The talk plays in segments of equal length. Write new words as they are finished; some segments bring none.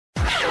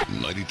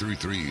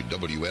93.3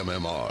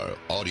 WMMR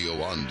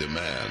Audio on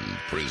Demand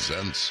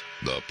presents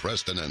the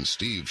Preston and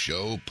Steve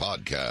Show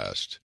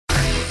podcast.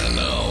 And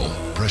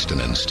now,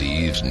 Preston and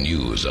Steve's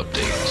News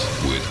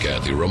Update with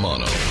Kathy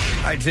Romano.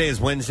 All right, today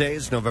is Wednesday.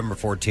 It's November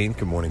 14th.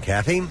 Good morning,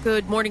 Kathy.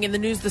 Good morning. In the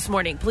news this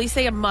morning, police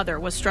say a mother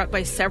was struck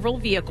by several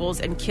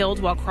vehicles and killed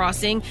while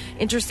crossing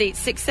Interstate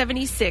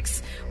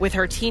 676 with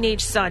her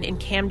teenage son in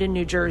Camden,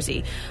 New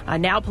Jersey.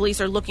 Now police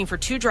are looking for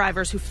two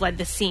drivers who fled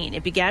the scene.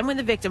 It began when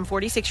the victim,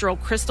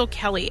 46-year-old Crystal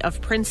Kelly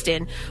of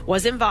Princeton,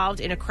 was involved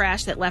in a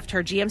crash that left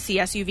her GMC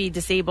SUV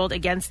disabled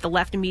against the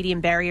left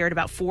median barrier at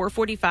about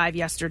 4:45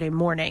 yesterday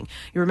morning.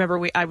 You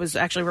remember I was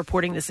actually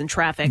reporting this in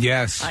traffic.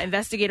 Yes.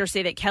 Investigators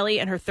say that Kelly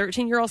and her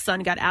 13-year-old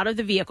son got out of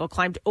the vehicle,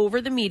 climbed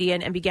over the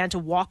median, and began to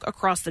walk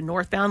across the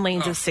northbound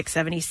lanes of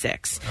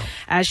 676.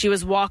 As she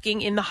was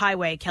walking in the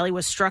highway, Kelly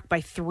was struck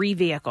by three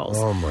vehicles.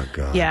 Oh, my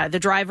God. Yeah, the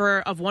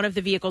driver of one of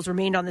the vehicles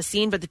remained on the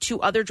scene, but the two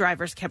other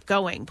drivers kept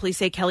going. Police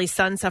say Kelly's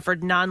son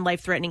suffered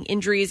non-life-threatening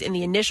injuries in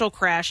the initial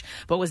crash,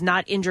 but was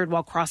not injured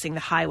while crossing the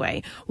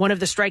highway. One of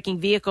the striking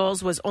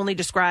vehicles was only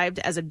described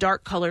as a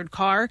dark-colored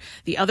car.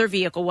 The other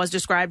vehicle was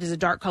described as a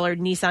dark-colored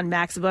Nissan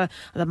Maxima,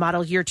 the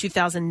model year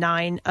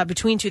 2009,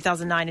 between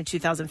 2009 and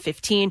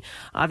 2015.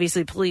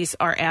 Obviously, police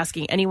are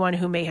asking anyone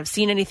who may have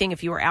seen anything,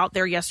 if you were out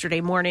there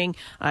yesterday morning,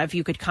 if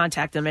you could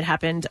contact them. It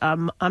happened,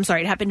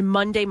 it happened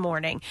Monday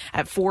morning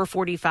at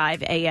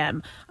 4:45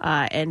 a.m.,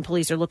 and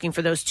police are looking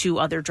for those two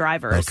other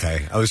drivers.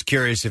 Okay. I was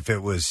curious if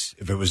it was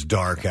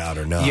dark out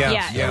or not.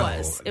 Yeah, it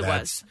was. It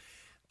was.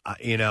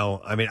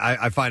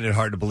 I find it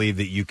hard to believe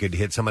that you could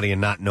hit somebody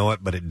and not know it,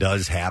 but it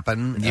does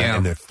happen. Yeah.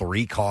 And there are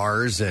three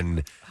cars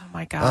and... Oh,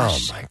 my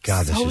gosh. Oh, my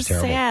God, this so is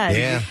terrible. Sad.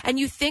 Yeah. And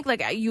you think,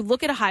 you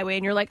look at a highway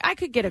and you're like, I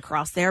could get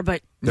across there,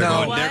 but They're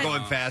no. they're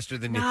going faster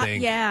than you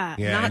think. Yeah,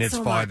 and not it's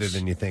so farther much.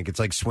 than you think. It's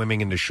like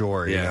swimming into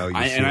shore. Yeah. You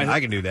know, I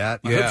can do that.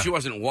 I hope she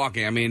wasn't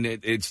walking. I mean,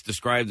 it's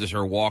described as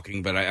her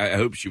walking, but I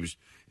hope she was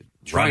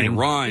trying to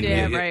run.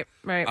 Yeah,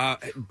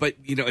 right. But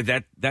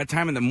that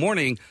time in the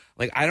morning,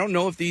 I don't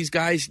know if these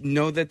guys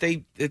know that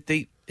they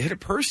hit a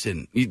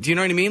person. Do you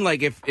know what I mean?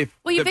 Like if you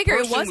the figure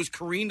person was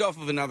careened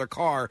off of another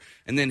car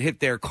and then hit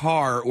their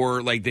car,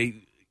 or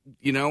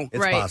It's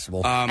right.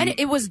 possible. And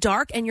it was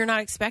dark, and you're not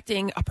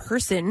expecting a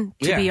person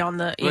to be on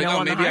the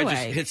on the maybe highway. I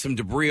just hit some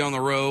debris on the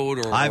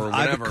road or I've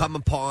whatever. come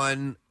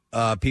upon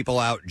people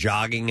out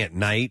jogging at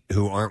night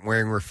who aren't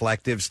wearing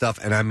reflective stuff,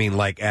 and I mean,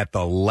 at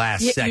the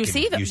last second, you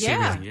see them.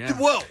 Yeah.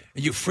 Whoa!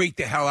 You freak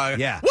the hell out.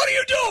 Yeah. What are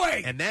you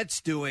doing? And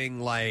that's doing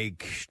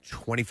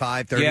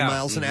 25, 30 Yeah.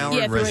 miles an hour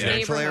Yeah, in through a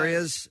residential neighborhood.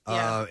 areas.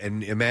 Yeah.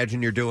 And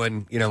imagine you're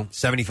doing,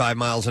 75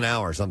 miles an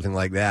hour, something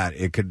like that.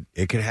 It could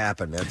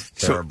happen. That's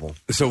terrible.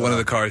 So one of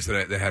the cars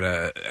that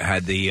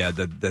had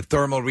the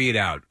thermal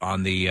readout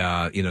on the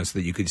so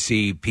that you could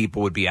see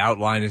people would be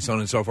outlined and so on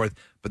and so forth.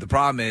 But the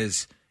problem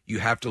is you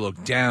have to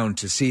look down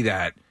to see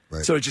that.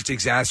 Right. So it just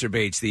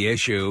exacerbates the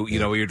issue,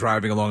 where you're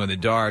driving along in the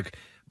dark.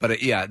 But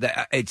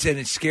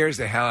it scares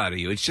the hell out of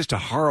you. It's just a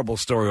horrible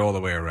story all the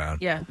way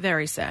around. Yeah,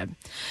 very sad.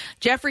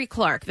 Jeffrey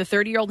Clark, the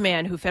 30-year-old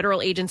man who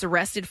federal agents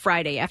arrested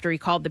Friday after he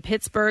called the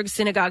Pittsburgh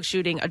synagogue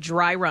shooting a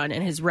dry run,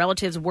 and his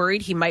relatives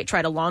worried he might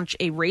try to launch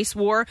a race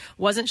war,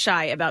 wasn't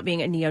shy about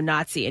being a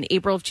neo-Nazi. In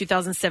April of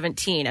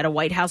 2017, at a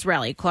White House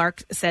rally,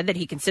 Clark said that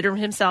he considered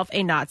himself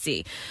a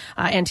Nazi.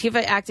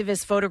 Antifa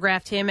activists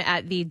photographed him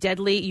at the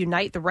deadly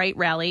Unite the Right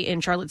rally in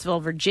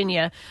Charlottesville,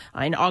 Virginia,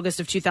 in August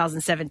of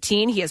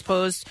 2017. He has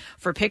posed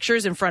for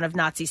pictures in front of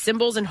Nazi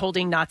symbols and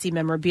holding Nazi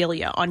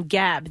memorabilia. On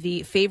Gab,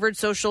 the favored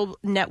social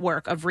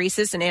network of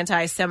racists and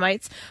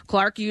anti-Semites,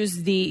 Clark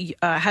has the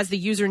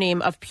username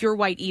of Pure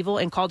White Evil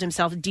and called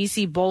himself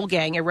DC Bowl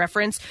Gang, a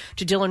reference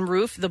to Dylan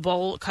Roof, the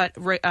bowl cut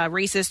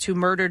racist who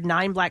murdered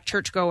 9 black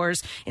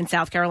churchgoers in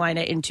South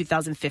Carolina in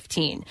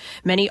 2015.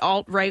 Many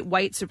alt-right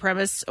white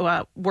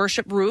supremacists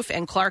worship Roof,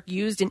 and Clark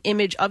used an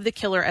image of the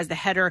killer as the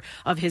header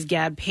of his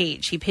Gab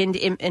page. He pinned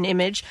an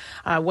image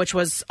which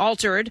was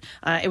altered.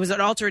 It was an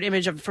altered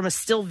image from a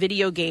still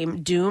video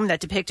game, Doom,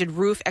 that depicted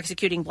Roof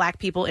executing black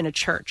people in a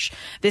church.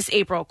 This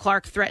April,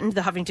 Clark threatened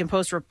the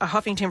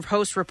Huffington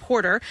Post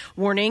reporter,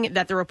 warning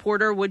that the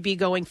reporter would be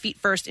going feet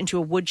first into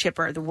a wood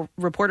chipper. The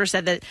reporter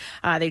said that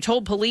they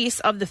told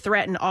police of the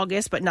threat in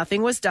August, but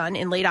nothing was done.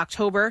 In late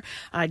October,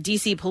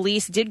 D.C.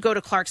 police did go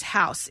to Clark's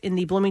house in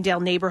the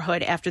Bloomingdale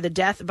neighborhood after the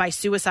death by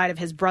suicide of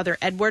his brother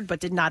Edward, but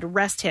did not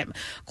arrest him.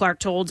 Clark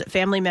told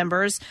family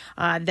members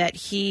that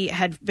he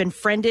had been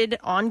friended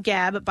on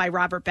Gab by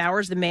Robert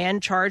Bowers, the man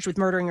charged with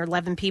murdering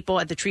 11 people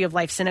at the Tree of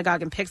Life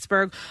Synagogue in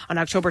Pittsburgh on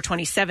October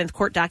 27th.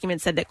 Court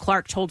documents said that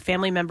Clark told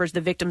family members the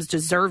victims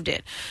deserved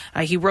it.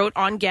 He wrote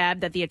on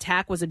Gab that the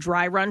attack was a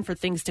dry run for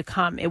things to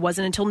come. It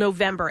wasn't until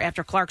November,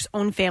 after Clark's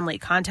own family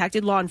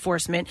contacted law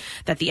enforcement,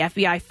 that the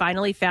FBI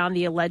finally found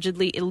the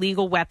allegedly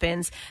illegal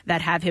weapons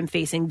that have him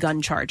facing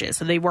gun charges.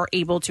 So they were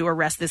able to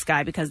arrest this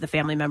guy because the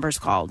family members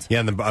called.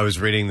 Yeah, and I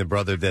was reading the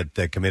brother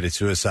that committed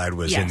suicide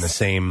was in the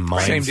same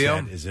mindset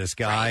deal as this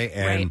guy,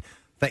 Right.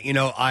 That,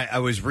 I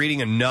was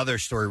reading another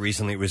story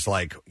recently. It was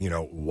like,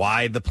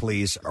 why the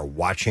police are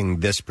watching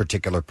this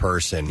particular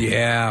person.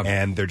 Yeah.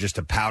 And they're just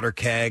a powder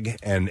keg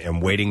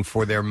and waiting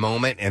for their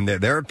moment. And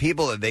there are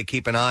people that they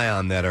keep an eye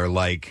on that are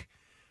like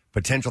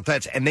potential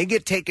threats. And they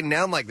get taken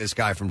down like this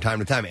guy from time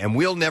to time. And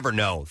we'll never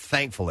know,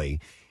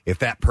 thankfully, if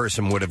that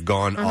person would have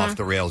gone off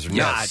the rails or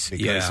not.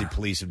 Because the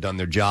police have done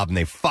their job and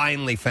they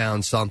finally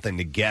found something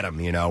to get him,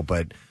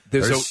 But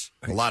there's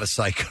a lot of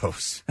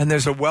psychos. And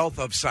there's a wealth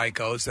of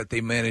psychos that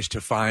they managed to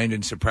find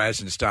and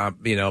suppress and stop,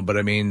 but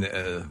I mean,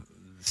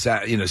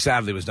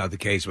 sadly was not the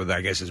case with,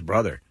 I guess, his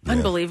brother.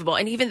 Unbelievable.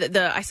 And even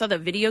I saw the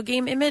video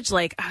game image,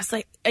 I was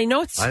like, I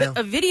know it's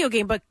a video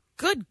game, but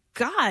good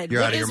God,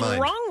 You're what out of your is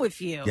mind. wrong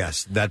with you?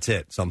 Yes, that's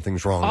it.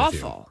 Something's wrong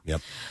with you. Awful.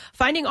 Yep.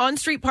 Finding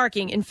on-street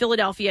parking in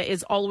Philadelphia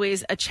is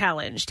always a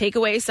challenge. Take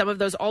away some of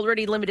those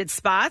already limited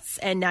spots,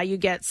 and now you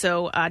get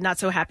not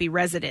so happy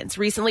residents.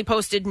 Recently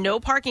posted no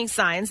parking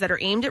signs that are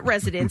aimed at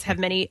residents have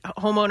many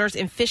homeowners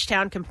in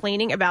Fishtown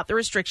complaining about the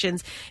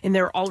restrictions in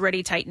their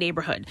already tight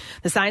neighborhood.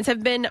 The signs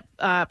have been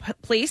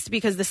placed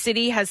because the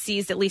city has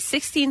seized at least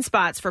 16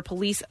 spots for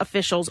police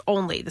officials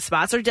only. The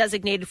spots are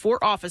designated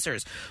for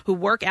officers who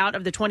work out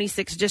of the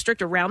 26th district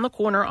around the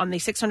corner on the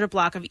 600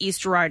 block of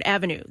East Girard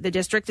Avenue. The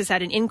district has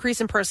had an increase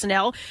in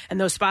personnel,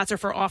 and those spots are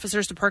for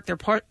officers to park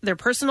their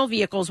personal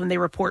vehicles when they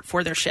report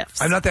for their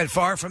shifts. I'm not that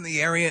far from the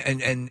area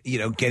and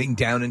getting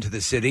down into the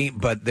city,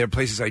 but there are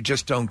places I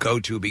just don't go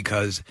to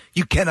because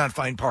you cannot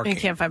find parking. You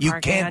can't find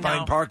parking. You can't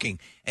find parking.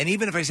 And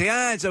even if I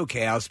say, it's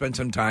okay, I'll spend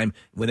some time,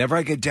 whenever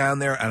I get down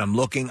there and I'm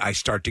looking, I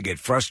start to get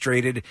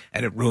frustrated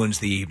and it ruins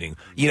the evening.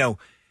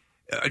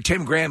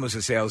 Tim Graham was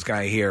a sales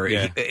guy here.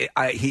 Yeah.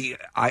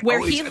 Where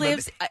he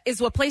lives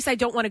is a place I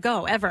don't want to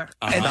go ever.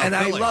 And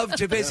I love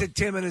to visit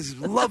Tim and his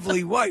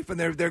lovely wife, and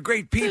they're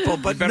great people.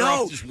 But Better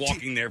no, off just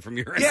walking there from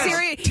your house.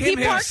 yes, Tim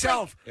he parks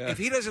himself. If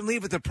he doesn't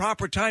leave at the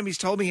proper time, he's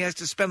told me he has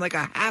to spend like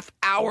a half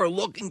hour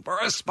looking for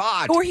a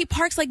spot. Or he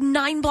parks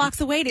 9 blocks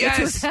away to get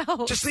to his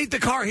house. Just leave the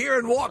car here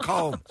and walk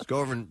home. Let's go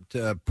over and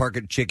park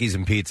at Chickies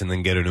and Pete's and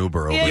then get an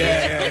Uber over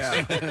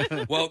Yeah. there.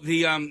 Yeah. Well,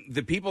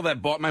 the people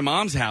that bought my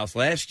mom's house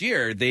last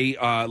year, they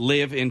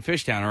live in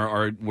Fishtown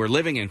or were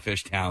living in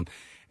Fishtown.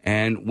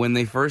 And when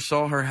they first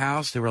saw her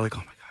house, they were like, oh,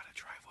 my God, a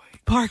driveway.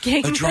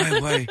 Parking. A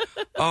driveway.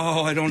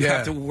 Oh, I don't Yeah.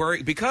 have to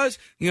worry. Because,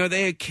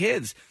 they had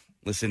kids.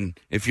 Listen,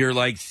 if you're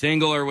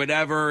single or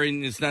whatever,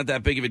 and it's not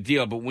that big of a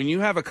deal, but when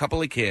you have a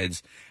couple of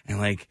kids and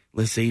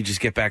let's say you just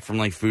get back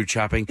from food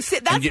shopping,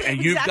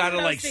 and you've got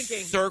to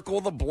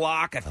circle the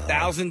block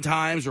 1,000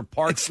 times or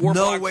park It's 4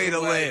 no blocks way to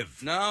away.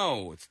 live.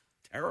 No, it's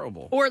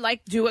terrible. Or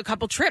do a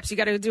couple trips. You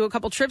got to do a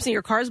couple trips and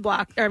your car's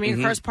blocked. Your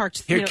car's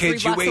parked. Here, 3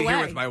 kids, you blocks wait away.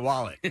 here with my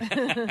wallet.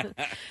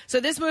 So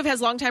this move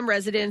has longtime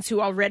residents who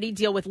already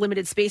deal with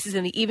limited spaces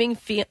in the evening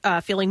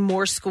feeling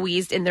more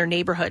squeezed in their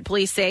neighborhood.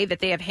 Police say that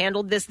they have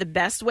handled this the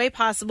best way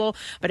possible,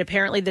 but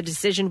apparently the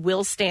decision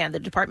will stand. The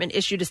department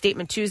issued a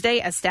statement Tuesday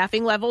as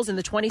staffing levels in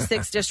the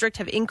 26th district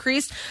have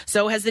increased.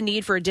 So has the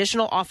need for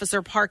additional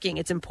officer parking.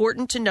 It's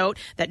important to note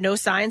that no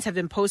signs have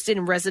been posted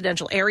in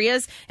residential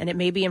areas, and it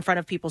may be in front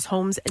of people's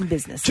homes and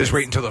businesses. Just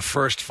wait until the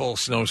first full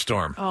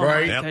snowstorm. Oh,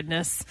 my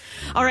goodness.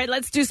 All right,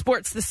 let's do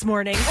sports this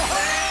morning.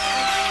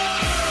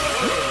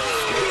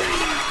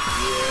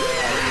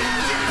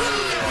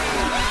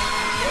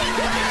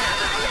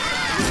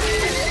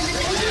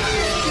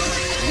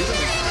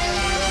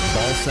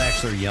 Ball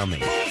sacks are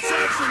yummy.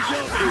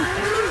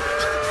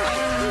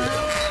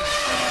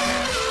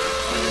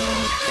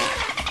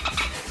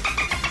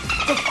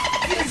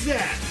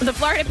 The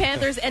Florida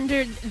Panthers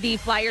entered the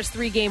Flyers'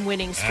 3-game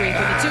winning streak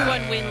with a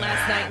 2-1 win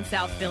last night in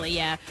South Philly.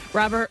 Yeah,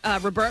 Roberto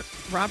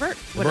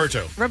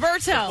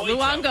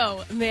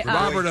Luongo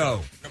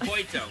Roberto.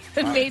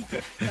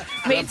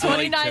 made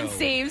 29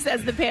 saves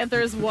as the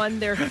Panthers won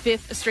their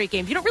 5th straight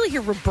game. You don't really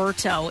hear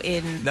Roberto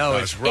in No,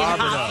 it's in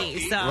Roberto.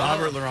 hockey. So.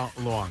 Robert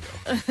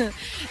Luongo.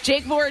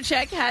 Jake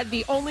Voracek had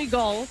the only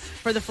goal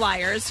for the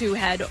Flyers, who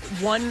had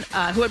won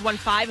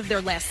 5 of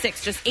their last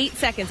 6. Just 8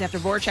 seconds after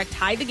Voracek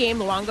tied the game,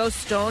 Luongo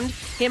stoned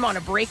him on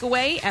a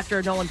breakaway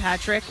after Nolan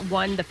Patrick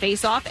won the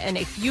faceoff, and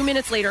a few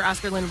minutes later,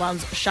 Oscar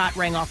Lindblom's shot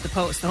rang off the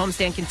post. The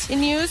homestand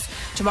continues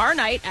tomorrow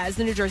night as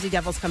the New Jersey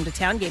Devils come to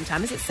town. Game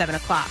time is at 7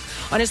 o'clock.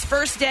 On his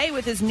first day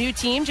with his new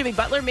team, Jimmy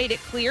Butler made it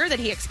clear that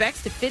he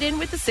expects to fit in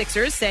with the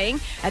Sixers, saying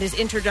at his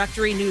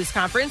introductory news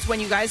conference, when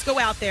you guys go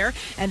out there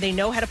and they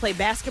know how to play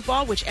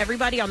basketball, which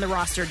everybody on the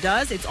roster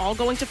does, it's all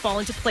going to fall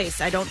into place.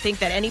 I don't think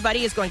that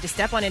anybody is going to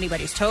step on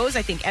anybody's toes.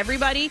 I think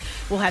everybody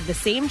will have the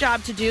same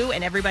job to do,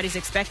 and everybody's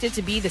expected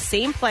to be the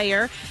same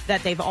player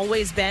that they've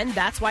always been.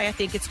 That's why I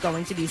think it's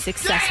going to be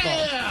successful.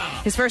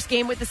 Yeah! His first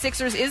game with the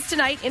Sixers is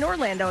tonight in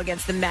Orlando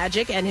against the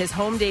Magic, and his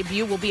home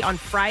debut will be on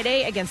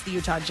Friday against the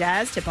Utah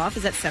Jazz. Rams. Tip-off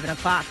is at 7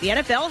 o'clock. The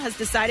NFL has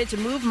decided to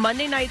move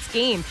Monday night's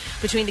game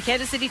between the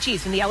Kansas City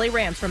Chiefs and the LA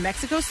Rams from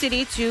Mexico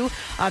City to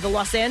the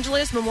Los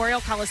Angeles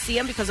Memorial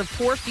Coliseum because of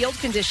poor field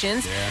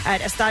conditions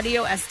at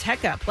Estadio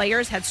Azteca.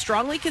 Players had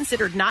strongly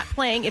considered not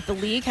playing if the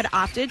league had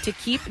opted to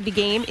keep the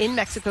game in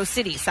Mexico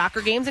City.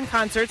 Soccer games and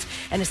concerts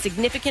and a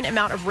significant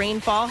amount of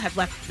rainfall have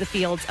left the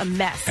fields a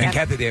mess. And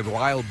Kathy, they have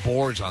wild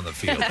boars on the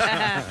field.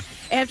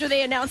 After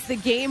they announced the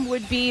game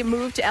would be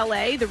moved to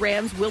L.A., the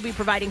Rams will be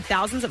providing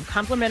thousands of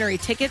complimentary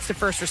tickets to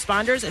first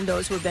responders and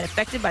those who have been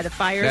affected by the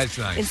fires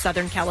in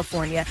Southern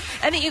California.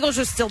 And the Eagles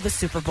are still the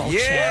Super Bowl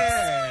champs.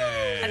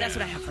 And that's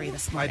what I have for you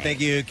this morning. All right,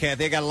 thank you,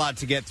 Kathy. I got a lot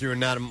to get through and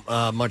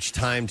not much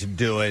time to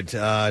do it.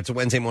 It's a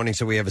Wednesday morning,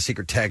 so we have a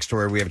secret text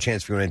where we have a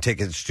chance for you to win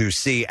tickets to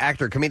see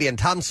actor, comedian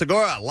Tom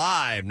Segura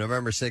live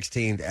November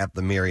 16th at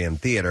the Miriam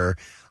Theater.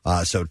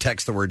 So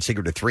text the word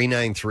secret to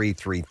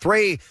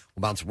 39333.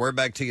 We'll bounce a word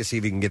back to you, see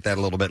if you can get that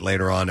a little bit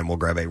later on, and we'll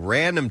grab a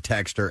random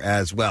texter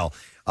as well.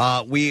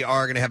 We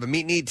are going to have a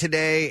meet and eat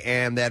today,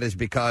 and that is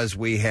because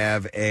we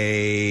have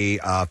a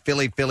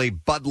Philly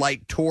Bud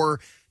Light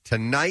tour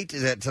tonight.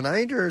 Is that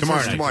tonight or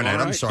tomorrow night? Tomorrow night.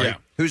 I'm sorry. Yeah.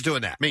 Who's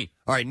doing that? Me.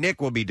 All right,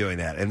 Nick will be doing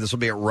that, and this will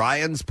be at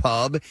Ryan's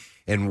Pub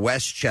in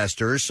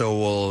Westchester, so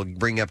we'll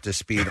bring you up to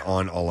speed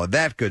on all of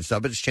that good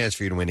stuff. But it's a chance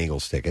for you to win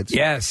Eagles tickets.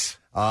 Yes.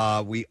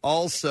 We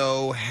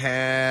also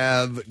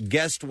have,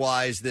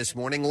 guest-wise this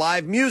morning,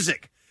 live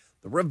music.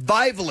 The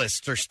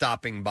Revivalists are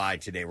stopping by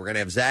today. We're going to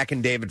have Zach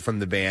and David from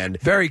the band.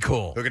 Very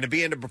cool. They're going to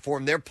be in to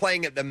perform. They're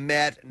playing at the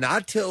Met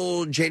not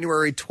till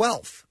January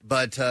 12th,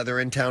 but they're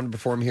in town to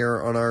perform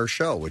here on our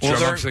show, which is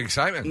some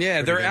excitement.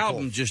 Yeah, their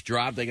album just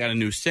dropped. They got a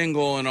new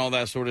single and all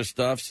that sort of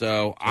stuff.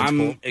 So That's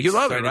cool. excited. You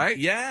love it, right?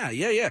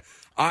 Yeah.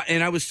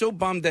 And I was so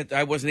bummed that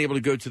I wasn't able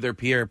to go to their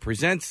Pierre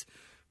Presents.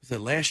 Was it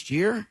last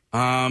year?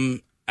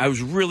 I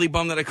was really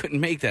bummed that I couldn't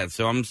make that,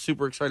 so I'm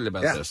super excited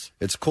about this.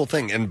 It's a cool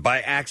thing. And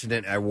by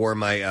accident, I wore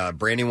my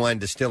Brandywine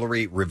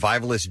Distillery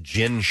Revivalist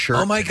gin shirt.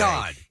 Oh, my today.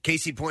 God.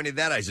 Casey pointed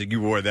that. I said, you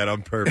wore that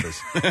on purpose.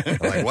 I'm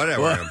like, what did I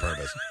wear on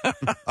purpose?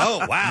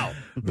 Oh, wow.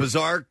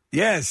 Bizarre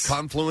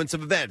confluence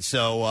of events.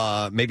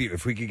 So maybe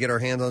if we could get our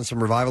hands on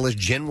some Revivalist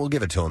gin, we'll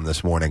give it to them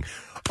this morning.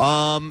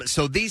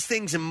 So these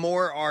things and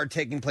more are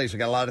taking place. We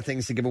got a lot of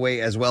things to give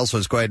away as well, so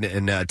let's go ahead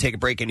and take a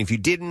break. And if you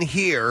didn't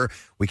hear,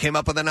 we came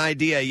up with an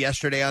idea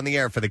yesterday on the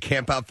air for the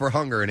Campout for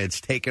Hunger, and it's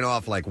taken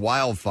off like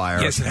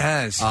wildfire. Yes, it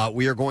has.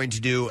 We are going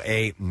to do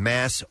a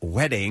mass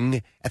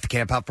wedding at the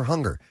Campout for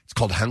Hunger. It's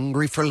called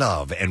Hungry for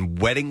Love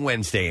and Wedding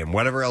Wednesday and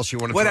whatever else you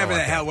want to Whatever throw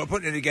the out hell. there. We're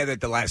putting it together at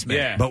the last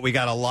minute. Yeah. But we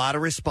got a lot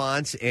of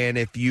response, and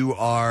if you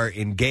are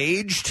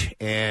engaged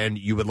and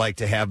you would like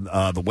to have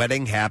the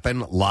wedding happen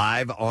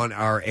live on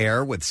our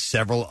air with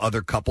several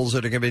other couples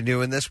that are going to be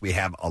doing this, we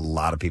have a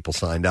lot of people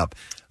signed up.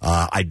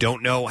 I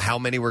don't know how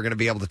many we're going to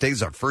be able to take. This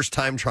is our first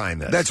time trying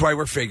this. That's why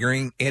we're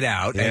figuring it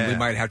out, and we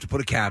might have to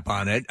put a cap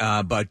on it.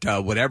 But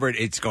whatever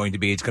it's going to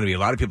be a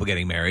lot of people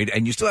getting married,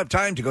 and you still have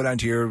time to go down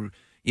to your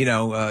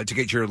to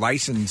get your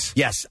license,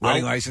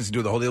 wedding license, and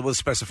do the whole deal. We'll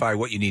specify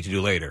what you need to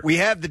do later. We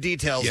have the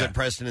details at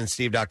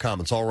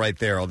PrestonandSteve.com. It's all right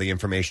there, all the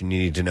information you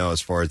need to know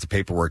as far as the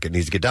paperwork that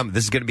needs to get done. But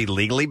this is going to be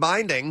legally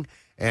binding,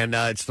 and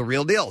it's the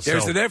real deal.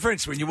 There's the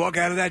difference. When you walk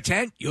out of that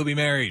tent, you'll be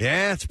married.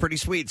 Yeah, it's pretty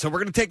sweet. So we're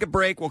going to take a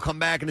break. We'll come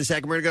back in a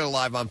second. We're going to go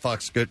live on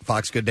Fox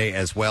Good Day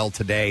as well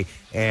today,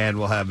 and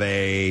we'll have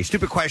a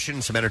stupid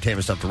question, some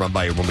entertainment stuff to run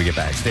by you when we get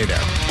back. Stay there.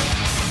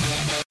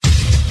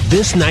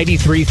 This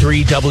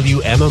 93.3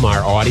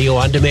 WMMR audio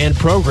on demand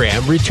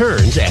program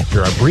returns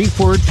after a brief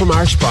word from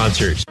our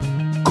sponsors.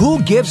 Cool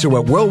gifts are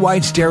what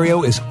Worldwide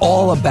Stereo is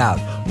all about.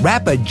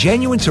 Wrap a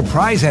genuine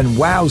surprise and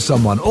wow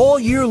someone all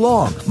year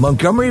long.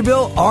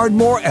 Montgomeryville,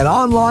 Ardmore, and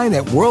online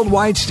at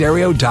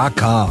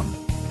worldwidestereo.com.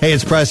 Hey,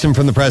 it's Preston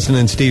from the Preston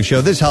and Steve Show.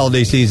 This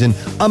holiday season,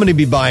 I'm going to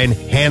be buying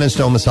Hannah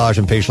Stone Massage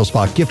and Facial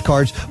Spa gift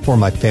cards for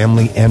my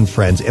family and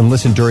friends. And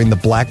listen, during the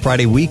Black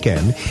Friday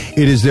weekend,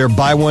 it is their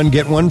buy one,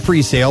 get one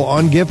free sale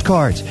on gift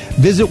cards.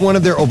 Visit one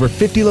of their over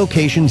 50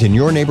 locations in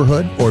your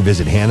neighborhood or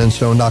visit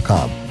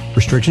hannahstone.com.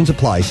 Restrictions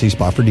apply. See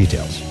spa for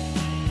details.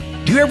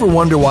 Do you ever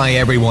wonder why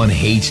everyone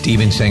hates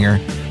Steven Singer?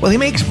 Well, he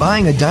makes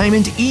buying a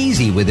diamond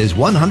easy with his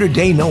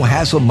 100-day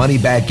no-hassle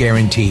money-back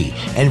guarantee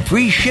and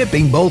free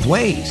shipping both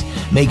ways,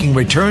 making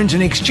returns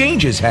and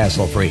exchanges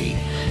hassle-free.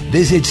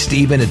 Visit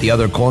Steven at the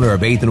other corner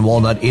of 8th and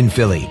Walnut in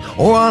Philly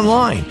or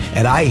online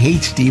at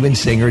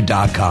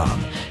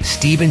IHateStevenSinger.com.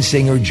 Steven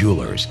Singer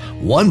Jewelers.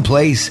 One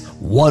place,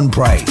 one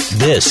price.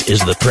 This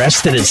is the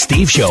Preston and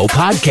Steve Show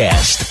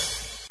podcast.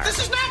 This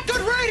is not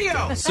good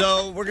radio.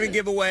 So we're going to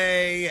give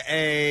away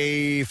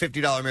a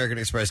 $50 American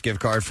Express gift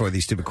card for the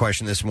stupid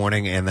question this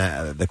morning. And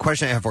the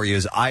question I have for you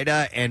is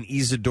Ida and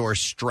Isidore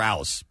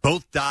Strauss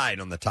both died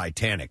on the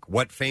Titanic.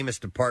 What famous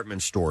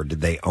department store did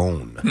they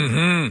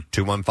own?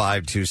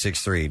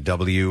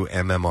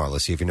 215-263-WMMR.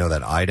 Let's see if you know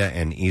that. Ida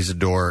and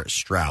Isidore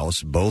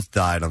Strauss both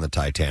died on the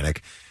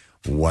Titanic.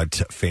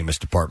 What famous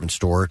department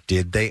store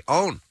did they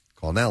own?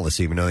 Call now. Let's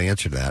see if you know the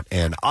answer to that.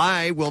 And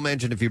I will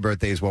mention a few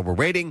birthdays while we're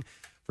waiting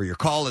for your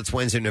call. It's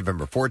Wednesday,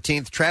 November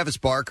 14th. Travis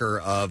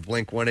Barker of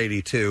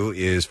Blink-182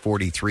 is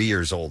 43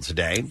 years old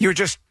today. You were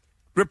just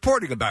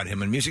reporting about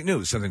him in Music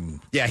News.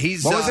 Something. Yeah,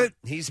 what was it?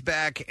 He's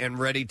back and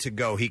ready to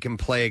go. He can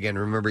play again.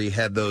 Remember, he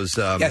had those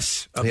blood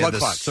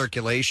clots.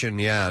 Circulation,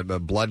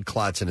 blood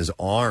clots in his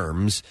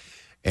arms.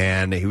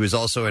 And he was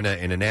also in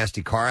a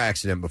nasty car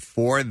accident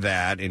before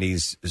that, and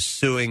he's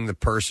suing the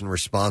person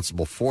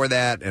responsible for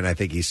that. And I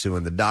think he's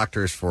suing the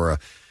doctors for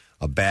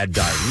a bad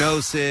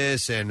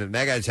diagnosis. And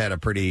that guy's had a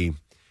pretty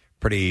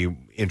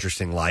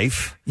interesting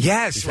life.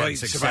 Yes,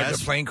 He's he survived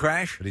a plane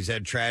crash. But he's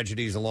had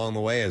tragedies along the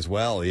way as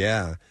well,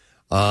 yeah.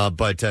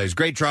 But he's a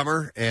great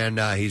drummer, and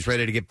he's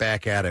ready to get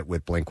back at it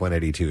with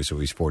Blink-182, so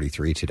he's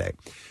 43 today.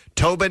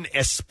 Tobin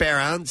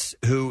Esperance,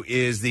 who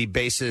is the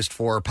bassist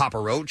for Papa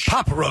Roach.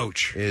 Papa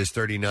Roach. Is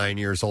 39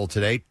 years old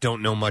today.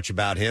 Don't know much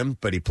about him,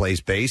 but he plays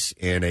bass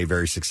in a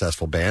very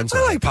successful band. So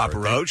I like Papa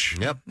Roach.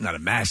 Yep. Not a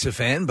massive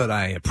fan, but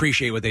I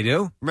appreciate what they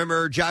do.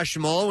 Remember Josh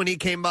Jamal when he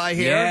came by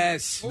here?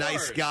 Yes.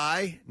 Nice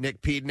guy.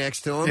 Nick peed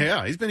next to him.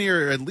 Yeah, he's been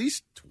here at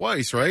least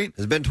twice, right?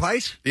 Has it been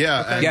twice?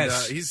 Yeah. Okay. And,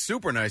 yes. He's a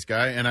super nice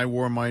guy, and I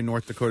wore my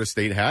North Dakota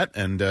State hat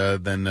and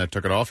then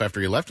took it off after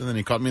he left, and then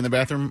he caught me in the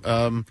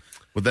bathroom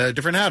with a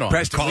different hat on.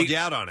 Preston, Called you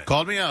out on it.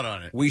 Called me out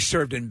on it. We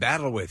served in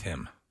battle with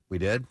him. We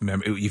did?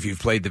 Remember, if you've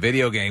played the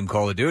video game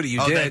Call of Duty, you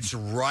did. That's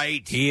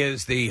right. He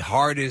is the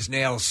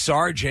hard-as-nails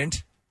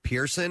sergeant.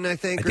 Pearson, I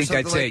think, I or think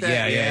something that's like it.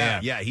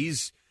 that. Yeah.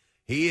 He's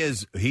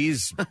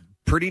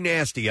pretty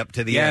nasty up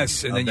to the end.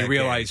 Yes, and then you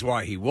realize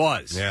why he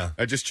was. Yeah.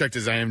 I just checked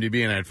his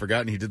IMDb, and I had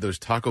forgotten he did those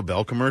Taco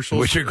Bell commercials.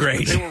 Which are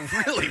great. They were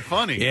really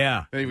funny.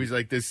 Yeah. He was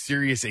like this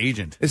serious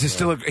agent. Is it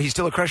still he's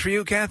still a crush for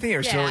you, Kathy?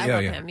 Or still? I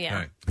love him, yeah. All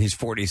right. He's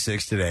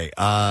 46 today.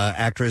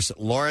 Actress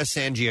Laura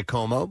San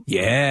Giacomo.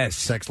 Yes.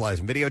 Sex,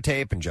 Lies, and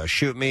Videotape, and Just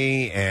Shoot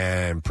Me,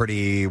 and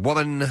Pretty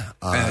Woman.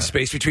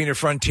 Space between her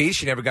front teeth.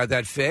 She never got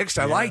that fixed.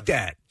 I like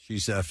that.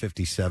 She's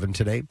 57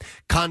 today.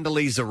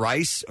 Condoleezza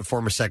Rice, a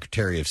former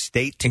Secretary of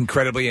State.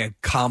 Incredibly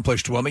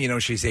accomplished woman. You know,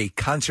 she's a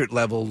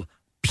concert-level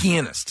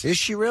pianist. Is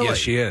she really? Yes,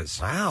 she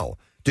is. Wow.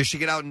 Does she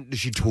get out and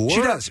does she tour?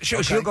 She does.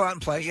 She'll go out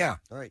and play, yeah.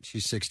 All right,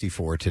 she's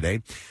 64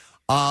 today.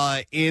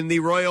 In the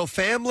royal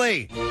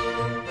family,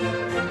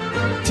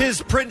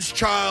 'tis Prince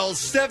Charles'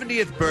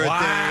 70th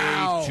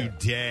birthday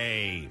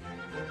today.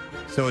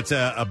 So it's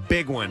a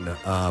big one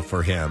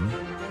for him.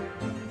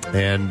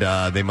 And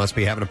they must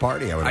be having a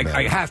party, I would imagine.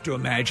 I have to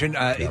imagine.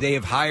 They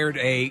have hired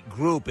a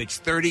group. It's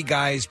 30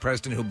 guys,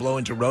 Preston, who blow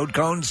into road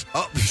cones.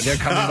 Oh. They're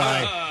coming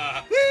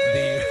by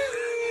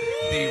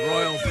the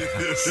royal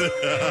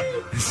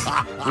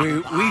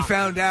we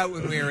found out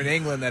when we were in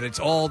England that it's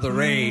all the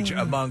rage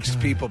amongst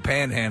people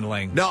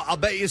panhandling. No, I'll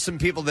bet you some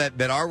people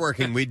that are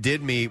working. We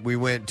did meet. We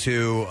went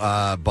to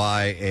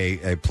buy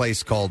a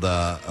place called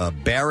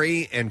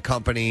Barry and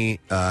Company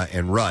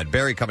and Rudd.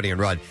 Barry Company and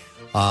Rudd.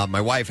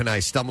 My wife and I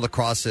stumbled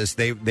across this.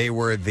 They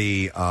were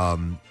the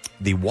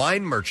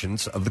wine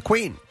merchants of the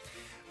Queen.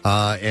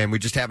 And we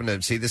just happened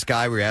to see this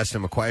guy. We asked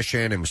him a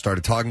question, and we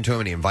started talking to him,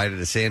 and he invited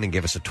us in and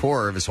gave us a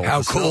tour of his whole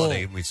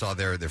facility. Cool. We saw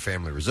their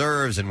family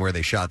reserves and where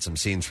they shot some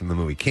scenes from the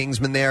movie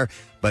Kingsman there.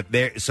 But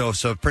so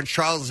if Prince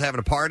Charles is having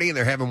a party and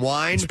they're having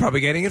wine. He's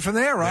probably getting it from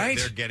there, right?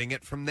 They're getting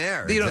it from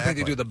there. You don't think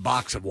they do the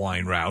box of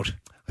wine route?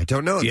 I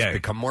don't know. It's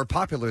become more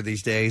popular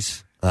these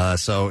days.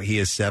 So he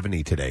is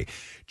 70 today.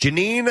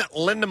 Janine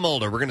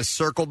Lindemulder, we're going to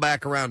circle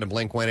back around to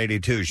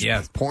Blink-182. She's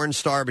a porn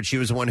star, but she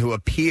was the one who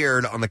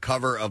appeared on the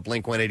cover of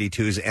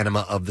Blink-182's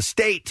Enema of the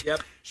State.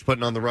 Yep. She's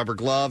putting on the rubber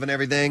glove and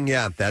everything.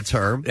 Yeah, that's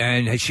her.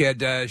 And she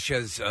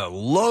has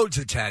loads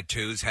of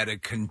tattoos, had a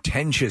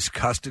contentious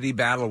custody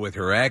battle with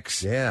her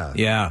ex. Yeah.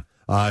 Yeah.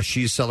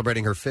 She's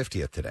celebrating her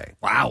 50th today.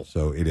 Wow.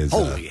 So it is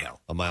Holy hell.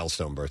 A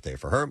milestone birthday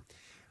for her.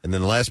 And then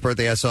the last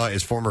birthday I saw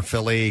is former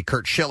Philly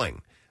Kurt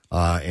Schilling.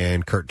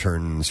 And Kurt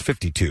turns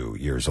 52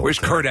 years old. Where's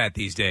Kurt at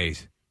these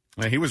days?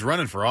 He was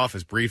running for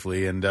office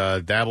briefly and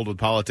dabbled with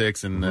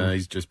politics, and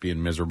he's just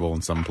being miserable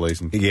in some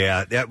place.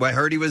 Yeah, I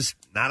heard he was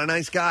not a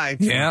nice guy.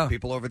 Yeah.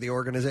 People over the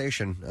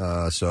organization.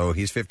 So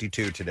he's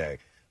 52 today.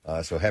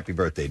 So happy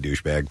birthday,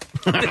 douchebag.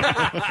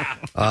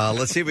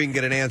 Let's see if we can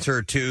get an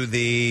answer to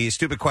the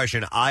stupid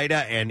question.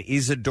 Ida and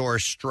Isidore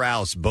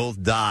Straus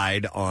both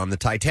died on the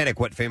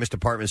Titanic. What famous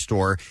department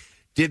store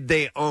did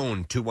they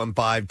own?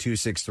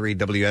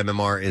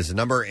 215-263-WMMR is the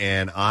number,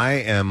 and I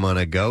am going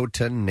to go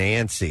to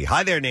Nancy.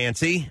 Hi there,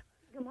 Nancy.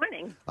 Good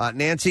morning.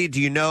 Nancy, do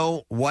you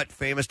know what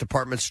famous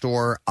department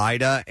store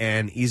Ida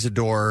and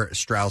Isidore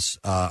Straus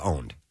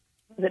owned?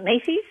 Was it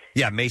Macy's?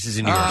 Yeah, Macy's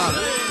in New York.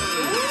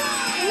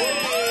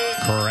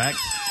 Correct.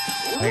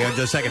 Hang on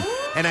just a second.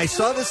 And I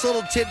saw this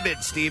little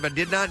tidbit, Steve. I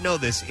did not know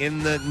this. In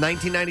the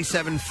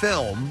 1997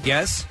 film,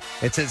 yes,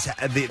 it says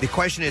the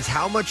question is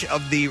how much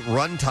of the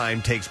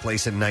runtime takes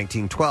place in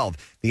 1912.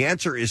 The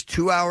answer is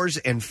 2 hours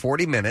and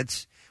 40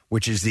 minutes,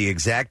 which is the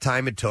exact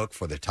time it took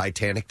for the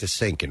Titanic to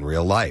sink in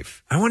real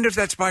life. I wonder if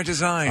that's by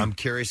design. I'm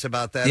curious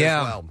about that as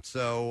well.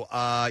 So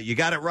you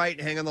got it right.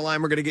 Hang on the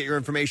line. We're going to get your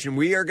information.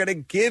 We are going to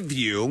give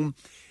you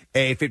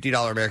a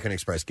 $50 American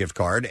Express gift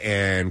card,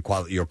 and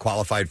you're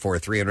qualified for a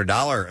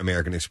 $300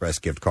 American Express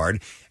gift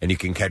card, and you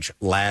can catch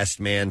Last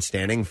Man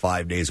Standing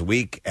 5 days a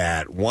week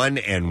at 1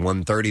 and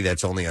 1:30.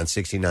 That's only on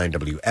 69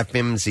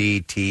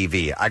 WFMZ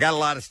TV. I got a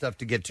lot of stuff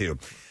to get to.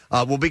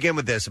 We'll begin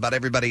with this about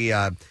everybody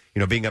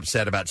being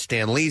upset about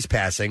Stan Lee's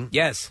passing.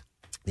 Yes.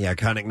 The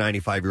iconic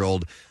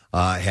 95-year-old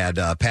had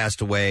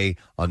passed away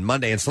on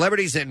Monday, and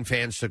celebrities and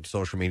fans took to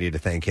social media to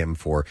thank him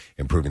for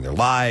improving their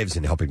lives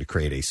and helping to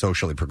create a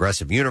socially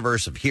progressive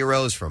universe of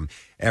heroes from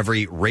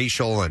every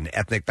racial and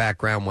ethnic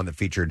background, one that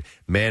featured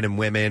men and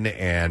women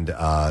and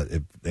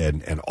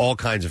all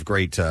kinds of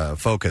great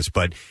focus.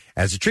 But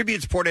as the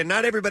tributes poured in,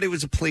 not everybody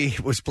was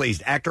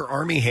pleased. Actor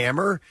Armie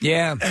Hammer,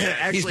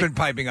 actually, he's been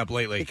piping up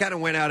lately. He kind of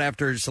went out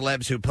after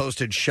celebs who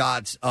posted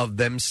shots of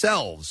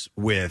themselves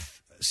with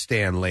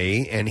Stan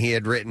Lee, and he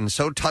had written,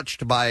 "So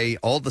touched by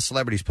all the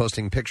celebrities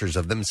posting pictures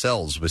of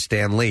themselves with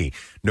Stan Lee.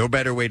 No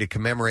better way to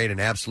commemorate an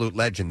absolute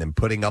legend than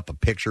putting up a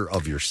picture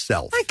of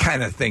yourself." I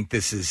kind of think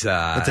this is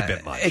it's a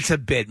bit much. It's a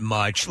bit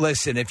much.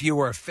 Listen, if you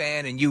were a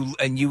fan and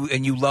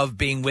you love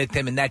being with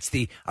him, and that's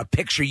a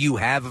picture you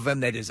have of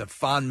him that is a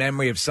fond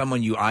memory of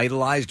someone you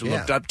idolized or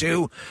looked up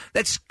to,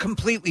 that's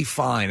completely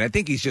fine. I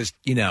think he's just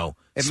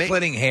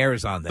splitting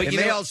hairs on that. But it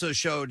may also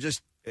show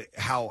just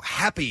how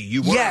happy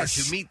you were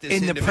to meet this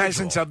in individual. the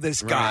presence of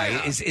this guy.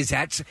 Right. Is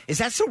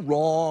that so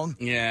wrong?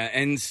 Yeah,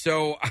 and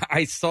so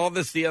I saw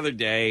this the other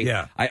day.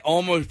 Yeah, I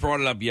almost brought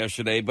it up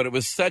yesterday, but it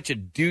was such a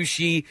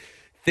douchey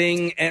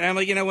thing, and I'm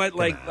like, you know what?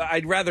 Like,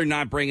 I'd rather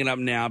not bring it up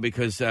now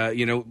because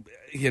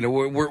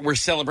we're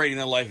celebrating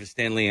the life of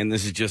Stan Lee, and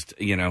this is just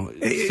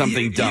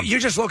something dumb. You're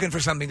just looking for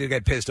something to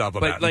get pissed off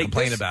about and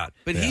complain about.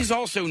 But he's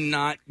also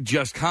not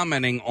just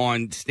commenting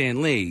on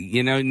Stan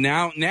Lee.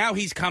 Now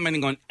he's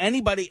commenting on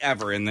anybody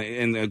ever in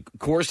the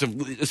course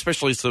of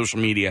especially social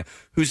media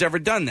who's ever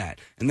done that.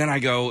 And then I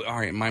go, all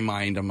right, in my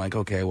mind, I'm like,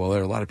 okay, well,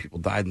 there are a lot of people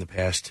died in the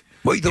past.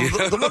 Well, the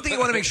one thing you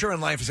want to make sure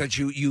in life is that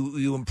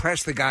you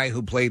impress the guy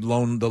who played the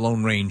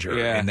Lone Ranger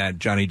in that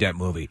Johnny Depp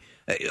movie.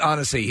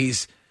 Honestly,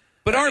 he's.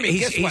 But Armie,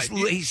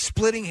 he's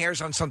splitting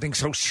hairs on something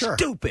so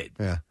stupid.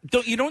 Yeah.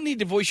 You don't need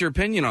to voice your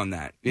opinion on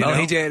that. No,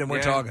 he did, and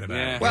we're talking about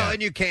it. Well,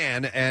 and you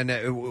can,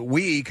 and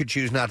we could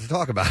choose not to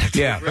talk about it.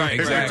 Yeah, right,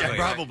 exactly. I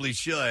probably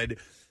should,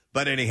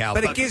 but anyhow.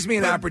 But it gives me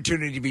an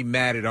opportunity to be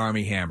mad at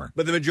Armie Hammer.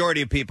 But the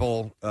majority of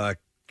people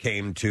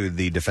came to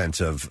the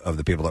defense of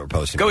the people that were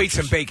posting. Go eat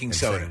some baking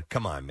soda. Saying,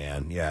 come on,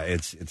 man. Yeah,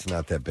 it's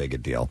not that big a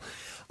deal.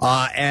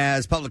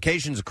 As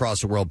publications across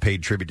the world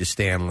paid tribute to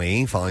Stan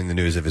Lee following the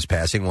news of his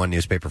passing, one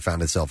newspaper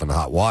found itself in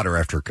hot water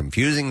after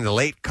confusing the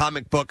late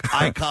comic book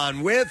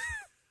icon with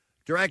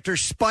director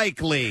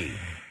Spike Lee.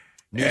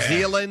 New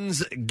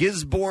Zealand's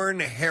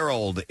Gisborne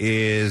Herald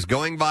is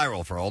going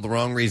viral for all the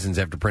wrong reasons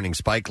after printing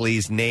Spike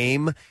Lee's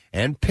name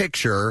and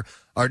picture.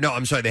 Or no,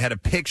 I'm sorry, they had a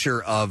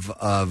picture of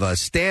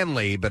Stan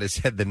Lee, but it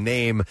said the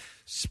name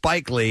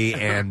Spike Lee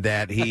and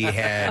that he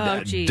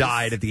had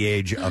died at the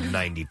age of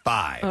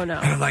 95. Oh, no.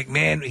 And I'm like,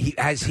 man,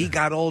 as he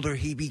got older,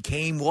 he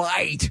became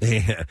white.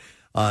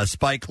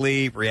 Spike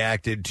Lee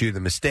reacted to the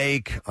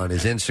mistake on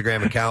his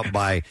Instagram account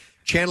by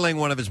channeling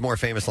one of his more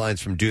famous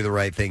lines from Do the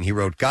Right Thing. He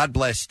wrote, "God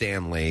bless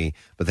Stan Lee,"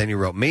 but then he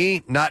wrote,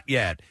 "Me? Not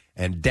yet.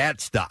 And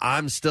that's the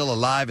I'm still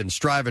alive and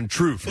striving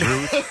truth,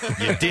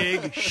 Ruth. You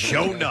dig?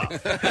 Show enough."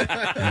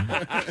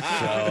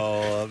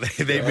 So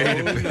they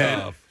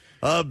made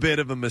a bit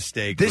of a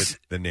mistake with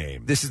the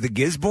name. This is the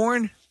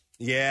Gisborne?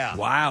 Yeah.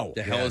 Wow.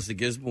 The hell is the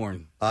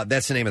Gisborne?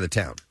 That's the name of the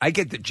town. I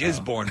get the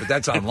Gisborne, but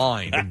that's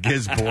online. The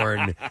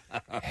Gisborne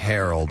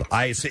Herald.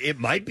 It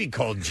might be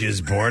called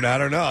Gisborne. I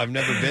don't know. I've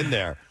never been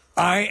there.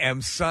 I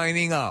am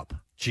signing up.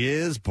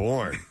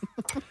 Gisborne.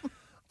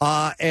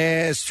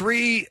 As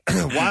 3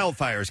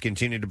 wildfires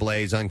continue to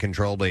blaze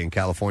uncontrollably in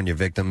California,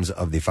 victims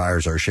of the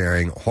fires are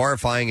sharing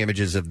horrifying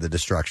images of the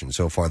destruction.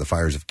 So far, the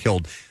fires have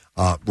killed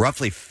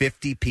roughly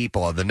 50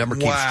 people. The number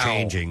keeps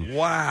changing.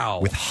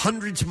 Wow. With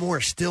hundreds more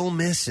still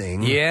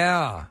missing.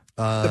 Yeah.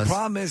 The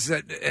problem is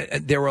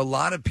that there were a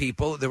lot of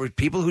people. There were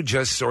people who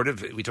just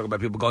we talk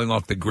about people going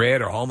off the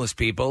grid or homeless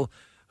people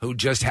who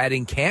just had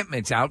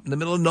encampments out in the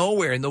middle of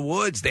nowhere in the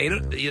woods.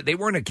 They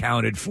weren't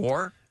accounted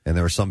for. And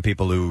there were some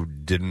people who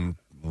didn't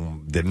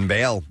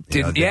bail.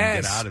 Didn't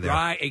get out of there.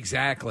 Right,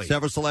 exactly.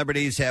 Several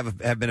celebrities have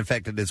been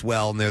affected as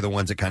well, and they're the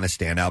ones that kind of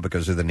stand out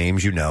because of the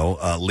names you know.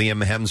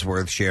 Liam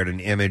Hemsworth shared an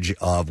image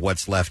of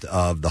what's left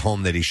of the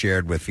home that he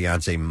shared with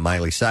fiancée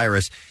Miley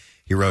Cyrus.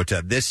 He wrote,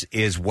 "This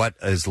is what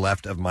is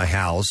left of my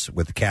house,"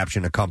 with the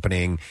caption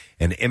accompanying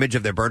an image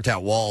of their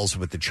burnt-out walls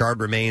with the charred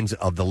remains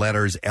of the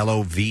letters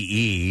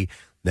LOVE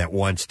that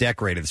once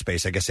decorated the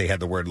space. I guess they had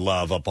the word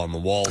love up on the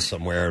wall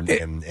somewhere,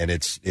 and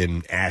it's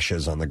in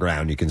ashes on the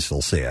ground. You can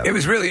still see it. It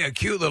was really a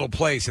cute little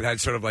place. It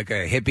had sort of like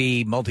a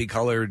hippie,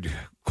 multicolored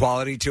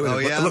quality to it. Oh,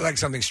 It looked like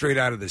something straight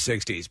out of the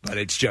 60s, but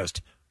it's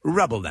just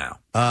rubble now.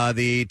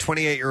 The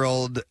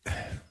 28-year-old,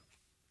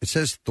 it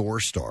says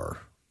Thorstar.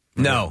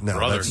 No,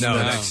 brother.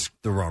 That's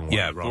the wrong one.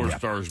 Yeah, wrong.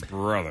 Thorstar's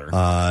brother.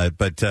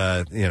 But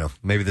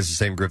maybe this is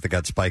the same group that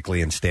got Spike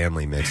Lee and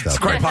Stanley mixed up. It's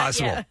quite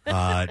possible.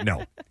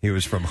 No, he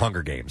was from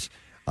Hunger Games.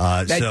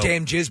 That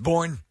damn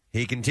jizzborn.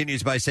 He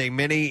continues by saying,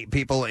 many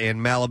people in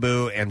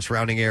Malibu and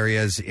surrounding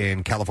areas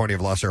in California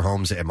have lost their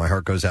homes, and my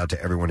heart goes out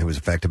to everyone who was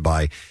affected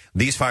by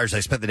these fires. I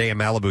spent the day in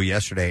Malibu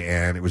yesterday,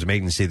 and it was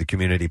amazing to see the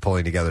community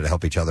pulling together to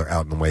help each other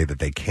out in the way that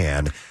they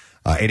can.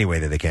 Any way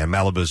that they can.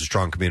 Malibu is a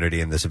strong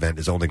community, and this event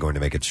is only going to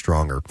make it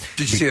stronger.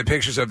 Did you see the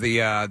pictures of the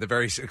a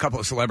couple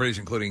of celebrities,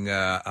 including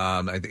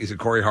I think is it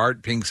Corey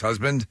Hart, Pink's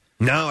husband?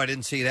 No, I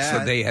didn't see that.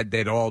 So they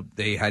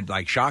had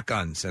like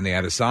shotguns, and they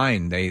had a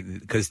sign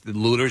because the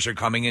looters are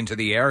coming into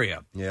the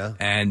area. Yeah,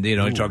 and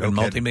talking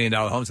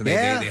multi-million-dollar homes, and they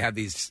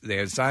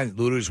have signs.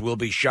 Looters will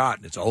be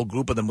shot. It's a whole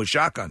group of them with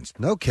shotguns.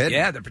 No kidding.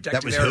 Yeah, they're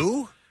protecting. That was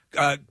who?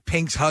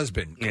 Pink's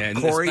husband. Yeah,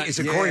 Corey. Is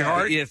it Corey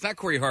Hart? Yeah, it's not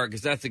Corey Hart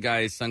because that's the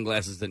guy with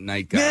sunglasses at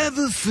night guy.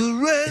 Never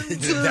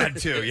surrender. That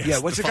too. Yes, yeah.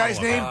 What's the guy's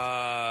name?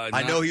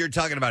 I know who you're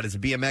talking about. It's a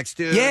BMX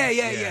dude.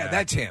 Yeah.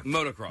 That's him.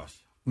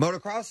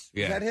 Motocross.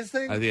 Yeah. Is that his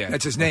thing? Yeah.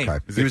 That's his name.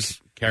 Okay. He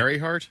was Carey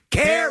Hart?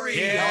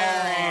 Carey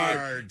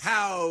Hart.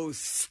 How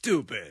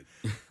stupid.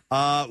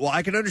 Well,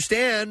 I can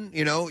understand,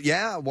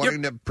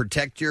 wanting to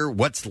protect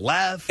what's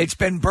left. It's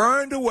been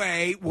burned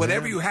away.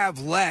 Whatever you have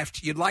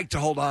left, you'd like to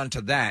hold on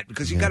to that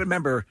because you got to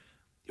remember.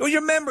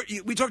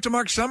 We talked to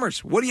Mark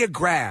Summers. What do you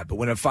grab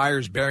when a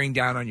fire's bearing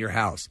down on your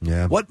house?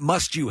 Yeah. What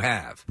must you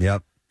have?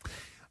 Yep.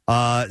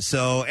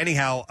 So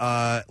anyhow,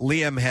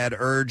 Liam had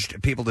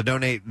urged people to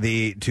donate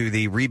to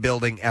the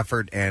rebuilding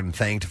effort and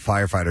thanked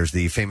firefighters.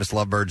 The famous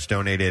Lovebirds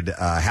donated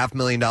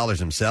 $500,000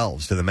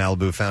 themselves to the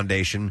Malibu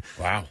Foundation.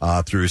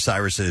 Wow. Through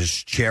Cyrus's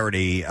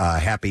charity,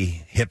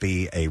 Happy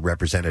Hippie, a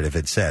representative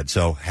had said.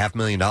 So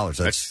 $500,000.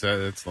 That's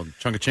a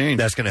chunk of change.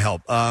 That's going to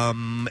help.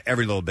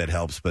 Every little bit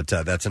helps, but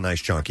that's a nice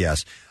chunk,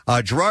 yes.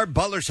 Gerard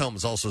Butler's home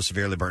is also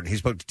severely burned. He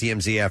spoke to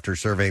TMZ after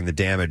surveying the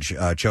damage.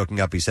 Choking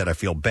up, he said, I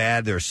feel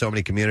bad. There are so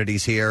many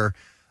communities here.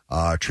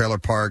 Trailer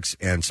parks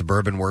and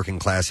suburban working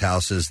class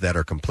houses that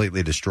are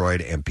completely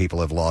destroyed, and people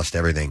have lost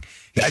everything.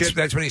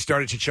 That's when he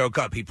started to choke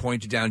up. He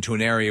pointed down to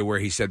an area where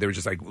he said they were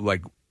just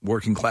like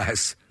working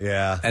class.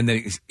 Yeah, and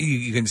then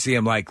you can see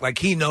him like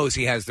he knows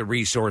he has the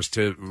resource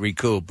to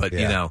recoup, but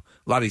a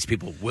lot of these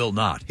people will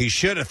not. He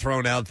should have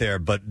thrown out there,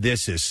 but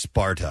this is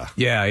Sparta.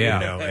 Yeah.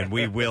 And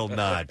we will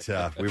not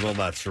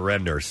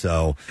surrender.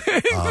 So.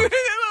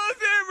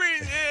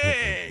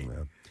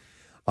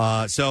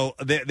 So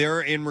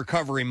they're in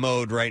recovery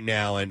mode right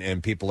now,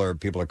 and people are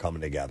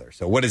coming together.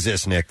 So what is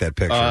this, Nick? That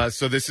picture?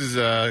 So this is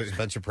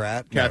Spencer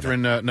Pratt,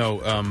 Catherine.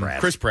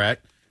 Chris Pratt.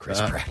 Chris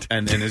Pratt,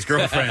 and his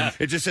girlfriend.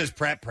 It just says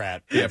Pratt.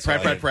 Yeah,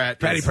 Pratt.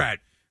 Patty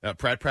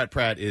Pratt.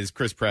 Pratt is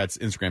Chris Pratt's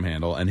Instagram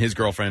handle, and his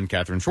girlfriend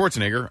Catherine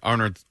Schwarzenegger,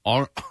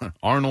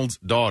 Arnold's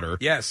daughter.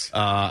 Yes,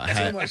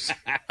 I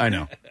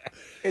know.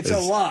 It's a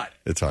lot.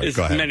 It's hard. It's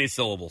Go ahead. many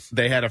syllables.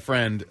 They had a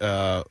friend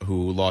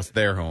who lost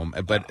their home,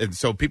 and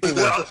so people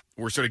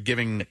were sort of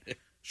giving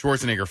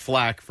Schwarzenegger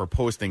flack for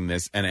posting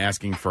this and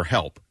asking for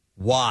help.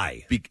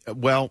 Why?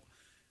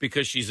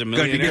 Because she's a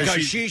millionaire.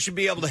 Because she should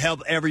be able to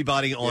help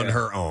everybody on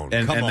her own.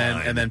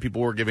 And then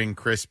people were giving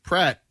Chris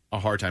Pratt a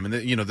hard time, and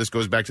this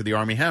goes back to the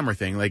Army Hammer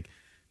thing.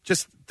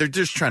 They're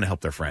just trying to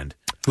help their friend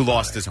who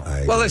lost his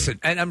home. Well, listen,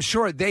 and I'm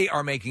sure they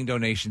are making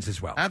donations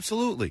as well.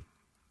 Absolutely.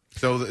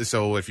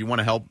 So if you want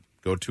to help,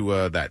 go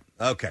to that.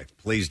 Okay,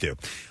 please do.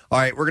 All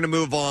right, we're going to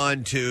move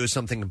on to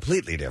something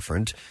completely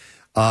different.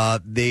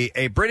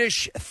 A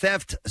British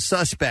theft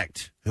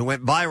suspect who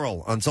went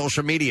viral on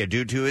social media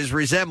due to his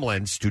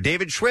resemblance to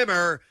David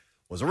Schwimmer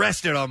was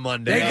arrested on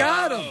Monday.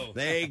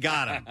 They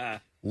got him.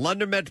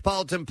 London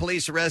Metropolitan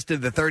Police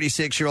arrested the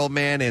 36-year-old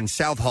man in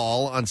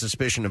Southall on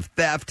suspicion of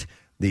theft.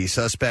 The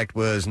suspect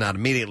was not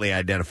immediately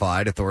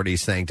identified.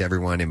 Authorities thanked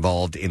everyone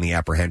involved in the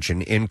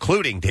apprehension,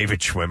 including David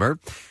Schwimmer.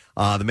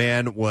 The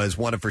man was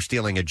wanted for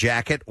stealing a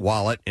jacket,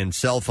 wallet, and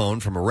cell phone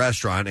from a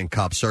restaurant, and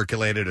cops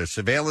circulated a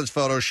surveillance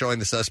photo showing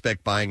the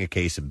suspect buying a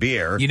case of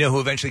beer. You know who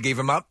eventually gave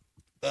him up?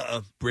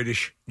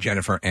 British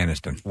Jennifer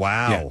Aniston.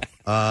 Wow.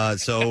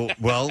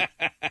 Yeah.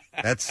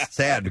 That's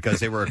sad because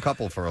they were a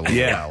couple for a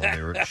little while when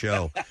they were at the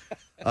show.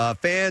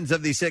 Fans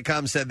of the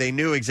sitcom said they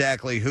knew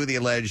exactly who the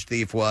alleged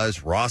thief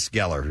was, Ross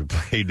Geller, who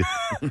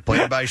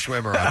played by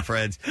Schwimmer on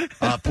Friends.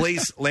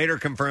 Police later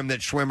confirmed that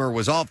Schwimmer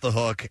was off the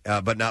hook,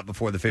 but not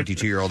before the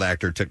 52-year-old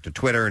actor took to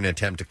Twitter in an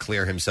attempt to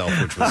clear himself,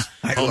 which was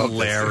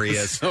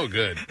hilarious. So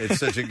good. It's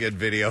such a good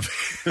video.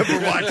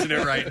 We're watching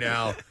it right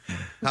now.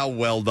 How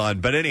well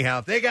done. But anyhow,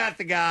 they got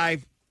the guy.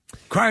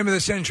 Crime of the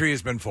century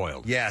has been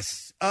foiled.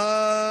 Yes.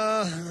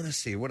 Let's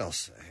see. What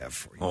else I have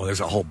for you? Oh, there's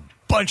a whole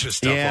bunch of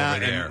stuff over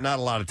there. And not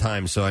a lot of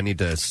time, so I need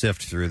to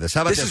sift through this.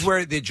 How about this? This is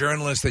where the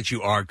journalist that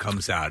you are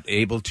comes out,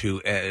 able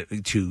to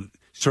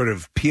sort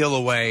of peel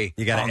away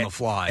on the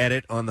fly.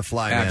 Edit on the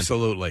fly, man.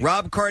 Absolutely.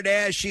 Rob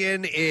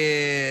Kardashian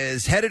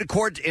is headed to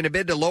court in a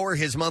bid to lower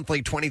his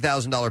monthly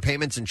 $20,000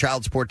 payments in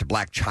child support to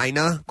Blac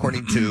Chyna,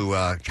 according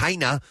to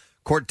China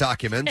court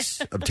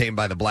documents obtained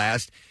by The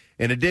Blast.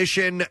 In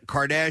addition,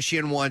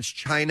 Kardashian wants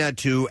Chyna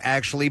to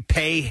actually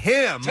pay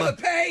him.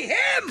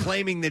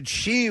 Claiming that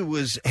she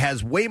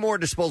has way more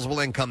disposable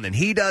income than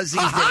he does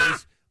these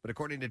days. But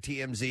according to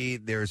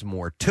TMZ, there's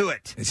more to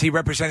it. Is he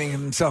representing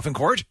himself in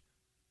court?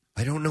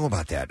 I don't know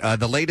about that.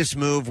 The latest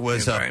move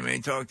was... If I may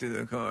talk to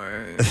the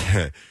car.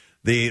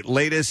 The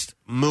latest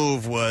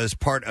move was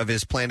part of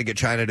his plan to get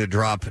China to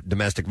drop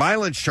domestic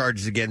violence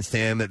charges against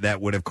him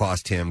that would have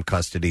cost him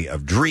custody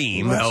of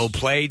Dream. Well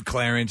played,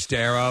 Clarence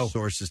Darrow.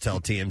 Sources tell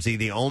TMZ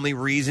the only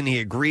reason he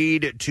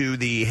agreed to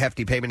the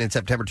hefty payment in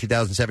September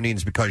 2017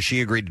 is because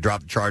she agreed to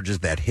drop the charges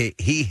that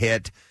he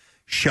hit,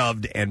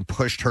 shoved, and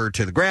pushed her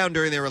to the ground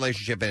during their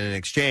relationship in an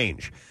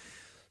exchange.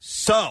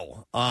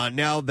 So,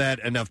 now that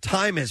enough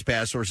time has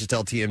passed, sources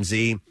tell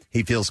TMZ,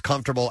 he feels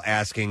comfortable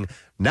asking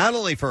not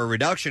only for a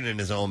reduction in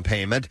his own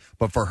payment,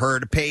 but for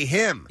her to pay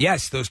him.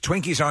 Yes, those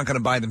Twinkies aren't going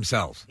to buy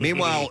themselves.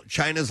 Meanwhile,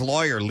 China's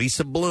lawyer,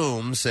 Lisa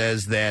Bloom,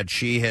 says that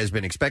she has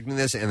been expecting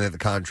this and that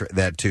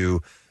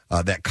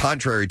that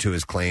contrary to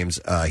his claims,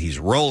 he's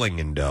rolling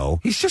in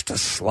dough. He's just a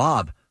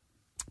slob.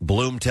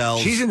 Bloom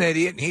tells... She's an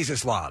idiot, and he's a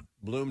slob.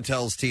 Bloom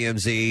tells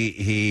TMZ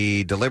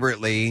he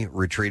deliberately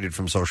retreated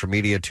from social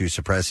media to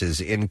suppress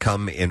his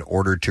income in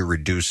order to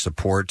reduce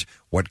support.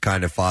 What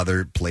kind of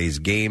father plays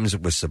games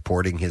with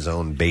supporting his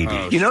own baby?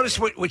 You notice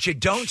what you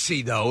don't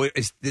see, though,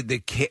 is the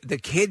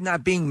kid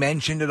not being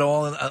mentioned at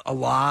all a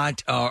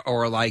lot,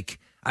 or like,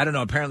 I don't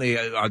know, apparently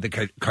are the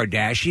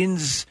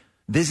Kardashians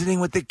visiting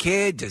with the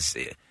kid?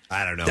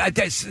 I don't know.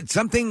 That's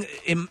something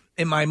in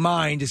my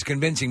mind is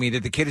convincing me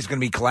that the kid is going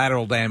to be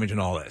collateral damage in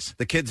all this.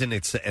 The kid's an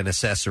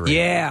accessory,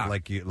 yeah,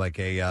 like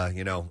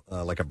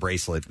a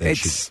bracelet.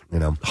 It's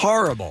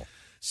horrible.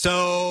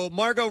 So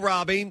Margot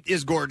Robbie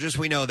is gorgeous,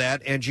 we know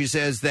that, and she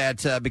says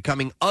that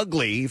becoming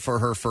ugly for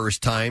her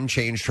first time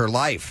changed her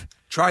life.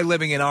 Try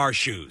living in our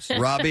shoes.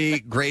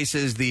 Robbie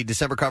graces the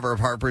December cover of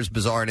Harper's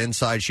Bazaar, and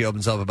inside she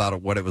opens up about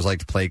what it was like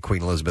to play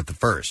Queen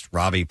Elizabeth I.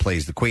 Robbie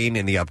plays the Queen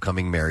in the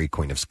upcoming Mary,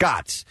 Queen of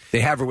Scots. They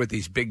have her with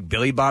these big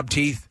Billy Bob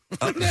teeth.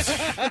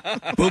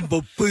 Boom,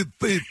 boom, boom,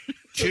 boom.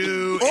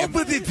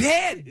 Open the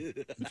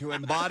head! To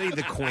embody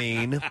the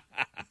Queen,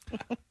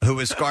 who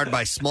was scarred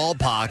by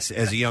smallpox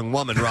as a young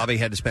woman, Robbie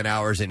had to spend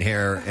hours in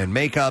hair and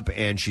makeup,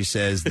 and she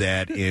says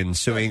that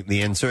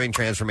the ensuing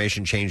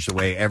transformation changed the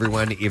way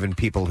everyone, even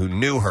people who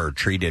knew her,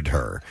 treated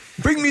her.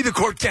 Bring me the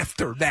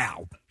Cortefter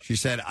now. She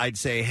said, I'd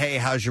say, hey,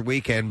 how's your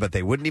weekend? But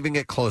they wouldn't even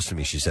get close to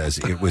me, she says.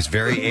 It was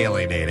very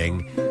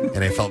alienating,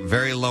 and I felt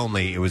very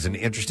lonely. It was an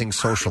interesting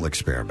social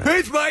experiment.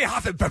 It's my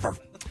hot and pepper.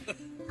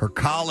 Her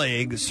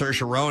colleague,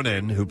 Saoirse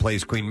Ronan, who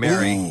plays Queen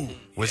Mary,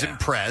 was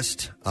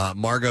impressed.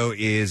 Margot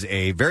is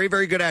a very,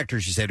 very good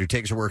actor, she said, who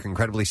takes her work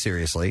incredibly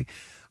seriously.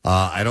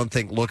 I don't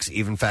think looks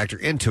even factor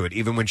into it.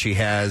 Even when she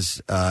has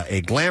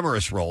a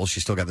glamorous role,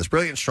 she's still got this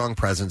brilliant, strong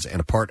presence, and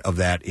a part of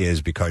that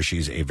is because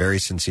she's a very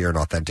sincere and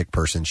authentic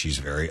person. She's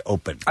very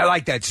open. I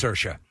like that,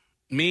 Saoirse.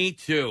 Me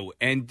too.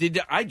 And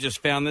I just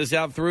found this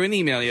out through an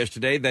email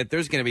yesterday that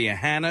there's going to be a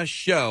Hannah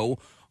show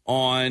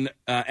on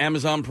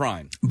Amazon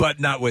Prime. But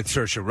not with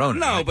Saoirse Ronan.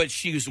 No, right? but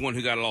she was the one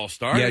who got it all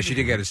started. Yeah, she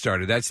did get it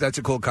started. That's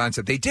a cool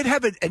concept. They did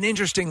have an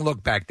interesting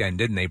look back then,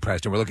 didn't they,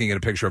 Preston? We're looking at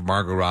a picture of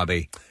Margot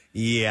Robbie.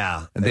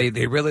 Yeah. And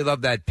they really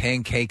love that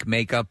pancake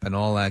makeup and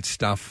all that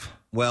stuff.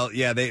 Well,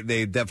 yeah,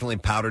 they definitely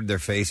powdered their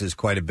faces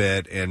quite a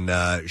bit.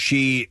 And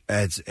she,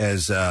 as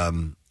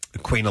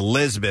Queen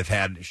Elizabeth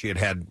had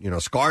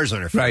scars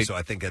on her face, right. So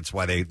I think that's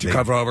why they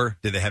cover over.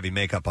 Did the heavy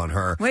makeup on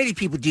her. Why do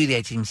people do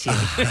that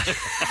themselves?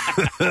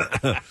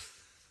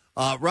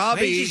 Robbie, why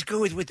just go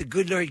with what the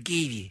good Lord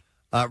gave you?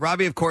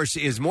 Robbie, of course,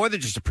 is more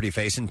than just a pretty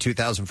face. In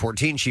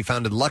 2014, she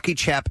founded Lucky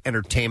Chap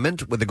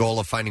Entertainment with the goal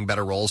of finding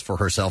better roles for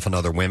herself and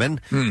other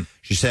women.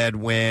 She said,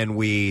 when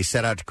we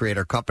set out to create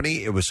our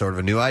company, it was sort of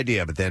a new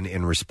idea. But then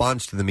in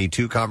response to the Me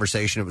Too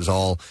conversation, it was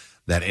all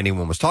that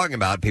anyone was talking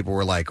about. People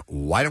were like,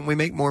 why don't we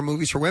make more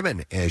movies for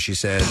women? And she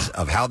says,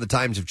 of how the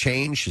times have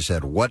changed, she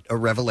said, what a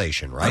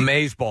revelation, right?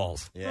 Amaze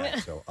balls. Yeah,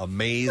 so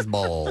amaze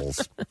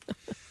balls.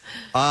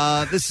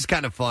 This is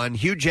kind of fun.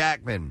 Hugh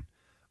Jackman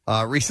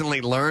recently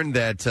learned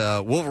that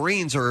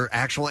Wolverines are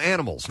actual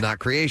animals, not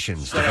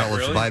creations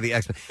developed by the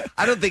X-Men.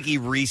 I don't think he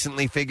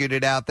recently figured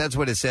it out. That's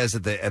what it says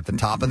at the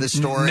top of the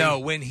story. No,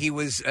 when he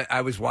was,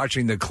 I was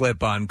watching the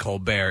clip on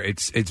Colbert.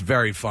 It's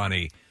very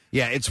funny.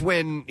 Yeah, it's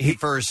when he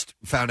first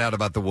found out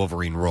about the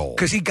Wolverine role.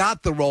 Because he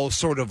got the role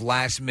sort of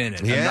last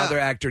minute. Yeah. Another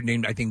actor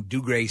named, I think,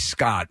 Dougray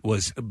Scott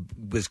was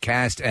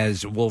cast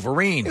as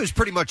Wolverine. It was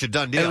pretty much a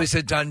done deal. It was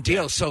a done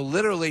deal. So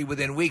literally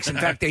within weeks. In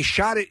fact, they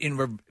shot it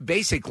in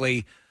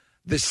basically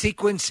the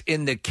sequence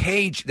in the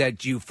cage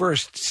that you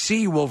first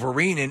see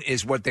Wolverine in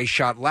is what they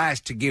shot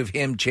last to give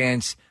him a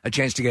chance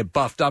to get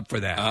buffed up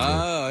for that.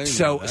 Oh,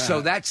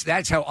 so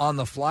that's how on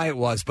the fly it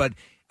was. But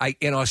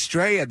in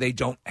Australia, they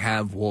don't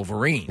have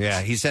Wolverines.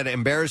 Yeah, he said,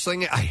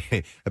 embarrassingly,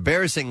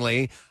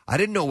 I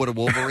didn't know what a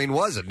Wolverine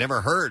was. I'd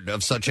never heard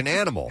of such an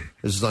animal.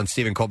 This is on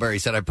Stephen Colbert. He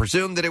said, I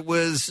presumed that it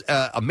was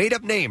a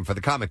made-up name for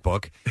the comic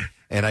book,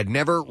 and I'd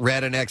never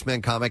read an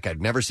X-Men comic.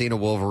 I'd never seen a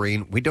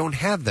Wolverine. We don't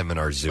have them in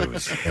our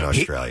zoos in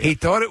Australia. He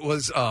thought it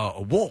was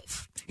a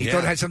wolf. He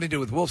thought it had something to do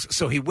with wolves.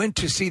 So he went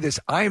to see this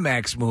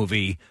IMAX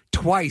movie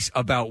twice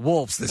about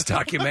wolves, this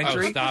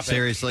documentary. Oh, stop it.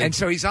 Seriously? And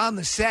so he's on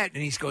the set,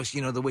 and he goes,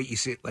 the way you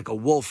see it, like a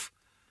wolf,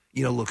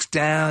 looks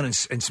down and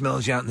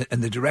smells you out.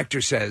 And the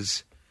director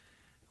says,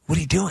 what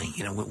are you doing?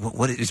 You know,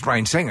 what is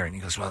Bryan Singer? And he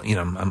goes, well, you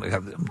know,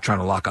 I'm trying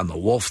to lock on the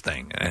wolf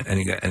thing. And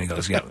he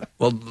goes, yeah,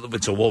 well,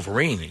 it's a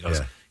Wolverine. He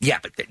goes, yeah,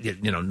 but,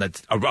 you know,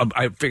 that's,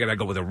 I figured I'd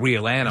go with a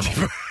real animal.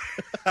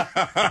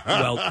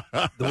 Well,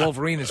 the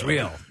Wolverine is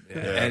real. Yeah.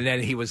 And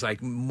then he was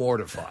like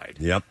mortified.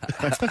 Yep.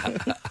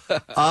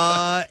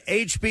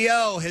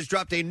 HBO has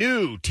dropped a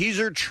new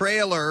teaser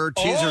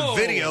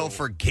video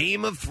for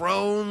Game of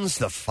Thrones,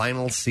 the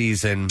final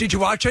season. Did you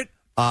watch it?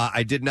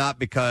 I did not,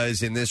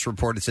 because in this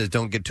report it says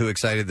don't get too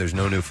excited. There's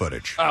no new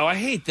footage. Oh, I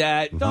hate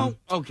that. Mm-hmm. Don't.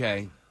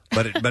 Okay.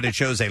 But it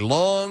shows a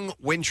long,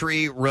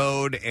 wintry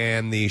road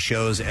and the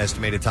show's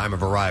estimated time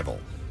of arrival.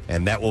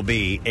 And that will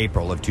be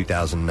April of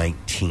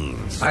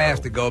 2019. So. I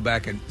have to go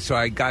back so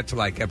I got to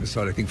like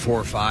episode, I think 4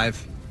 or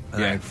 5,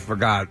 and I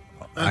forgot.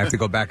 I have to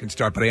go back and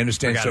start, but I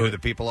understand. Forgot who the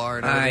people are.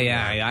 And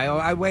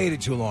I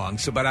waited too long.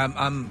 So, but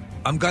I'm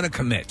going to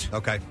commit.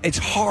 Okay. It's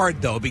hard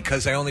though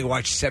because I only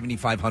watch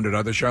 7,500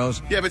 other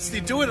shows. Yeah, but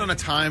Steve, do it on a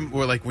time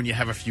where, like, when you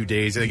have a few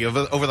days, like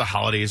over the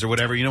holidays or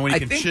whatever. You know, when you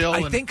can chill.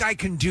 I think I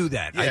can do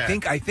that. Yeah.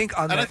 I think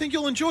and I think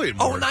you'll enjoy it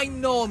more. Oh, and I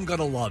know I'm going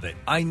to love it.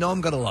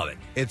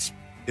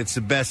 It's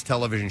the best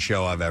television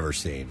show I've ever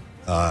seen.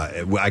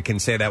 I can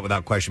say that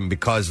without question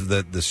because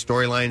the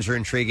storylines are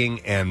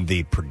intriguing and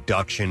the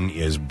production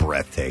is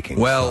breathtaking.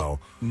 Well,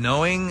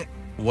 knowing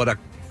what a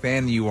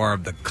fan you are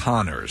of the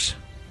Connors,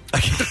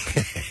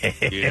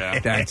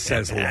 that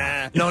says a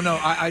lot. No,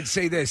 I'd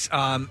say this.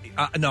 I'm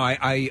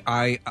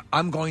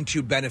going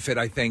to benefit,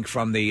 I think,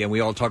 from and we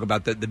all talk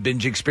about the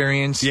binge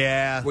experience.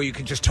 Yeah. Where you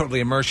can just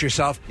totally immerse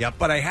yourself. Yep.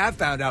 But I have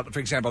found out, for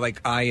example,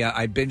 like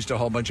I binged a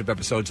whole bunch of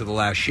episodes of The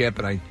Last Ship,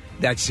 and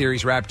that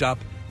series wrapped up.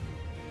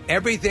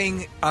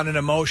 Everything on an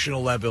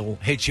emotional level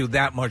hits you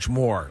that much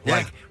more. Yeah.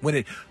 Like when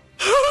it...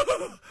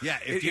 Yeah,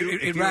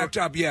 it wrapped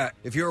up,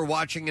 If you were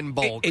watching in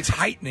bulk... It's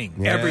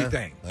heightening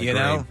everything, you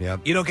know?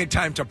 Yep. You don't get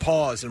time to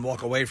pause and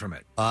walk away from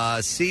it.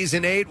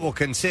 Season 8 will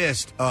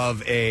consist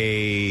of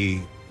a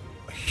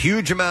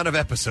huge amount of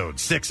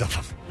episodes, 6 of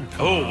them.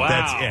 Oh, wow.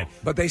 That's it.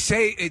 But they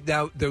say,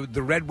 now,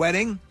 the Red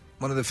Wedding,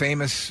 one of the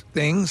famous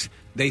things,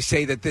 they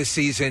say that this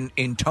season,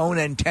 in tone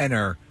and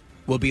tenor,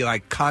 will be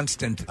like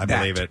constant. I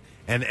believe it.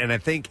 And I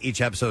think each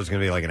episode is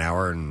going to be like an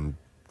hour and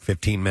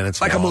 15 minutes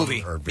like long, a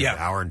movie. Or an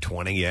hour and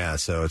 20,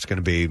 so it's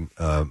going to be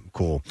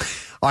cool.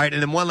 All right,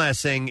 and then one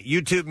last thing.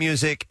 YouTube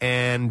Music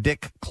and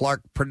Dick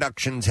Clark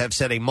Productions have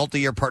set a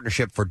multi-year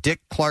partnership for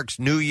Dick Clark's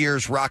New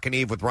Year's Rockin'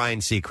 Eve with Ryan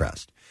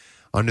Seacrest.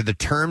 Under the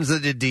terms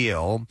of the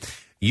deal,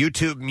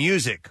 YouTube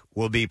Music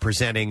will be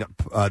presenting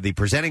the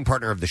presenting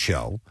partner of the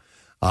show.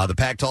 The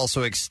pact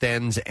also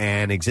extends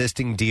an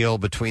existing deal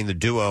between the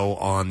duo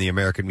on the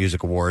American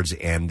Music Awards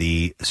and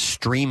the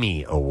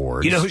Streamy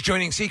Awards. You know who's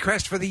joining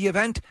Seacrest for the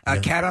event? A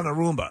cat on a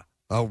Roomba.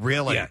 Oh,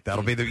 really? Yeah.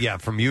 That'll be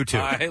from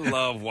YouTube. I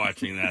love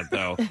watching that,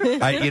 though.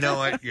 You know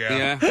what?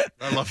 Yeah.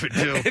 I love it,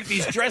 too. If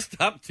he's dressed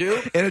up, too.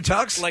 In a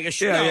tux? Like a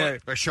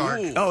shark. A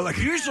shark. Ooh. Oh, like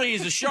usually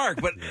he's a shark,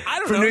 but I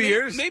don't for know. New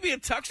Year's? Maybe a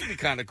tux would be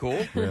kind of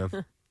cool. Yeah.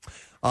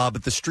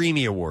 But the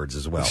Streamy Awards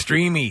as well. The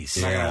Streamies.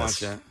 I'm going to watch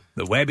that.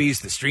 The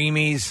Webbies, the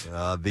Streamies,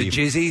 the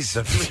Jizzies,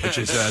 which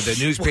is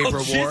the newspaper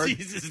award.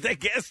 Jizzies is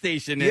that gas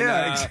station.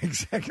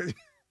 Exactly.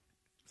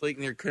 It's like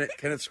near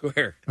Kenneth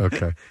Square.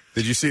 Okay.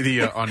 Did you see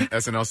the on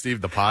SNL,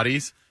 Steve, the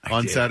potties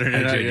on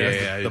Saturday night?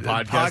 Yeah. The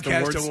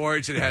podcast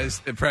awards. It has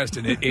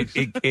Preston.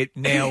 It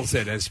nails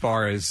it as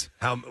far as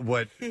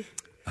what.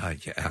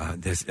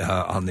 This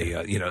on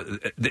the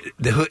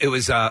it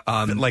was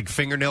like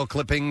fingernail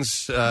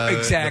clippings.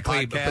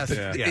 Exactly. But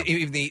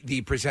even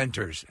the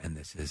presenters, and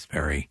this is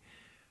very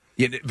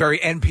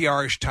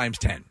NPR-ish times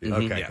 10.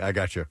 Okay, I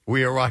got you.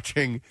 We are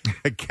watching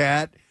a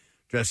cat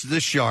dressed as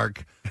a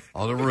shark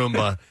on a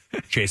Roomba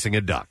chasing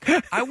a duck.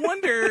 I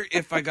wonder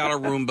if I got a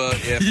Roomba,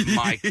 if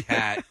my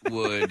cat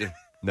would.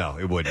 No,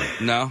 it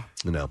wouldn't. No?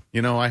 No.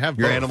 You know, I have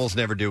your both. animals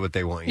never do what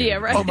they want you Yeah, to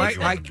do. right.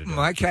 Oh,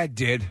 my cat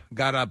did.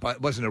 Got up.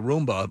 It wasn't a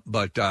Roomba,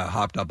 but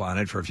hopped up on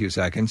it for a few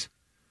seconds.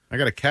 I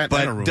got a cat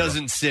and a Roomba. But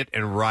doesn't sit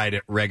and ride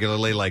it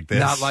regularly like this.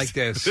 Not like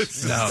this.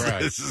 This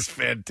is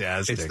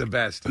fantastic. It's the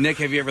best. Nick,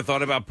 have you ever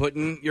thought about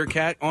putting your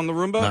cat on the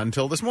Roomba? Not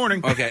until this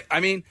morning. Okay. I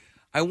mean,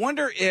 I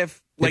wonder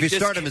if... Like if you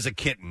start him as a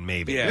kitten,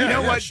 maybe. Yeah. You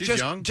know what? She's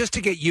young. Just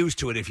to get used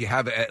to it, if you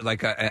have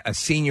a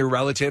senior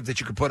relative that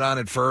you could put on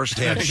it first.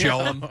 Yeah, show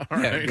him.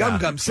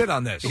 Gum, sit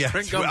on this. Yeah,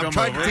 I'm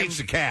trying to teach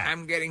the cat.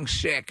 I'm getting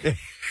sick.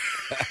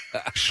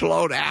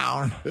 Slow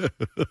down.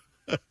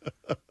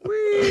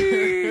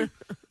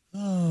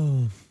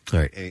 All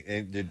right.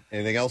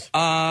 Anything else? No.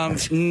 I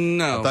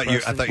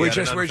thought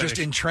we're just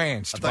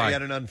entranced. I thought you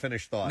had an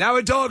unfinished thought. Now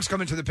a dog's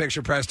coming to the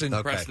picture, Preston.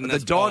 Okay. Preston, the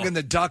dog and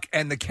the duck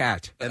and the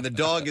cat. And the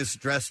dog is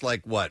dressed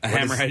like what? A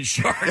hammerhead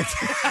shark.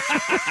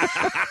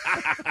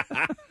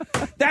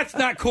 That's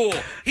not cool.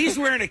 He's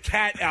wearing a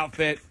cat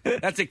outfit.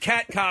 That's a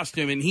cat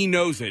costume, and he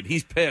knows it.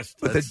 He's pissed.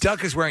 But the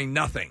duck is wearing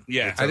nothing.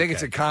 Yeah. I think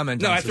it's a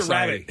comment. No, on it's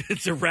society. a rabbit.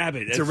 It's a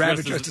rabbit. It's a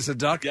rabbit dressed as a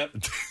duck? Yep.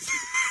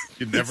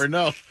 You never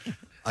know.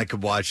 I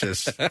could watch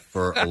this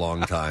for a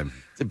long time.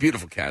 It's a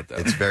beautiful cat, though.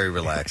 It's very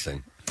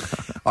relaxing.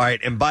 All right,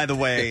 and by the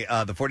way,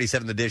 the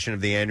 47th edition of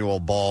the annual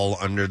Ball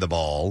Under the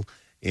Ball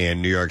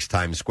in New York's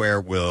Times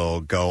Square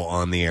will go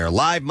on the air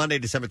live Monday,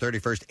 December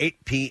 31st,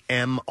 8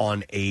 p.m.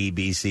 on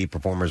ABC.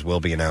 Performers will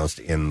be announced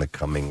in the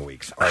coming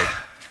weeks. All right,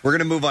 we're going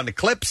to move on to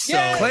clips.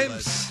 Yeah, so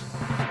clips.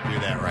 Do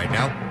that right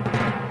now.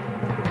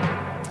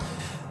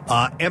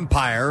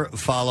 Empire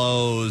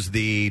follows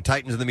the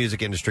titans of the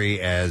music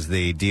industry as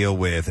they deal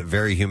with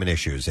very human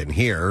issues. And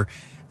here,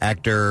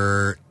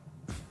 actor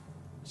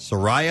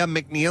Soraya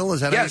McNeil, is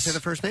that how you say the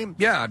first name?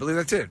 Yeah, I believe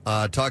that's it.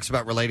 Talks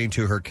about relating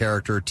to her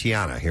character,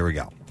 Tiana. Here we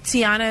go.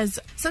 Tiana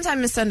is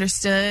sometimes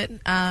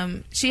misunderstood.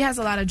 She has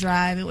a lot of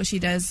drive in what she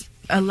does.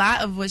 A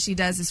lot of what she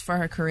does is for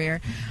her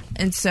career.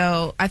 And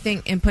so I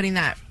think in putting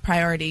that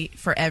priority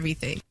for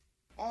everything.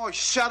 Oh,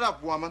 shut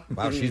up, woman.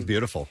 Wow, she's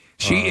beautiful.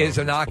 She is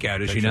a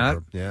knockout, is she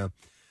not? Yeah.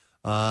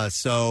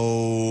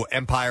 So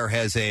Empire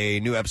has a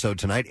new episode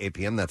tonight, 8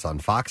 p.m. That's on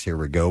Fox. Here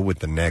we go with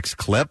the next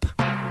clip.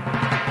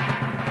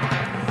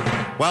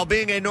 While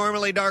being a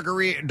normally darker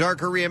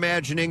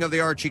reimagining of the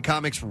Archie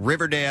comics,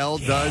 Riverdale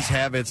does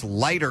have its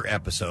lighter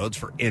episodes.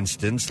 For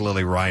instance,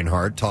 Lily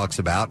Reinhart talks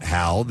about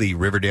how the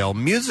Riverdale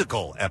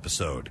musical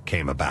episode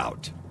came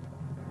about.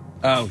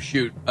 Oh,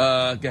 shoot.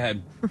 Go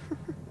ahead.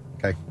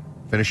 Okay.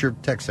 Finish your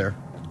text there.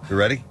 You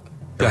ready?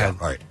 Go ahead.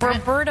 All right.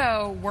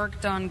 Roberto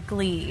worked on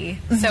Glee,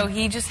 so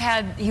he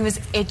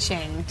was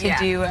itching to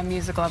do a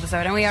musical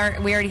episode, and we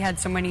already had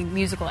so many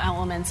musical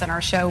elements in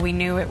our show. We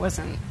knew it was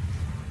going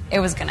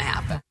to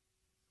happen.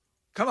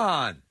 Come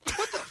on.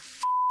 What the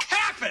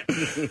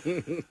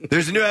happened?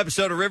 There's a new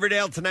episode of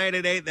Riverdale tonight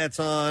at 8. That's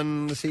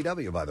on the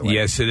CW, by the way.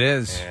 Yes, it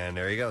is. And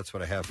there you go. That's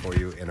what I have for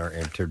you in our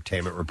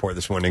entertainment report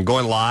this morning.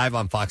 Going live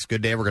on Fox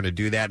Good Day. We're going to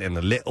do that in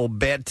a little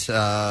bit.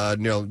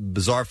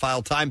 Bizarre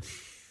File time.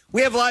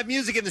 We have live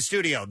music in the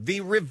studio.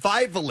 The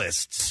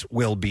Revivalists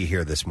will be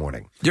here this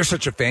morning. You're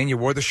such a fan, you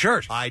wore the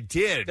shirt. I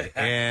did.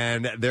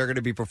 And they're going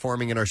to be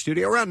performing in our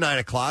studio around 9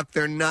 o'clock.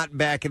 They're not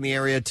back in the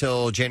area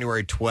till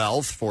January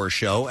 12th for a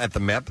show at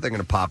the Met. They're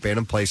going to pop in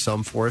and play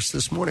some for us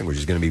this morning, which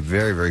is going to be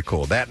very, very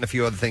cool. That and a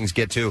few other things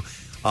get to.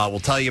 We'll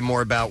tell you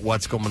more about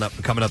what's coming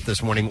up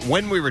this morning.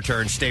 When we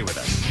return, stay with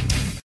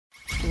us.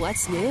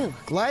 What's new?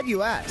 Glad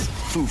you asked.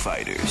 Foo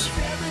Fighters.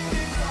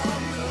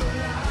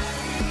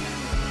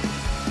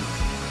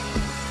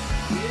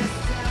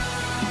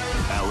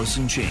 Alice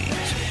in Chains.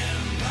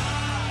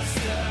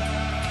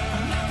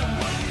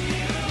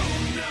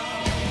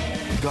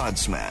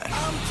 Godsmack.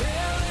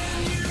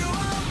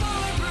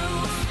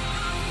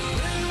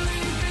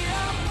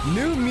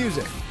 New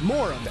music.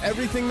 More of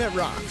everything that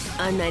rocks.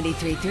 On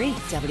 93.3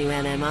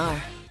 WMMR.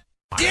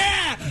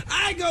 Yeah!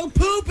 I go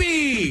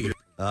poopy!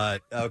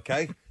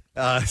 Okay.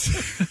 All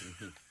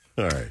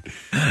right.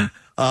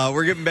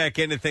 We're getting back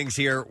into things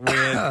here with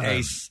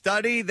a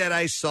study that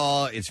I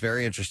saw. It's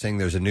very interesting.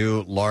 There's a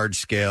new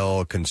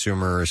large-scale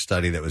consumer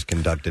study that was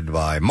conducted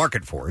by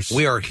Market Force.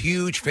 We are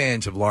huge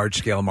fans of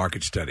large-scale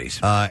market studies.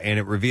 And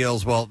it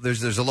reveals, well,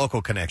 there's a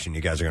local connection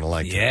you guys are going to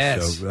like.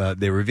 Yes. So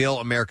they reveal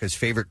America's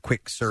favorite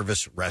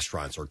quick-service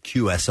restaurants, or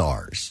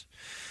QSRs.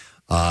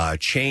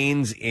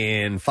 Chains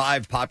in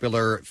 5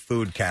 popular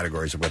food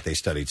categories of what they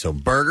studied. So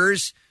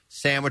burgers,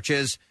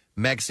 sandwiches,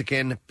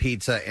 Mexican,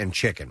 pizza, and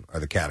chicken are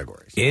the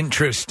categories.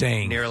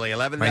 Interesting. Nearly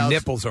 11,000. My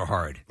nipples are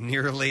hard.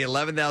 Nearly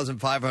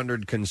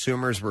 11,500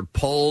 consumers were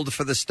polled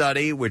for the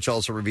study, which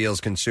also reveals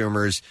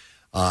consumers'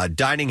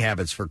 dining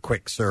habits for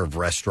quick-serve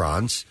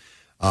restaurants.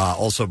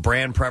 Also,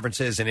 brand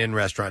preferences and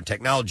in-restaurant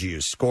technology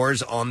use.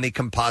 Scores on the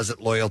Composite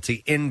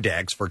Loyalty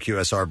Index for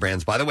QSR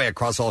brands, by the way,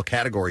 across all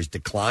categories,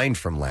 declined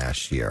from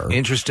last year.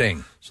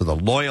 Interesting. So the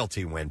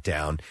loyalty went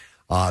down.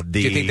 Do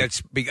you think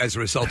that's as a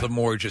result of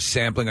more just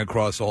sampling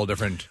across all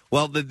different...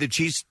 Well, the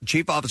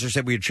chief officer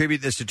said we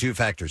attribute this to 2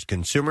 factors.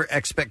 Consumer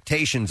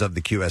expectations of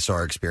the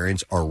QSR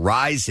experience are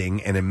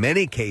rising, and in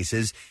many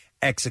cases,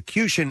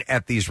 execution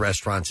at these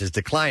restaurants is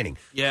declining.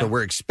 Yeah. So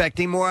we're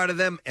expecting more out of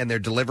them, and they're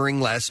delivering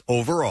less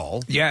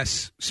overall.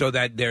 Yes, so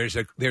that there's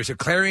a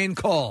clarion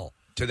call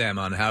to them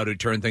on how to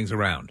turn things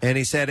around. And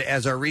he said,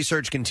 as our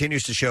research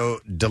continues to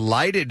show,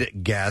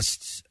 delighting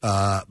guests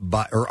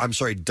by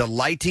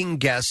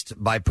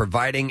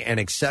providing an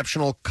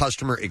exceptional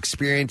customer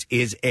experience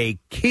is a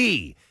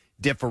key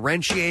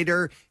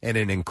differentiator in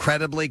an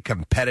incredibly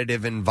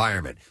competitive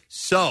environment.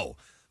 So,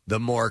 the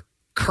more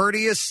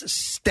courteous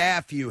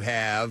staff you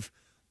have,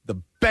 the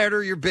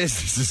better your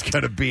business is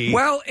going to be.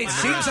 Well, it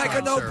seems like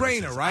a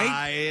no-brainer,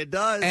 right? It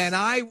does. And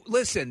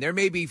listen, there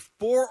may be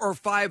 4 or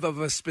 5 of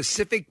a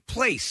specific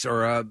place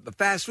or a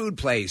fast food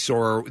place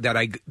or that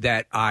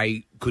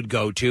I could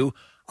go to.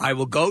 I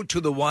will go to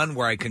the one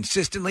where I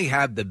consistently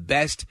have the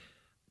best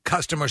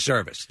customer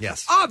service.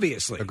 Yes.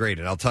 Obviously. Agreed.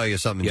 And I'll tell you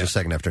something in just a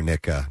second after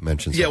Nick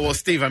mentions Yeah, something. well,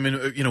 Steve, I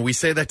mean, we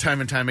say that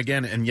time and time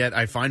again, and yet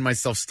I find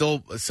myself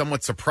still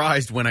somewhat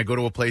surprised when I go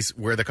to a place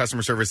where the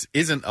customer service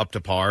isn't up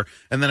to par,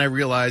 and then I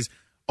realize,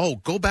 oh,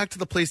 go back to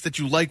the place that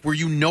you like where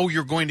you know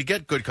you're going to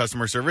get good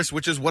customer service,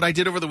 which is what I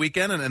did over the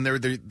weekend. And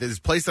there's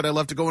a place that I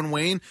love to go in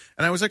Wayne.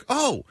 And I was like,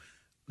 oh,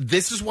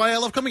 this is why I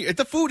love coming here.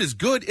 The food is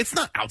good. It's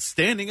not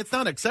outstanding. It's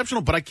not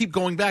exceptional, but I keep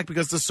going back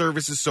because the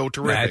service is so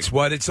terrific. That's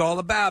what it's all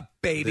about,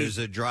 baby. There's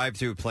a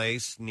drive-through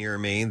place near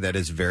me that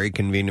is very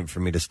convenient for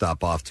me to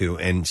stop off to.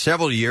 And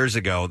several years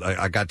ago,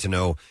 I got to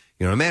know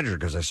a manager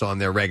because I saw him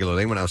there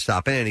regularly when I was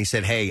stopping in. And he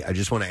said, "Hey, I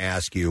just want to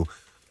ask you,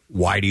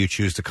 why do you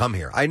choose to come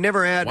here?" I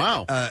never had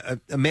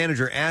a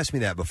manager ask me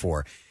that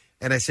before.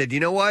 And I said, you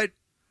know what?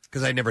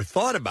 Because I never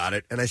thought about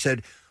it. And I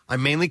said, I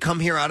mainly come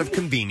here out of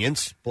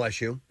convenience. Bless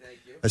you. Thank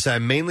you. I said, I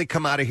mainly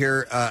come out of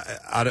here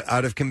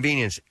out of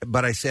convenience.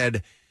 But I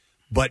said,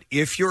 but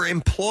if your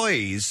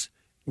employees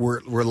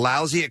were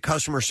lousy at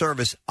customer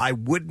service, I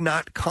would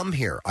not come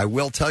here. I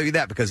will tell you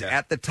that because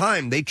at the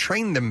time they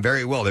trained them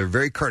very well. They were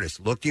very courteous,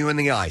 looked you in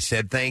the eye,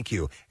 said thank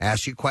you,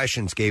 asked you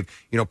questions, gave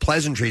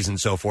pleasantries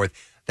and so forth.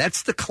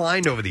 That's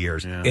declined over the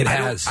years. Yeah. It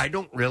has. I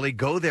don't really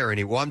go there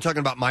anymore. Well, I'm talking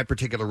about my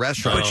particular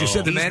restaurant. But you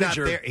said the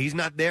manager. He's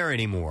not there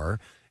anymore,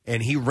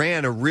 and he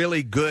ran a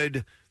really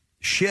good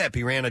ship.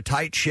 He ran a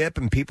tight ship,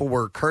 and people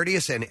were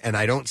courteous, and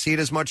I don't see it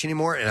as much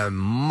anymore, and I'm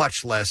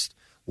much less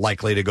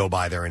likely to go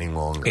by there any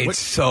longer. It's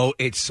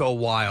so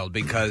wild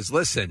because,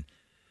 listen,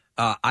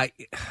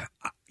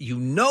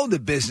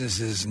 the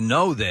businesses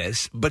know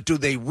this, but do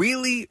they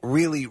really,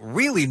 really,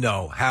 really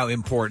know how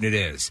important it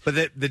is?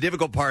 But the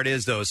difficult part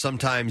is, though,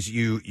 sometimes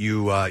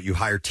you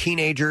hire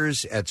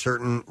teenagers at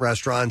certain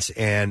restaurants,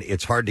 and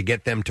it's hard to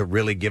get them to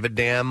really give a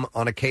damn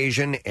on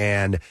occasion,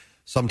 and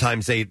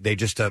sometimes they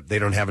just they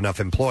don't have enough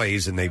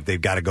employees, and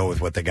they've got to go with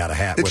what they got to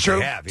have. It's true.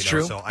 They have, it's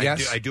true. So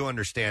yes. I do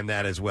understand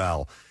that as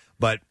well.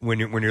 But when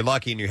you're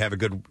lucky and you have a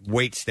good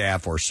wait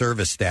staff or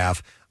service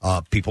staff,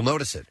 people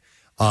notice it.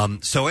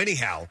 So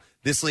anyhow,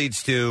 this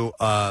leads to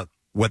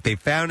what they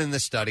found in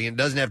this study, and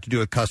it doesn't have to do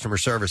with customer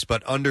service,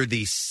 but under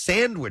the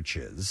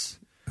sandwiches,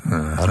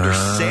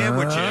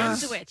 Yes.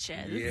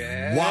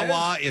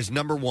 Wawa is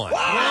number one.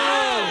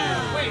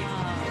 Wow!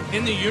 Wait,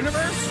 in the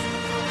universe?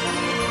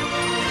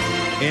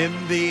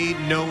 In the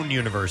known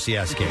universe,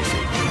 yes, Casey.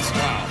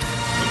 Wow.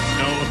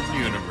 The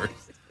known universe.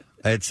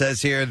 It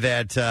says here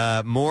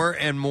that more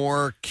and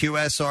more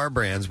QSR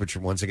brands, which are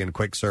once again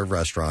quick serve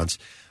restaurants,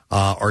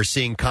 are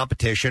seeing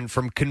competition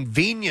from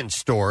convenience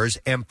stores.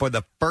 And for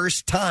the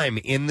first time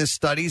in the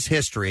study's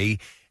history,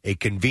 a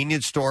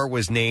convenience store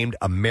was named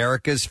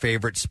America's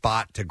favorite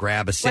spot to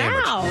grab a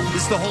sandwich. Wow.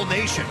 This is the whole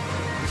nation.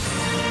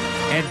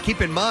 And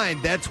keep in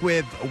mind, that's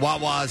with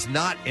Wawa's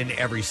not in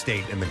every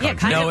state in the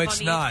country. Yeah, no,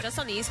 it's not. Just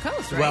on the East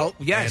Coast, right? Well,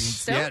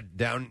 yes. And,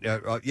 down,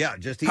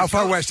 just East How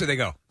far Coast. west do they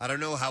go? I don't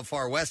know how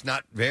far west.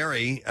 Not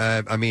very.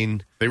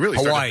 They really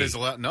Hawaii. start to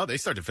fizzle out. No, they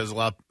start to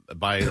fizzle out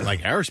by like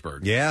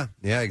Harrisburg. Yeah,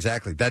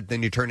 exactly.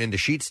 Then you turn into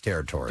Sheets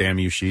territory. Damn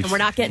you, Sheets. And we're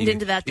not getting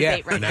into that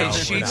debate right now.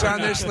 Is Sheets on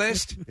this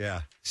list?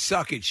 Yeah.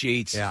 Suck it,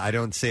 Sheets. Yeah, I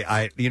don't see.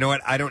 You know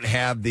what? I don't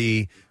have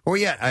the. Oh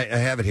yeah, I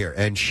have it here.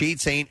 And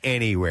Sheets ain't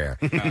anywhere.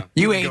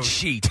 You ain't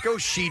Sheet. Go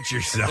Sheet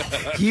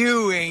yourself.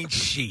 You ain't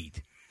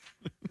Sheet.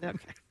 Okay.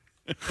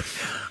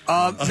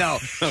 No,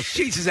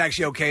 Sheets is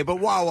actually okay, but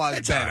Wawa's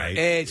It's better. all right.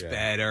 It's Yeah.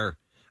 better.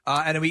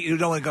 And we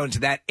don't want to go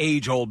into that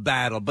age-old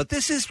battle, but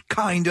this is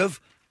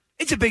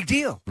it's a big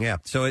deal. Yeah.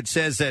 So it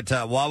says that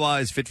Wawa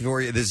is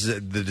 54. This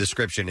is the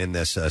description in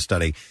this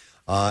study.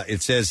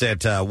 It says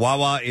that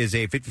Wawa is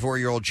a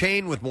 54-year-old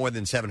chain with more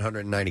than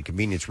 790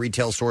 convenience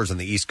retail stores on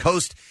the East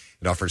Coast.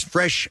 It offers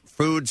fresh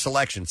food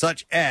selection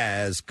such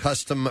as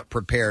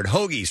custom-prepared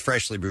hoagies,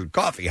 freshly brewed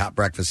coffee, hot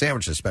breakfast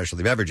sandwiches,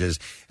 specialty beverages,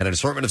 and an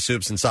assortment of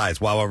soups and sides.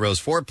 Wawa rose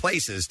 4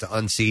 places to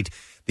unseat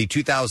the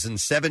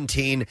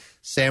 2017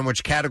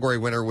 sandwich category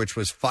winner, which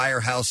was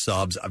Firehouse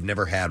Subs. I've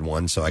never had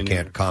one, so I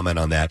can't comment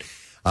on that,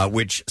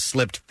 which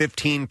slipped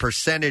 15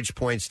 percentage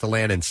points to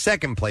land in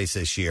second place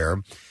this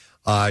year.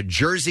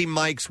 Jersey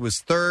Mike's was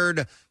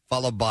third,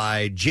 followed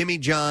by Jimmy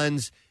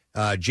John's,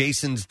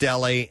 Jason's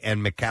Deli,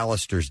 and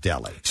McAllister's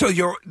Deli. So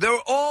they're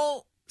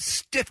all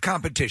stiff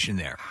competition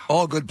there.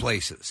 All good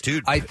places.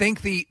 Dude. I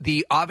think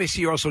the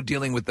obviously you're also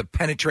dealing with the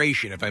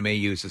penetration, if I may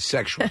use a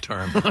sexual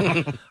term,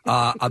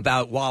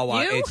 about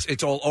Wawa. You?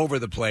 It's all over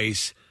the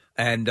place.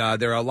 And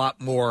there are a lot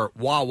more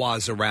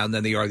Wawas around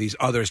than there are these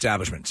other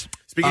establishments.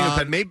 Speaking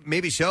of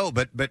maybe so,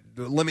 but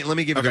let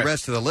me give you the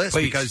rest of the list.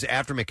 Please. Because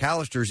after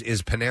McAllister's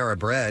is Panera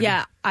Bread.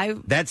 Yeah,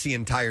 that's the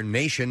entire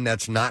nation.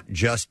 That's not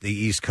just the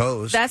East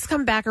Coast. That's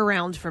come back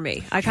around for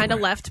me. I kind of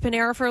left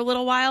Panera for a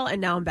little while, and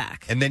now I'm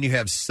back. And then you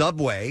have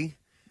Subway,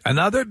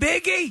 another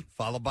biggie,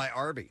 followed by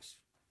Arby's.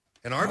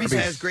 And Arby's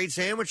has great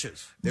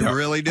sandwiches. They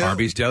really do.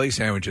 Arby's deli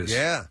sandwiches.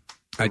 Yeah.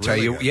 I tell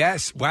you, good.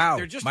 yes, wow.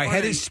 My head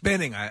running- is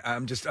spinning.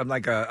 I'm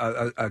like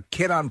a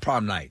kid on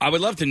prom night. I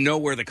would love to know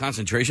where the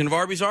concentration of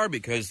Arby's are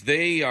because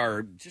they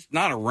are just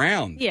not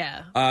around.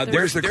 Yeah.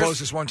 Where's the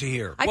closest one to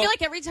here? I feel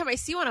like every time I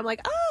see one, I'm like,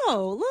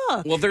 oh,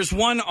 look. Well, there's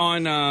one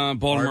on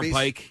Baltimore Arby's?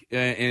 Pike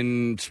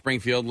in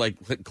Springfield, like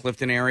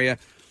Clifton area.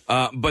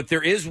 But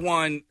there is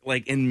one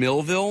like in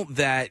Millville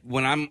that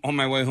when I'm on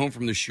my way home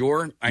from the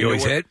shore, I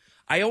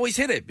always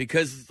hit it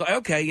because,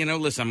 okay,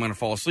 listen, I'm going to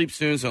fall asleep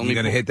soon. So You're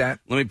going to hit that?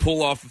 Let me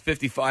pull off a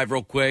 55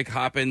 real quick,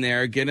 hop in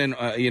there, get in,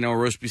 a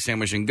roast beef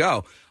sandwich and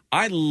go.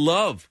 I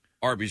love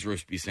Arby's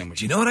roast beef sandwich.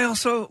 Do you know what I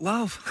also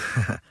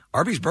love?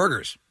 Arby's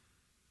burgers.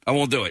 I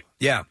won't do it.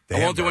 Yeah. I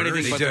won't do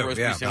anything but the roast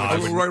beef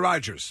sandwich. Roy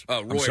Rogers.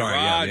 Oh, Roy I'm sorry.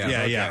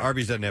 Rogers. Yeah.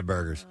 Arby's doesn't have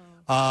burgers.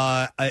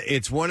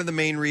 It's one of the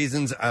main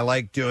reasons I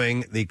like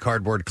doing the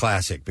Cardboard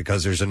Classic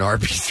because there's an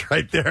Arby's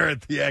right there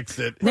at the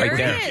exit. There right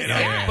there. is, You know?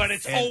 yes. But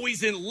it's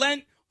always in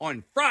Lent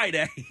on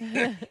Friday.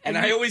 And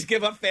I always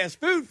give up fast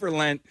food for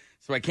Lent,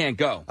 so I can't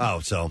go. Oh,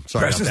 so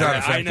sorry. Preston's about not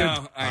that. affected.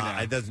 I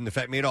know. It doesn't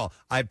affect me at all.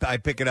 I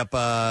pick it up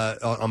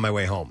on my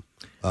way home.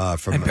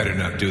 From I better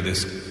not do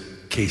this.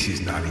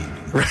 Casey's not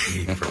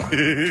eating for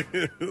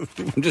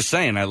lunch. I'm just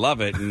saying, I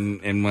love it.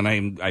 And when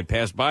I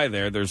pass by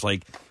there's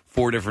like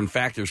 4 different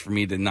factors for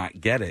me to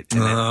not get it.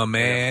 And Oh,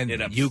 man.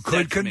 You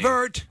could upsets me.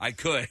 convert. I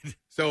could.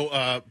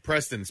 So,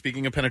 Preston,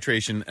 speaking of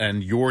penetration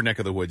and your neck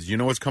of the woods, you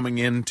know what's coming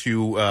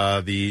into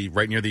the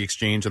right near the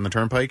exchange on the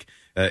Turnpike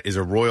is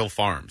a Royal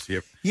Farms.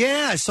 Yep.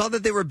 Yeah, I saw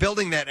that they were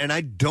building that, and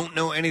I don't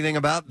know anything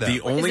about that.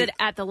 Is it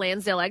at the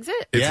Lansdale exit?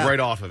 It's right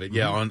off of it,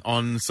 on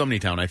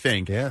Sumneytown, I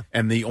think. Yeah.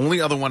 And the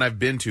only other one I've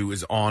been to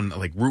is on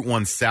like Route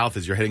 1 South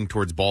as you're heading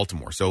towards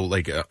Baltimore. So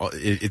like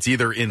it's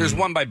either in There's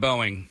one by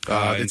Boeing.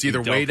 it's either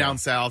in way Delco. down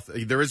south.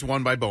 There is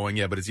one by Boeing,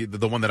 yeah, but it's either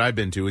the one that I've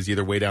been to is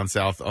either way down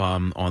south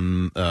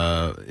in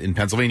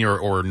Pennsylvania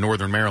or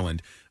northern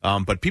Maryland.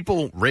 But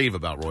people rave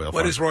about Royal Farms.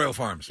 What is Royal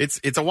Farms? It's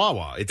a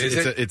Wawa.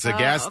 It's a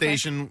gas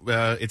station.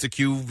 It's a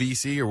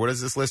QVC or what is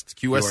this list?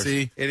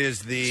 QSC. It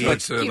is the. So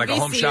it's like a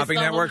home shopping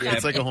network.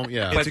 It's like a home.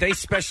 Yeah, But they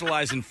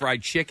specialize in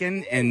fried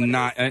chicken and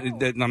not.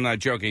 I'm not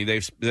joking.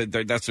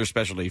 That's their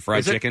specialty,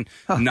 fried chicken,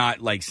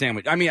 not like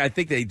sandwich. I mean, I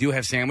think they do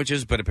have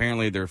sandwiches, but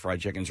apparently their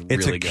fried chicken's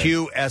really good. It's a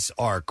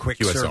QSR,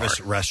 quick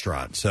service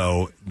restaurant.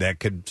 So that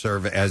could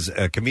serve as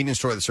a convenience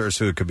store that serves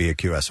food. Could be a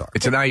QSR.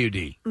 It's an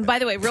IUD. By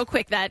the way, real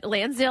quick, that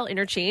Lansdale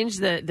interchange,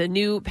 the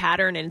new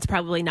pattern, and it's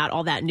probably not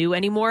all that new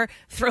anymore,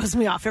 throws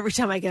me off every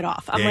time I get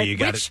off. I'm Yeah, like, you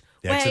got which it.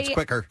 Yeah, way it's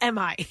quicker. am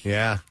I?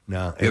 Yeah,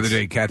 no. The other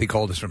day, Kathy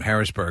called us from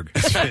Harrisburg.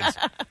 It's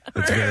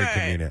very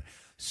convenient.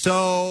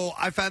 So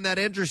I found that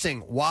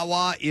interesting.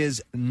 Wawa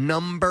is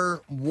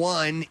number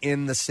 1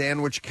 in the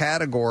sandwich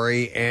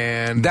category,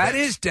 and that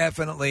is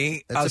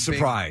definitely a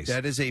surprise.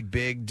 That is a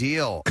big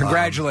deal.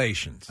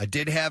 Congratulations. I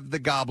did have the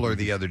gobbler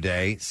the other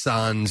day,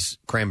 Sans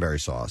cranberry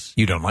sauce.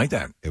 You don't like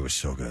that? It was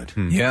so good.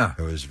 Yeah.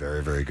 It was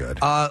very, very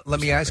good. Let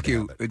me ask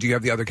you, do you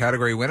have the other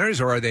category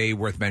winners, or are they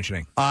worth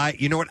mentioning?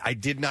 You know what? I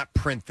did not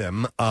print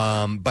them,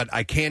 but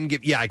I can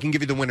give you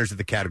the winners of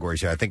the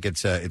categories here. I think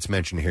it's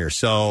mentioned here.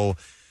 So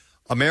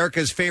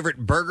America's favorite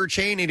burger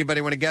chain.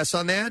 Anybody want to guess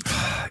on that?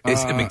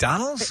 Is it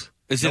McDonald's?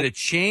 Is it a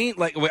chain?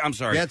 Like, wait, I'm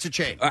sorry. Yeah, it's a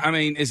chain. I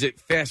mean, is it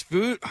fast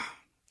food?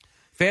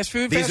 Fast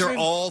food? These are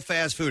all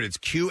fast food. It's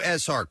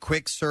QSR,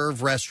 quick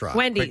serve restaurant.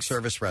 Wendy's. Quick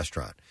service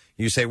restaurant.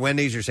 You say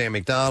Wendy's, you're saying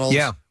McDonald's.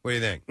 Yeah. What do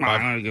you think?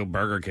 I'm going to go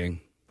Burger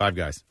King. Five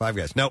Guys.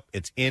 Nope,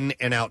 it's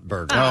In-N-Out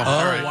Burger.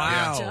 All right.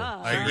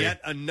 Wow.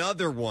 Yet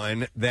another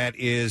one that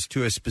is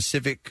to a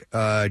specific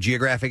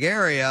geographic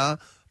area,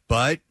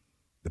 but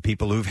the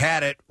people who've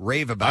had it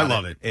rave about it. I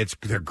love it.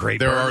 They're great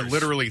There burgers. are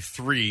literally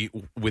 3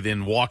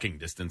 within walking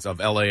distance of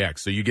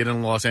LAX. So you get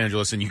in Los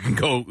Angeles and you can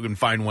go and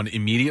find one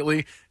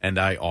immediately, and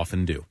I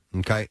often do.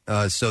 Okay,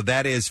 so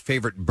that is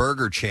favorite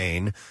burger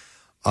chain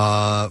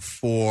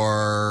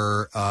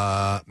for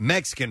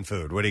Mexican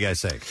food. What do you guys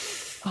think?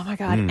 Oh my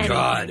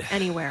God!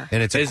 Anywhere.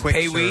 And it's a Is quick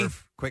Pei-wei?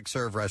 quick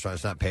serve restaurant.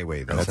 It's not Pei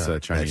Wei. That's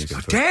not Chinese.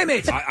 Mexican food. Damn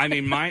it! I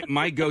mean,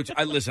 my go-to.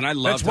 Listen, I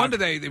love. That's one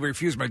today. They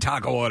refused my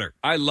taco order.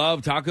 I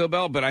love Taco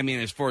Bell, but I mean,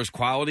 as far as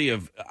quality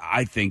of,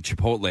 I think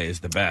Chipotle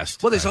is the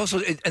best. Well, there's also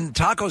and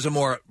tacos are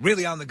more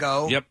really on the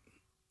go. Yep.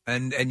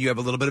 And you have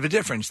a little bit of a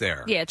difference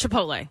there. Yeah,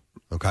 Chipotle.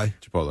 Okay,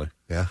 Chipotle.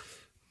 Yeah.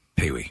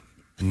 Pee-wee.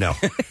 No.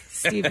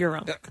 Steve, you're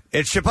wrong.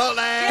 It's Chipotle.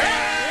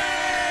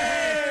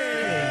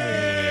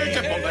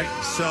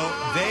 So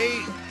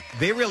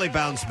they really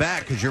bounced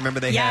back because you remember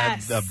they had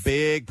the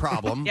big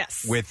problem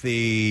with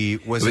the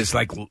it was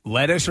like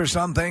lettuce or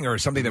something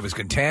that was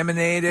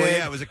contaminated. Well,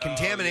 yeah, it was a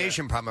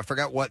contamination problem. I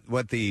forgot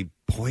what the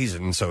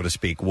poison, so to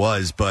speak,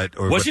 was, but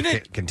or Wasn't what the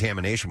it-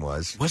 contamination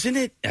was. Wasn't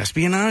it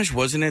espionage?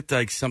 Wasn't it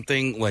like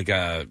something like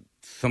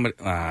somebody?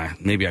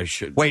 Maybe I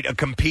should wait. A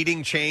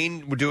competing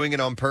chain were doing it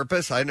on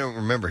purpose. I don't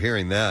remember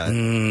hearing that.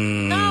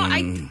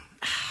 No,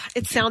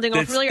 it's sounding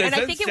all familiar, and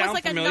I that think it was sound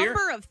like familiar? a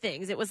number of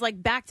things. It was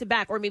like back to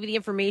back, or maybe the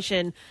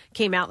information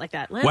came out like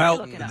that. Let me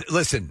look it up.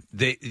 Listen,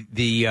 they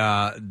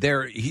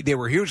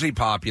were hugely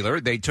popular.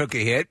 They took a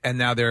hit, and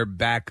now they're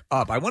back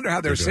up. I wonder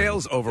how their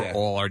sales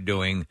overall are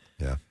doing.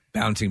 Yeah,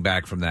 bouncing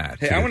back from that.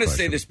 Hey, I want to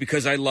say this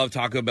because I love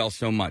Taco Bell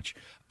so much.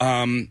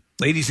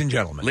 Ladies and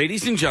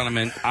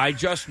gentlemen, I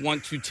just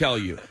want to tell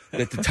you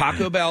that the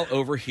Taco Bell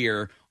over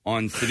here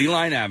on City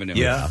Line Avenue,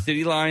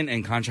 City Line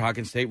and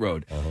Conshohocken State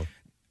Road,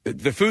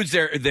 the food's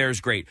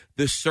there's great.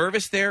 The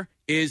service there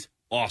is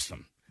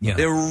awesome. Yeah.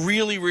 They're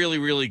really, really,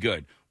 really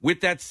good.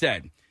 With that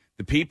said,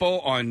 The people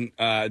on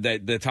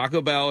the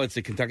Taco Bell, it's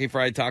a Kentucky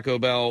Fried Taco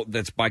Bell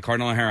that's by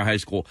Cardinal O'Hara High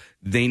School.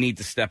 They need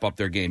to step up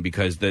their game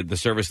because the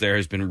service there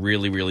has been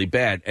really, really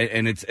bad,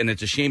 and it's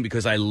a shame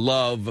because I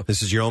love.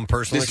 This is your own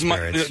personal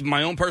experience. This is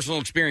my own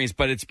personal experience,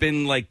 but it's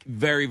been like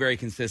very, very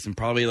consistent.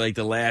 Probably like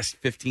the last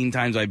 15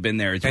 times I've been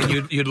there.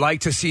 And you'd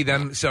like to see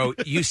them. So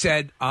you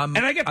said, and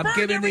I get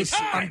burned every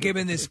time. I'm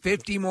giving this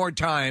 50 more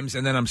times,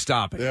 and then I'm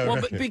stopping. Yeah, well,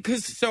 but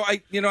because so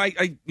I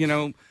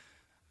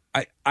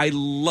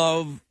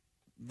love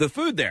the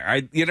food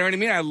there. You know what I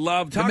mean? I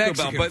love Taco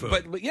Bell,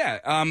 but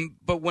yeah.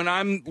 But when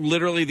I'm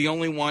literally the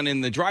only one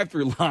in the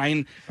drive-thru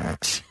line,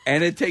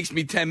 and it takes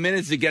me 10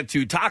 minutes to get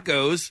 2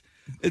 tacos,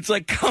 it's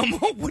like, come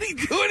on, what are you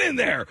doing in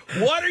there?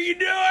 What are you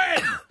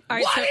doing?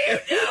 What are you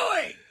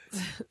doing?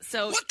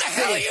 So what the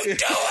hell are you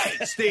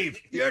doing, Steve?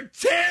 You're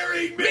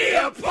tearing me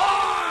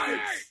apart,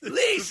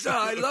 Lisa.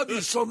 I love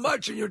you so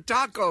much and your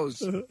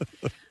tacos.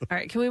 All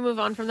right, can we move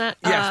on from that?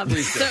 Yes,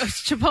 please do.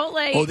 So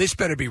Chipotle. Oh, this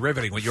better be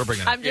riveting. What you're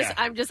bringing up.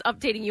 I'm just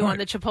updating you on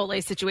the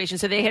Chipotle situation.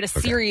 So they had a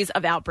series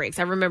of outbreaks.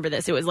 I remember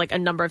this. It was like a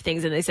number of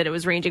things, and they said it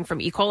was ranging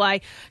from E.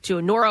 coli to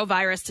a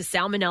norovirus to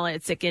salmonella.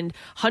 It sickened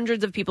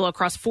hundreds of people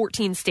across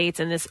 14 states,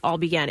 and this all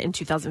began in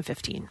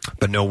 2015.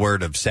 But no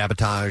word of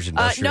sabotage,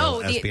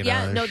 industrial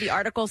espionage. The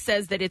article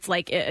says that it's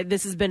like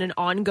this has been an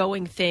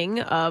ongoing thing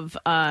of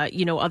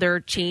other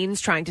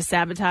chains trying to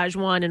sabotage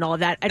one and all of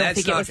that. I don't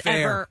think it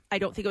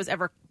was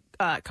ever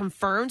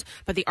confirmed,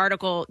 but the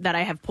article that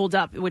I have pulled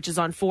up, which is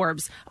on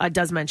Forbes,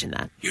 does mention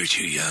that. You're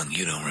too young.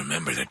 You don't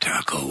remember the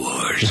Taco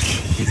Wars.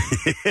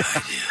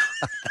 I do.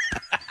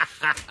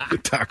 The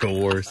Taco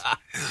Wars.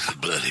 It was a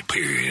bloody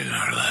period in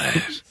our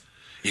lives.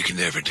 You can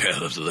never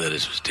tell if the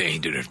lettuce was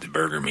tainted or if the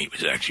burger meat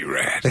was actually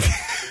rat.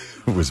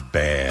 It was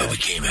bad. But we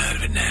came out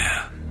of it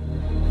now.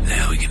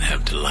 Now we can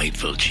have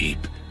delightful, cheap,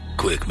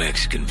 quick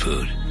Mexican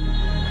food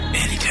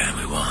anytime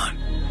we want.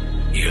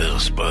 You're a little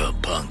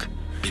spoiled punk.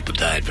 People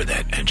died for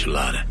that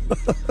enchilada.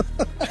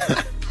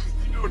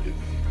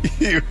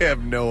 You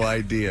have no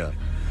idea.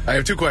 I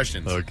have 2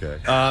 questions. Okay.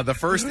 The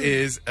first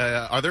is,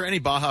 are there any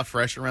Baja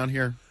Fresh around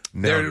here?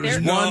 No. There's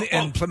one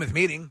in Plymouth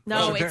Meeting.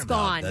 No, it's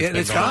gone.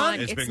 It's gone?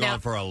 It's been gone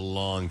for a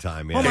long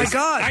time. Oh, my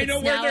God. I know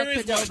where there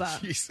is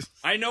one.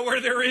 I know where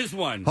there is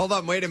one. Hold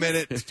on, wait a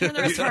minute. Turn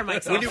the rest of our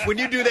mics off. When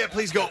you do that,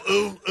 please go,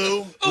 ooh,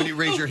 when you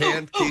raise your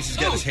hand. Casey's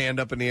got his hand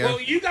up in the air.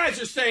 Well, you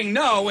guys are saying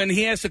no, and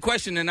he asked a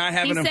question, and I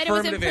have an affirmative answer.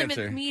 He said it was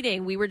in answer.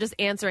 Meeting. We were just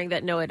answering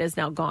that no, it is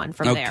now gone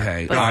from there.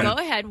 Okay. But go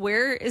ahead.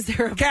 Where is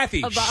there a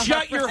Kathy,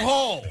 shut your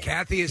hole.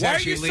 Kathy is Why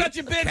actually... are you such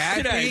a bitch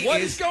today?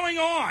 What is going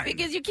on?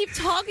 Because you keep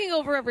talking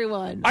over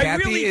everyone. I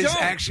Kathy really is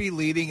don't. actually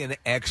leading an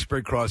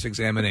expert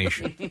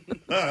cross-examination.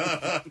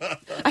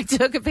 I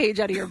took a page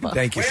out of your book.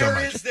 Thank you so much.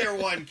 Where is there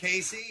one,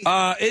 Casey?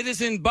 It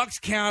is in Bucks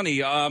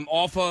County,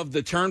 off of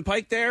the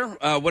Turnpike there.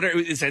 What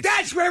is that?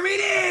 That's where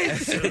it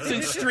is! It's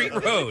in Street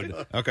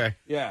Road. Okay.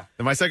 Yeah.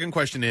 Then my second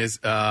question is,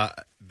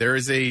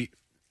 this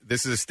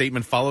is a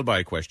statement followed by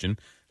a question.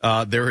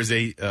 There is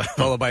a...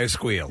 followed by a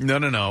squeal.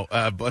 No.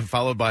 But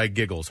followed by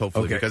giggles,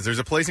 hopefully. Okay. Because there's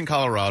a place in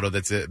Colorado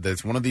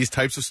that's one of these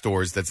types of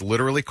stores that's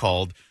literally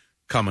called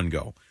Come and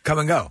Go. Come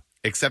and Go.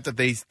 Except that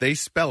they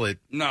spell it...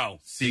 No.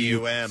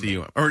 C-U-M.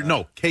 C-U-M. Or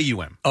no,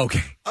 K-U-M.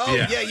 Okay. Oh,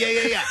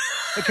 yeah.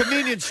 A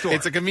convenience store.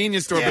 It's a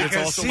convenience store, but it's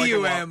also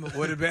C-U-M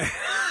would have been...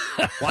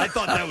 Well, I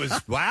thought that was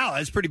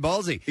that's pretty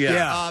ballsy.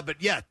 Yeah.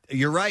 But yeah,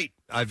 you're right.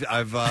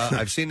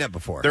 I've seen that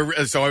before.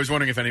 So I was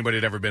wondering if anybody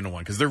had ever been to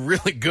one because they're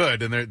really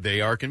good and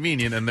they are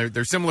convenient and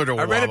they're similar to.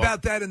 I read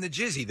about that in the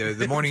Jizzy,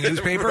 the morning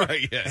newspaper.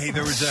 Right, yeah. Hey,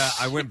 there was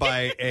I went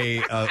by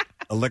a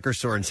liquor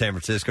store in San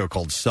Francisco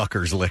called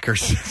Suckers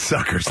Liquors.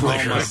 Suckers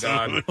Liquors. Oh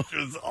my God, which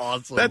was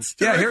awesome. That's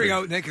yeah. Here we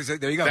go, Nick.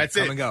 There you go. That's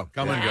Come it. and go.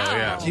 Come and go.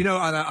 Yeah. You know,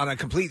 on a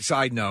complete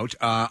side note,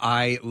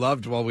 I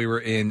loved while we were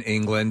in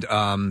England.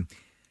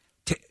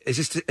 Is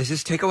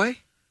this takeaway?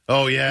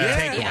 Oh yeah,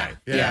 Takeaway.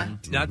 Yeah.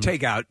 Not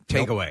takeout.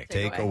 Takeaway.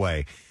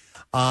 Takeaway.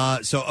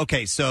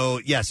 So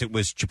yes, it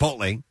was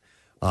Chipotle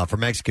for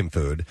Mexican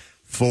food.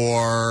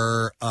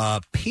 For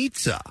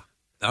pizza.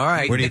 All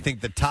right. Where do you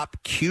think the top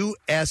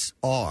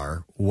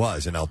QSR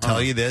was? And I'll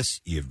tell you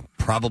this, you've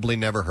probably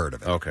never heard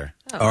of it. Okay.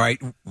 All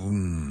right.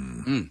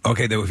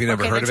 Okay, then if you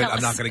never heard of it, tell I'm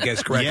us. not going to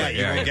guess correctly. Yeah,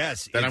 you're going to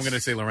guess. Then I'm going to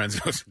say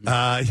Lorenzo's.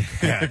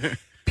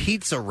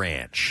 Pizza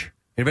Ranch.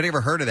 Anybody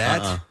ever heard of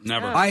that?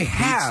 Never. I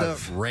have.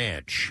 Pizza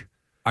Ranch.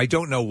 I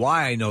don't know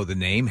why I know the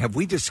name. Have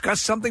we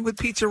discussed something with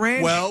Pizza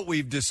Ranch? Well,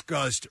 we've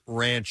discussed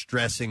ranch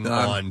dressing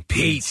on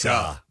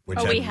pizza. Which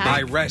we have.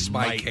 I rest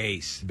my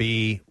case.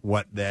 Be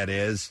what that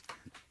is.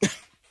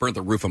 Burnt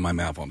the roof of my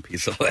mouth on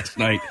pizza last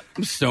night.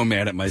 I'm so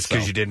mad at myself.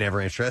 Because you didn't have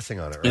ranch dressing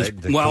on it,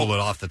 right? To Well, pull it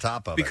off the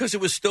top of it. Because it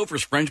was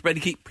Stouffer's French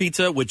bread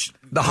pizza, which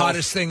The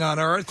hottest thing on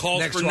earth. calls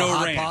next for to a no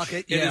Hot ranch.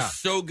 Pocket. It Yeah. is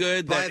so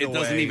good By that the it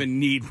doesn't way- even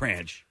need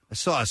ranch. I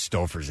saw a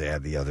Stouffer's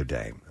ad the other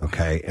day,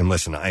 okay? And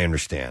listen, I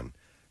understand.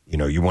 You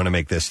know, you want to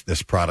make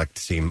this product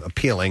seem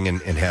appealing and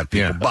have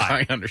people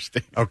buy. I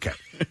understand. Okay.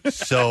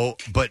 So,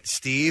 but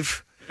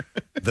Steve,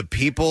 the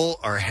people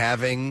are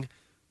having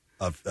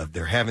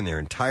they're having their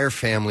entire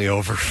family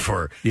over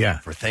for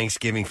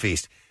Thanksgiving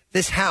feast.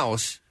 This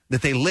house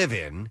that they live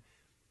in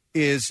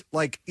is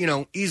like,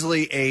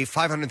 easily a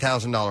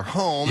 $500,000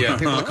 home. Yeah.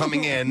 People are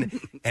coming in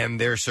and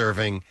they're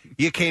serving.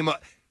 You came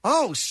up.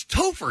 Oh,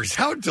 Stouffer's,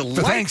 how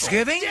delightful. For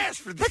Thanksgiving? Yes,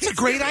 for That's a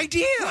great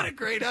idea. What a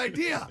great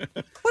idea.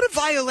 What a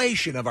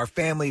violation of our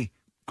family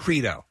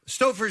credo.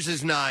 Stouffer's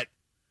is not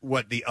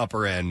what the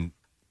upper end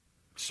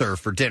serve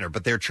for dinner,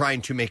 but they're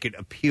trying to make it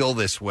appeal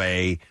this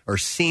way or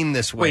seem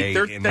this way.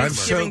 I'm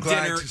so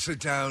glad to sit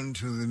down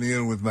to the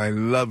meal with my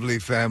lovely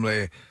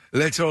family.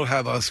 Let's all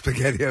have our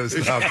SpaghettiOs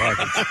in our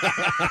pockets.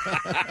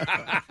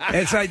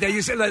 It's like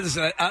you said.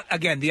 Listen,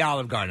 again, the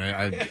Olive Garden.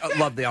 I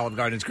love the Olive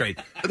Garden. It's great.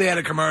 They had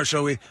a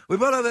commercial. We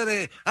brought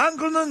over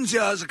Uncle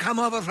Nunzio's come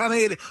over from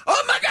Italy.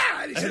 Oh my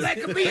God! It's like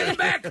a beer in the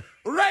back,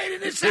 right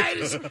in the side.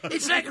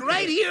 It's like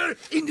right here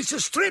in this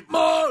strip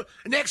mall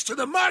next to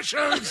the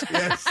Marshalls.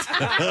 Yes.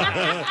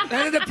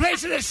 And in the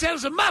place that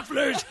sells the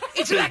mufflers,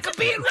 it's like a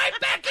being right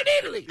back in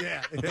Italy.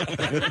 Yeah. Look at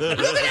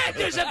that!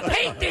 There's a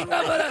painting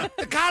of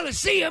the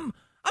Colosseum.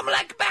 I'm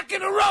like back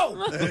in Rome.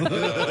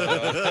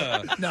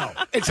 No,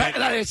 it's like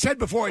I said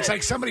before. It's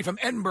like somebody from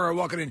Edinburgh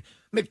walking in.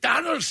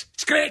 McDonald's,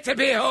 it's great to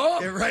be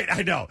home. Yeah, right,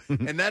 I know.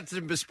 And that's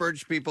to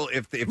besmirch people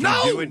if you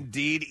do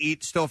indeed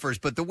eat Stouffer's.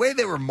 But the way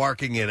they were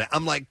marking it,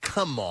 I'm like,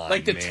 come on,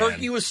 like the man.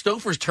 turkey was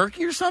Stouffer's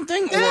turkey or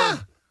something? Yeah.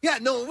 Or? Yeah,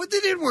 no,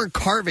 they weren't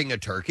carving a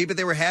turkey, but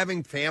they were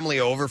having family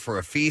over for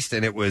a feast,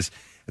 and it was...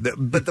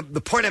 But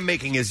the point I'm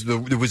making is there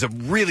was a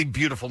really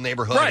beautiful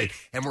neighborhood, right?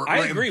 And we're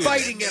agree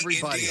inviting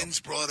everybody. The Indians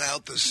brought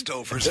out the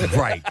Stouffer's,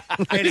 right?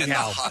 And the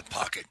Anyhow, Hot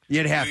Pocket.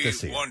 You'd have we to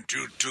see. Want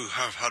you to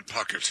have Hot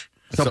Pocket.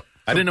 So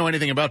I didn't know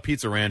anything about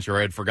Pizza Ranch, or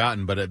I had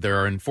forgotten, but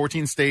there are in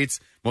 14 states,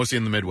 mostly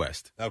in the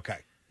Midwest. Okay.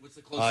 What's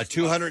the closest?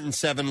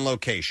 207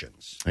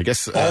 locations. I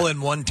guess all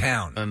in one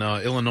town. In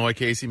Illinois,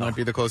 Casey might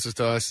be the closest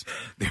to us.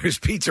 There's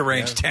Pizza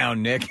Ranch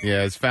Town, Nick.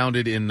 Yeah, it's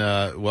founded in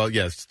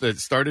it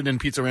started in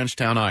Pizza Ranch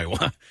Town,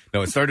 Iowa.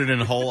 No, it started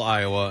in Hull,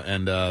 Iowa,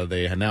 and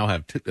they now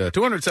have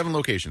 207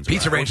 locations.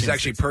 Pizza Ranch has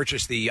actually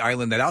purchased the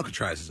island that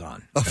Alcatraz is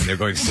on, and they're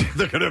going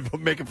to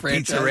make a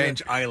franchise. Pizza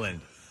Ranch Island.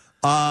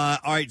 All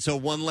right, so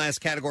one last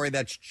category,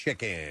 that's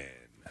chicken.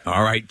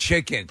 All right,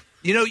 chicken.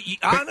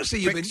 Honestly,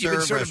 you've been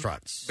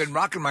restaurants. Been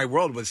rocking my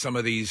world with some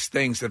of these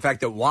things. The fact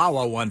that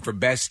Wawa won for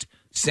best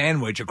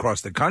sandwich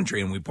across the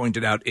country, and we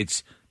pointed out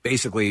it's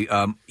basically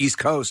East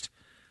Coast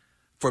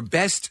for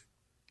best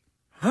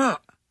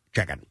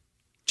chicken.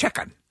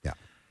 Chicken. Yeah.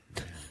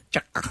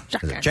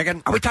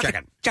 Chicken. Are we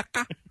talking chicken?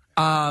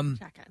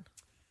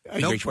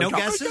 No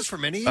guesses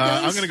from any of you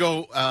guys? I'm going to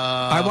go.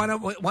 I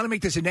want to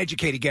make this an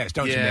educated guess,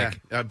 don't you, Nick?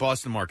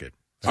 Boston Market.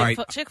 All right.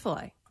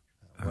 Chick-fil-A.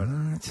 So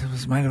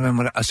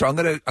I'm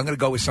gonna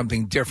go with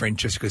something different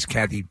just because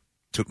Kathy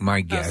took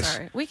my guess.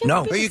 Sorry. We can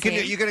no, you can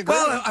agree.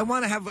 Well, I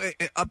want to have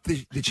up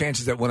the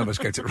chances that one of us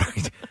gets it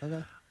right.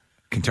 Okay.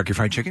 Kentucky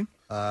Fried Chicken.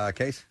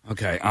 Case.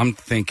 Okay, I'm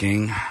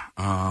thinking.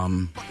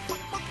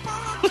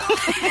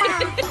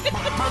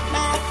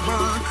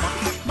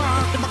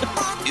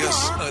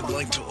 Yes, I'd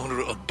like to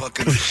order a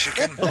bucket of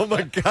chicken. Oh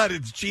my God,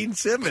 it's Gene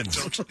Simmons.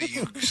 Don't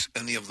use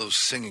any of those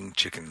singing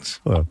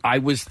chickens. I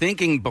was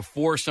thinking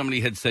before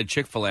somebody had said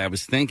Chick-fil-A, I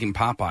was thinking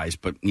Popeyes,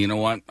 but you know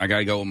what? I got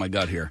to go with my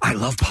gut here. I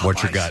love Popeyes.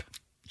 What's your gut?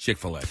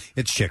 Chick-fil-A.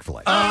 It's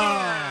Chick-fil-A.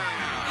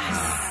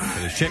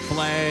 It's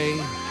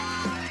Chick-fil-A.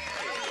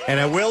 And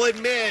I will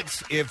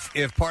admit,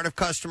 if part of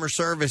customer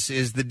service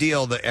is the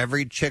deal, that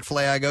every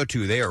Chick-fil-A I go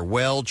to, they are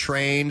well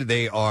trained,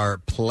 they are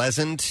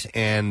pleasant,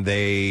 and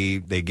they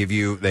give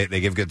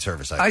good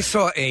service. I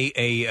saw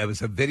it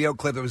was a video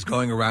clip that was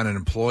going around. An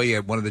employee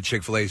at one of the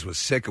Chick-fil-A's was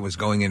sick and was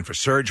going in for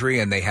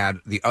surgery, and they had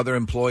the other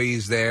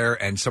employees there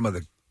and some of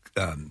the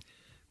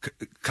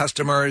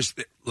customers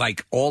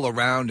like all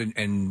around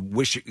and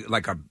wish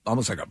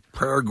almost like a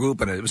prayer group,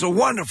 and it was a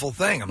wonderful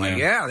thing. I'm like,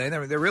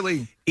 they're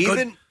really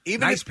good. Even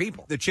nice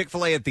people. The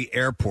Chick-fil-A at the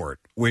airport,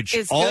 which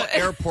it's all good.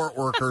 Airport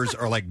workers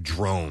are like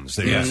drones.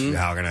 They just,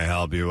 how can I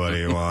help you? What do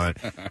you want?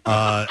 What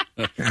are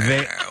you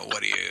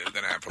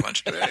going to have for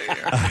lunch today?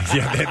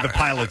 The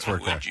pilots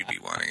work there. Would you be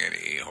wanting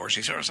any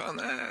horsey sauce on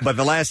that? But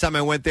the last time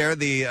I went there,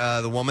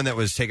 the woman that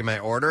was taking my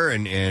order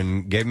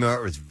and gave me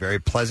it was very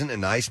pleasant and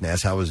nice and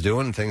asked how I was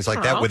doing and things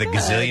like that with a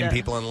gazillion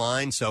people in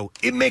line. So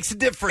it makes a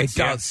difference. It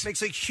does. It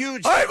makes a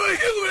huge I'm a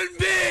human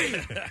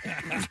being!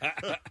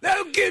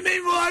 Now give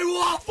me my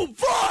waffle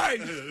fries!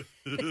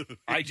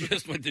 I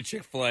just went to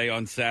Chick-fil-A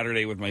on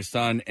Saturday with my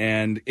son,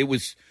 and it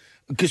was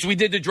because we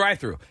did the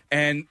drive-thru,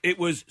 and it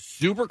was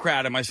super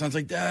crowded. My son's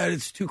like, "Dad,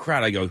 it's too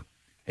crowded." I go,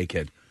 "Hey,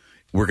 kid,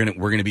 we're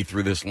gonna be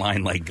through this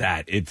line like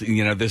that. It's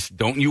this.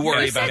 Don't you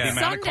worry about the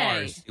amount of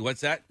cars."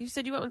 What's that? You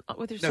said you went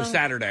with your son? No,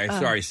 Saturday.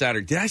 Sorry,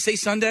 Saturday. Did I say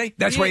Sunday?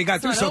 That's why you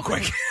got through so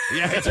quick.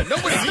 Yeah, the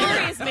story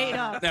is made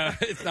up. No,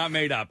 it's not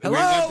made up. Hello? We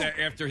went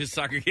there after his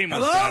soccer game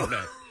on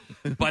Saturday.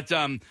 But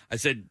I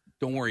said,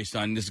 don't worry,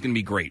 son. This is going to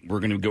be great.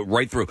 We're going to go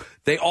right through.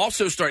 They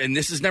also start, and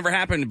this has never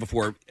happened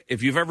before.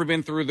 If you've ever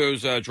been through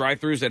those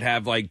drive-thrus that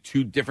have like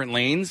two different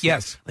lanes,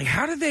 yes. Like,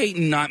 how do they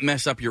not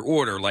mess up your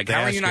order? Like,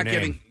 how are you not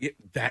getting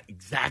that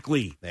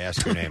exactly? They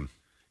ask your name.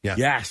 Yeah.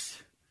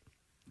 Yes.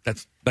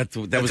 That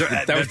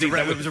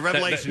was a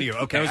revelation to you.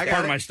 Okay, that was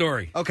part of my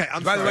story. Okay,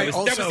 I'm By the way, that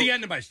also, was the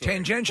end of my story.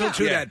 Tangential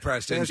to that,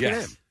 Preston.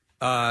 Yes.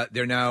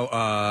 They're now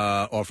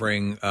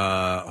offering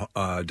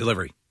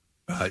delivery.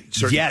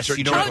 Yes,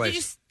 you know certain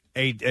what?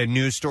 A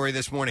news story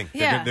this morning.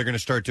 Yeah. They're going to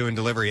start doing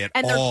delivery at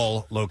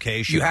all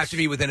locations. You have to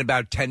be within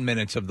about 10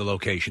 minutes of the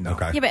location, though.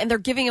 Okay. Yeah, and they're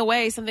giving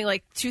away something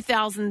like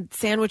 2,000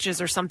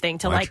 sandwiches or something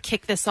to like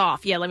kick this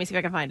off. Yeah, let me see if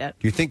I can find it.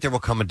 Do you think there will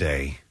come a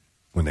day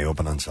when they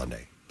open on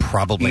Sunday?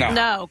 Probably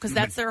no, because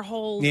that's their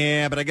whole.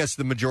 Yeah, but I guess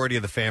the majority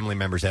of the family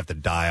members have to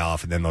die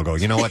off, and then they'll go,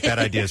 you know what, that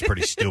idea is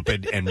pretty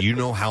stupid, and you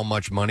know how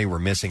much money we're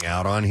missing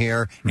out on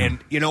here, and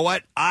you know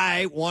what,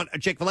 I want a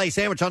Chick-fil-A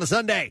sandwich on a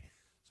Sunday.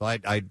 So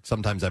I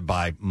sometimes I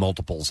buy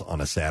multiples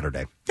on a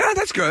Saturday. Yeah,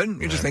 that's good.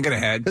 You're just thinking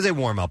ahead. Because they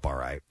warm up all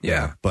right.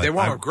 Yeah, but they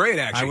warm up great,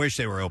 actually. I wish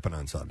they were open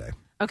on Sunday.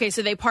 Okay,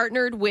 so they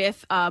partnered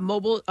with a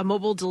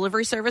mobile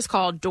delivery service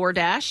called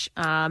DoorDash,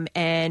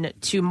 and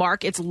to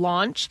mark its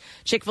launch,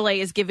 Chick-fil-A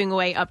is giving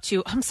away up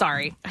to, I'm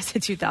sorry, I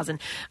said 2,000.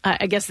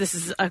 I guess this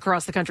is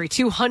across the country,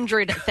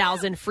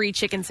 200,000 free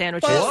chicken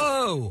sandwiches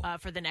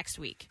for the next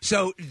week.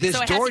 So this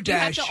DoorDash... You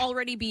have to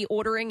already be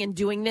ordering and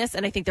doing this,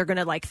 and I think they're going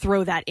to like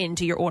throw that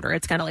into your order.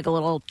 It's kind of like a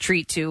little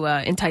treat to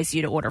entice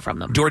you to order from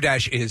them.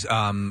 DoorDash is,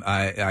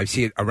 I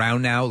see it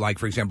around now, like,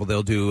 for example,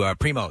 they'll do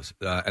Primos,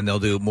 and they'll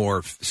do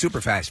more super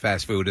fast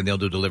food, and they'll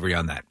do delivery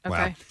on that.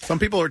 Okay. Wow. Some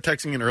people are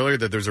texting in earlier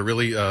that there's a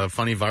really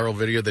funny viral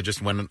video that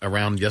just went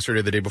around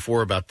yesterday, the day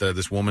before, about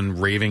this woman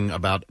raving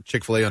about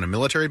Chick-fil-A on a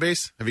military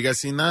base. Have you guys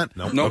seen that?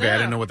 No. Okay, I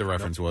didn't know what the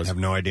reference was. I have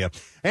no idea.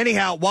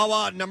 Anyhow,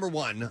 Wawa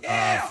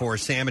 #1 for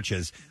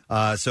sandwiches.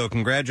 So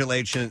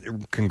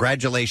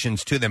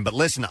congratulations to them. But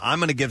listen, I'm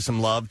going to give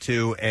some love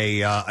to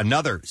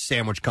another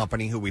sandwich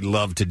company who we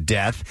love to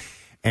death,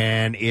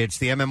 and it's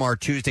the MMR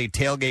Tuesday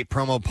Tailgate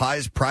Promo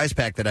Prize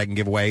Pack that I can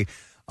give away.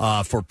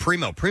 For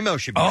Primo. Primo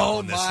should be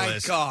on this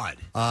list. Oh, my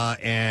God.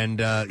 And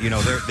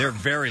they're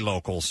very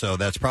local, so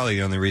that's probably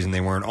the only reason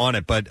they weren't on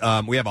it. But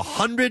we have a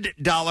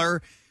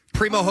 $100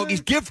 Primo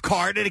Hoagies gift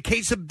card and a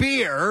case of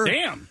beer.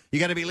 Damn. You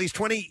got to be at least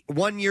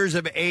 21 years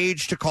of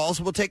age to call,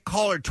 so we'll take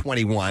caller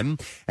 21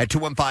 at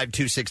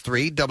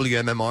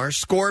 215-263-WMMR.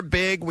 Score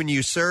big when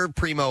you serve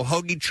Primo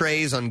Hoagie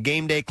trays on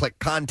game day. Click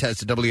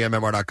contest at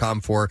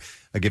WMMR.com for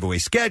a giveaway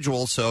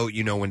schedule so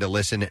you know when to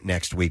listen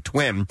next week to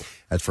win.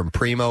 That's from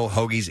Primo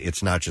Hoagies.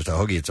 It's not just a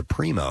hoagie, it's a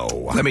Primo.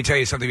 Let me tell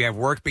you something. We have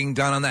work being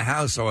done on the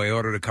house, so I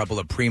ordered a couple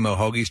of Primo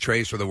Hoagies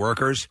trays for the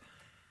workers.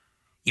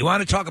 You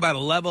want to talk about a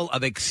level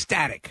of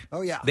ecstatic.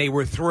 Oh, yeah. They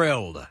were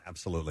thrilled.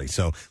 Absolutely.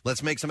 So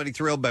let's make somebody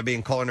thrilled by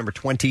being caller number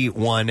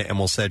 21, and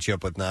we'll set you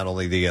up with not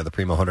only the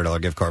Primo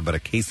 $100 gift card, but a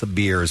case of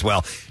beer as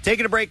well.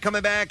 Taking a break,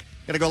 coming back.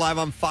 Going to go live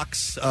on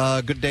Fox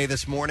Good Day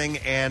this morning.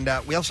 And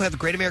we also have the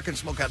Great American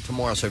Smokeout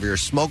tomorrow. So if you're a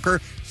smoker,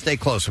 stay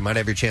close. We might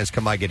have your chance to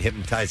come by, get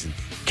hypnotized, and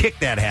kick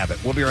that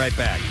habit. We'll be right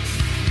back.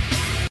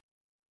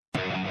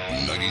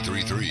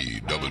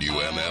 93.3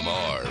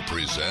 WMMR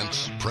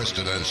presents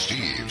Preston and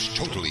Steve's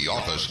Totally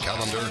Office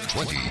Calendar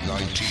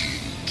 2019.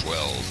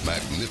 12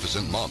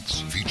 magnificent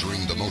months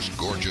featuring the most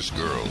gorgeous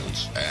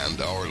girls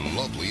and our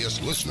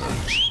loveliest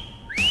listeners.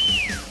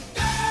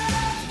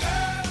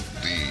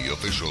 The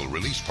official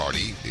release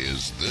party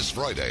is this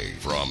Friday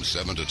from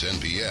 7 to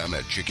 10 p.m.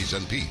 at Chickies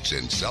and Pete's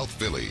in South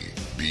Philly.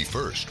 Be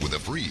first with a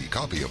free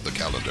copy of the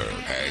calendar,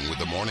 hang with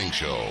the morning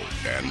show,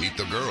 and meet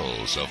the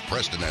girls of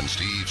Preston and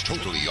Steve's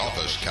Totally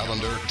Office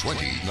Calendar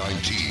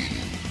 2019.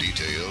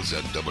 Details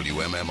at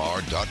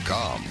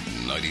WMMR.com.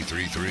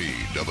 93.3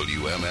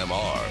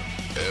 WMMR.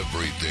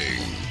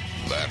 Everything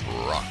that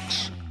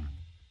rocks.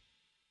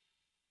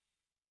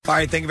 All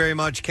right, thank you very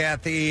much,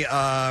 Kathy.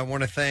 I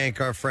want to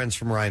thank our friends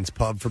from Ryan's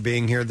Pub for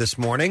being here this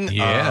morning.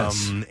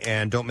 Yes.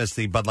 And don't miss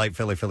the Bud Light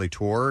Philly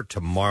tour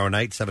tomorrow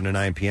night, 7 to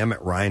 9 p.m.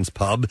 at Ryan's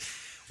Pub,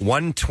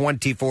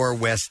 124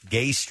 West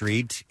Gay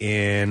Street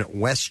in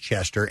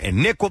Westchester. And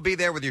Nick will be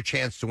there with your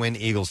chance to win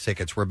Eagles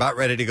tickets. We're about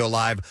ready to go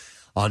live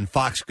on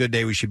Fox Good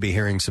Day. We should be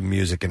hearing some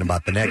music in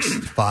about the next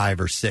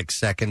 5 or 6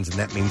 seconds, and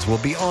that means we'll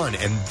be on.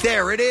 And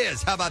there it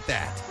is. How about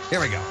that? Here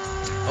we go.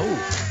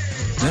 Oh.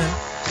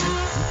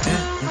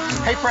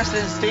 Hey, Preston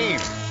and Steve.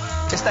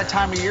 It's that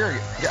time of year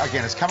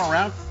again. It's coming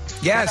around.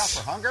 Yes.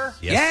 For hunger?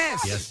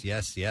 Yes, it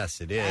is.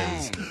 It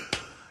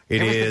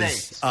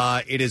is.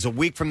 It is a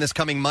week from this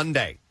coming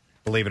Monday,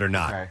 believe it or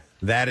not. Okay.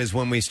 That is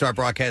when we start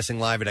broadcasting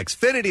live at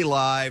Xfinity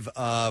Live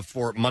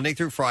for Monday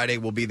through Friday.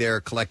 We'll be there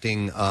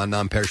collecting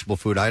non-perishable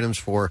food items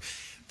for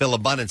Phil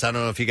Abundance. I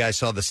don't know if you guys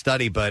saw the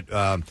study, but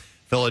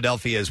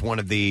Philadelphia is one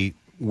of the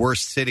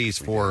worst cities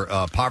for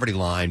poverty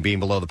line,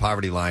 being below the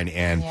poverty line,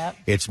 and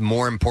it's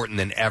more important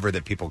than ever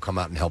that people come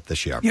out and help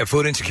this year. Yeah,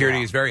 food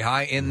insecurity is very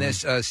high in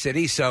this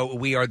city, so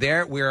we are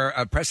there.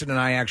 Preston and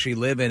I actually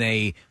live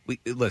in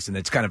listen,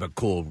 it's kind of a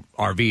cool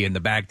RV in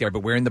the back there, but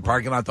we're in the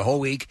parking lot the whole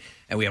week,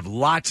 and we have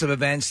lots of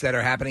events that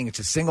are happening.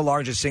 It's the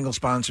largest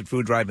single-sponsored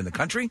food drive in the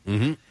country.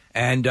 Mm-hmm.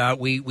 And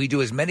we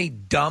do as many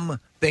dumb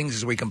things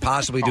as we can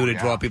possibly do to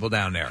draw people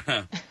down there.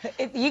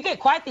 You get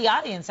quite the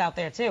audience out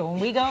there, too. When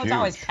we go, it's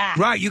always packed.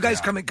 Right, you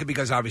guys come in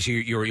because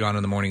obviously you're on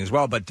in the morning as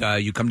well, but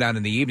you come down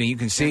in the evening, you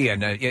can see,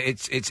 and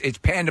it's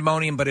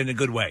pandemonium, but in a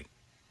good way.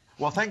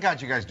 Well, thank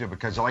God you guys do,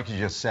 because like you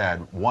just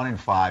said, 1 in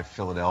 5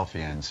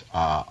 Philadelphians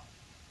are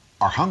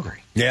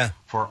hungry. Yeah.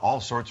 For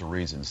all sorts of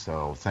reasons.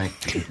 So thank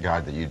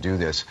God that you do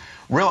this.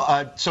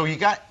 So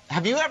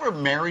have you ever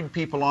married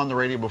people on the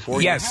radio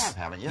before? Yes. You have,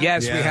 haven't you?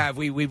 Yes, we have.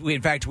 We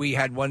in fact, we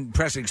had one.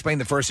 Preston, explain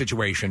the first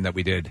situation that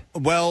we did.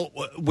 Well,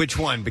 which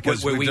one?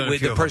 Because we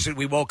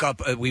woke up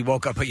a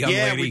young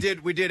lady.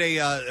 We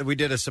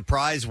did a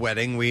surprise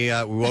wedding. We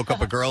woke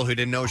up a girl who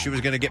didn't know she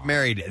was going to get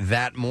married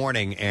that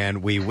morning,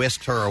 and we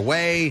whisked her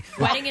away.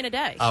 Wedding in a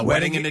day.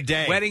 Wedding in a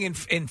day. Wedding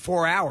in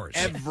 4 hours.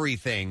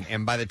 Everything.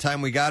 And by the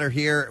time we got her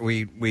here,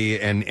 we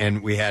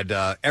had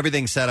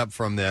everything set up,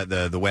 from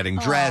the wedding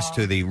dress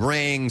to the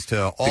rings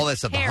to all that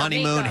stuff, the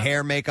honeymoon,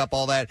 hair, makeup,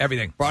 all that.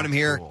 Everything. Brought him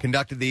here,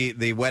 conducted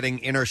the wedding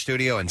in our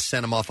studio, and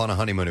sent him off on a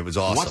honeymoon. It was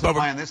awesome. What's the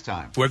plan this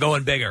time? We're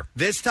going bigger.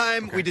 This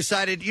time we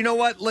decided, you know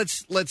what?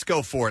 Let's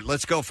go for it.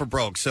 Let's go for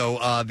broke.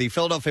 So the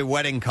Philadelphia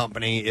Wedding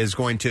Company is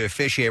going to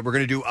officiate. We're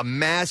going to do a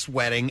mass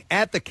wedding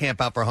at the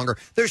Campout for Hunger.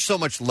 There's so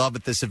much love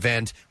at this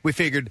event. We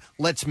figured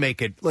let's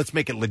make it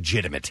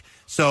legitimate.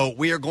 So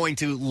we are going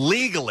to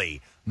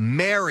legally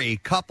marry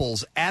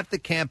couples at the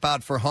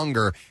Campout for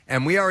Hunger,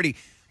 and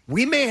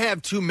we may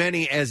have too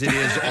many as it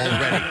is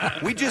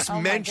already. We just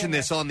mentioned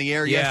this on the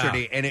air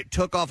yesterday, and it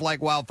took off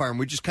like wildfire, and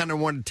we just kind of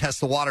wanted to test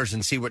the waters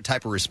and see what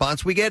type of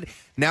response we get.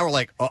 Now we're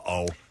like,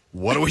 uh-oh,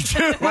 what do we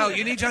do? Well,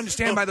 you need to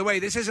understand, by the way,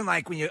 this isn't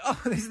like when you,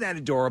 isn't that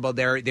adorable?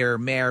 They're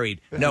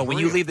married. No, when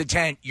you leave the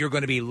tent, you're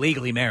going to be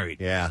legally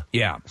married. Yeah.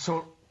 Yeah.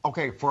 So,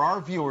 okay, for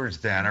our viewers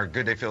then, our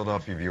Good Day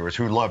Philadelphia viewers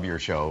who love your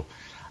show,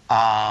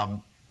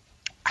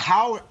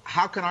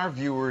 how can our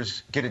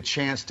viewers get a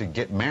chance to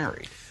get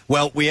married?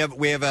 Well, we have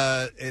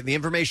the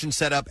information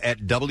set up at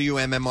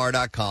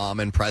WMMR.com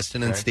and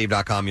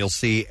PrestonandSteve.com. You'll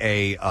see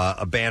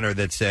a banner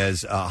that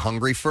says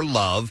Hungry for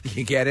Love.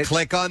 You get it?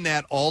 Click on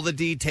that. All the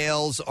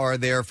details are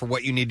there for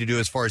what you need to do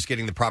as far as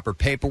getting the proper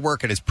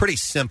paperwork. And it's pretty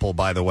simple,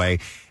 by the way.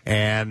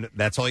 And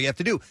that's all you have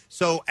to do.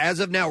 So as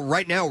of now,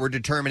 right now, we're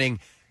determining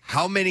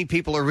how many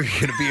people are we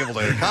going to be able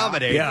to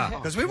accommodate?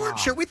 Because we weren't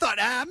sure. We thought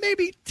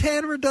maybe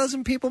 10 or a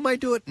dozen people might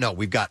do it. No,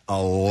 we've got a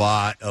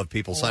lot of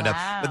people signed up.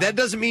 But that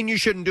doesn't mean you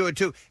shouldn't do it,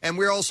 too. And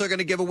we're also going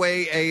to give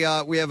away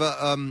we have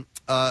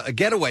a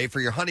getaway for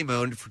your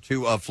honeymoon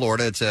to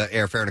Florida. It's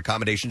airfare and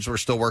accommodations. We're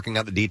still working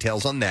out the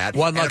details on that.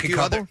 One lucky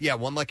couple?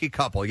 One lucky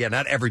couple. Yeah,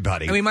 not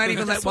everybody. And we might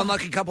even let one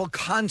lucky couple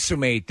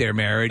consummate their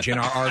marriage in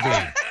our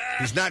RV.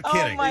 He's not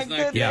kidding. Oh, my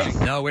goodness.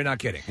 Yeah, no, we're not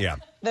kidding. Yeah.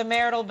 The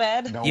marital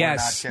bed? No,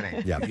 yes. we're not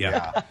kidding.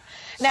 Yeah.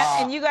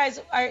 Now, and you guys,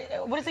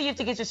 what is it you have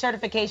to get your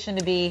certification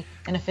to be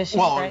an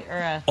officiant, right?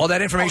 Or all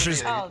that information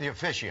is the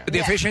officiant. The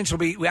officiants will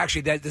be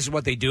this is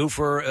what they do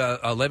for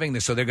a living.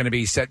 So they're going to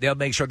be set. They'll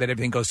make sure that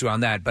everything goes through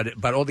on that.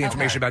 But all the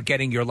information about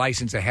getting your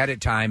license ahead of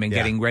time and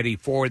getting ready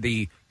for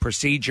the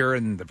procedure,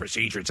 and the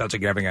procedure, it sounds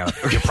like you're having your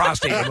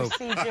prostate removed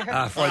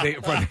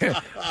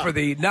for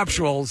the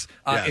nuptials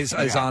is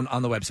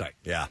on the website.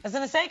 Yeah. I was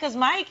going to say, because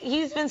Mike,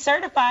 he's been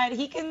certified.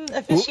 He can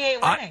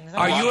officiate weddings.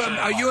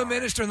 Are you a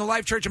minister in the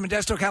Life Church of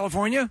Modesto,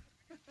 California?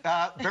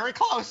 Very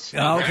close.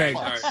 Okay, Very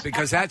close.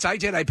 because I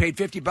did. I paid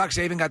 $50.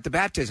 I even got the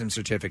baptism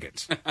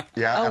certificates.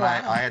 Yeah, and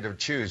I had to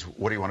choose,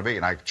 what do you want to be?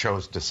 And I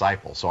chose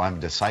disciple, so I'm a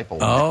disciple.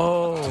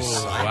 Oh,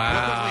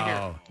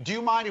 wow. Do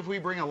you mind if we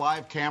bring a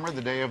live camera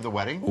the day of the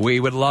wedding? We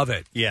would love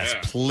it. Yes,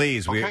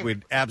 please. Okay.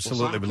 We'd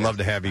absolutely would love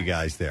to have you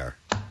guys there.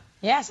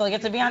 Yeah, so I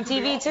get to be on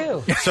TV,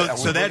 too.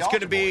 So that's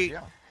going to be...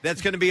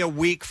 That's going to be a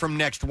week from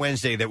next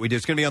Wednesday that we do.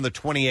 It's going to be on the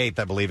 28th,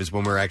 I believe, is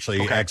when we're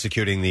actually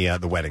executing the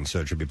wedding. So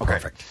it should be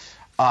perfect.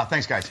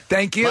 Thanks, guys.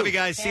 Thank you. Love you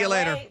guys. See you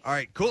later. All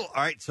right, cool.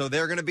 All right, so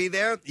they're going to be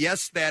there.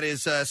 Yes, that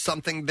is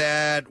something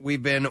that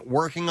we've been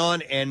working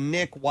on. And,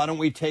 Nick, why don't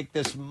we take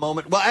this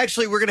moment? Well,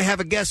 actually, we're going to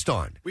have a guest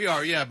on. We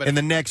are, yeah. But in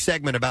the next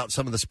segment about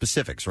some of the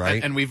specifics,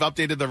 right? And we've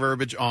updated the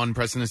verbiage on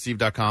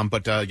PrestonandSteve.com.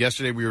 But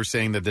yesterday we were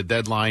saying that the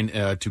deadline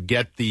to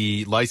get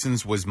the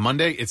license was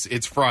Monday.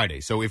 It's Friday.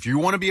 So if you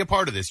want to be a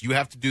part of this, you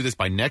have to do this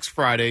by next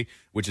Friday,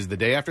 which is the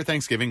day after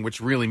Thanksgiving, which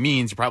really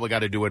means you probably got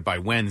to do it by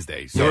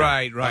Wednesday. So,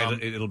 right.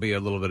 It'll be a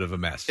little bit of a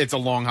mess. It's a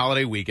long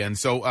holiday weekend.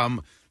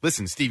 So,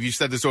 listen, Steve, you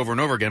said this over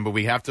and over again, but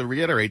we have to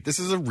reiterate, this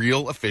is a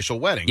real official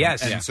wedding.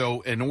 Yes. And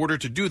so in order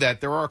to do that,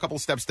 there are a couple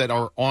steps that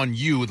are on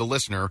you, the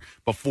listener,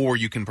 before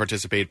you can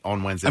participate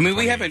on Wednesday. I mean,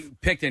 we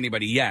haven't picked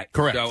anybody yet.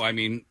 Correct. So, I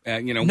mean,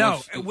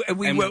 No,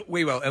 we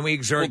will. And we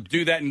exert... We'll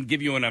do that and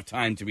give you enough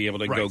time to be able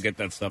to go get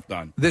that stuff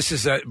done. This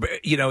is,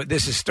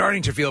 this is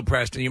starting to feel,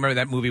 Preston. You remember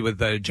that movie with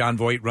John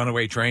Voight,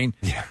 Runaway Train?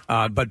 Yeah.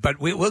 But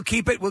we'll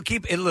keep it.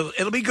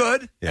 It'll be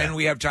good. Yeah. And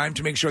we have time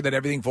to make sure that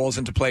everything falls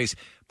into place.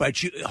 But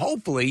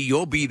hopefully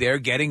you'll be there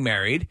getting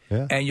married,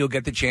 and you'll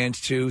get the chance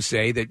to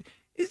say that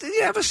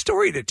you have a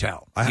story to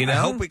tell. I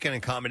hope we can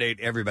accommodate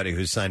everybody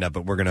who's signed up,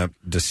 but we're going to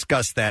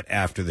discuss that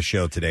after the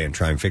show today and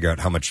try and figure out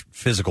how much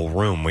physical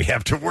room we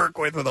have to work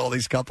with all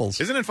these couples.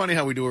 Isn't it funny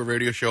how we do a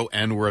radio show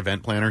and we're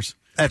event planners?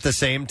 At the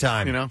same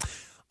time. You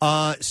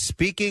know?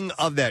 Speaking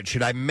of that,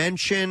 should I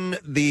mention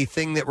the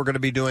thing that we're going to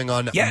be doing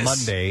on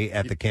Monday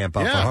at the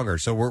Campout for Hunger?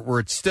 So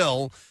we're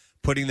still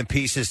putting the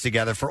pieces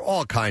together for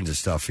all kinds of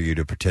stuff for you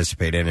to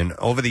participate in. And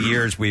over the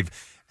years, we've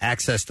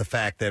accessed the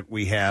fact that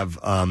we have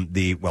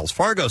the Wells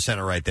Fargo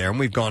Center right there, and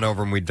we've gone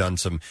over and we've done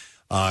some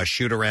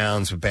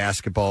shoot-arounds with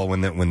basketball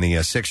when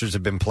the Sixers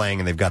have been playing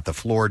and they've got the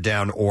floor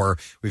down, or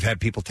we've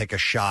had people take a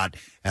shot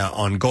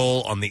on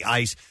goal on the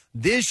ice.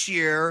 This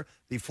year,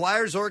 the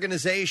Flyers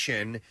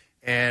organization,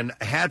 and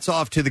hats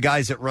off to the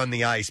guys that run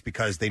the ice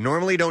because they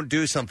normally don't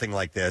do something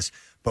like this,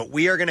 but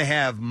we are going to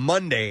have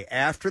Monday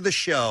after the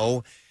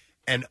show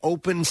an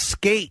open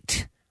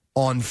skate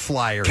on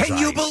Flyers Ice. Can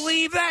you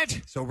believe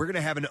that? So we're going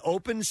to have an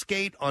open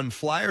skate on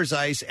Flyers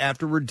Ice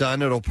after we're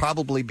done. It'll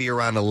probably be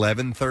around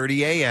 11:30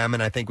 a.m.,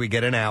 and I think we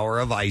get an hour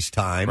of ice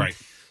time. Right.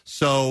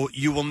 So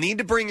you will need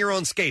to bring your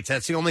own skates.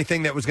 That's the only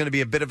thing that was going to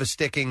be a bit of a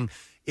sticking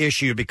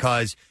issue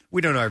because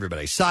we don't know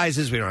everybody's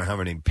sizes. We don't know how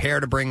many pair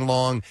to bring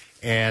along.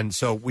 And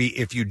so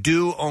if you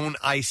do own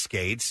ice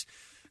skates,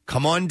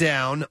 come on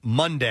down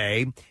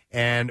Monday,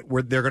 and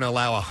they're going to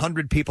allow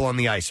 100 people on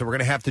the ice. So we're going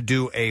to have to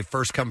do a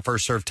first-come,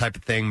 first-served type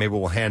of thing. Maybe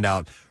we'll hand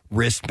out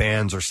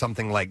wristbands or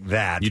something like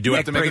that. You do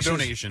have to make a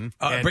donation.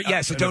 But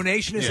yes, a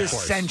donation is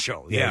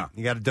essential. Yeah.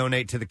 You got to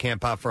donate to the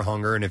Campout for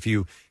Hunger, and if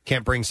you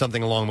can't bring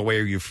something along the way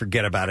or you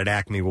forget about it,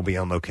 Acme will be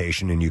on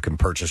location, and you can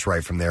purchase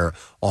right from their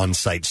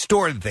on-site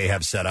store that they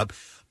have set up.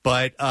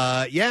 But,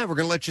 we're going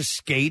to let you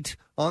skate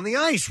on the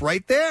ice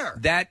right there.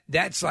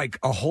 That's like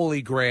a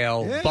holy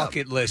grail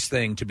bucket list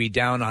thing, to be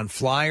down on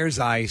Flyers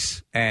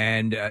Ice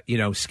and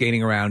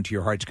skating around to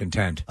your heart's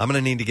content. I'm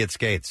going to need to get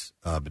skates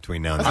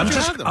between now and then.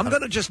 I'm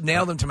going to just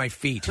nail them to my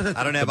feet.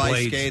 I don't have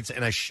ice skates,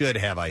 and I should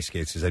have ice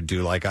skates because I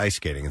do like ice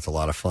skating. It's a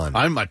lot of fun.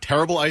 I'm a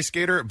terrible ice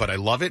skater, but I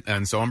love it,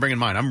 and so I'm bringing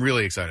mine. I'm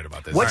really excited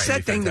about this. What's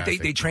that thing that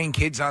they train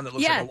kids on that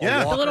looks like a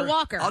walker? The little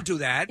walker. I'll do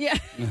that. Yeah.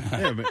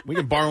 We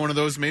can borrow one of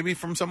those maybe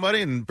from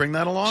somebody and bring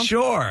that along.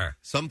 Sure.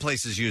 Some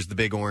places use the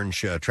big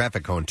orange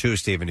traffic cone too,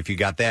 Stephen. If you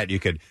got that, you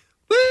could.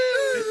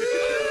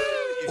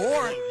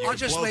 Or I'll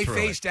just lay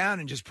face down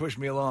and just push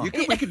me along.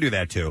 We could do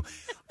that too.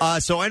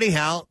 So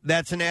anyhow,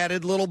 that's an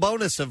added little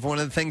bonus of one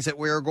of the things that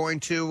we're going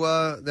to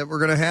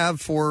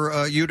have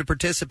for you to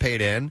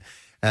participate in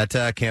at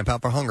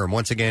Campout for Hunger. And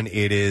once again,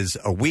 it is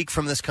a week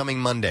from this coming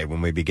Monday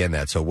when we begin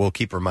that. So we'll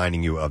keep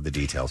reminding you of the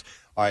details.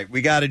 All right,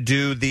 we got to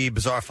do the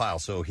Bizarre File.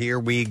 So here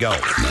we go.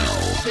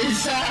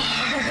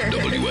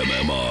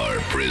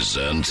 WMMR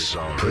presents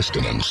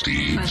Preston and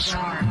Steve's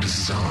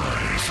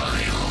Bizarre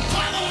File.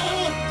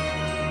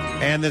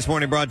 And this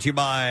morning brought to you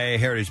by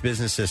Heritage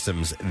Business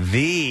Systems.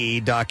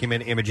 The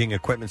document imaging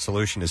equipment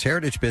solution is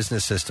Heritage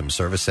Business Systems.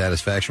 Service,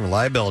 satisfaction,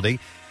 reliability.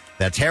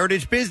 That's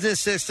Heritage Business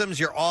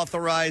Systems, your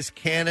authorized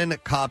Canon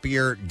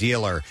copier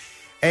dealer.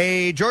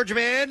 A Georgia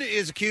man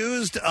is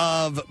accused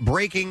of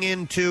breaking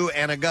into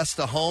an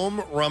Augusta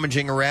home,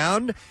 rummaging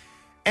around,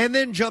 and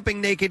then jumping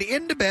naked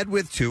into bed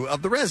with two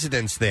of the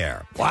residents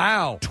there.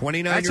 Wow.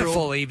 29-year-old That's a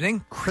full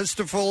evening.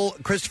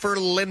 Christopher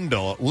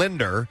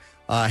Linder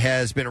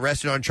has been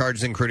arrested on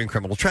charges including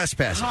criminal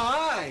trespassing.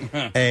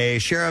 Hi. A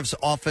sheriff's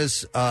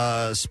office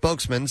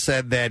spokesman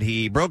said that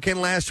he broke in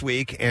last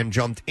week and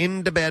jumped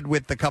into bed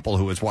with the couple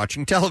who was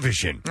watching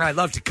television. I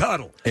love to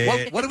cuddle.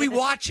 What are we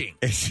watching?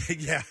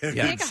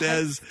 It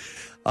says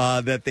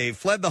that they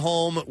fled the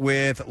home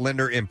with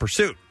Linder in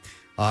pursuit.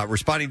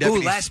 Responding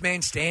deputies... last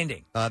man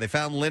standing. They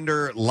found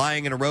Linder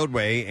lying in a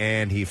roadway,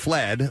 and he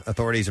fled.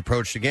 Authorities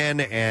approached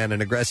again, and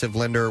an aggressive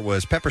Linder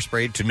was pepper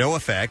sprayed to no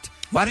effect.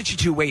 Why don't you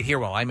two wait here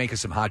while I make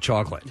us some hot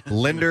chocolate?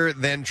 Linder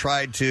then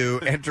tried to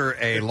enter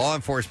a law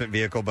enforcement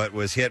vehicle, but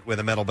was hit with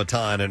a metal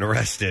baton and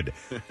arrested.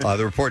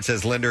 The report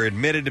says Linder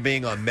admitted to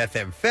being on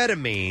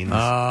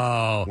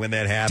methamphetamines when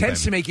that happened.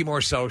 Tends to make you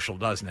more social,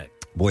 doesn't it?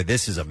 Boy,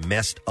 this is a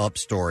messed up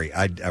story.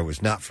 I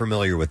was not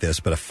familiar with this,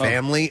 but a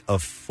family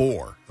of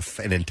four,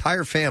 an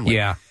entire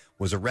family,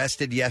 was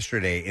arrested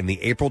yesterday in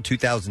the April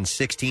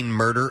 2016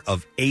 murder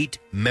of 8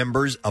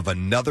 members of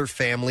another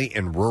family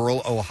in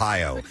rural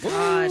Ohio.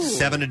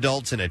 7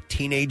 adults and a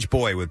teenage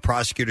boy, with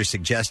prosecutors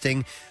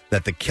suggesting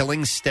that the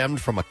killings stemmed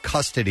from a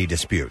custody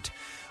dispute.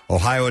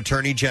 Ohio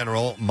Attorney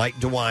General Mike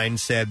DeWine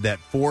said that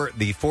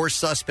the four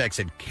suspects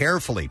had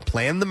carefully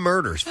planned the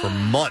murders for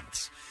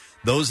months.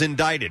 Those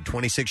indicted,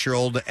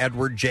 26-year-old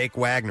Edward Jake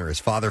Wagner, his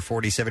father,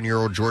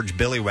 47-year-old George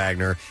Billy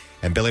Wagner,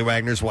 and Billy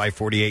Wagner's wife,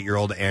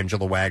 48-year-old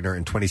Angela Wagner,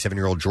 and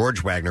 27-year-old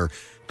George Wagner,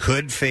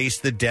 could face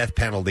the death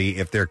penalty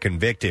if they're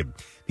convicted.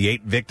 The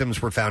 8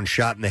 victims were found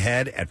shot in the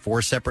head at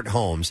 4 separate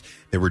homes.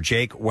 They were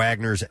Jake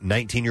Wagner's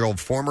 19-year-old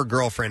former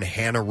girlfriend,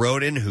 Hannah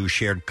Roden, who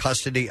shared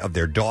custody of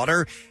their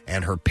daughter,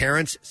 and her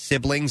parents,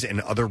 siblings,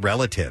 and other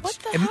relatives. What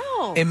the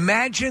hell?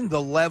 Imagine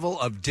the level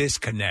of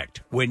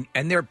disconnect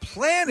and they're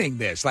planning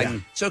this.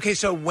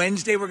 So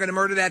Wednesday we're going to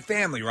murder that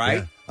family, right?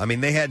 Yeah. I mean,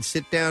 they had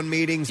sit-down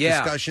meetings,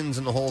 discussions,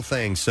 and the whole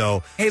thing.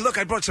 So, hey, look,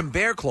 I brought some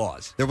bear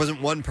claws. There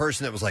wasn't one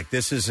person that was like,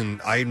 this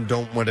isn't, I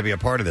don't want to be a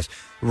part of this.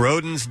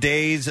 Roden's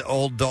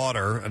days-old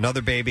daughter,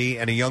 another baby,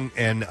 and a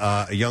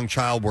young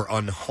child were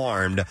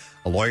unharmed.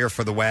 A lawyer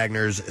for the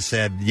Wagners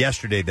said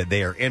yesterday that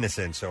they are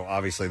innocent, so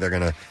obviously they're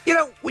going to... You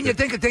know, when you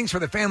think of things for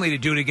the family to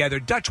do together,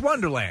 Dutch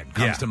Wonderland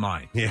comes to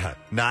mind. Yeah,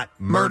 not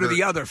murder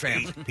the other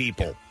family.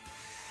 People.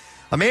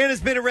 A man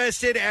has been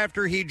arrested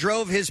after he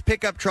drove his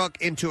pickup truck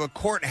into a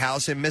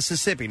courthouse in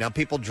Mississippi. Now,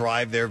 people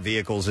drive their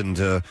vehicles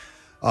into,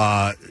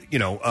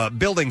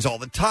 buildings all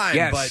the time.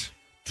 Yes. But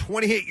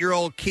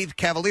 28-year-old Keith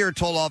Cavalier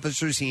told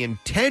officers he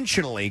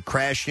intentionally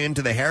crashed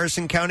into the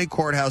Harrison County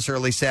Courthouse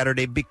early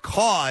Saturday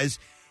because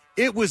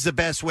it was the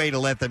best way to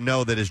let them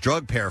know that his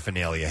drug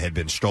paraphernalia had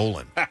been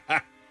stolen.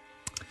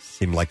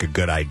 Seemed like a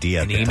good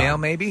idea. An email,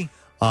 maybe?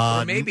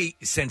 Or maybe,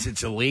 since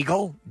it's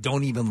illegal,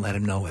 don't even let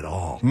him know at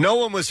all. No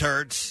one was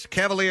hurt.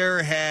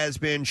 Cavalier has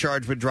been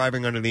charged with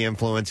driving under the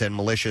influence and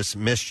malicious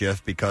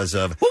mischief because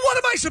of... Well, what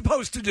am I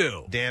supposed to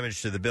do?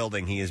 Damage to the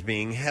building. He is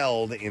being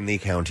held in the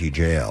county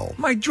jail.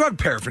 My drug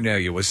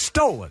paraphernalia was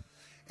stolen.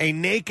 A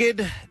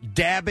naked,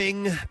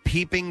 dabbing,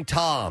 peeping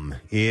Tom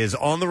is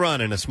on the run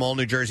in a small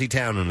New Jersey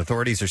town, and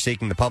authorities are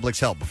seeking the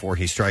public's help before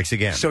he strikes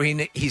again. So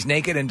he's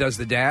naked and does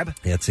the dab?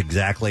 That's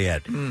exactly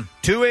it.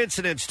 2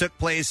 incidents took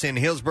place in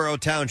Hillsborough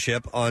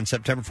Township on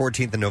September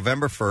 14th and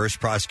November 1st.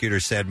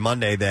 Prosecutors said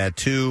Monday that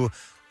 2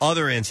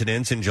 other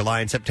incidents in July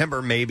and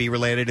September may be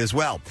related as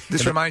well.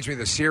 This reminds me of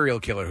the serial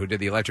killer who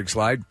did the electric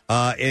slide.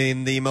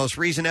 In the most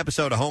recent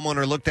episode, a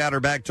homeowner looked out her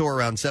back door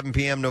around 7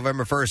 p.m.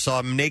 November 1st, saw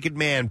a naked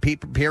man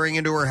peering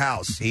into her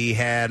house. He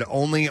had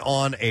only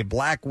on a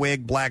black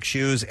wig, black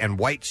shoes, and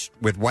white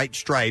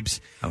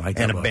stripes,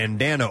 and a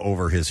bandana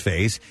over his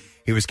face.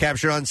 He was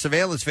captured on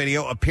surveillance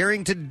video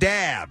appearing to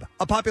dab,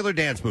 a popular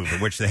dance move in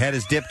which the head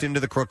is dipped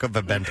into the crook of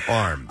a bent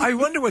arm. I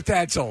wonder what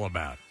that's all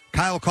about.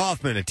 Kyle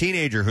Kaufman, a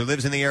teenager who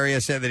lives in the area,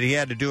 said that he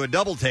had to do a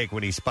double take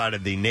when he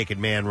spotted the naked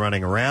man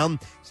running around.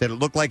 Said it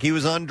looked like he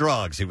was on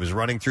drugs. He was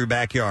running through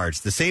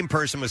backyards. The same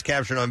person was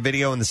captured on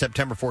video in the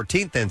September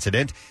 14th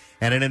incident.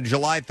 And in a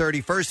July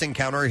 31st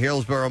encounter, a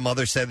Hillsborough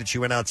mother said that she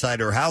went outside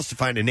her house to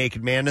find a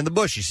naked man in the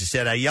bushes. She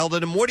said, I yelled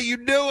at him, "What are you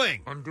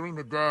doing?" I'm doing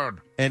the dab.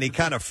 And he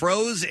kind of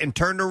froze and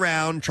turned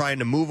around, trying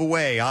to move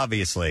away,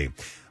 obviously.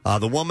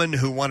 The woman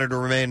who wanted to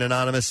remain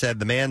anonymous said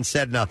the man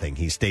said nothing.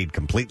 He stayed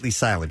completely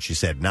silent. She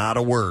said not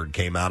a word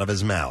came out of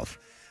his mouth.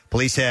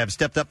 Police have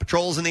stepped up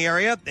patrols in the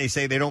area. They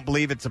say they don't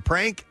believe it's a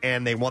prank,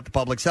 and they want the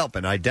public's help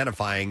in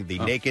identifying the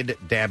naked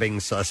dabbing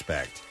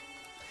suspect.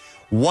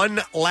 One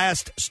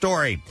last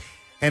story.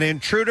 An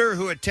intruder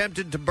who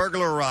attempted to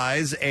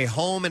burglarize a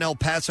home in El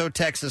Paso,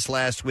 Texas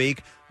last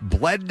week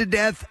bled to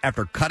death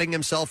after cutting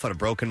himself on a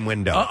broken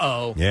window.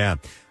 Uh-oh. Yeah.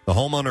 The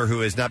homeowner,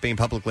 who is not being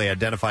publicly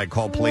identified,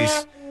 called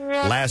police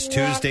last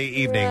Tuesday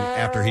evening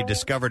after he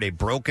discovered a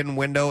broken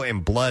window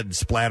and blood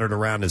splattered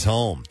around his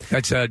home.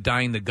 That's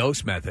dying the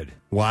ghost method.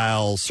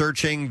 While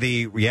searching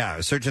the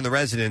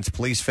residence,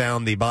 police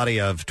found the body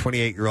of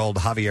 28-year-old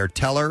Javier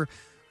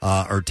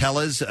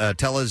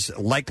Tellez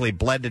likely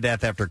bled to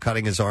death after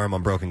cutting his arm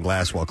on broken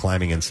glass while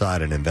climbing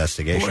inside. An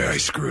investigation Boy, I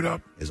screwed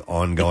up. Is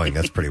ongoing.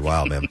 That's pretty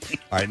wild, man. All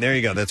right, and there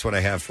you go. That's what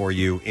I have for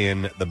you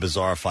in the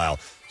Bizarre File.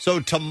 So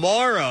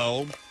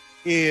tomorrow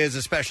is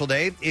a special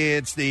day.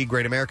 It's the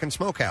Great American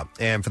Smokeout.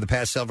 And for the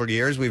past several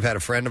years, we've had a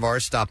friend of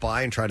ours stop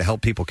by and try to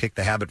help people kick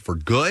the habit for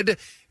good.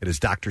 It is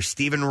Dr.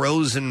 Steven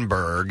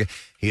Rosenberg.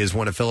 He is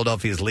one of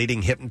Philadelphia's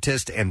leading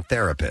hypnotists and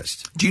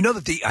therapists. Do you know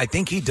that I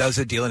think he does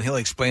a deal, and he'll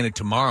explain it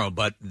tomorrow,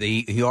 but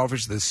he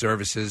offers the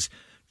services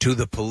to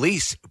the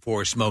police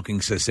for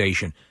smoking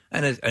cessation.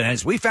 And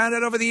as we found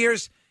out over the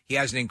years, he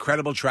has an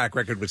incredible track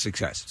record with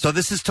success. So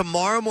this is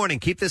tomorrow morning.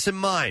 Keep this in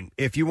mind.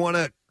 If you want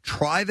to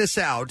try this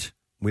out,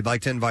 we'd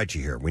like to invite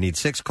you here. We need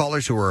 6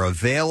 callers who are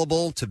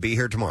available to be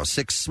here tomorrow.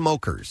 6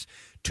 smokers.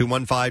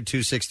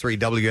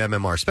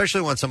 215-263-WMMR.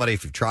 Especially when somebody,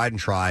 if you've tried and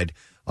tried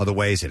other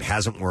ways, it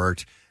hasn't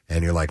worked,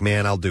 and you're like,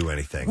 man, I'll do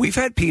anything. We've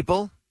had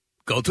people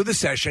go through the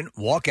session,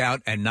 walk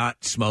out, and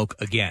not smoke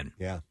again.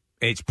 Yeah.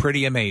 It's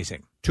pretty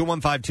amazing.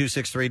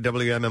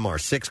 215-263-WMMR.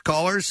 6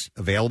 callers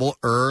available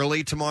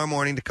early tomorrow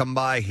morning to come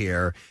by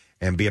here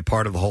and be a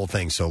part of the whole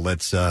thing. So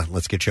let's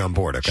get you on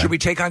board, okay? Should we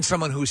take on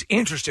someone who's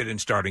interested in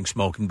starting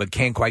smoking but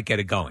can't quite get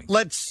it going?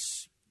 Let's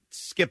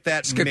skip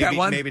that. That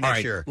one? Maybe All next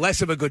right. year.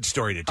 Less of a good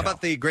story to tell. How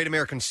about the Great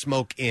American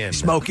Smoke In?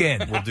 Smoke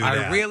In. We'll do that.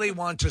 I really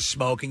want to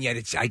smoke, and yet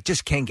I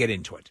just can't get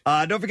into it.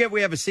 Don't forget,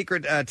 we have a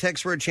secret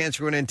text word chance.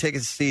 We're going to take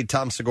us to see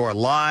Tom Segura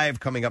live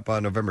coming up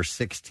on November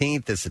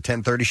 16th. It's a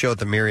 10:30 show at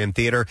the Miriam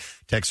Theater.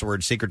 Text the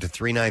word secret to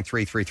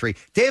 39333.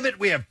 Damn it,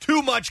 we have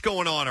too much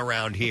going on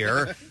around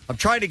here. I'm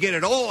trying to get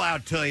it all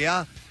out to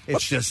you.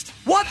 It's just...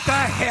 What the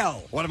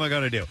hell? What am I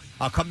going to do?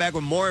 I'll come back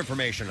with more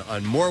information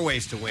on more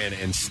ways to win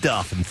and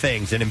stuff and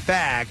things. And in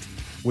fact,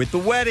 with the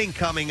wedding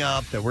coming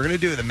up that we're going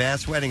to do, the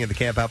mass wedding at the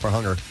Campout for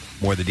Hunger,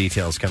 more of the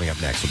details coming up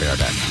next. We'll be right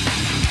back.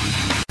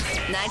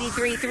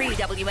 93.3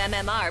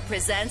 WMMR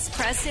presents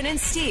Preston and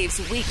Steve's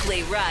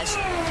Weekly Rush,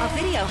 a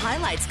video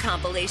highlights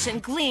compilation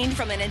gleaned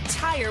from an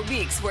entire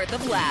week's worth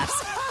of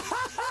laughs.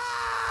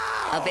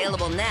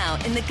 Available now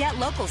in the Get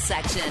Local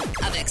section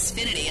of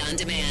Xfinity On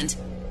Demand.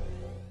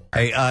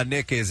 Hey,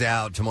 Nick is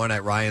out tomorrow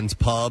night, Ryan's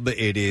Pub.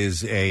 It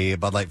is a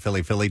Bud Light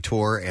Philly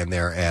tour, and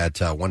they're at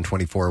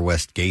 124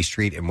 West Gay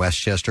Street in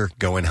Westchester.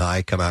 Going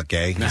high, come out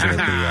gay. Isn't it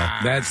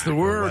That's the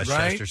word,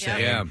 Westchester right?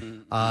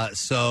 saying? Yeah.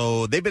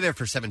 So they've been there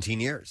for 17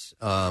 years.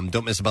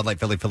 Don't miss a Bud Light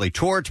Philly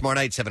tour tomorrow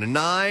night, 7 to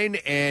 9,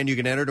 and you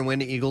can enter to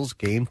win Eagles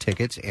game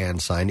tickets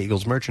and signed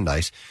Eagles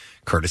merchandise,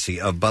 courtesy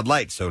of Bud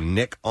Light. So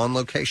Nick on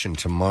location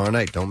tomorrow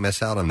night. Don't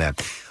miss out on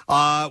that.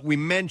 We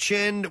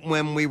mentioned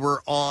when we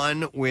were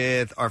on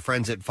with our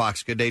friends at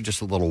Fox Good Day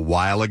just a little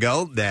while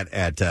ago that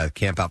at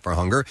Campout for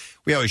Hunger,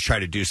 we always try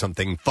to do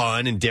something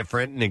fun and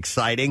different and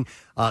exciting.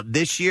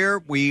 This year,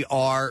 we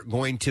are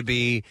going to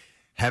be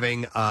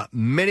having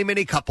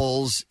many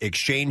couples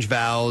exchange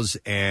vows,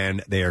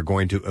 and they are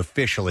going to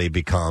officially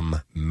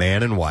become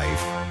man and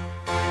wife.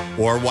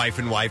 Or wife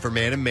and wife, or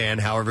man and man,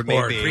 however it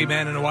may be. Or 3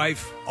 men and a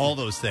wife. All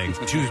those things.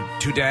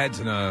 Two dads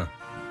and a...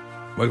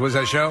 What was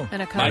that show?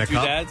 And a cup. My 2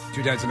 dads?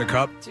 2 dads and a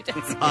cup. 2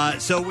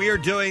 dads. So we are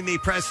doing the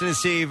Preston and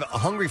Steve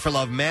Hungry for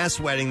Love mass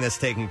wedding that's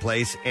taking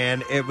place,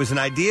 and it was an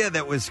idea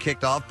that was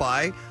kicked off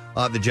by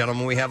the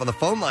gentleman we have on the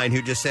phone line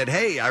who just said,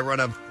 "Hey, I run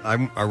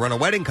a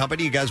wedding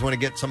company. You guys want to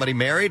get somebody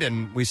married?"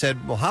 And we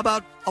said, "Well, how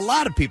about a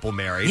lot of people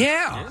married?"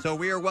 Yeah. So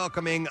we are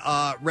welcoming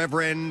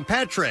Reverend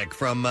Patrick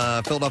from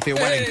Philadelphia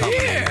Wedding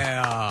Company.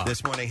 Yeah.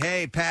 This morning.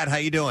 Hey, Pat, how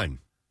you doing?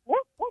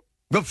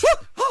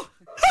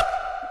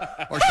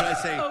 Or should I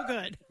say, oh,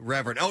 good.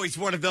 Reverend? Oh, he's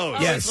one of those.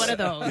 Oh, yes, he's one of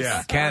those.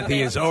 Yeah.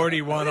 Kathy is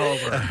already won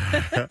over.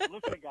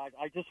 Listen, guys,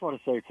 I just want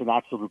to say it's an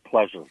absolute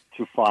pleasure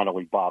to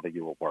finally bother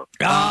you at work.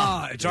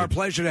 It's our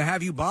pleasure to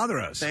have you bother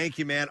us. Thank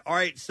you, man. All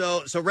right,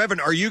 so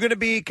Reverend, are you going to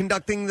be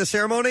conducting the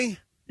ceremony?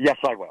 Yes,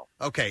 I will.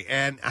 Okay,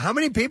 and how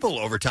many people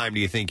over time do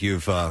you think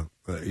you've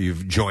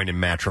joined in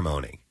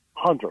matrimony?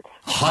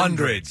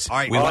 Hundreds. All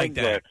right, we like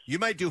that. You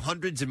might do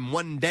hundreds in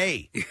one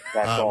day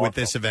awesome. with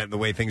this event, the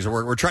way things are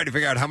working. We're trying to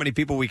figure out how many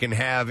people we can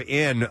have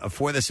in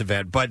for this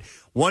event. But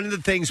one of the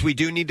things we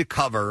do need to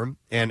cover,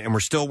 and we're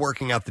still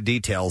working out the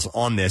details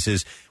on this,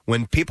 is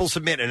when people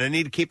submit, and I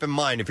need to keep in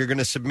mind, if you're going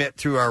to submit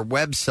through our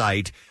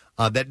website,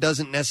 that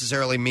doesn't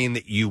necessarily mean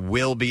that you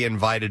will be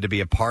invited to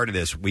be a part of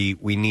this. We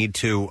need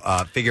to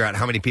figure out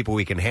how many people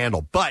we can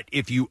handle. But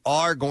if you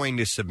are going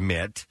to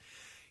submit,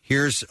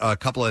 here's a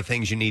couple of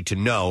things you need to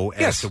know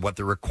as to what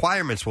the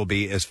requirements will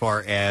be as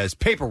far as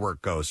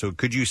paperwork goes. So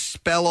could you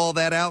spell all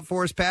that out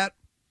for us, Pat?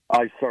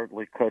 I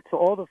certainly could. So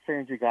all the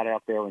fans you got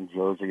out there in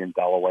Jersey and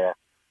Delaware,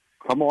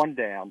 come on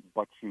down,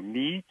 but you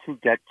need to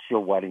get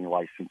your wedding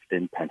license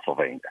in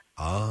Pennsylvania.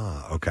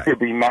 Ah, okay. To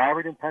be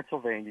married in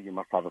Pennsylvania, you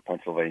must have a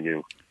Pennsylvania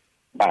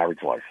marriage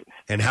license.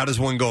 And how does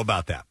one go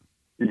about that?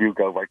 You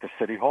go right to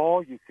City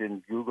Hall. You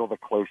can Google the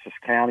closest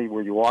county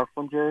where you are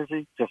from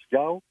Jersey. Just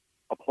go,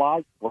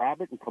 apply, grab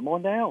it, and come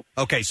on down.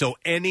 Okay, so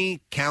any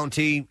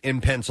county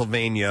in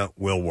Pennsylvania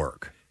will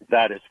work.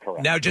 That is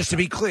correct. Now, just to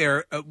be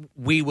clear,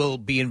 we will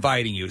be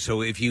inviting you.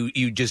 So if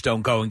you just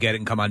don't go and get it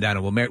and come on down,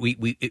 and we'll marry.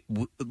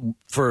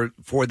 For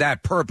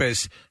that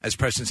purpose, as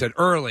Preston said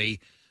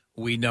early,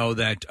 we know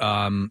that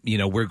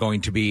we're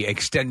going to be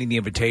extending the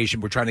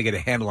invitation. We're trying to get a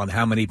handle on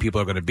how many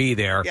people are going to be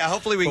there. Yeah,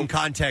 hopefully we can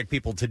contact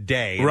people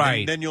today.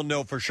 Right. Then you'll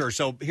know for sure.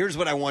 So here's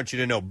what I want you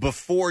to know.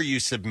 Before you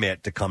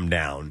submit to come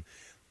down,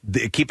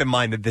 keep in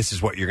mind that this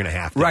is what you're going to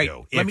have to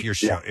do if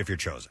you're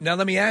chosen. Now,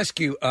 let me ask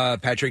you,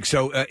 Patrick.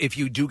 So, if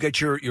you do get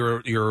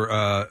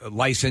your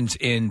license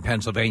in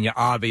Pennsylvania,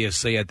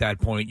 obviously at that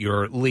point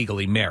you're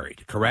legally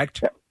married,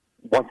 correct? Yeah.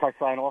 Once I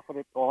sign off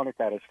on it,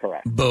 that is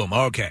correct. Boom.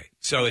 Okay.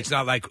 So it's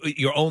not like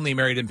you're only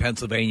married in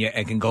Pennsylvania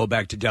and can go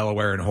back to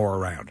Delaware and whore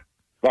around.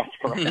 That's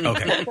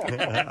correct.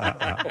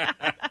 Okay.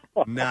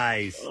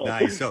 Nice.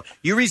 So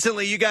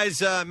you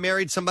guys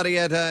married somebody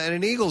at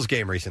an Eagles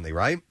game recently,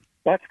 right?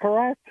 That's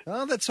correct.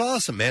 Oh, that's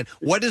awesome, man.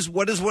 What is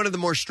one of the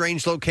more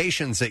strange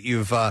locations that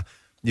you've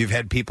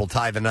had people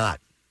tie the knot?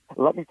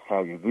 Let me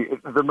tell you,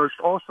 the most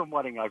awesome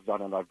wedding I've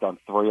done, and I've done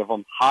 3 of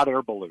them, hot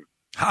air balloon.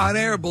 Hot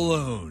air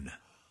balloon.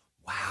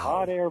 Wow.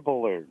 Hot air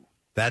balloon.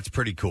 That's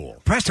pretty cool.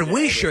 Preston,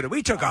 we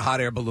took a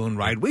hot air balloon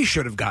ride. We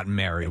should have gotten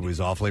married. It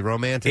was awfully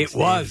romantic. It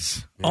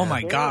was. Yeah. Oh,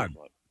 my God.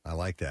 I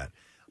like that.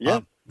 Yeah.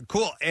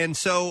 Cool. And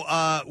so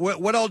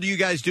what all do you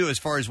guys do as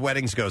far as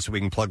weddings go so we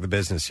can plug the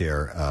business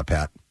here,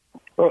 Pat?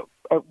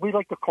 We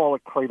like to call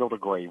it cradle to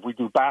grave. We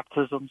do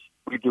baptisms,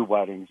 we do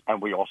weddings,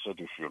 and we also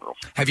do funerals.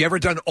 Have you ever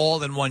done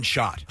all in one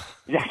shot?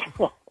 Yes.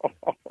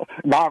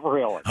 Not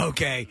really.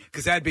 Okay,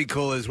 because that'd be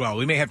cool as well.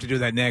 We may have to do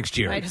that next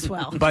year. Might as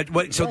well.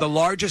 But so the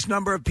largest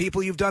number of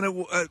people you've done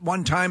at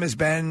one time has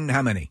been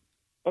how many?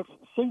 It's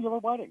singular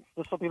weddings.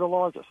 This will be the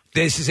largest.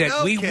 This is it.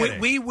 No kidding.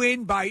 We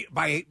win by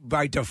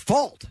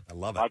default. I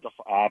love it.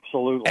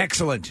 Absolutely.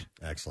 Excellent.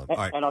 All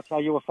right. And I'll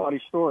tell you a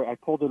funny story. I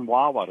pulled in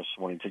Wawa this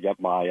morning to get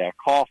my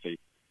coffee,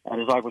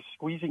 and as I was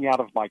squeezing out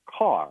of my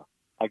car,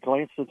 I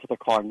glanced into the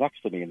car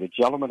next to me, and the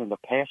gentleman in the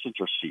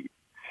passenger seat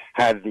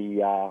had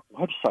the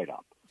website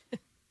up,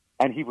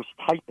 and he was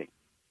typing.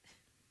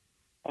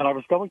 And I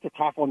was going to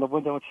tap on the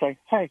window and say,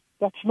 "Hey,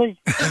 that's me."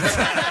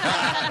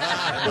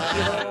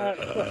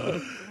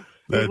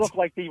 He looked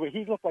like he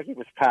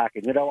was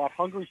packing. You know what?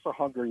 Hungry for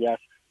hunger, yes.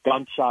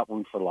 Gunshot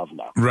wound for love,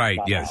 no. Right,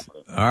 Not yes.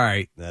 happening. All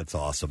right. That's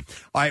awesome.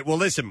 All right, well,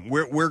 listen,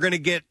 we're going to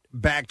get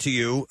back to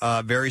you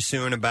very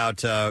soon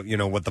about,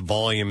 what the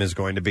volume is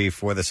going to be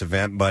for this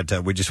event,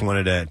 but we just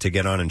wanted to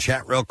get on and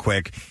chat real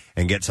quick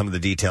and get some of the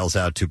details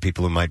out to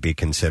people who might be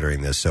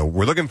considering this. So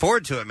we're looking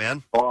forward to it,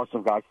 man.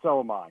 Awesome, guys.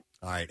 So am I.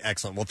 All right,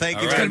 excellent. Well, thank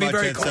you It's very going to much. be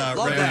very It's, cool.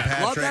 Love Reverend that.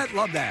 Patrick.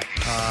 Love that.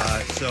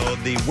 So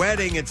the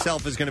wedding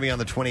itself is going to be on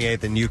the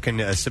 28th, and you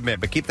can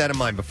submit. But keep that in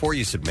mind before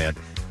you submit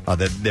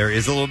that there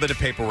is a little bit of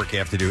paperwork you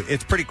have to do.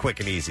 It's pretty quick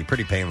and easy,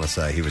 pretty painless,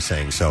 he was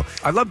saying. So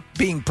I love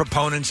being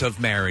proponents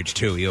of marriage,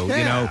 too. You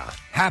know,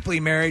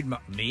 happily married.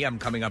 Me, I'm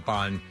coming up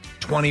on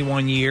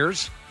 21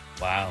 years.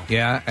 Wow.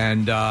 Yeah,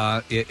 and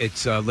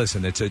it's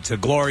a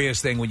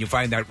glorious thing when you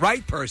find that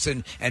right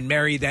person and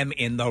marry them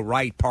in the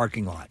right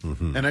parking lot.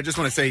 Mm-hmm. And I just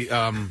want to say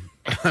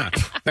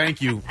thank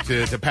you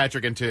to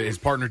Patrick and to his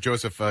partner,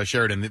 Joseph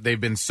Sheridan.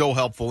 They've been so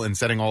helpful in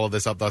setting all of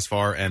this up thus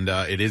far, and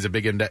it is a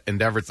big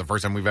endeavor. It's the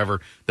first time we've ever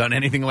done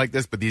anything like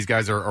this, but these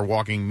guys are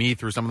walking me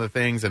through some of the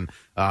things, and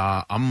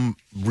I'm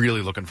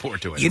really looking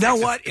forward to it. You know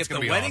what? If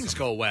the weddings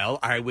go well,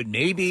 I would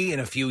maybe in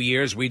a few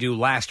years we do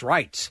last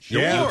rites.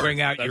 Yeah. You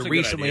bring out That's your a good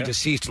recently idea.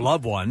 deceased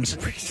loved ones.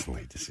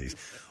 Recently deceased.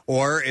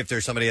 Or if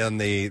there's somebody on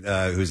the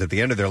who's at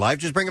the end of their life,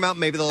 just bring them out.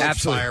 Maybe they'll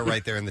Absolutely. expire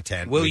right there in the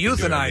tent. We'll We can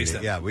do it euthanize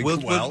immediately.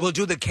 them. Yeah, we'll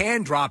do the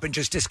can drop and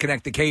just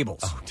disconnect the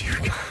cables. Oh, dear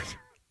God.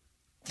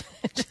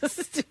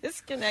 Just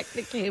disconnect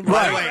the cable.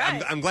 By the way,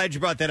 I'm glad you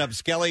brought that up.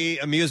 Skelly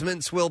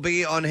Amusements will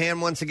be on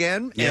hand once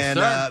again, Yes, and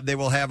sir. they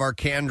will have our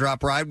can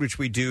drop ride, which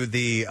we do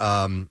the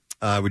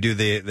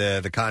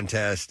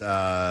contest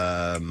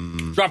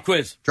drop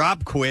quiz.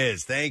 Drop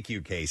quiz. Thank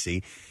you,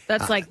 Casey.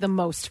 That's like the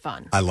most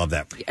fun. I love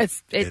that.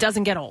 It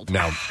doesn't get old.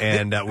 No,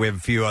 and we have a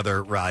few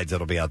other rides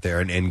that'll be out there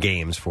and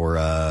games for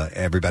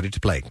everybody to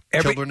play.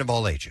 Children of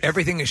all ages.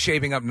 Everything is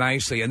shaping up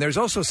nicely, and there's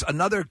also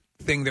another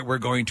thing that we're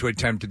going to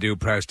attempt to do,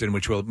 Preston,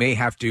 which we may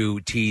have to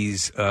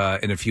tease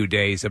in a few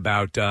days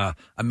about a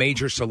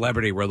major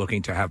celebrity we're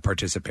looking to have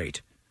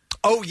participate.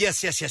 Oh,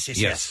 yes.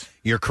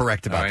 You're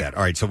correct about that.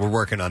 All right, so we're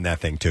working on that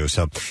thing, too.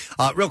 So,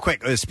 real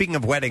quick, speaking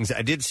of weddings,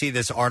 I did see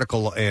this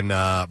article in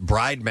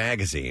Bride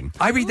Magazine.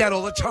 I read that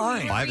all the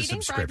time. I have a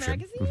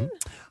subscription.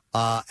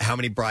 How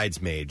many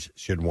bridesmaids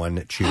should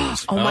one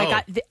choose? Oh, my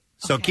God.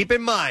 So keep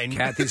in mind,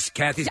 Kathy's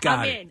got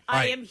I'm it. in.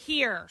 I am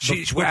here.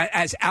 She's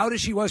as out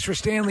as she was for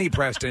Stanley,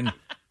 Preston.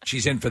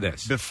 She's in for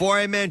this. Before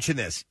I mention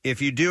this,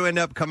 if you do end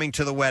up coming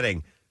to the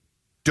wedding,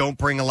 don't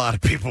bring a lot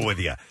of people with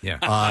you.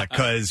 Yeah.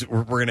 Because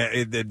we're going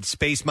to, the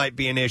space might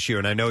be an issue.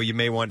 And I know you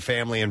may want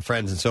family and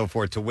friends and so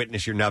forth to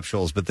witness your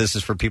nuptials, but this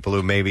is for people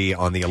who may be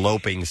on the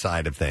eloping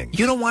side of things.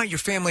 You don't want your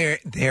family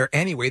there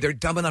anyway. They're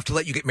dumb enough to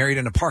let you get married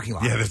in a parking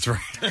lot. Yeah, that's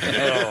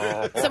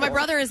right. So my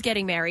brother is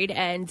getting married,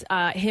 and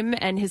him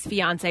and his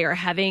fiance are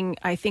having,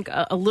 I think,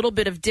 a little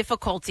bit of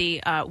difficulty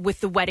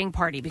with the wedding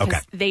party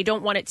because they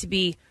don't want it to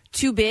be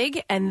too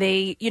big, and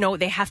they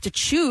have to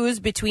choose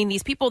between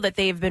these people that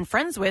they've been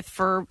friends with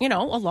for,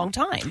 a long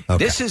time.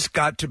 Okay. This has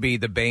got to be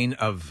the bane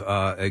of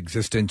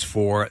existence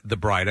for the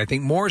bride. I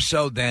think more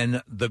so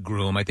than the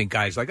groom. I think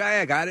guys like,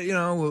 I got it,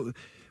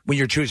 when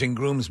you're choosing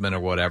groomsmen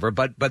or whatever.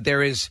 But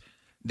there is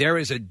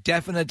a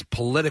definite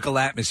political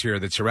atmosphere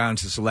that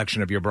surrounds the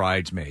selection of your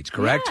bridesmaids,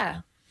 correct?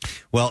 Yeah.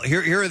 Well,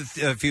 here are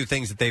a few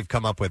things that they've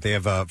come up with. They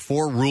have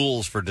 4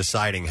 rules for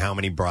deciding how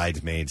many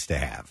bridesmaids to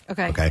have.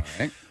 Okay.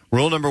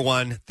 Rule number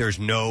 1, there's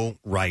no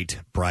right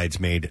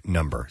bridesmaid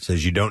number. It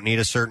says you don't need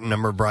a certain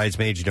number of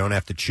bridesmaids. You don't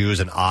have to choose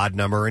an odd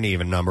number, an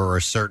even number, or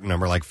a certain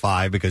number like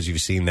 5 because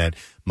you've seen that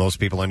most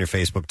people on your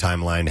Facebook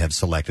timeline have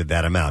selected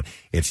that amount.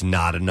 It's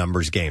not a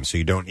numbers game, so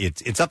you don't.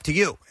 It's up to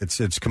you.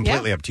 It's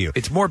completely up to you.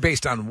 It's more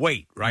based on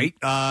weight, right?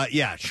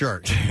 Yeah,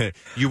 sure.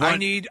 I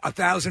need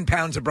 1,000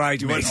 pounds of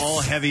bridesmaids. You want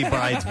all heavy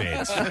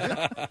bridesmaids.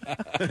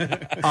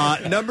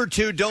 Number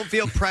 2, don't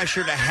feel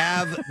pressure to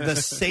have the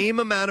same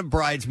amount of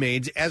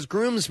bridesmaids as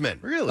groomsmen.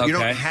 Really? You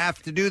Okay. don't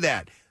have to do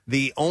that.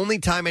 The only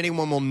time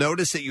anyone will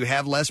notice that you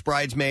have less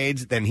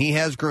bridesmaids than he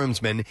has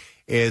groomsmen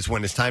is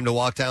when it's time to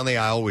walk down the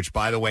aisle, which,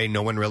 by the way,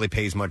 no one really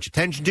pays much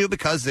attention to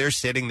because they're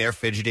sitting there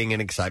fidgeting in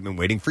excitement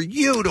waiting for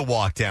you to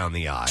walk down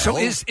the aisle. So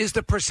is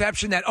the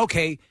perception that,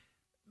 okay,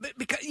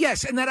 because,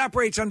 yes, and that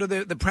operates under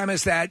the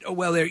premise that,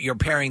 you're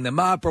pairing them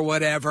up or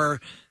whatever.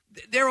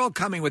 They're all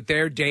coming with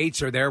their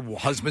dates or their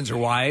husbands or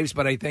wives,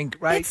 but I think,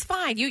 right? It's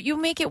fine. You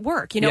make it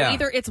work. Yeah.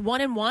 Either it's 1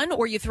 and 1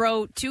 or you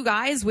throw 2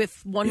 guys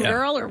with one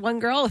girl or 1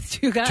 girl with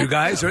 2 guys. 2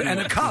 guys and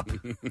a cup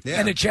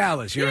and a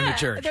chalice. You're in the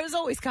church. There's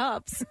always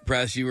cups.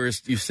 Press, you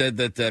said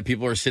that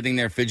people are sitting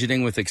there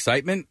fidgeting with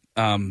excitement.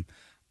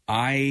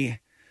 I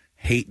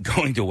hate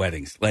going to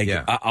weddings.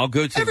 I'll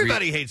go to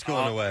everybody hates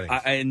going to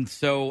weddings, and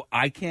so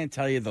I can't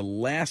tell you the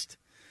last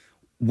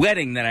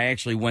wedding that I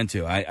actually went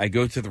to. I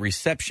go to the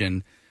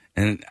reception.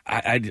 And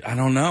I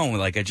don't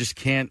know. I just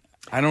can't.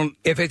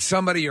 If it's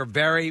somebody you're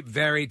very,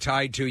 very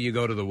tied to, you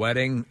go to the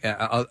wedding.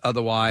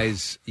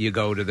 Otherwise, you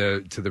go to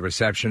the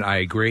reception. I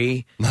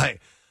agree.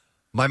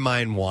 My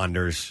mind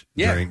wanders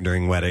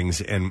during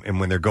weddings, and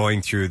when they're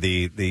going through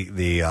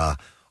the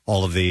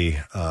all of the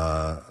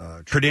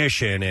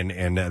tradition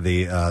and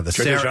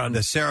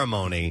the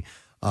ceremony.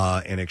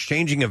 And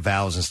exchanging of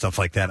vows and stuff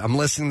like that. I'm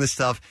listening to this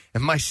stuff,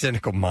 and my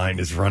cynical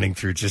mind is running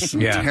through just some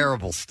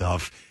terrible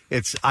stuff.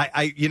 It's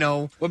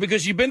Well,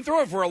 because you've been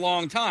through it for a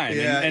long time,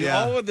 and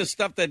all of the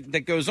stuff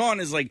that goes on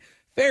is like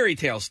fairy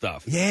tale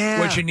stuff. Yeah.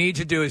 What you need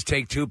to do is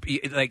take two,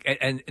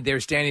 and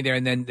they're standing there,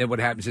 and then what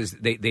happens is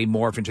they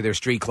morph into their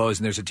street clothes,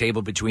 and there's a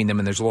table between them,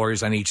 and there's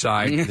lawyers on each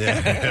side. All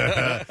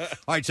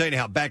right, so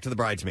anyhow, back to the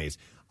bridesmaids.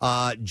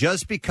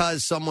 Just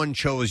because someone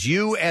chose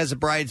you as a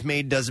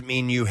bridesmaid doesn't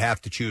mean you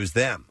have to choose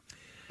them.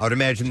 I would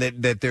imagine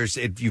that there's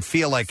you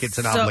feel like it's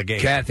an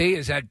obligation. Kathy,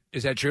 is that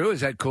true?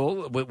 Is that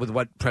cool with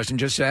what Preston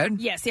just said?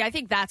 Yeah, see, I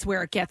think that's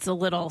where it gets a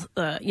little,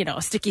 a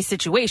sticky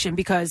situation,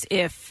 because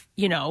if,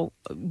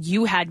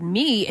 you had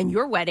me in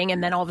your wedding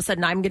and then all of a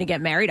sudden I'm going to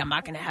get married, I'm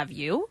not going to have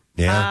you.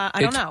 Yeah.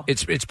 I don't know.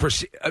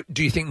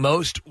 Do you think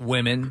most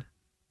women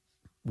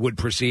would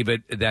perceive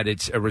it that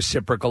it's a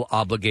reciprocal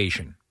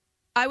obligation?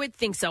 I would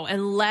think so,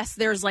 unless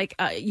there's like,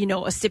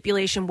 a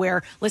stipulation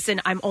where,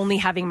 listen, I'm only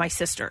having my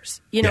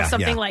sisters,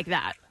 something like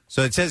that.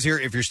 So it says here,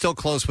 if you're still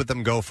close with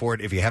them, go for it.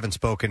 If you haven't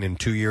spoken in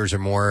 2 years or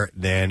more,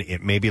 then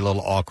it may be a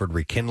little awkward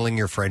rekindling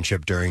your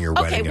friendship during your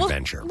wedding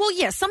adventure. Well,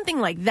 yeah, something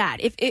like that.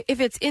 If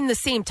it's in the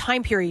same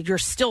time period, you're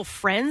still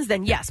friends,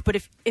 then yes. But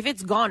if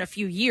it's gone a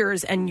few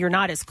years and you're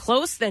not as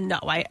close, then no,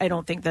 I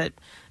don't think that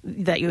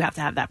you have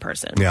to have that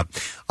person. Yeah.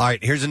 All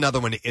right, here's another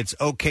one. It's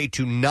okay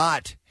to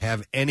not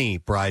have any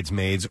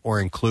bridesmaids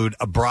or include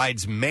a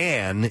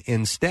bridesman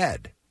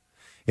instead,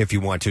 if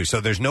you want to.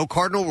 So there's no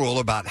cardinal rule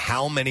about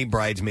how many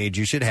bridesmaids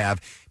you should have,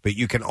 but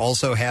you can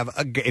also have,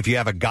 if you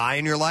have a guy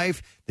in your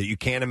life that you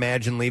can't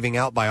imagine leaving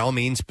out, by all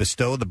means,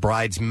 bestow the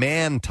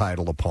bridesman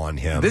title upon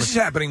him. This is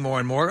happening more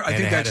and more. I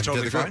think that's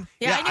totally fine.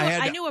 Yeah,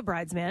 I knew a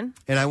bridesman.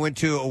 And I went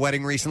to a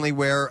wedding recently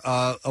where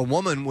a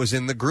woman was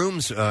in the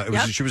groom's,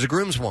 she was a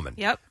groomswoman.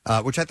 Yep.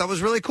 Which I thought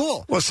was really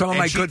cool. Well, some of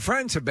my good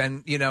friends have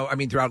been,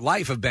 throughout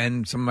life some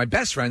of my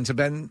best friends have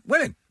been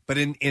women. But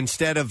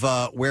instead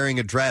of wearing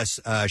a dress,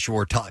 she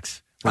wore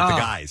tux with the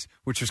guys,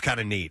 which was kind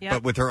of neat,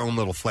 but with her own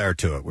little flair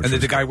to it. And did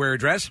the guy wear a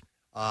dress?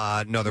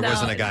 No, there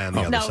wasn't a guy on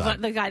the other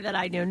side. No, the guy that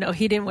I knew, no,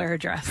 he didn't wear a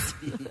dress.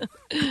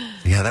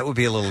 Yeah, that would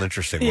be a little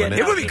interesting, wouldn't it?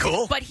 It would be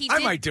cool. But I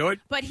might do it.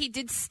 But he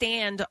did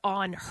stand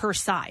on her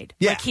side.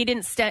 Yeah. Like, he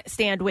didn't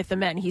stand with the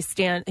men.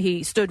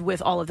 He stood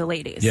with all of the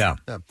ladies. Yeah.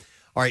 All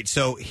right,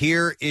 so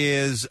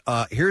here's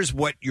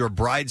what your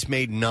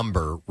bridesmaid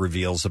number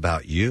reveals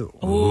about you.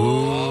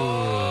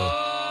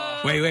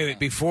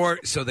 Wait.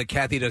 So that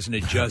Kathy doesn't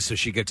adjust so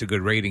she gets a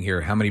good rating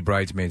here, how many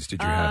bridesmaids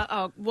did you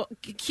have?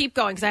 Keep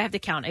going, because I have to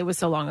count. It was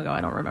so long ago,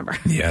 I don't remember.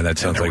 Yeah, that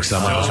sounds like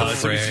someone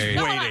was afraid.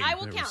 No, I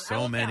will count.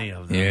 So many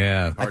of them.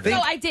 Yeah.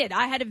 I did.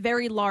 I had a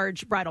very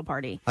large bridal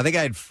party. I think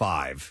I had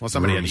 5. Well,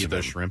 somebody had to eat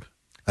those shrimp.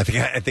 I think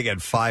I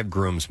had 5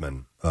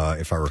 groomsmen,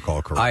 if I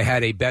recall correctly. I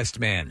had a best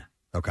man.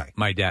 Okay.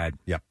 My dad.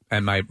 Yep.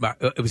 And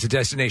it was a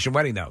destination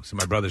wedding, though, so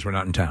my brothers were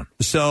not in town.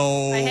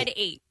 So I had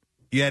 8.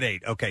 You had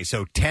 8. Okay,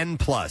 so 10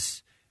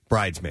 plus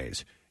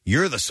bridesmaids.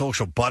 You're the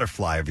social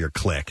butterfly of your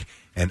clique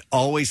and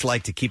always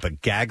like to keep a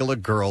gaggle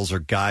of girls or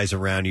guys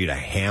around you to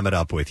ham it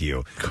up with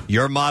you.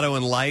 Your motto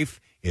in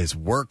life is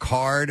work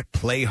hard,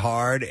 play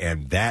hard,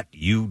 and that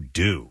you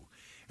do.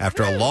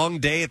 After a long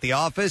day at the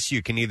office,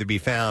 you can either be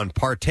found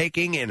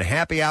partaking in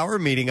happy hour,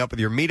 meeting up with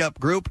your meetup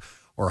group,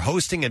 or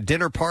hosting a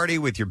dinner party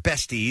with your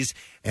besties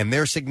and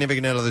their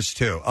significant others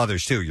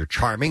too. You're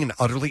charming and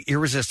utterly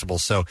irresistible,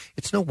 so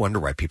it's no wonder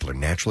why people are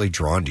naturally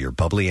drawn to your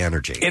bubbly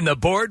energy. In the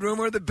boardroom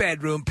or the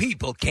bedroom,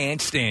 people can't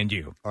stand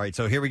you. All right,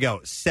 so here we go.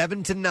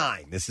 7 to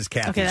 9. This is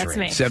Kathy's Okay, that's range.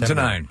 me. 7 to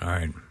 9. All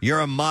right.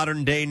 You're a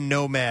modern-day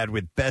nomad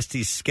with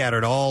besties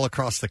scattered all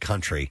across the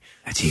country.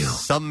 That's you.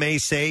 Some may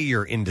say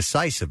you're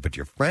indecisive, but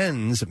your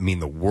friends mean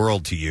the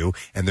world to you,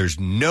 and there's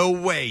no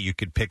way you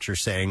could picture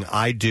saying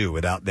I do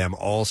without them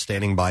all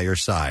standing by your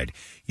side.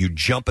 You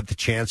jump at the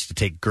chance to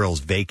take girls'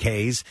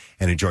 vacays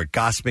and enjoy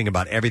gossiping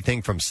about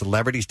everything from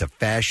celebrities to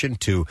fashion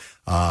to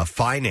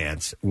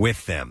finance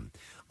with them.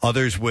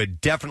 Others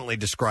would definitely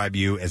describe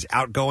you as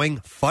outgoing,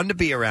 fun to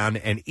be around,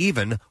 and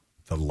even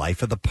the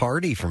life of the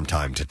party from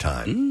time to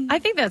time. I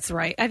think that's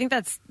right. I think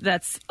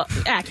that's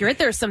accurate.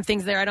 There's some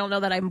things there. I don't know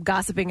that I'm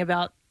gossiping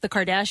about the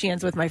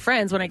Kardashians with my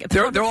friends when I get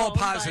there. They're all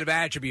positive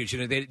attributes.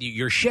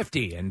 You're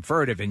shifty and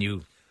furtive, and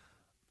you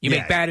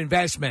make bad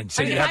investments,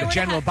 and you have a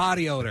general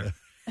body odor.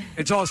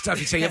 It's all stuff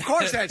you say, of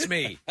course that's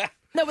me.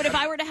 No, but if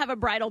I were to have a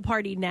bridal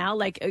party now,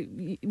 like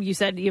you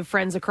said, you have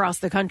friends across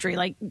the country,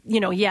 like,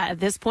 at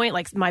this point,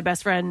 like one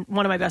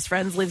of my best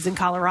friends lives in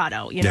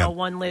Colorado,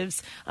 one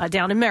lives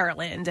down in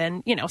Maryland,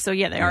 and, so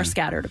they are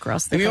scattered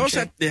across the country. You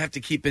also have to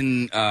keep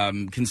in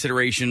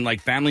consideration,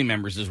 like, family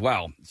members as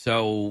well.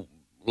 So,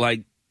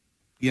 like,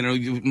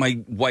 my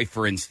wife,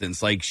 for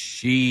instance, like,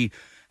 she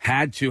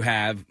had to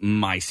have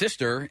my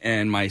sister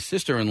and my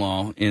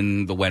sister-in-law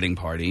in the wedding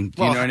party.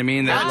 Do you know what I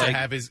mean? That to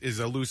have is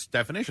a loose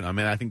definition. I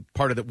mean, I think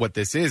part of what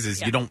this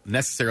is you don't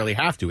necessarily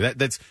have to.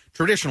 That's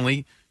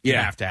traditionally you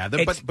have to have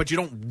them, but you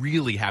don't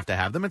really have to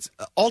have them. It's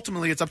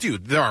ultimately it's up to you.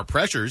 There are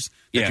pressures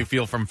that you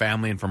feel from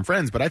family and from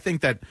friends, but I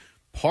think that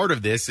part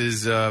of this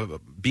is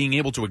being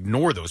able to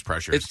ignore those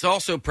pressures. It's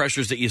also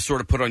pressures that you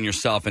sort of put on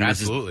yourself, and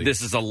absolutely,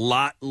 this is a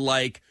lot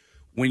like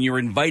when you're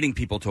inviting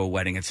people to a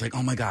wedding. It's like,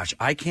 oh my gosh,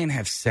 I can't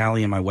have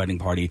Sally in my wedding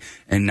party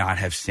and not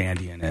have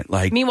Sandy in it.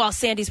 Like, meanwhile,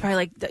 Sandy's probably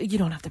like, you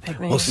don't have to pick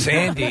me. Well,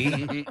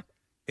 Sandy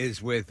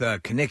is with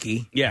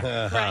Kanicki.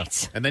 Yeah.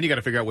 Right. And then you got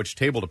to figure out which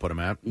table to put them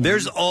at.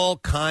 There's all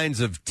kinds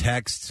of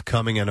texts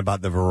coming in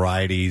about the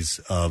varieties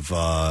of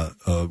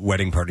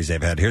wedding parties they've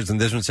had.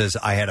 This one says,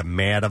 I had a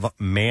man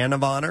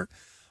of honor,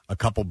 a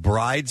couple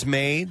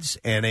bridesmaids,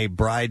 and a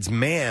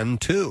bridesman,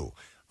 too.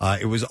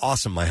 It was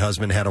awesome. My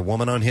husband had a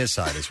woman on his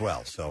side as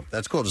well. So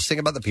that's cool. Just think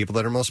about the people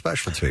that are most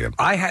special to you.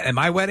 I had at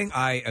my wedding,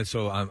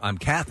 I'm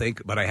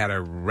Catholic, but I had a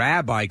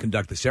rabbi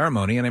conduct the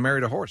ceremony, and I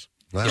married a horse.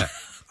 Wow. Yeah.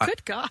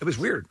 Good God. It was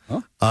weird.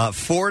 Huh?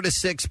 4 to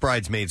 6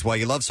 bridesmaids. While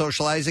you love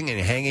socializing and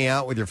hanging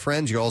out with your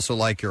friends, you also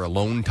like your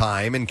alone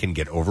time and can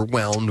get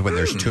overwhelmed when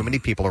there's too many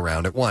people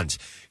around at once.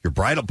 Your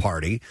bridal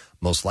party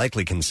most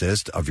likely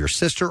consists of your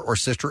sister or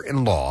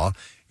sister-in-law,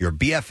 your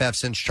BFF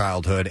since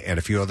childhood, and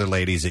a few other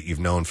ladies that you've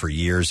known for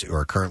years who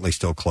are currently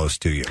still close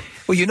to you.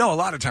 Well, a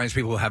lot of times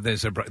people will have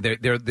this.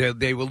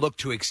 They will look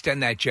to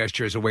extend that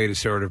gesture as a way to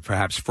sort of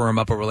perhaps firm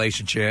up a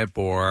relationship,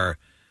 or,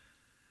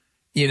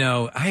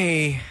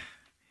 hey,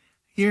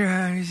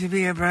 you should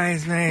be a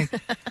bridesmaid.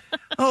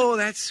 Oh,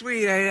 that's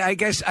sweet. I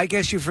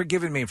guess you've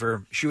forgiven me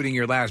for shooting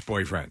your last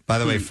boyfriend. By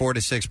the way, 4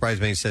 to 6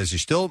 bridesmaids says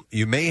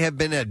you may have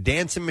been a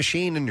dancing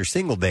machine in your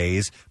single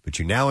days, but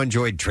you now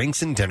enjoy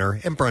drinks and dinner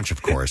and brunch,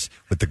 of course,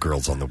 with the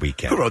girls on the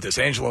weekend. Who wrote this?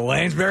 Angela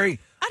Lansbury?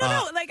 I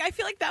don't know. I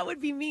feel like that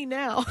would be me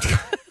now.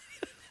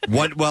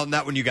 Well,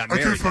 not when you got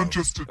married. I guess I'm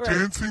just a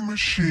dancing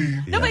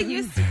machine. No, but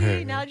used to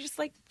be. Now just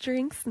like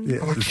drinks. And... I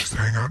like to just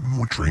hang out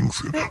and drink,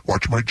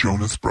 watch my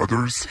Jonas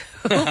Brothers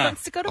Who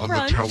wants to go to on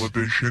brunch? the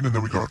television, and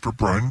then we go out for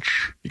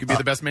brunch. You could be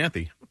the best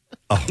Manthe.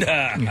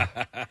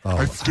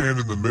 I stand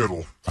in the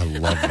middle. I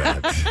love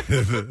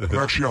that. I'm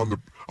actually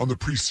on the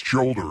priest's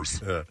shoulders.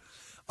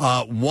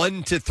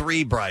 1 to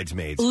 3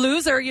 bridesmaids.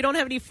 Loser, you don't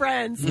have any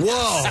friends.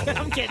 Whoa.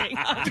 I'm kidding.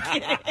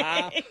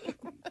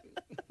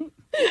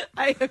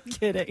 I am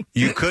kidding.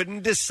 You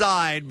couldn't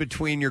decide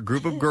between your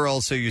group of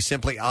girls, so you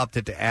simply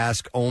opted to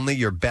ask only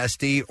your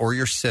bestie or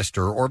your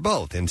sister or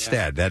both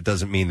instead. That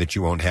doesn't mean that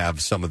you won't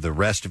have some of the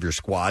rest of your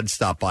squad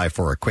stop by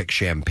for a quick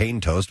champagne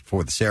toast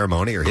before the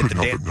ceremony, or Couldn't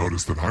help but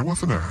notice that I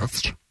wasn't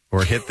asked.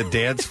 Or hit the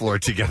dance floor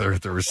together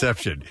at the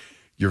reception.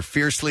 You're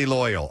fiercely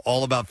loyal,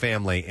 all about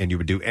family, and you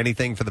would do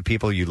anything for the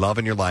people you love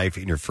in your life.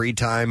 In your free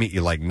time, you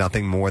like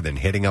nothing more than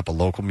hitting up a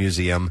local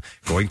museum,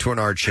 going to an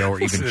art show,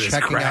 or even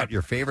checking out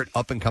your favorite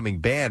up-and-coming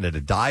band at a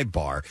dive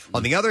bar.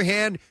 On the other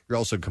hand, you're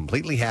also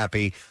completely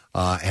happy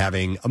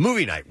having a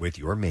movie night with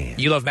your man.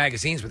 You love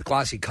magazines with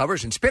glossy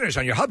covers and spinners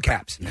on your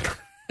hubcaps.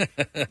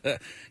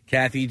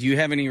 Kathy, do you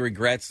have any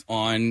regrets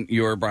on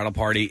your bridal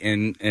party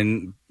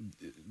and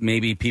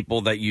maybe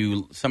people that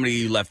somebody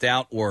you left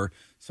out, or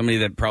somebody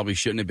that probably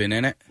shouldn't have been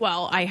in it?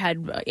 Well, I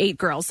had 8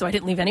 girls, so I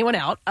didn't leave anyone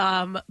out.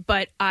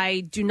 But I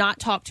do not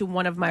talk to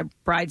one of my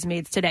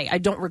bridesmaids today. I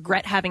don't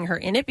regret having her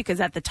in it because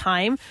at the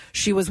time,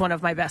 she was one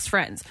of my best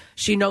friends.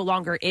 She no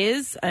longer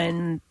is,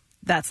 and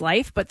that's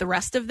life. But the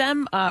rest of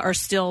them are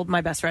still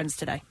my best friends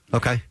today.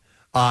 Okay.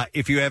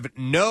 If you have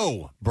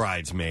no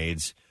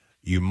bridesmaids,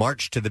 you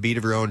march to the beat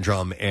of your own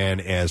drum,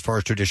 and as far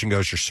as tradition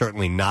goes, you're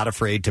certainly not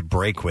afraid to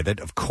break with it,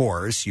 of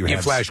course. You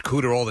flash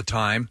cooter all the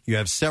time. You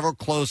have several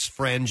close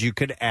friends you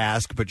could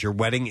ask, but your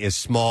wedding is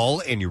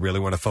small, and you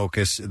really want the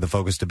focus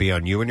to be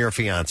on you and your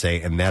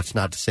fiancé, and that's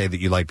not to say that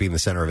you like being the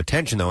center of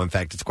attention, though. In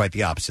fact, it's quite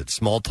the opposite.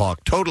 Small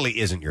talk totally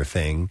isn't your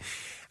thing,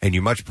 and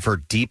you much prefer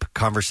deep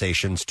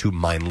conversations to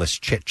mindless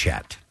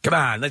chit-chat. Come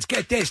on, let's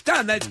get this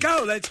done. Let's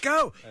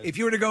go. If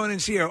you were to go in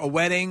and see a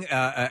wedding...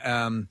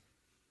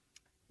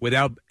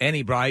 without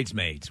any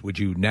bridesmaids, would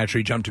you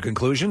naturally jump to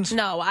conclusions?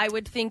 No, I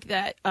would think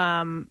that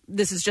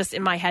this is just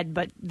in my head,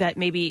 but that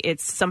maybe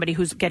it's somebody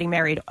who's getting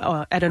married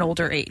at an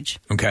older age.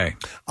 Okay.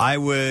 I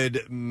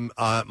would,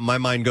 my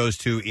mind goes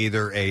to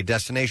either a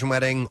destination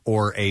wedding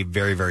or a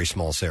very, very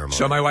small ceremony.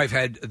 So my wife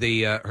had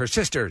her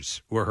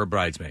sisters were her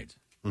bridesmaids.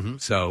 Mm-hmm.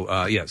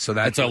 So, so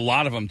that's a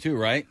lot of them too,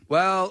 right?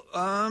 Well,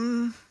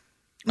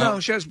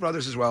 no, she has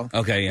brothers as well.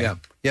 Okay, yeah.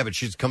 Yeah, but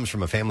she comes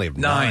from a family of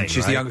 9. She's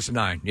right? the youngest of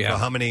 9, yeah. So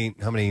how many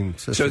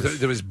sisters? So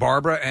there was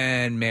Barbara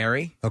and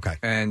Mary. Okay.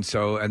 And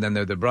then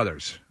they're the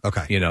brothers.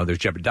 Okay. There's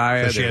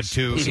Jebediah. So she had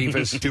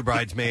Cephas. 2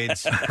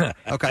 bridesmaids.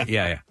 Okay.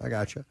 Yeah. I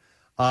gotcha.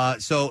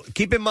 So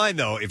keep in mind,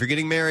 though, if you're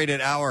getting married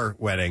at our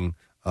wedding,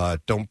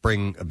 don't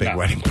bring a big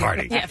wedding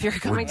party. Yeah, if you're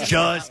coming We're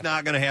just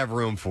not going to have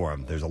room for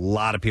them. There's a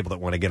lot of people that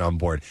want to get on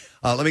board.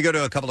 Let me go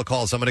to a couple of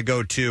calls. I'm going to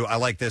go to, I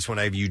like this one.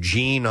 I have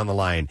Eugene on the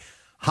line.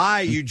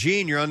 Hi,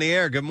 Eugene. You're on the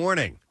air. Good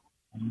morning.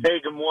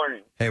 Hey, good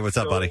morning. Hey, what's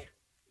up, buddy?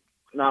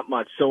 not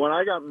much. So when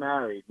I got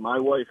married, my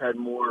wife had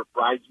more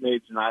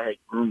bridesmaids than I had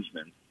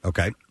groomsmen.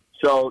 Okay.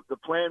 So the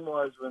plan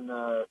was when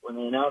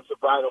they announced the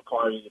bridal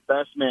party, the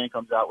best man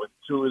comes out with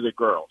 2 of the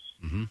girls.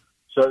 Mm-hmm.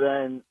 So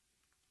then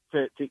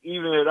to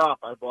even it up,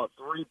 I bought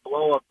 3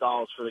 blow-up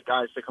dolls for the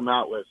guys to come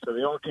out with. So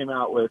they all came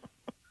out with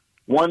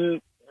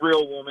 1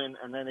 real woman,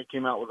 and then they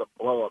came out with a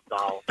blow-up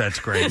doll. That's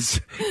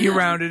great. You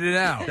rounded it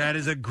out. That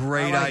is a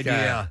great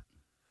idea.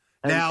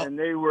 And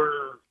they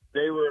were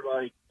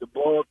like the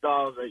blow-up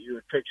dolls that you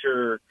would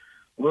picture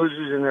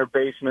losers in their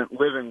basement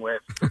living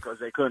with because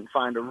they couldn't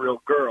find a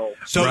real girl.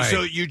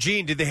 So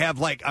Eugene, did they have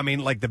like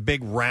the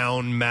big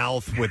round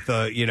mouth with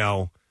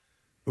the,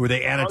 were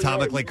they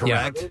anatomically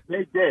correct?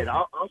 They did.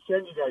 I'll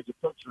send you guys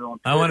a picture on.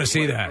 I want to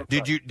see that.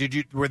 Did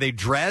you? Were they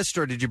dressed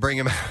or did you bring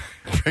them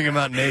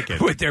out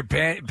naked with their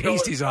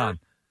pasties on?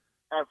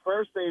 At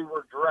first they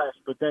were dressed,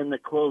 but then the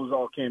clothes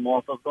all came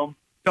off of them.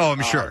 Oh,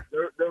 I'm sure.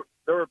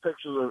 There were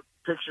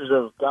pictures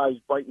of guys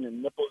biting the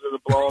nipples of the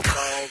blow-up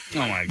dolls. Oh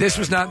my God! This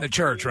was not in the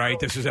church, right?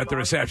 This was at the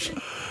reception.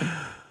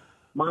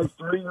 My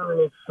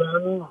 3-year-old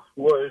son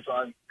was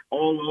like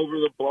all over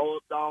the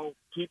blow-up doll.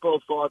 People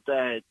thought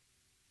that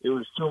it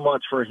was too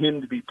much for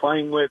him to be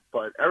playing with,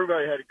 but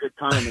everybody had a good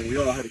time, and we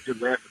all had a good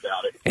laugh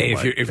about it. Hey,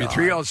 if your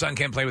 3-year-old son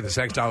can't play with a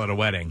sex doll at a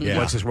wedding,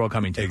 what's this world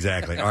coming to?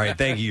 Exactly. All right,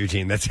 thank you,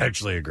 Eugene. That's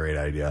actually a great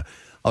idea.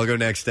 I'll go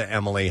next to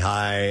Emily.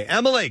 Hi,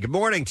 Emily. Good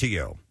morning to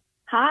you.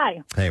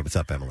 Hi. Hey, what's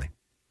up, Emily?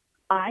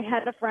 I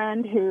had a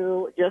friend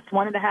who just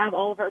wanted to have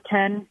all of her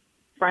 10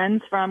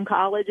 friends from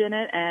college in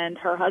it, and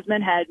her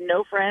husband had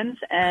no friends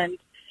and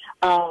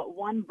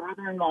one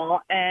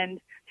brother-in-law,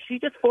 and she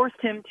just forced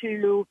him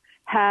to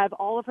have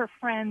all of her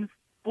friends,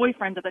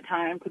 boyfriends at the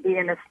time, to be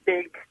in this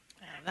big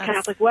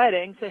Catholic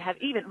wedding. To have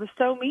even, it was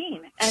so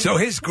mean. And so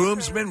his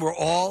groomsmen were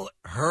all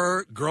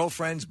her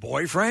girlfriend's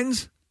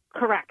boyfriends?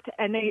 Correct.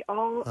 And they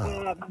all,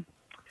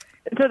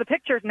 so the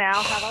pictures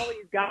now have all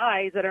these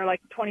guys that are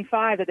like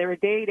 25 that they were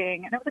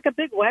dating, and it was like a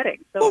big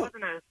wedding. So it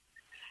wasn't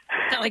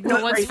not like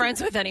no one's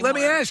friends with anymore.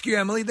 Let me ask you,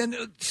 Emily. Then,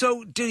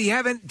 so did he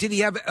have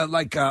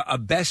a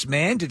best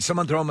man? Did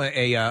someone throw him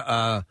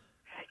a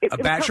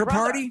bachelor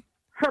party?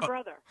 Her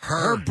brother.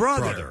 Her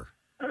brother.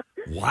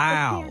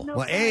 Wow.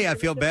 Well, I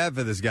feel bad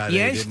for this guy.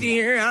 Yes,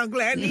 dear. I'm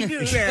glad you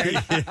do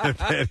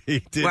that. He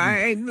didn't.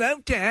 Why, I'd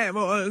love to have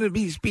all of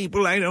these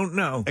people I don't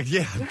know.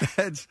 Yeah,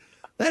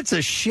 that's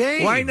a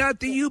shame. Why not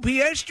the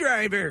UPS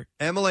driver?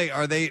 Emily,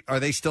 are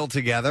they still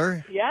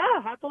together? Yeah,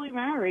 happily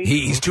married.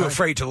 He's too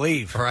afraid to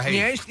leave. Right.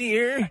 Yes,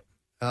 dear.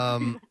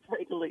 Afraid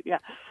to leave, yeah.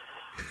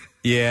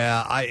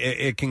 Yeah,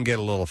 it can get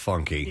a little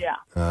funky. Yeah.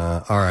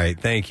 All right.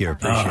 Thank you.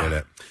 Appreciate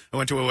it. I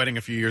went to a wedding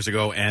a few years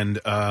ago, and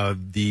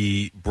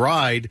the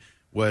bride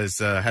was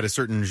had a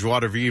certain joie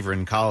de vivre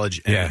in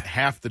college, and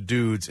half the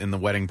dudes in the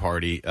wedding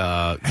party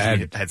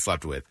had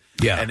slept with.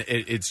 Yeah, and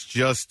it's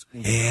just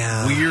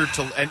weird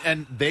to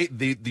and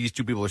these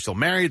two people are still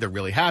married. They're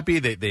really happy.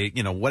 They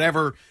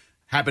whatever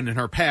happened in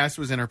her past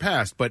was in her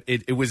past, but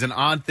it was an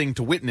odd thing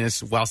to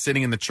witness while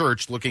sitting in the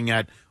church looking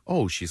at,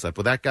 she slept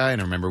with that guy,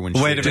 and I remember when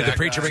she did the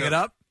preacher bring it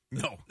up?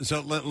 No. So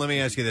let me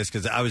ask you this,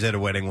 because I was at a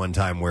wedding one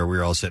time where we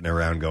were all sitting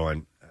around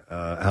going,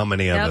 how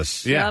many of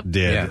us did?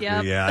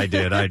 Yeah, I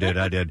did.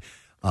 And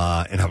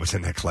I was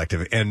in that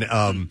collective.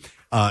 And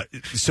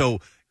so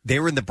they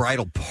were in the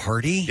bridal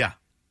party?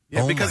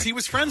 Yeah, because he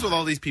was friends with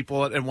all these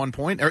people at one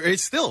point, or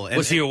it's still.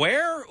 Was he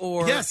aware,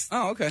 or yes?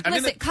 Oh, okay.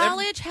 Listen,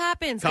 college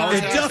happens. College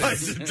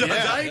guys. It does.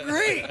 Yeah. I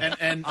agree.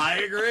 And I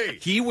agree.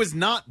 He was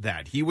not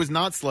that. He was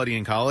not slutty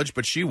in college,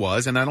 but she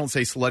was. And I don't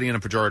say slutty in a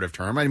pejorative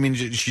term. I mean,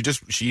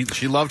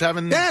 she loved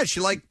having. Yeah,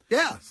 she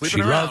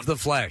loved the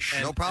flesh.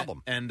 No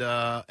problem. And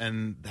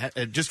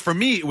just for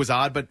me, it was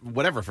odd, but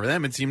whatever. For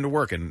them, it seemed to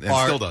work, and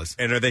still does.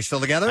 And are they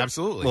still together?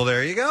 Absolutely. Well,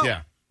 there you go.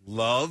 Yeah.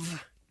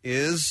 Love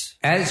is.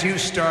 As you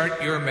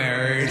start your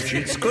marriage,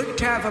 it's good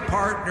to have a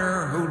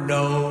partner who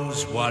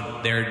knows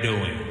what they're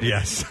doing.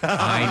 Yes.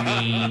 I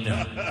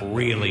mean,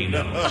 really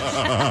knows.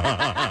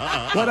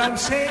 What I'm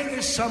saying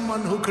is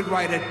someone who could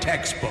write a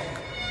textbook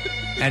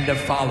and a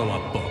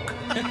follow-up book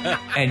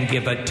and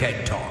give a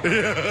TED Talk.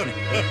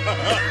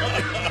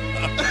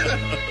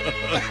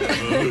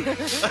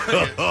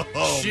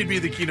 She'd be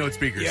the keynote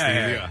speaker, Steve.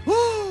 Yeah. Woo!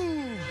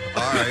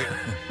 All right.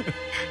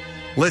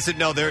 Listen,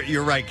 no,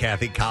 you're right,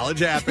 Kathy. College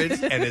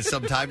happens, and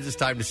sometimes it's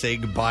time to say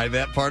goodbye to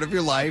that part of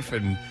your life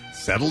and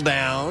settle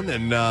down.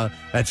 And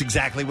that's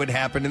exactly what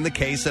happened in the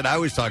case that I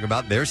was talking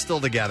about. They're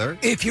still together.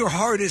 If your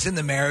heart is in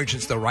the marriage,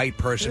 it's the right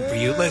person for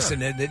you.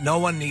 Listen, no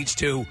one needs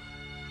to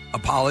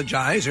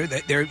apologize, or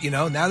that they're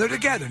now they're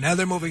together. Now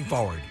they're moving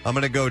forward. I'm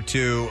going to go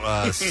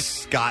to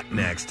Scott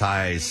next.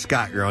 Hi,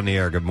 Scott. You're on the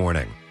air. Good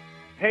morning.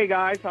 Hey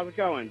guys, how's it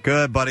going?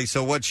 Good, buddy.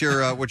 So what's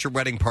your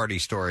wedding party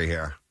story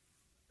here?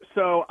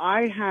 So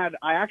I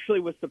actually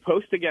was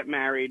supposed to get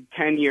married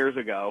 10 years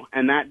ago,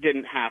 and that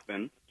didn't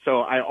happen. So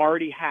I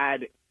already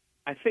had,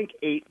 I think,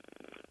 8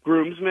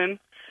 groomsmen.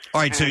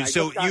 All right,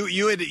 so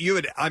you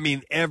had I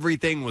mean,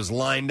 everything was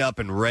lined up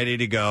and ready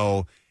to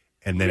go,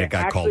 and then it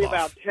got called off.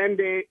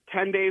 Actually, about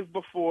 10 days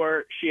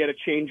before, she had a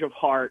change of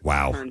heart.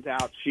 Wow. Turns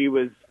out she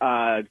was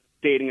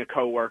dating a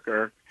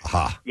coworker.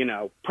 You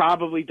know,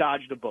 probably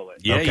dodged a bullet.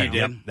 Yeah, you did.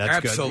 Yep,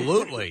 that's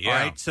absolutely. Good. Yeah. All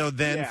right, so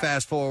then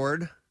fast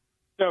forward.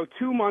 So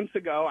 2 months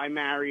ago, I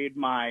married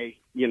my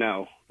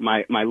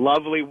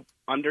lovely,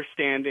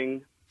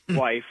 understanding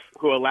wife,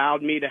 who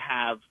allowed me to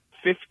have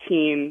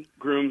 15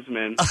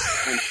 groomsmen,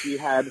 and she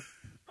had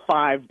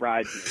 5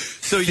 bridesmaids.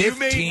 So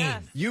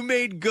you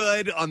made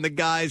good on the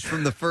guys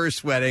from the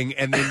first wedding,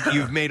 and then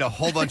you've made a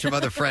whole bunch of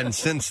other friends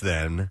since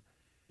then.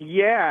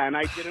 Yeah, and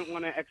I didn't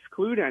want to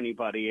exclude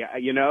anybody.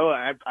 You know,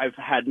 I've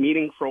had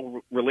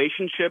meaningful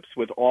relationships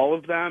with all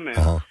of them,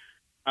 and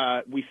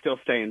we still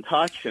stay in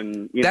touch.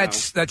 And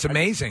that's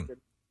amazing.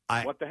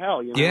 What the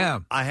hell? You know? Yeah.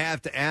 I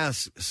have to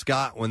ask,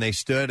 Scott, when they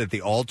stood at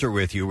the altar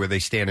with you, were they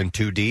standing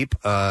 2 deep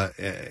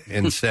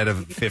instead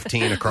of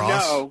 15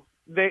 across? No.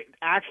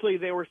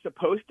 They were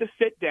supposed to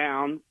sit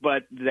down,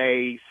 but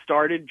they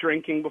started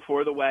drinking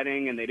before the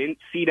wedding, and they didn't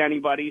seat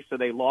anybody, so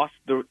they lost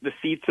the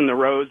seats in the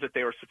rows that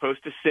they were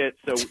supposed to sit.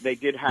 So they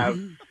did have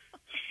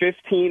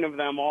 15 of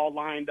them all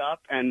lined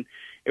up, and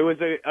it was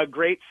a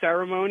great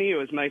ceremony. It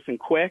was nice and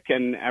quick,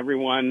 and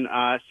everyone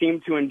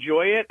seemed to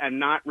enjoy it and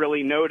not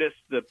really notice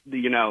the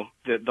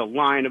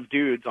line of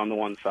dudes on the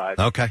one side.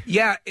 Okay.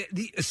 Yeah,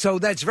 so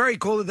that's very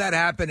cool that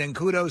happened, and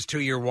kudos to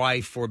your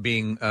wife for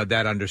being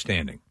that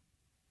understanding.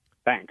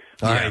 Thanks.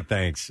 All right,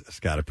 thanks,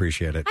 Scott.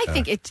 Appreciate it. I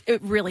think it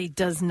really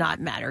does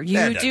not matter.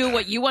 You do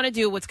what you want to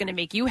do, what's going to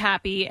make you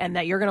happy, and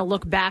that you're going to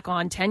look back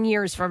on 10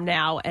 years from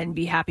now and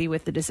be happy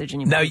with the decision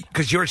you made. Now,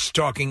 because you're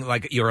talking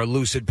like you're a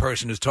lucid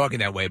person who's talking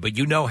that way, but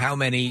you know how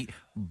many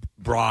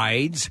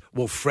brides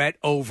will fret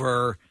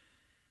over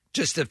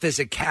just the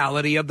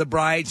physicality of the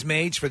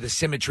bridesmaids for the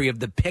symmetry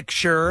of the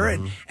picture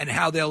and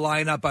how they'll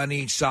line up on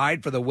each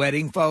side for the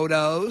wedding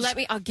photos.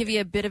 I'll give you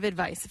a bit of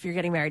advice. If you're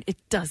getting married, it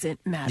doesn't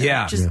matter.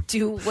 Yeah. Just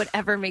do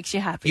whatever makes you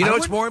happy. You know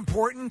what's more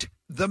important?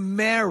 The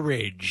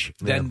marriage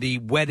than the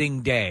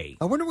wedding day.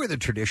 I wonder where the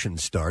tradition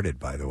started,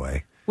 by the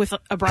way. With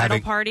a bridal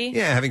party?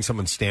 Yeah, having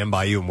someone stand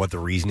by you and what the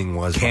reasoning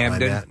was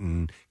behind that.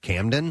 And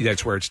Camden?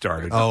 That's where it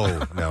started.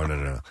 Oh,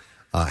 no.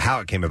 How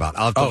it came about.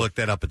 I'll have to look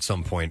that up at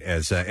some point.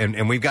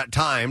 And we've got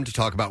time to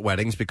talk about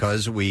weddings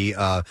because we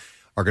are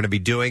going to be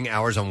doing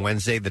ours on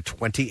Wednesday, the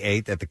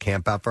 28th at the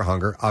Campout for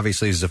Hunger.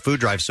 Obviously, it's a food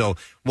drive. So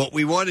what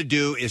we want to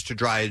do is to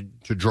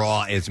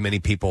draw as many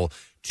people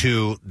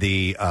to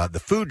the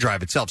food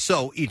drive itself.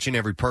 So each and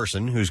every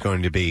person who's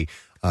going to be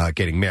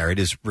getting married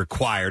is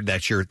required.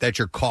 That's your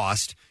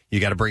cost. You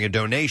got to bring a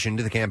donation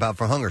to the Campout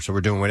for Hunger. So we're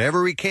doing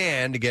whatever we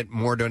can to get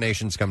more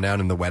donations come down,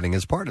 and the wedding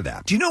is part of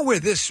that. Do you know where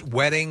this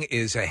wedding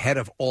is ahead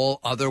of all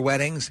other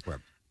weddings?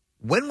 Where?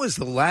 When was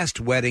the last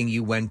wedding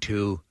you went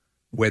to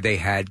where they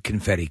had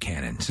confetti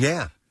cannons?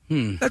 Yeah.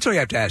 That's what you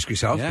have to ask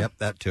yourself. Yep,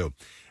 that too.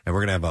 And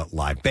we're going to have a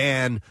live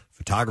band,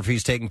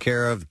 photography's taken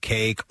care of,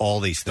 cake, all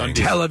these things.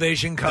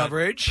 Television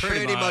coverage.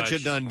 Pretty much a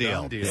done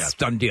deal. Yeah,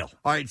 done deal.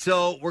 All right,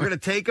 so we're going to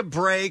take a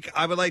break.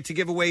 I would like to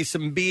give away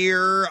some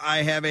beer.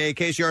 I have a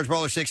Case Yards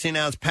Brawler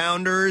 16-ounce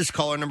pounders.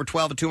 Caller number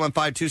 12 at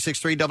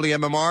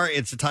 215-263-WMMR.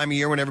 It's the time of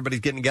year when everybody's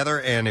getting together,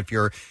 and if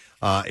you're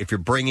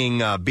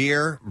bringing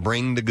beer,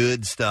 bring the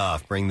good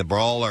stuff. Bring the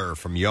Brawler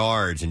from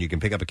Yards, and you can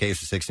pick up a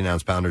case of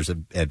 16-ounce pounders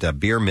at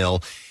Beer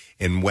Mill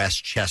in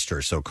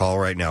Westchester. So call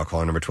right now.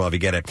 Call number 12. You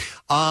get it.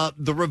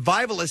 The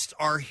Revivalists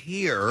are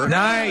here.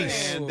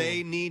 Nice. And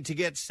they need to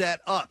get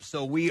set up.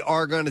 So we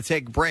are going to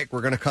take a break.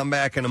 We're going to come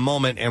back in a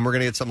moment, and we're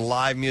going to get some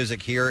live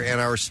music here in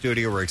our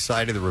studio. We're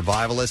excited. The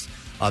Revivalists,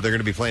 they're going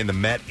to be playing the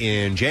Met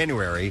in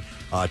January.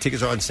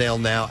 Tickets are on sale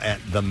now at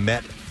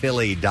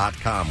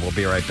themetphilly.com. We'll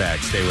be right back.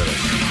 Stay with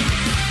us.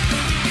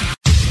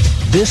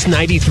 This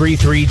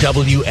 93.3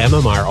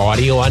 WMMR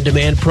audio on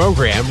demand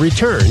program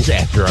returns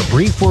after a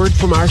brief word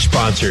from our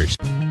sponsors.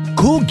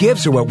 Cool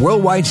gifts are what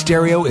Worldwide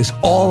Stereo is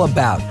all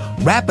about.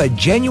 Wrap a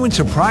genuine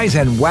surprise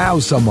and wow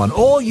someone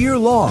all year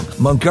long.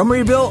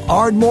 Montgomeryville,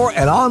 Ardmore,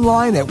 and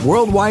online at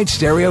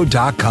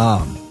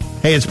worldwidestereo.com.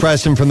 Hey, it's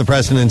Preston from the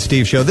Preston and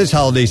Steve Show. This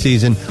holiday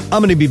season,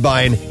 I'm going to be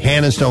buying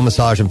Hand & Stone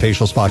Massage and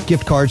Facial Spa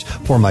gift cards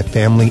for my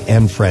family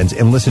and friends.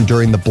 And listen,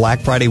 during the Black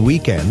Friday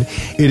weekend,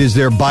 it is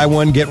their buy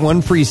one, get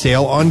one free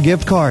sale on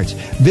gift cards.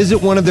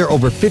 Visit one of their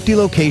over 50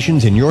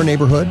 locations in your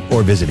neighborhood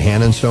or visit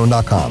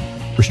handandstone.com.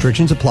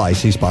 Restrictions apply.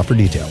 See spa for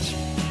details.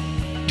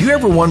 Do you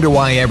ever wonder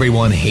why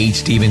everyone hates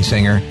Steven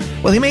Singer?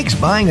 Well, he makes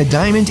buying a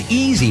diamond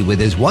easy with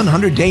his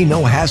 100-day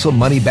no-hassle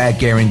money-back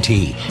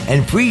guarantee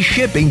and free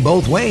shipping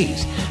both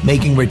ways,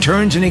 making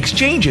returns and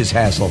exchanges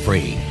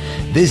hassle-free.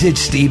 Visit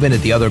Steven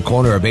at the other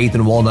corner of 8th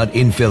and Walnut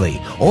in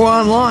Philly or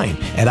online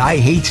at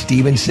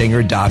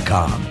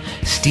IHateStevenSinger.com.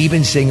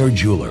 Steven Singer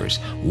Jewelers.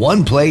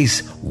 One place,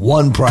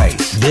 one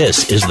price.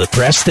 This is the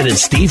Preston and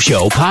Steve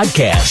Show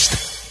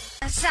podcast.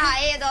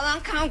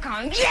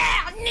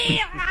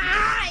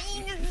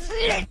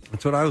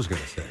 That's what I was going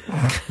to say.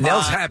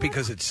 Nell's happy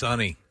because it's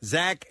sunny.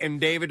 Zach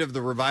and David of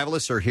the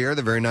Revivalists are here.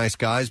 They're very nice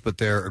guys, but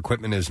their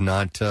equipment is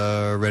not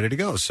ready to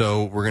go.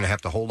 So we're going to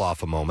have to hold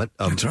off a moment.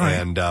 That's right.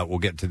 And we'll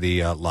get to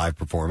the live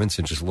performance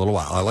in just a little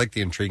while. I like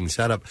the intriguing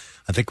setup.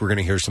 I think we're going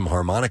to hear some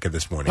harmonica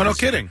this morning. Oh, no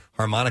kidding.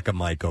 Harmonica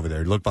mic over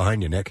there. Look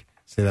behind you, Nick.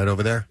 See that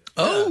over there?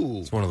 Oh,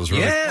 it's one of those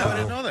really I cool.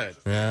 didn't know that.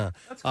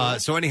 Yeah.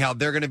 So anyhow,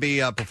 they're going to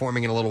be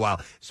performing in a little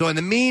while. So in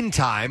the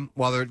meantime,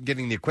 while they're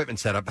getting the equipment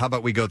set up, how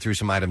about we go through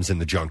some items in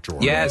the junk drawer?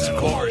 Yes, of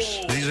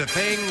course. These are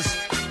things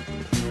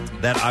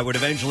that I would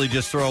eventually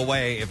just throw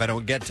away if I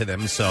don't get to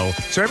them. So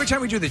every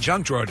time we do the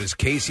junk drawer, does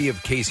Casey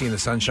of Casey and the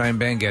Sunshine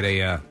Band get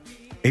a...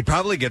 he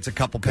probably gets a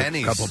couple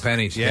pennies.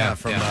 Yeah,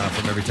 from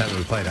every time that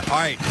we play that. All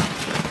right.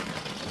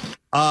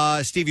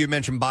 Steve, you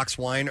mentioned box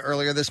wine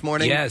earlier this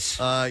morning. Yes.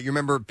 You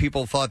remember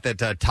people thought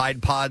that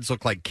Tide Pods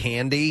looked like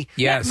candy?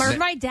 Yes.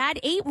 My dad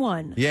ate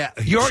one. Yeah.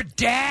 Your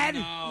dad?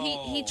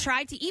 He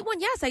tried to eat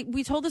one. Yes,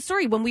 we told the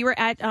story when we were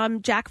at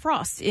Jack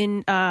Frost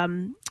in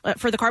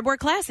for the Cardboard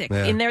Classic.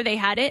 Yeah. In there they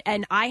had it,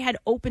 and I had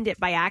opened it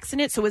by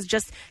accident, so it was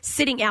just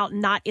sitting out,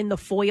 not in the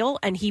foil,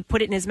 and he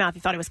put it in his mouth. He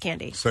thought it was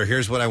candy. So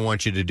here's what I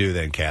want you to do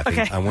then, Kathy.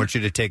 Okay. I want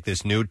you to take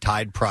this new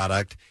Tide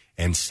product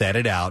and set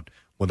it out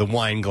with a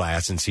wine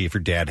glass and see if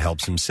your dad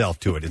helps himself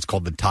to it. It's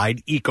called the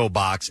Tide Eco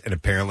Box, and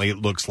apparently it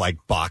looks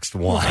like boxed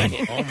wine.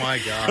 Oh, my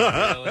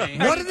God. Really?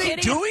 What are they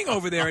doing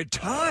over there at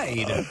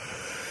Tide?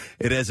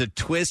 It has a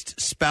twist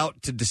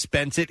spout to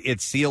dispense it.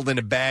 It's sealed in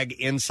a bag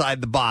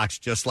inside the box,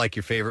 just like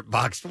your favorite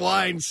boxed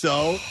wine.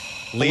 So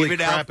leave Holy it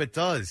crap, out. it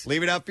does.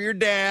 Leave it out for your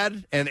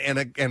dad and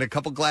a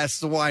couple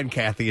glasses of wine,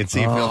 Kathy, and see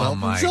if he'll help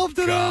my himself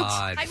to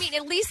God. I mean,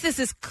 at least this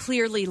is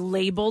clearly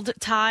labeled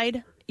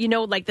Tide. You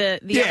know, like the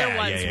other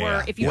ones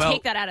were, if you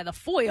take that out of the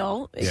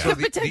foil, it could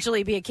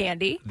potentially be a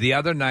candy. The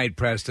other night,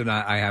 Preston,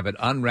 I have it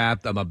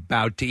unwrapped. I'm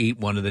about to eat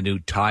one of the new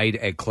Tide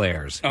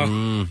eclairs.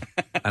 And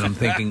I'm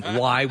thinking,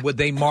 why would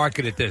they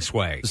market it this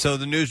way? So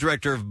the news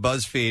director of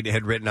BuzzFeed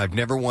had written, I've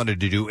never wanted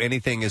to do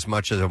anything as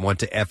much as I want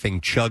to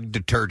effing chug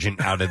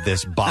detergent out of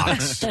this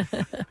box.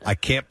 I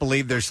can't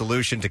believe their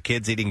solution to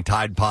kids eating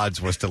Tide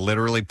Pods was to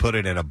literally put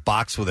it in a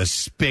box with a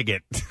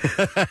spigot.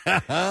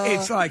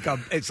 It's like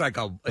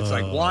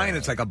wine.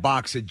 It's like a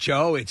box of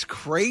Joe. It's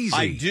crazy.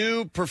 I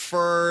do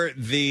prefer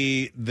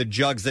the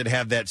jugs that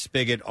have that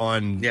spigot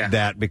on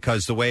that,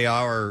 because the way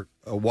our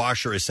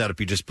washer is set up,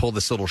 you just pull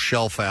this little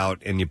shelf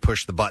out and you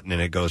push the button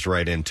and it goes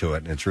right into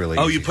it, and it's really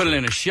easy. You put it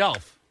in a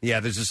shelf.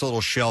 Yeah, there's this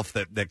little shelf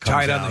that comes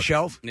tied out. on the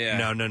shelf?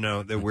 Yeah.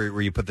 No,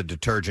 where you put the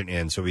detergent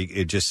in, so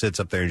it just sits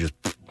up there and just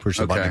push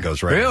the button and it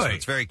goes right in. Really? So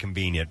it's very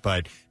convenient,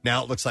 but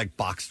now it looks like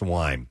boxed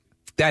wine.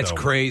 That's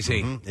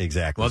crazy.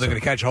 Exactly. Well, they're going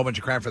to catch a whole bunch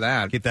of crap for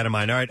that. Keep that in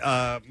mind. All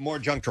right, more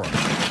junk drawer.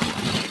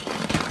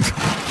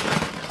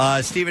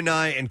 Steve and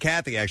I and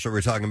Kathy actually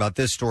were talking about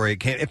this story.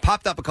 It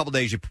popped up a couple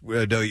days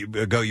ago.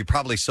 You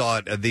probably saw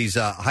it. These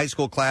high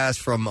school class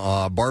from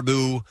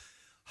Barbu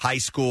High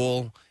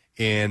School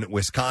in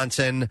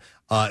Wisconsin.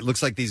 It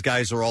looks like these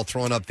guys are all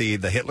throwing up the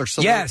Hitler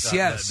salute. Yes.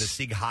 The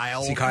Sieg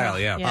Heil. Sieg Heil,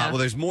 yeah. Well,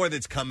 there's more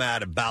that's come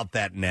out about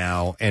that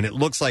now, and it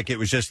looks like it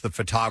was just the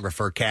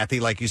photographer, Kathy.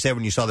 Like you said,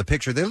 when you saw the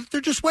picture, they're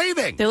just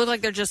waving. They look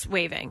like they're just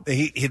waving.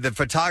 The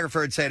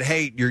photographer had said,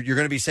 hey, you're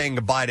going to be saying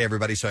goodbye to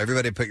everybody, so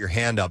everybody put your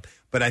hand up.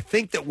 But I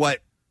think that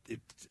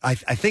I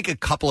think a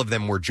couple of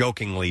them were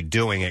jokingly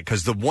doing it,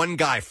 because the one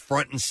guy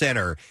front and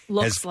center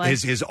looks like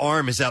his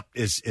arm is up,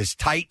 is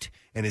tight,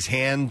 and his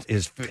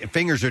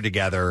fingers are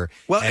together.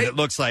 Well, and it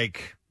looks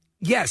like.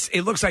 Yes,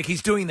 it looks like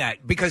he's doing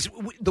that, because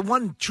the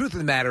one truth of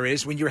the matter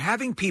is, when you're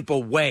having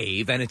people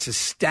wave and it's a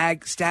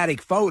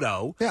static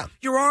photo,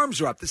 your arms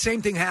are up. The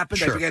same thing happened.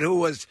 Sure. I forget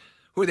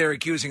who they were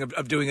accusing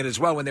of doing it as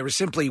well, when they were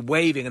simply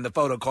waving and the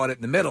photo caught it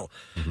in the middle.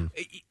 Mm-hmm.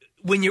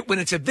 When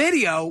it's a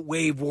video,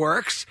 wave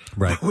works.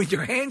 Right. But when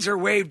your hands are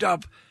waved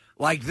up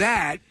like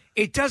that,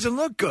 it doesn't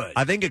look good.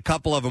 I think a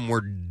couple of them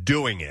were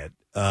doing it,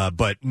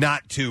 but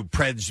not to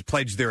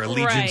pledge their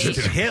allegiance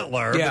to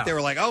Hitler. Yeah. But they were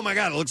like, "Oh my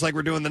God, it looks like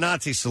we're doing the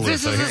Nazi salute."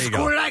 This so is here a you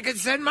school go. that I could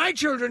send my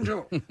children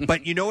to.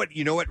 But you know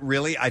what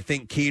really I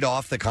think keyed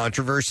off the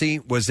controversy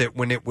was that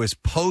when it was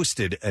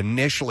posted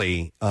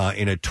initially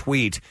in a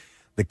tweet,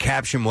 the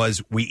caption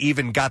was, "We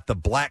even got the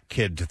black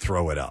kid to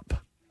throw it up."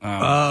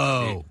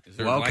 Is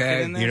there a black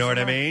kid in there You know what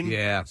I somewhere? mean?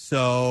 Yeah.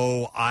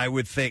 So I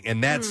would think,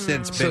 and that's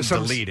since been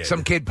deleted.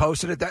 Some kid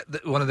posted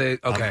it. One of the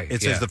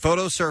It says the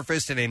photo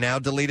surfaced in a now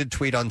deleted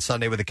tweet on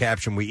Sunday with the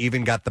caption, "We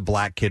even got the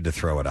black kid to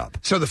throw it up."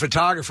 So the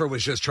photographer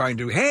was just trying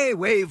to, hey,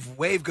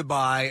 wave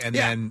goodbye, and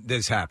then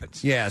this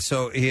happens. Yeah,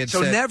 so he had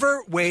So said,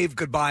 never wave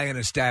goodbye in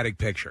a static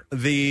picture.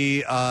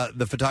 The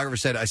photographer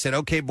said, "I said,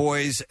 okay,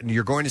 boys,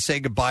 you're going to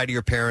say goodbye to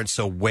your parents,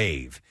 so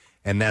wave,"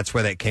 and that's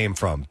where that came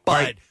from.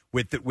 But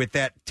with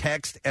that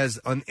text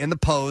in the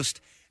post,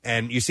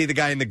 and you see the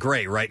guy in the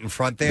gray right in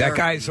front there. That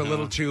guy's a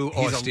little too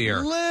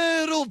austere. He's a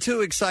little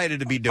too excited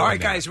to be doing. All right,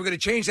 that. guys, we're going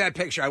to change that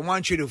picture. I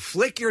want you to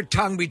flick your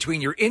tongue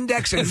between your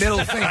index and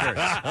middle fingers.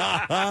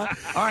 All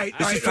right,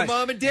 This is for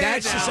Mom and Dad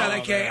That's just now.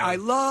 okay. I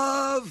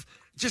love.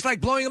 Just like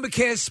blowing them a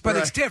kiss, but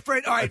it's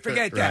different. All right,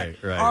 forget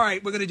that. Right. All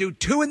right, we're going to do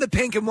 2 in the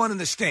pink and 1 in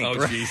the stink. Oh,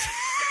 jeez.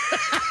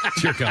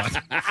 Dear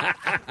God.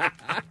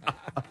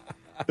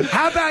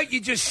 How about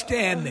you just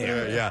stand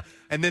there? Yeah.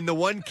 And then the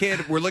one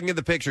kid, we're looking at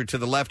the picture to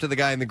the left of the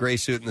guy in the gray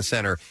suit in the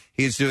center.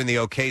 He's doing the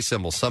OK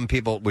symbol. Some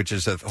people, which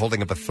is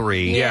holding up a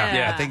 3.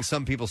 Yeah. I think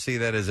some people see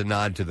that as a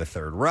nod to the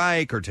Third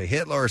Reich or to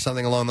Hitler or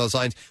something along those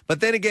lines.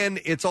 But then again,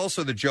 it's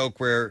also the joke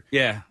where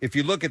if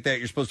you look at that,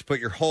 you're supposed to put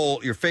your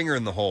finger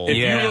in the hole. If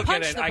you look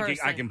at it,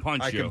 I can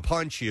punch you. I can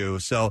punch you.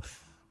 So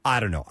I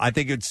don't know. I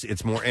think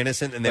it's more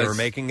innocent than they were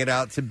making it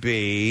out to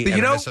be. But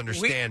and a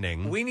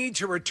misunderstanding. We need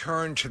to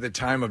return to the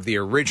time of the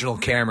original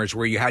cameras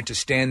where you had to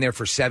stand there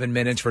for 7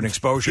 minutes for an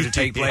exposure to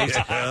take place.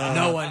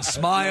 No one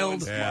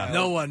smiled.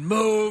 No one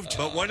moved.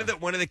 But one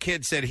of the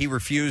kids said he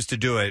refused to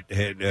do it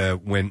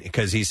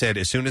because he said,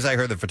 as soon as I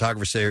heard the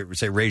photographer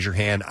say raise your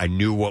hand, I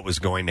knew what was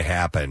going to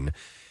happen.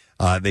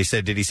 They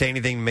said, did he say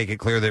anything to make it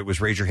clear that it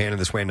was raise your hand in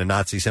this way in a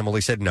Nazi symbol?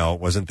 He said, no, it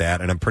wasn't that.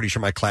 And I'm pretty sure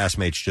my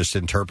classmates just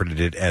interpreted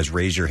it as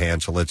raise your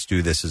hand, so let's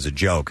do this as a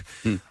joke.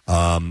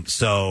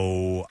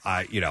 So,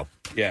 I think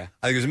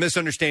it was a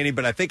misunderstanding,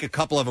 but I think a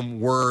couple of them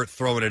were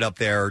throwing it up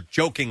there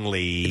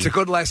jokingly. It's a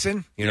good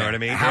lesson. You know what I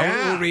mean? How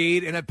it will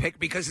read in a pic,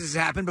 because this has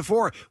happened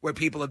before, where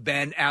people have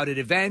been out at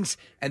events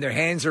and their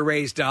hands are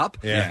raised up,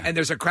 and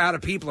there's a crowd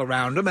of people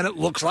around them, and it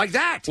looks like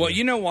that. Well,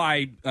 you know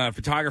why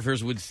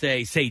photographers would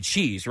say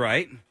cheese,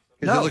 right?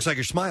 It looks like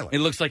you're smiling. It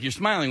looks like you're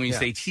smiling when you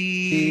say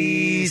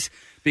cheese.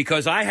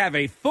 Because I have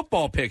a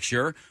football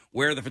picture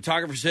where the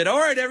photographer said, all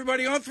right,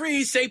 everybody on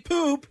 3, say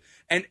poop.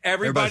 And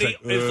everybody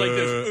is like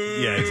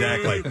this. Yeah,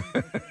 exactly.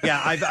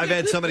 I've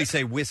had somebody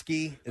say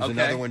whiskey is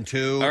another one,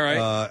 too. All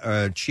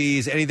right.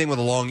 Cheese, anything with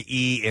a long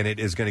E in it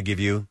is going to give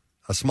you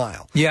a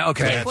smile. Yeah,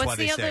 okay. So that's What's why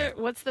they the say other? it.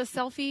 What's the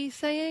selfie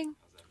saying?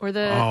 Or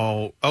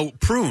the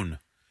prune.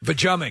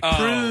 Vajumic.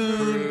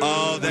 Prune.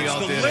 Oh, they that's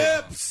all the did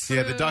lips. It.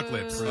 Yeah, the duck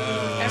lips.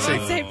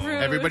 Everybody say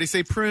prune. Everybody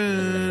say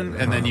prune,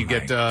 and then you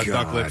get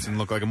duck lips and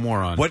look like a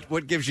moron.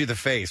 What gives you the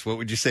face? What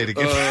would you say to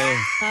give?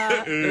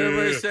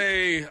 Everybody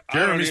say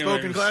Jeremy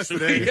spoke in class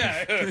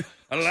today.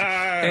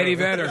 Eddie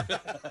Vedder.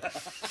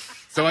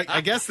 So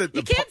I guess that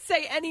you can't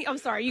say any. I'm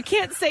sorry, you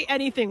can't say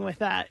anything with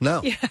that.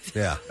 No. Yes.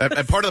 Yeah.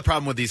 And part of the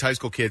problem with these high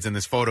school kids in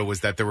this photo was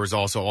that there was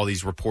also all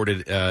these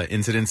reported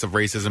incidents of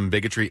racism and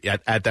bigotry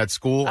at that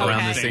school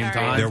around the same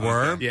time. There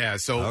were? Yeah,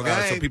 so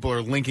people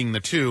are linking the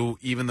two,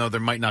 even though there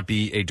might not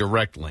be a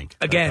direct link.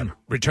 Again,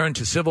 return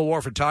to Civil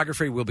War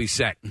photography will be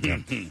set.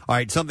 All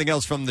right, something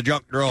else from the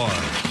junk drawer.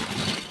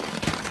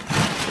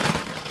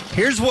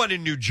 Here's one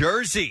in New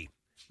Jersey.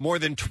 More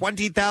than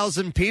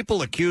 20,000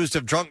 people accused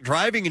of drunk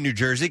driving in New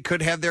Jersey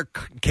could have their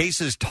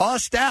cases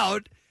tossed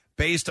out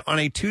based on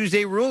a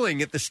Tuesday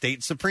ruling at the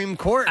state Supreme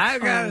Court. I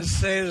gotta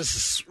say, this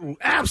is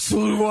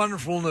absolute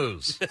wonderful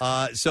news.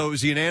 So it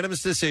was a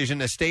unanimous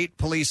decision. A state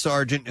police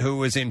sergeant who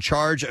was in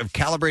charge of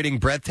calibrating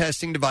breath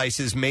testing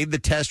devices made the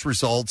test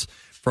results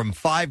from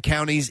 5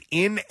 counties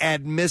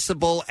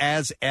inadmissible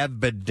as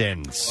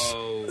evidence.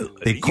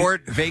 The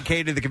court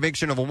vacated the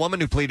conviction of a woman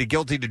who pleaded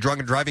guilty to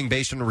drunken driving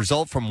based on a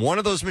result from one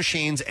of those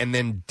machines and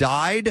then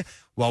died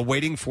while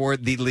waiting for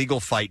the legal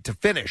fight to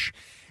finish.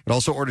 It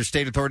also ordered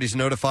state authorities to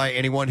notify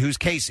anyone whose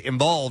case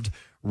involved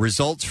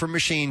results from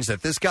machines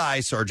that this guy,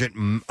 Sergeant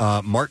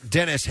Mark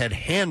Dennis, had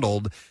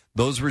handled.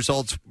 Those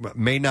results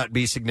may not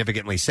be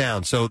significantly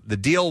sound. So the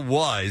deal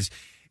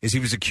is he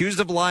was accused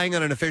of lying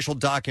on an official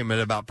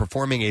document about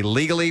performing a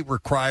legally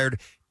required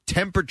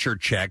temperature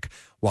check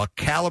while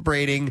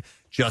calibrating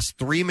just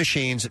 3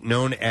 machines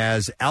known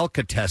as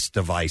Alka-Test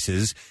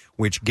devices,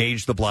 which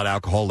gauge the blood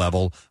alcohol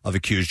level of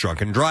accused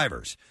drunken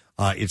drivers.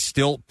 It's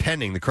still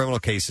pending. The criminal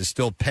case is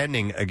still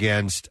pending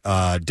against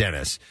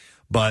Dennis.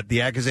 But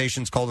the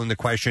accusations called into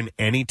question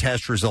any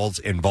test results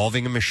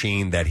involving a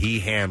machine that he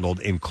handled,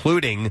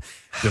 including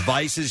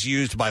devices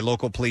used by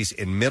local police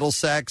in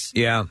Middlesex,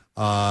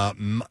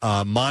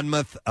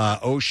 Monmouth,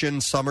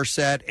 Ocean,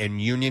 Somerset,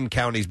 and Union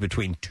counties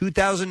between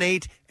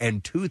 2008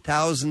 and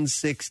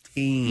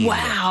 2016.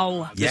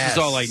 Wow. This is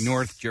all like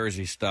North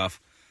Jersey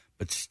stuff.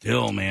 But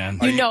still, man.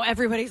 You know,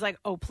 everybody's like,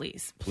 oh,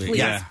 please. Please.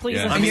 Yeah. Please.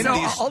 I mean,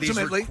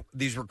 ultimately,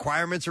 these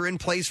requirements are in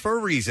place for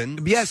a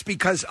reason. Yes,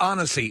 because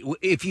honestly,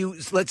 if you,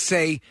 let's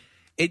say,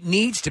 it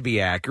needs to be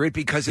accurate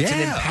because it's an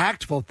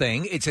impactful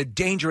thing. It's a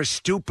dangerous,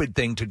 stupid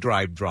thing to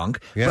drive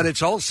drunk. Yeah. But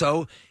it's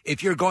also,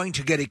 if you're going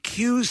to get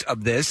accused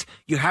of this,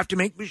 you have to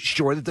make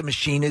sure that the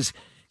machine is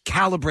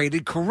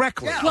calibrated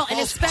correctly. Yeah, well,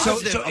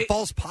 a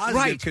false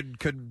positive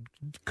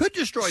could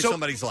destroy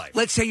somebody's life.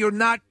 Let's say you're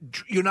not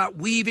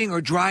weaving or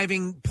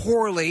driving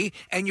poorly,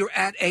 and you're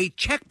at a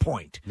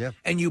checkpoint,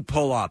 and you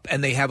pull up,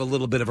 and they have a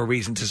little bit of a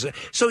reason to say.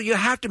 So you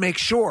have to make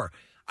sure,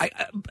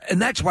 and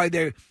that's why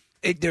they're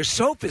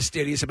so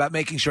fastidious about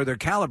making sure they're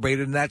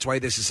calibrated, and that's why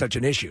this is such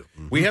an issue.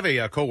 We have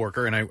a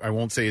coworker, and I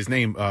won't say his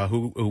name,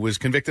 who was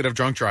convicted of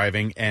drunk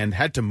driving and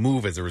had to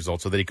move as a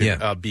result so that he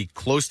could be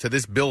close to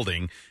this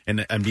building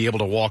and be able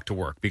to walk to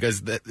work.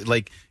 Because,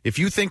 if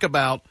you think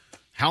about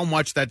how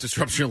much that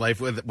disrupts your life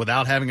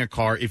without having a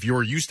car, if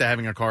you're used to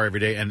having a car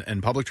every day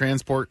and public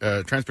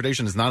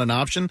transportation is not an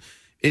option,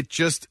 it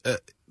just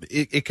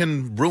it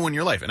can ruin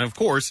your life. And of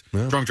course,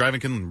 drunk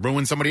driving can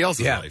ruin somebody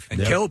else's life.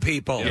 And kill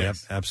people. Yep,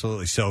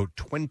 absolutely. So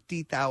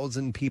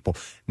 20,000 people.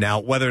 Now,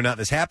 whether or not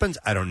this happens,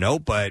 I don't know,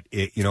 but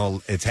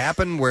it's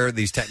happened where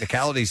these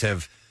technicalities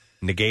have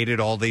negated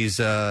all these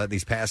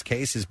past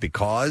cases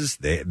because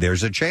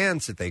there's a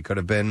chance that they could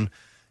have been,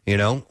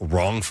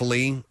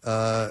 wrongfully,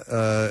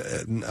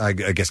 I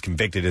guess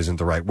convicted isn't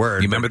the right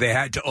word. You remember they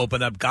had to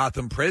open up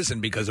Gotham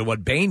Prison because of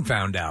what Bane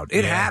found out.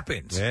 It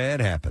happens. It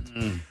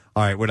happens.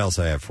 All right, what else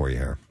I have for you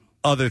here?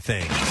 Other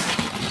things.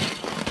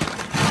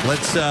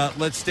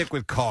 Let's stick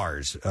with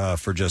cars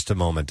for just a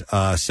moment.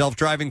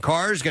 Self-driving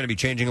cars going to be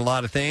changing a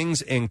lot of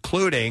things,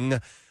 including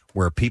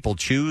where people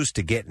choose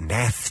to get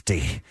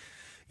nasty.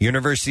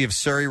 University of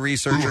Surrey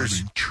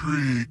researchers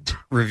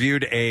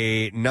reviewed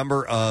a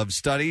number of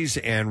studies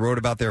and wrote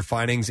about their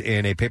findings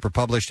in a paper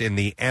published in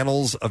the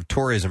Annals of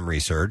Tourism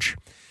Research.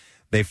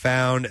 They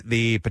found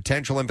the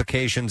potential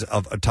implications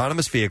of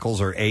autonomous vehicles,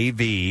 or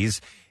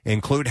AVs,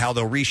 include how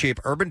they'll reshape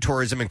urban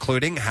tourism,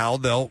 including how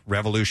they'll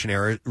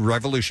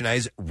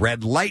revolutionize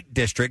red light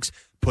districts,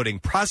 putting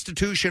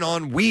prostitution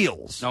on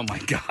wheels. Oh, my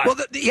God. Well,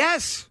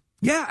 yes.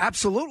 Yeah,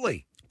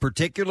 absolutely.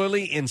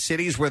 Particularly in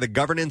cities where the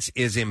governance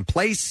is in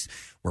place,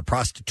 where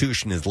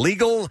prostitution is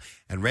legal,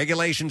 and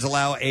regulations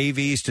allow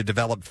AVs to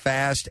develop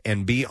fast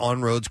and be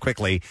on roads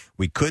quickly.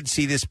 We could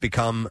see this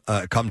come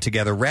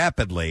together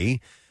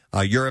rapidly.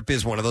 Europe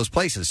is one of those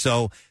places.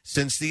 So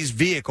since these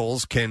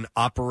vehicles can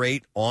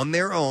operate on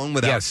their own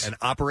without an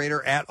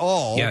operator at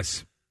all,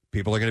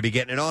 people are going to be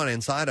getting it on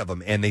inside of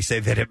them. And they say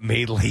that it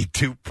may lead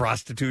to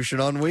prostitution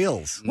on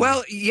wheels.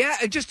 Well,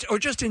 yeah,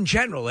 just in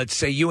general. Let's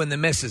say you and the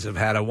missus have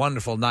had a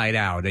wonderful night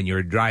out and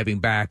you're driving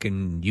back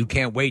and you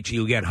can't wait till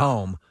you get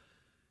home.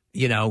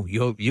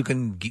 You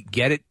can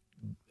get it.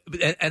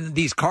 And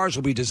these cars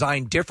will be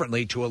designed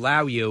differently to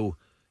allow you.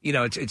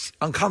 It's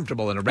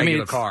uncomfortable in a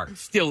regular car.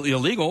 It's still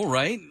illegal,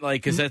 right?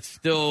 Like, is that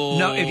still...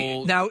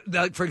 No,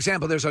 for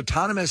example, there's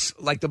autonomous,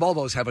 like the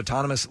Volvos have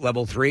autonomous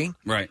level 3.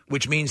 Right.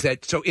 Which means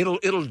that, so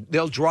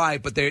they'll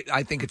drive, but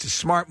I think it's a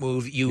smart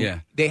move.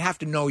 They have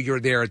to know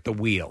you're there at the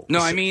wheel. No,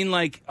 I mean,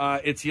 like,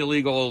 it's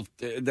illegal.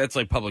 That's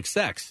like public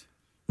sex.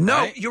 No,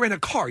 right? You're in a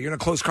car. You're in a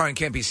closed car and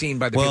can't be seen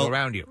by the people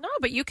around you. No,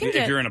 but you can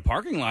If you're in a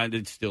parking lot,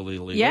 it's still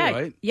illegal,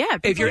 right? Yeah.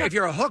 If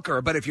you're a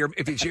hooker, but if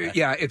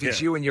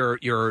it's you and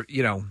you're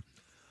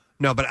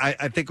No, but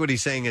I think what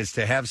he's saying is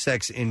to have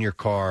sex in your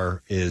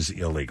car is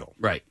illegal.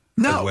 Right.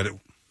 No.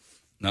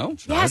 No?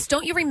 Yes,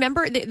 don't you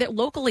remember that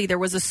locally there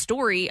was a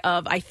story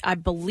of, I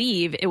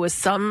believe it was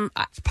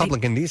It's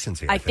public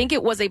indecency. I think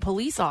it was a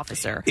police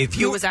officer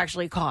who was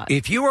actually caught.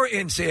 If you are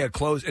in, say, a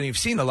closed, and you've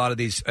seen a lot of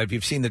these, if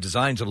you've seen the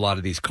designs of a lot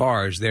of these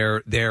cars,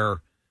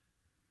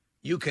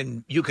 you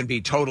can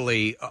be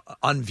totally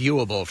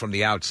unviewable from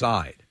the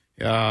outside.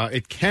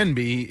 It can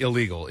be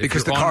illegal.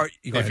 Because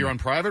if you're on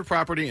private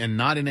property and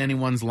not in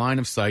anyone's line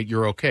of sight,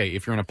 you're okay.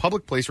 If you're in a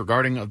public place,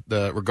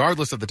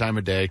 regardless of the time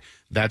of day,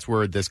 that's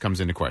where this comes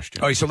into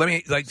question. All right, so let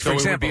me, for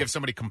example, it would be if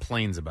somebody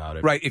complains about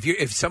it. Right,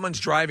 if someone's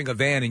driving a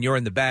van and you're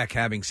in the back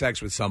having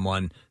sex with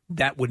someone,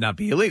 that would not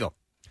be illegal.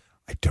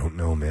 I don't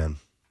know, man.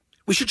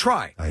 We should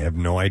try. I have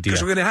no idea.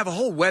 Because we're going to have a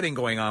whole wedding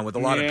going on with a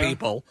lot of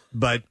people.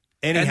 But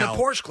anyhow, and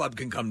the Porsche Club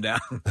can come down.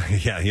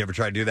 Yeah, you ever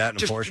try to do that in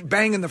Just a Porsche?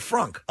 Bang in the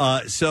front.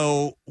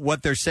 So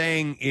what they're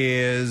saying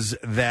is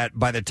that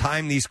by the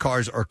time these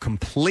cars are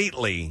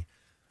completely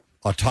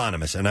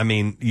autonomous, and I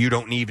mean, you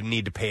don't even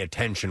need to pay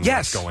attention to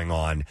what's going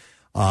on,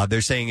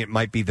 they're saying it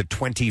might be the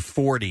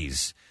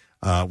 2040s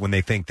when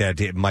they think that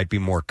it might be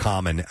more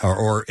common,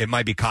 or it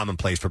might be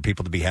commonplace for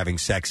people to be having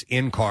sex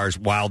in cars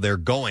while they're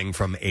going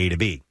from A to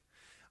B.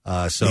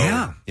 It's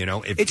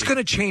going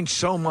to change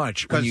so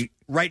much because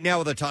right now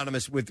with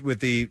autonomous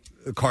with the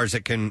cars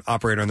that can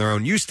operate on their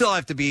own, you still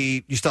have to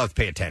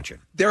pay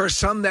attention. There are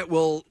some that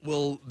will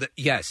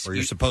yes, or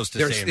you're supposed to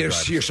stay in the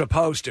driver's you're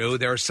supposed to.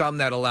 There are some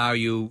that allow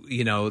you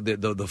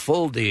the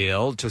full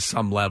deal to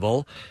some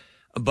level,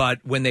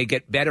 but when they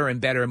get better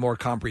and better and more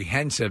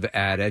comprehensive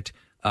at it,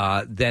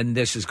 then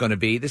this could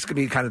be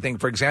the kind of thing.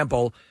 For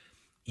example,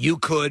 you'll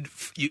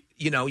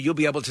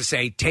be able to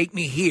say, "Take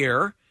me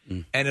here."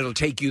 And it'll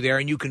take you there,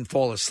 and you can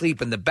fall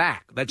asleep in the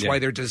back. That's why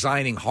they're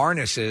designing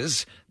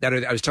harnesses that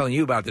are, I was telling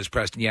you about this,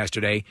 Preston,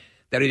 yesterday,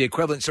 that are the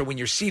equivalent. So when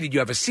you're seated, you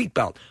have a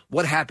seatbelt.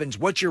 What happens?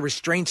 What's your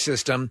restraint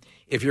system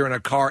if you're in a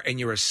car and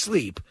you're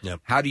asleep? Yep.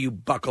 How do you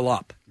buckle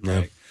up?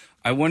 Right.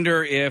 I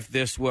wonder if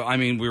this will,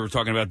 we were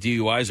talking about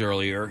DUIs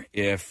earlier,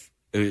 if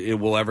it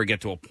will ever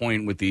get to a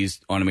point with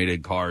these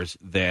automated cars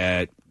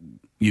that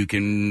you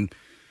can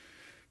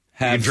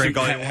have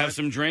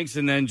some drinks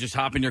and then just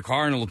hop in your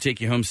car and it'll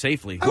take you home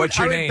safely. What's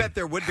your name? I would bet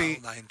there would be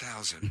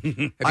 9,000. Have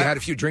you had a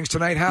few drinks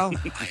tonight, Hal?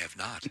 I have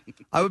not.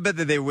 I would bet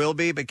that they will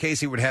be, but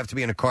Casey would have to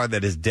be in a car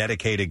that is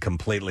dedicated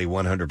completely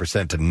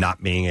 100% to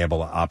not being able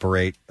to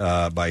operate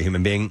by a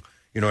human being.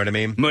 You know what I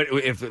mean? But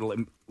if it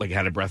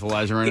had a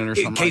breathalyzer in it or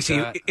something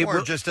Casey, like that?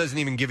 It just doesn't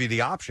even give you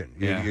the option.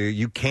 Yeah.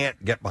 You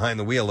can't get behind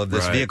the wheel of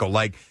this Right. vehicle.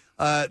 Like,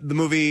 The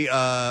movie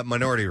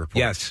Minority Report.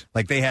 Yes.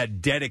 Like they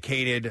had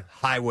dedicated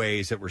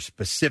highways that were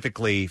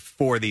specifically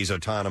for these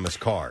autonomous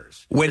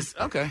cars.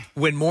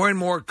 When more and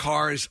more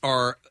cars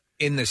are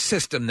in the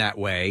system that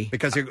way.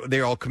 Because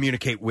they all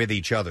communicate with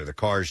each other. The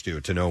cars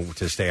do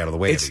to stay out of the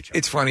way of each other.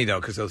 It's funny,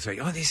 though, because they'll say,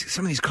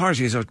 some of these cars,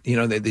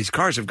 these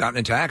cars have gotten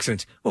into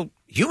accidents. Well,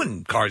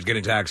 human cars get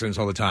into accidents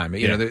all the time.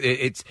 You know,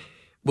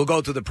 we'll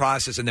go through the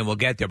process and then we'll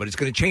get there. But it's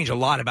going to change a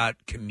lot about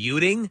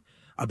commuting,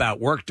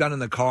 about work done in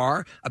the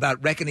car,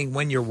 about reckoning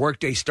when your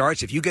workday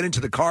starts. If you get into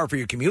the car for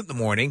your commute in the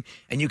morning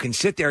and you can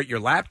sit there at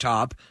your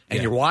laptop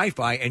and your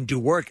Wi-Fi and do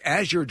work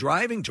as you're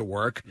driving to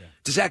work,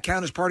 does that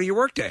count as part of your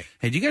workday?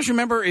 Hey, do you guys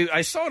remember?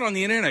 I saw it on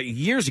the internet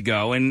years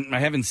ago, and I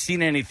haven't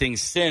seen anything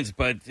since,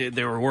 but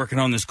they were working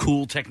on this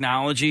cool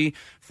technology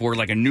for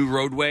like a new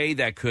roadway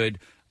that could,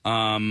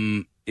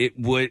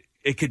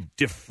 it could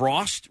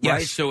defrost,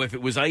 right? Yes. So if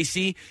it was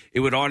icy,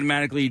 it would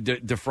automatically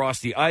defrost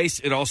the ice.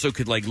 It also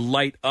could like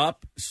light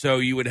up, so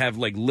you would have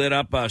like lit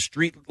up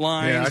street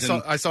lines.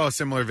 Yeah, I saw a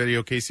similar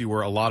video, Casey,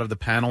 where a lot of the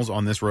panels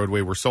on this roadway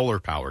were solar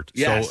powered.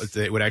 Yes. So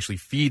it would actually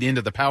feed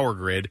into the power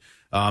grid.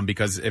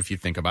 Because if you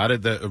think about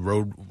it, the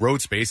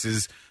road space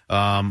is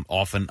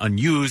often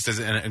unused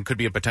and could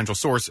be a potential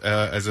source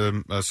as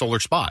a solar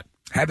spot.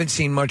 Haven't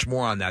seen much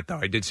more on that, though.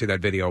 I did see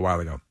that video a while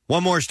ago.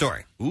 One more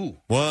story. Ooh.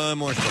 One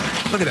more story.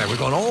 Look at that. We're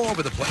going all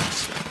over the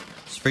place.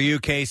 It's for you,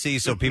 Casey,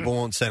 so people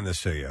won't send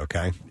this to you,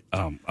 okay?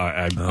 I'm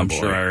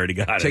sure I already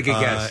got it. Take a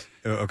guess.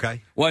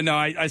 Okay. Well, no,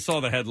 I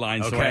saw the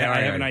headline, so Okay, I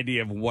have right. an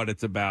idea of what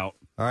it's about.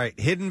 All right.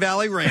 Hidden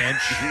Valley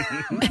Ranch.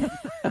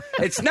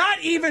 It's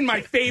not even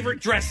my favorite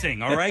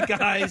dressing, all right,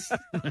 guys?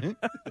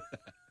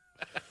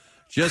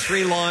 Just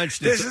relaunched.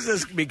 This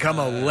has become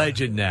a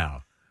legend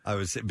now.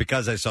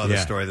 Because I saw the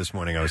story this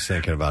morning, I was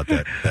thinking about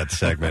that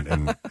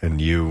segment and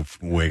you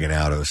wigging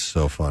out. It was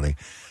so funny.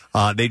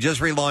 They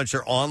just relaunched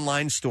their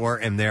online store,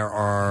 and there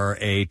are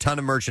a ton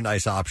of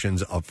merchandise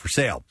options up for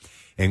sale,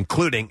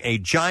 including a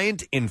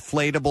giant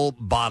inflatable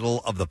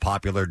bottle of the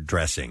popular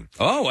dressing.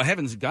 Oh, I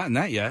haven't gotten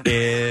that yet.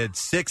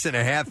 It's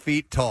 6.5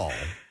 feet tall,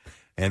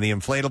 and the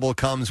inflatable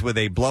comes with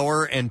a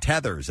blower and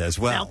tethers as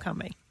well. Now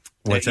coming.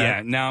 What's that?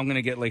 Yeah, now I'm going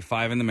to get like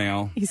 5 in the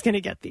mail. He's going to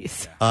get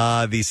these.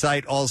 The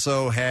site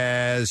also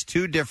has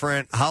 2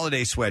 different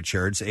holiday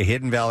sweatshirts, a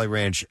Hidden Valley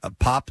Ranch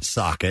pop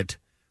socket.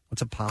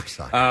 What's a pop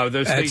socket? Oh,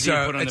 those things you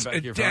put on the back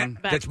of your phone.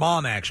 That's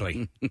Mom,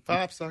 actually.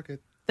 Pop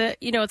socket.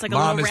 It's like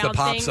Mom a is little the round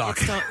pop thing. sock.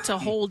 It's to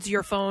hold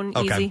your phone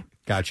Okay, easy.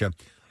 gotcha.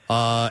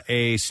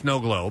 A snow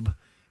globe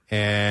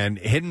and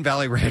Hidden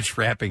Valley Ranch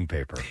wrapping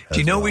paper. Do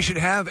you know we should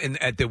have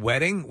at the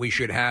wedding? We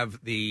should have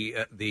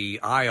the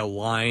aisle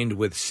lined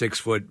with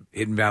 6-foot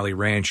Hidden Valley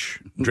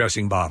Ranch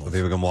dressing bottles.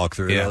 People can walk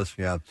through those.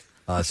 Yeah.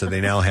 So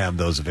they now have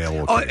those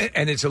available. Oh,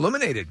 and it's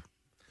illuminated.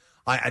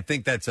 I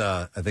think that's.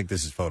 I think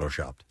this is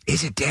photoshopped.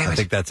 Is it? Damn I it!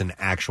 think that's an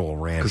actual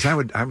ranch. Because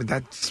I would.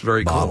 That's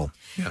very bottle.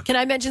 cool. Yeah. Can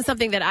I mention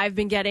something that I've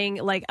been getting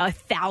like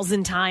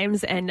 1,000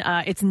 times, and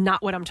it's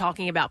not what I'm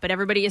talking about, but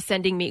everybody is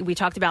sending me. We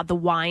talked about the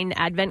wine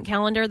advent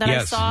calendar that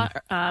I saw,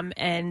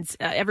 and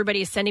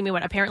everybody is sending me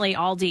one. Apparently,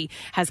 Aldi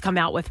has come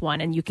out with one,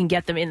 and you can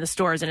get them in the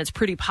stores, and it's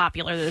pretty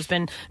popular. There's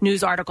been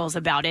news articles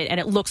about it, and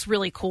it looks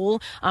really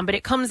cool. But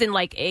it comes in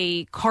like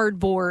a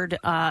cardboard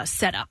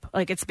setup,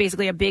 like it's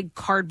basically a big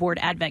cardboard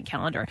advent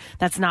calendar.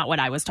 That's not what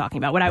I was talking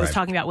about. What I was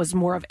talking about was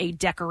more of a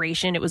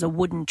decoration. It was a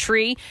wooden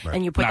tree,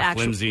 and you put Not the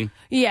actual flimsy.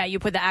 Yeah, you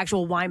put the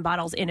actual wine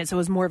bottles in it, so it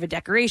was more of a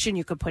decoration.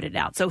 You could put it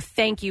out. So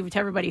thank you to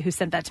everybody who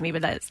sent that to me,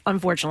 but that's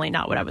unfortunately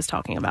not what I was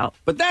talking about.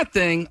 But that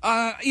thing,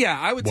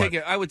 I would take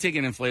it. I would take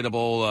an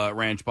inflatable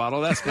ranch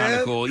bottle. That's kind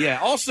of cool. Yeah.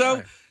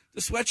 Also,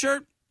 the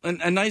sweatshirt,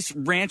 a nice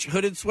ranch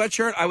hooded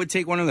sweatshirt. I would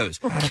take one of those.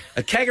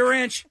 A keg of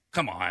ranch.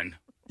 Come on.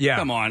 Yeah.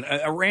 Come on.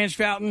 A ranch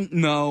fountain?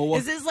 No.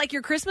 Is this like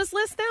your Christmas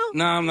list now?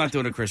 No, I'm not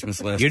doing a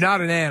Christmas list. You're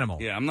not an animal.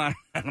 Yeah, I'm not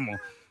an animal.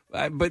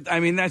 But I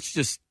mean, that's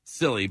just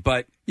silly.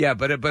 But yeah,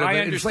 but an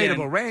I understand.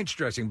 inflatable ranch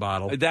dressing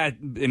bottle. That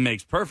it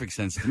makes perfect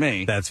sense to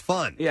me. That's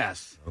fun.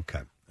 Yes.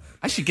 Okay.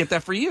 I should get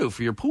that for you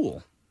for your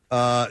pool.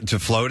 To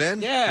float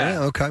in? Yeah.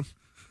 Okay.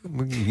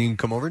 You can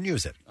come over and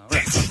use it.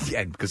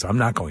 Yeah, because I'm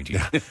not going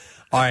to.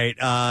 All right,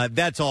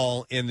 that's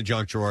all in the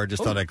junk drawer.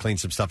 Just thought I'd clean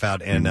some stuff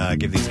out and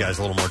give these guys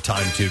a little more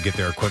time to get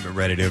their equipment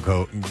ready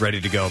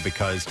to go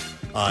because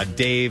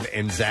Dave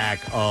and Zach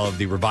of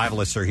the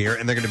Revivalists are here,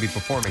 and they're going to be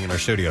performing in our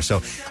studio.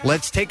 So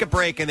let's take a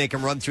break, and they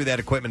can run through that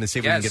equipment and see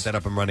if we can get that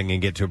up and running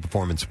and get to a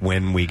performance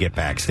when we get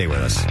back. Stay with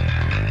us.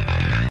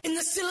 In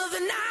the still of the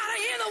night, I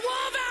hear the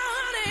war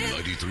bell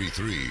running.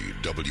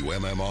 93.3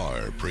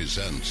 WMMR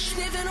presents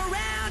Sniffing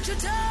around your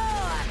door.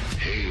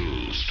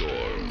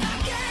 Hailstorm.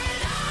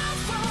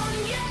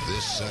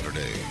 This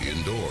Saturday,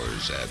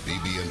 indoors at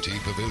BB&T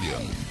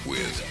Pavilion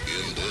with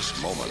In This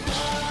Moment.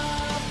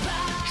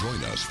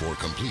 Join us for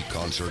complete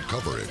concert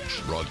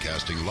coverage,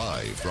 broadcasting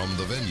live from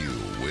the venue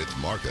with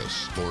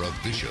Marcus for a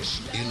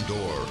vicious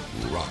indoor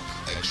rock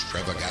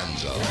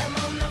extravaganza.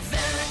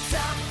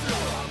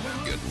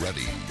 Get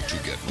ready to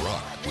get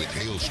rocked with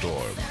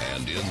Hailstorm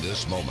and In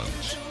This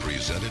Moment.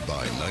 Presented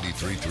by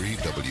 93.3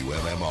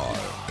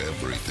 WMMR.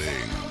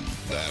 Everything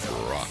that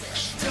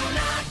rocks. Do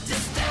not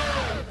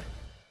disturb.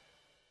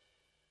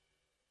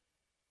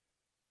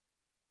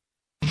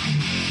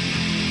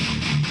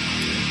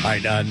 All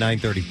right,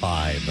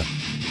 9:35.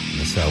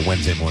 This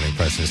Wednesday morning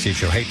Preston and Steve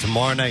show. Hey,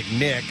 tomorrow night,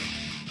 Nick,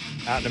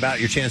 out and about,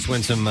 your chance to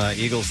win some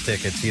Eagles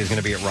tickets. He is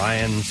going to be at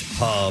Ryan's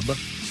Pub,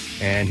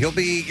 and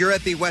you're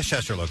at the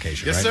Westchester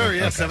location, Yes, right? sir.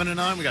 Yeah, Okay. 7 to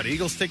 9. We got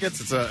Eagles tickets.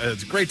 It's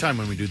a great time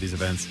when we do these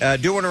events.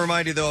 Do want to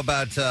remind you, though,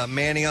 about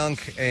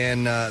Manayunk,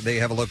 and they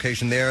have a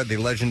location there. The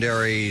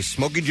legendary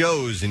Smokey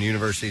Joe's in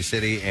University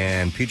City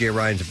and PJ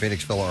Ryan's in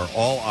Phoenixville are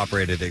all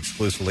operated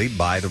exclusively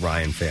by the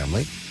Ryan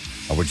family,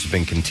 which has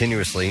been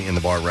continuously in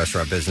the bar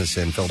restaurant business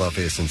in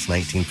Philadelphia since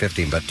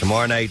 1915. But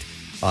tomorrow night,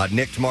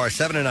 Nick, tomorrow,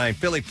 7 to 9,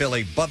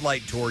 Philly, Bud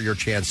Light Tour, your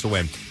chance to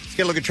win. Let's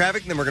get a look at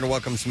traffic, and then we're going to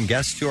welcome some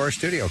guests to our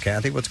studio.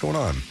 Kathy, what's going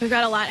on? We've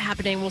got a lot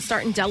happening. We'll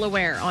start in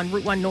Delaware on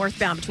Route 1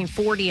 northbound between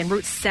 40 and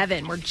Route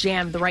 7. We're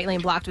jammed. The right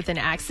lane blocked with an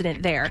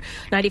accident there.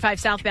 95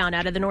 southbound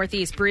out of the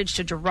Northeast Bridge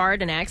to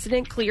Girard. An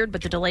accident cleared,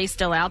 but the delay's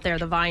still out there.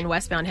 The Vine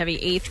westbound heavy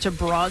 8th to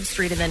Broad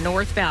Street, and then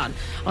northbound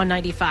on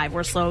 95.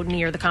 We're slow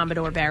near the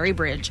Commodore Barry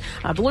Bridge.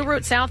 Blue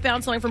Route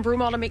southbound slowing from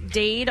Broomall to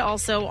McDade.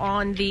 Also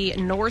on the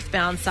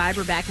northbound side,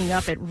 we're backing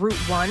up at Route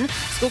 1.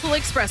 Schuylkill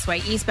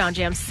Expressway eastbound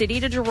jam City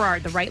to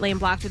Girard. The right lane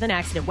blocked with an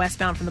accident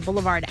westbound from the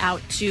Boulevard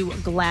out to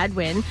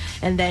Gladwin.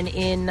 And then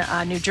in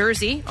New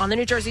Jersey, on the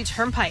New Jersey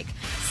Turnpike,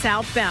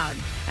 southbound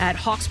at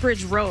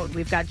Hawksbridge Road,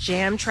 we've got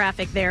jam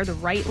traffic there. The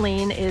right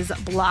lane is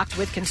blocked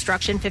with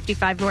construction.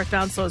 55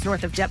 northbound slows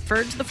north of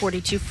Deptford to the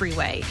 42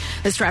 freeway.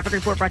 This traffic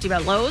report brought to you by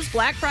Lowe's.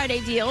 Black Friday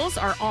deals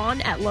are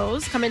on at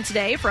Lowe's. Come in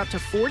today for up to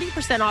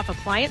 40% off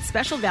appliance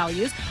special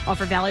values.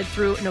 Offer valid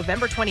through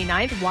November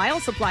 29th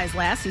while supplies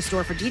last. See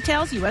store for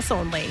details. U.S.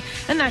 only.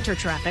 And that's your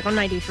traffic on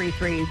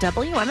 93.3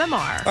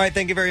 WMMR. All right,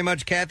 thank you very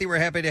much, Kathy. We're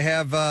happy to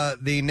have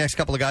the next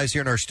couple of guys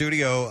here in our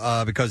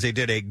studio because they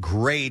did a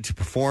great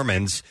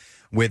performance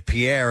with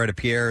Pierre at a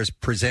Pierre's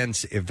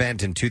Presents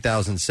event in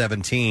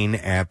 2017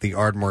 at the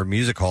Ardmore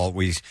Music Hall.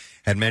 We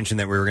had mentioned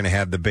that we were going to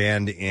have the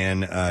band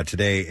in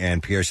today,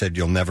 and Pierre said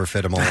you'll never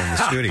fit them all in the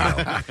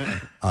studio.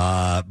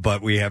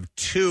 But we have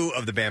 2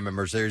 of the band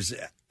members. There's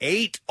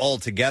 8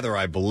 altogether,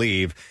 I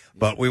believe.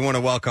 But we want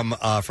to welcome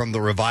from the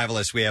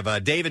Revivalists, we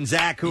have Dave and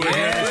Zach, who are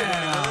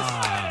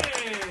here.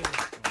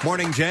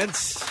 Morning,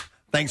 gents.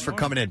 Thanks for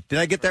coming in. Did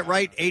I get that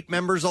right? 8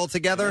 members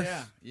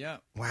altogether? Yeah.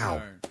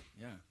 Wow.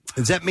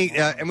 Does that mean?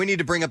 And we need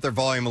to bring up their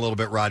volume a little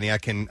bit, Rodney. I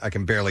can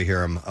barely hear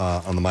them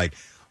on the mic.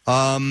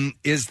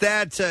 Is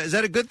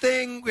that a good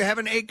thing? We're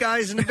having 8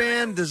 guys in the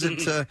band. Does it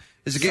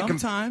get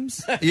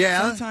sometimes?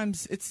 Yeah.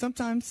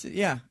 Sometimes.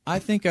 Yeah. I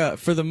think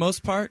for the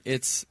most part,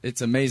 it's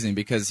amazing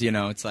because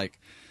it's like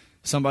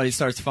somebody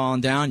starts falling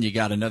down, you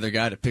got another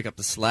guy to pick up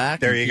the slack.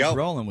 There and you keep go.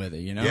 rolling with it.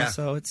 Yeah.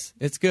 So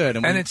it's good,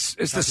 and it's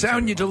the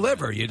sound you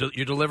deliver.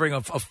 You're delivering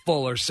a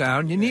fuller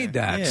sound. You need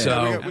that. Yeah.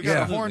 So we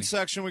got a horn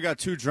section. We got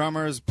 2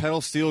 drummers, pedal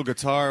steel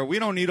guitar. We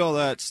don't need all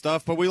that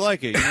stuff, but we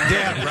like it.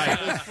 Yeah,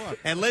 right.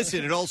 And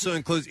listen, it also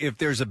includes if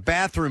there's a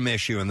bathroom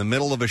issue in the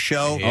middle of a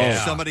show,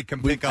 somebody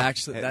can pick up.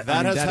 Actually, that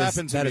has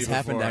happened to me before.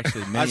 Happened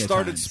actually many I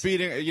started times.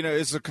 speeding.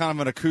 It's a kind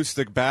of an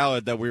acoustic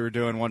ballad that we were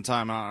doing one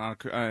time,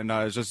 and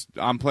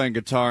I'm playing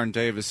guitar and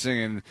Dave is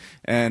singing,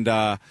 and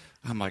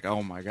I'm like,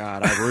 oh my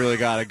God, I really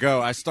got to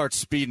go. I start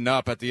speeding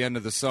up at the end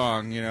of the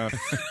song,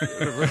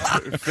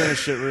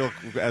 finish it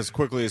as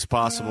quickly as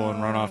possible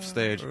and run off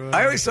stage.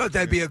 I always thought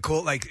that'd be a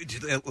cool,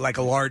 like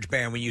a large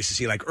band. We used to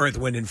see like Earth,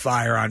 Wind, and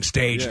Fire on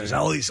stage. Yeah,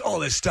 There's all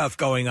this stuff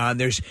going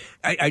on.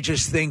 I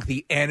just think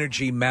the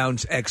energy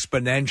mounts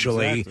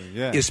exponentially,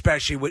 Exactly,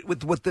 especially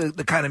with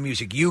the kind of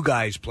music you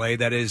guys play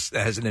that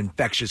has an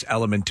infectious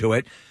element to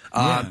it.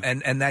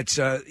 And that's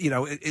and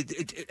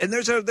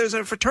there's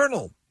a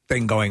fraternal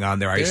thing going on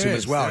there, I assume,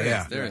 as well.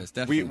 There is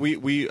definitely.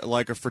 We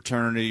like a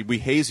fraternity. We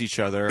haze each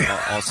other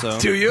also.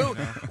 Do you?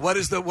 What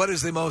is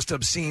the most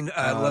obscene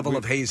level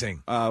of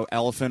hazing?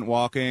 Elephant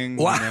walking.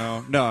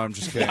 Wow. No, I'm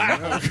just kidding.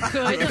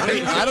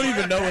 I don't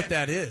even know what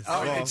that is.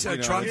 Oh, it's a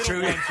trunk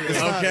true.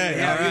 Okay,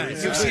 Yeah, you've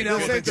seen This ain't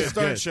elephants. the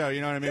Stern Show.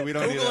 You know what I mean? We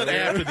don't Google need it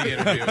after the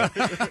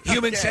interview.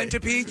 Human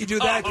centipede. You do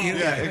that?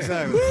 Yeah,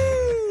 exactly.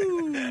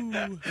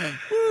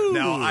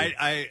 No,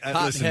 I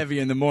Hot listen, and heavy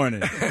in the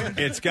morning.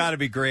 It's got to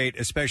be great,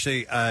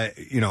 especially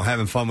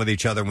having fun with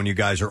each other when you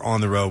guys are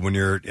on the road. When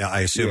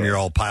I assume you're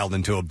all piled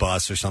into a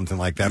bus or something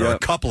like that, or a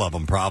couple of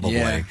them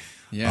probably.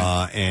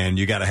 Yeah. And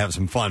you got to have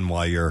some fun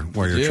while you're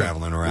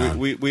traveling around.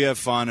 We have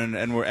fun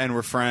and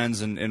we're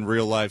friends in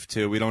real life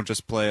too. We don't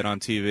just play it on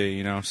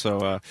TV,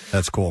 So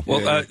that's cool.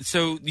 Well,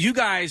 so you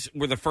guys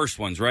were the first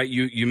ones, right?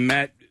 You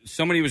met.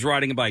 Somebody was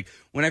riding a bike.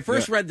 When I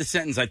first read the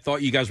sentence, I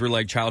thought you guys were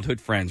like childhood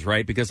friends,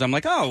 right? Because I'm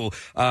like,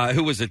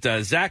 who was it?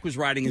 Zach was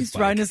riding his bike.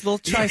 He's riding his little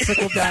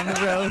tricycle down the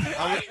road.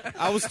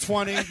 I was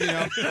 20,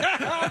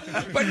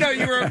 But no,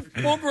 you were a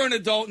full-grown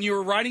adult, and you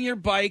were riding your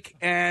bike,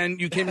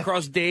 and you came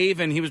across Dave,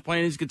 and he was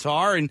playing his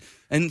guitar,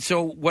 and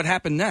so what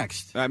happened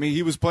next? I mean,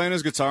 he was playing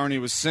his guitar, and he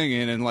was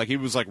singing, and he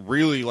was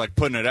really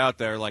putting it out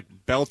there,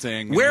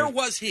 belting. Where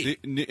was he?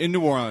 In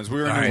New Orleans.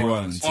 We were in New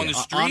Orleans. On the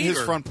street? On his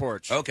or? front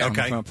porch. Okay. On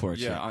the front porch.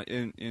 Yeah,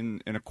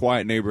 in a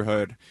quiet neighborhood.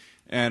 neighborhood.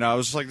 And I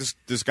was just like,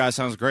 this guy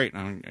sounds great.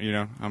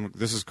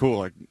 This is cool.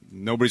 Like,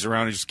 nobody's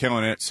around, he's just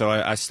killing it. So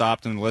I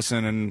stopped and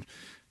listened, and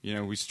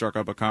we struck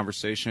up a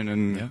conversation,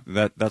 and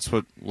that's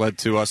what led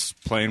to us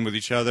playing with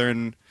each other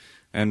and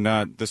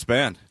this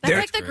band. That's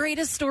like the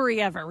greatest story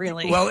ever,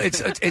 really. Well,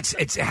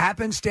 it's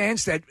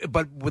happenstance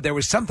but there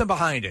was something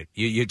behind it.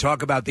 You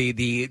talk about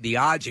the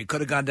odds. You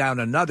could have gone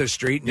down another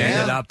street and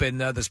ended up in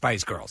the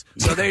Spice Girls.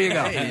 So there you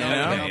go.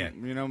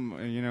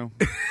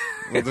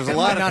 Well, there's a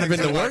lot not of have been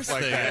things the in life worst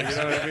like thing. that. You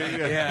know what I mean?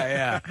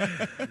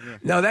 Yeah.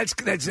 No,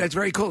 that's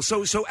very cool.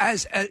 So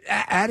as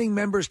adding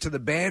members to the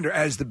band, or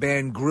as the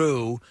band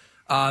grew,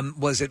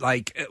 was it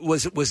like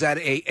was that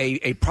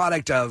a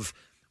product of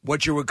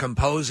what you were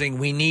composing?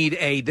 We need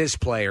this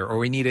player, or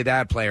we needed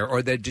that player,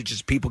 or that did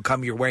just people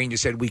come your way and you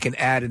said we can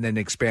add and then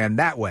expand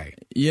that way?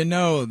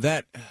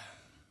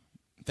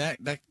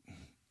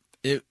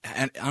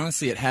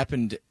 Honestly, it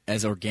happened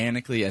as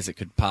organically as it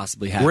could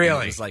possibly happen.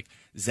 Really? It was like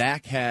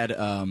Zach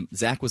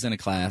was in a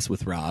class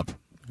with Rob.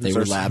 They Who's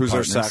were lab our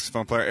partners.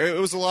 saxophone player? It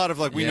was a lot of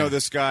like, we know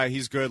this guy,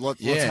 he's good.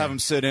 Let's have him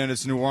sit in.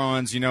 It's New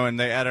Orleans, and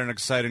they added an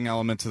exciting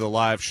element to the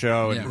live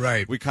show. And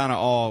Right. We kind of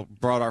all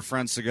brought our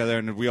friends together,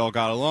 and we all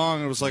got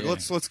along. It was like,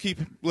 let's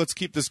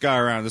keep this guy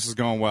around. This is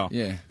going well.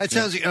 Yeah. It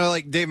sounds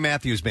like Dave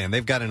Matthews Band.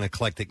 They've got an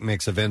eclectic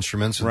mix of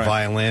instruments, with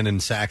violin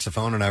and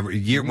saxophone.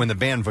 And when the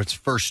band was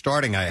first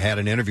starting, I had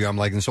an interview. I'm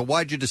like, and so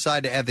why'd you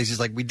decide to add this? He's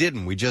like, we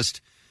didn't. We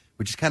just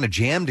kind of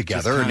jammed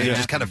together, and it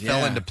just kind of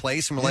fell into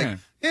place. And we're like,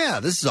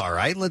 this is all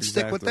right. Let's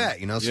stick with that.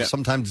 So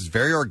sometimes it's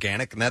very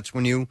organic, and that's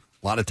when you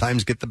a lot of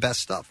times get the best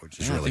stuff, which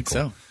is really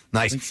cool. So.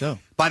 Nice. I think so.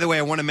 By the way,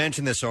 I want to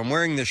mention this. So I'm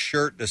wearing this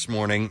shirt this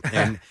morning,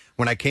 and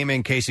when I came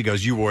in, Casey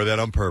goes, "You wore that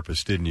on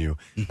purpose, didn't you?"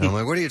 And I'm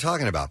like, "What are you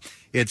talking about?"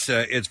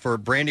 It's for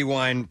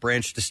Brandywine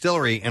Branch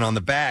Distillery, and on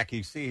the back,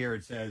 you see here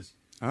it says,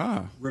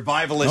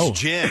 Revivalist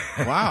Gin.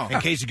 Wow.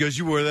 And Casey goes,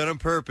 "You wore that on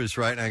purpose,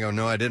 right?" And I go,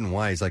 "No, I didn't."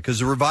 Why? He's like, "Because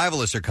the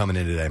Revivalists are coming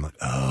in today." I'm like,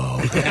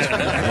 "Oh,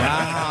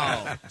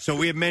 wow." So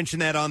we had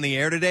mentioned that on the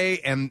air today,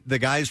 and the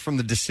guys from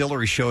the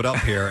distillery showed up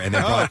here, and they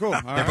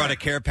brought a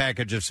care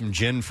package of some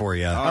gin for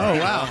you. Oh,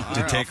 wow.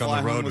 To take on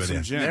the road with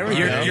you. There we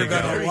go. You're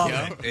going to love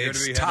it.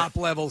 It's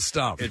top-level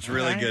stuff. It's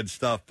really good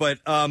stuff. But,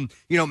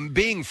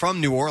 being from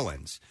New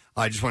Orleans,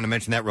 I just want to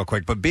mention that real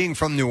quick. But being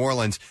from New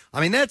Orleans,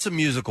 I mean, that's a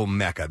musical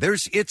mecca.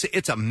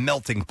 It's a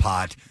melting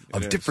pot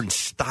of different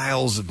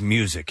styles of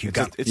music.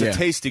 It's a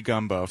tasty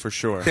gumbo for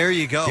sure. There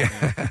you go.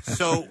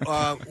 So,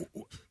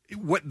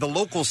 what the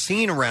local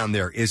scene around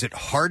there, is it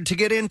hard to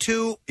get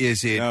into?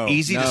 Is it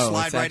easy to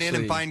slide right in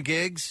and find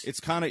gigs? It's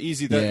kind of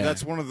easy.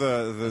 That's one of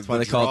the That's why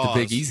they call it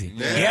the Big Easy.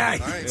 Yeah,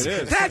 it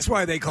is. That's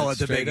why they call it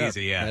the Big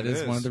Easy. Yeah, that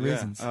is one of the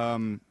reasons.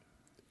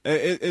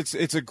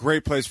 It's a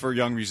great place for a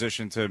young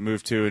musician to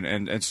move to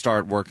and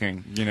start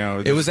working.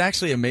 It was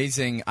actually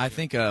amazing. I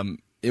think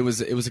it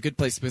was a good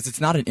place because it's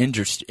not an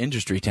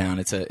industry town.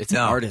 It's an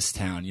artist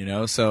town.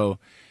 So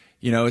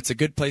it's a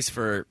good place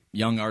for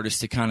young artists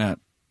to kind of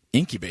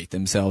incubate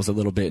themselves a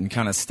little bit and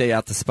kind of stay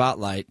out the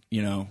spotlight.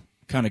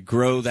 Kind of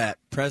grow that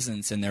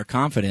presence and their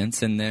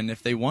confidence, and then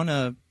if they want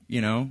to,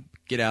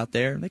 get out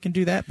there, they can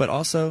do that. But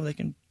also they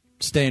can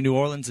stay in New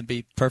Orleans and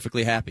be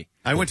perfectly happy.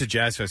 I went to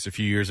Jazz Fest a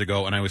few years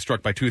ago, and I was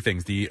struck by two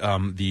things. The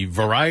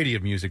variety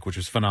of music, which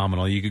was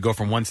phenomenal. You could go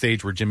from one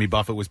stage where Jimmy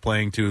Buffett was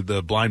playing to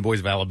the Blind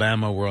Boys of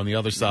Alabama were on the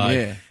other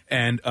side,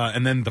 and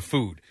then the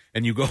food.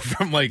 And you go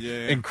from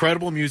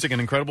incredible music and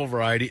incredible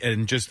variety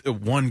and just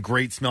one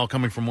great smell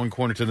coming from one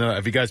corner to the other.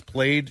 Have you guys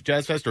played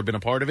Jazz Fest or been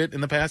a part of it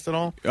in the past at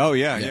all? Oh,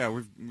 yeah.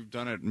 We've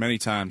done it many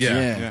times.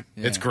 Yeah.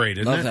 It's great,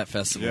 isn't it? Love that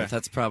festival. Yeah.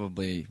 It's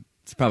probably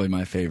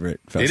my favorite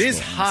festival. It is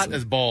hot honestly.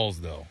 as balls,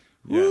 though.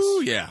 Yes.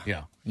 Ooh,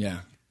 yeah. Yeah.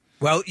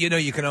 Well,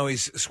 you can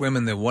always swim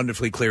in the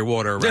wonderfully clear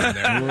water around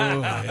there.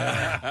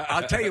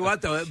 I'll tell you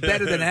what, though,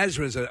 better than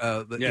Ezra's.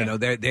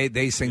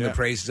 They sing the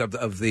praises of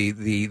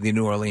the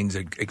New Orleans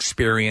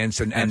experience,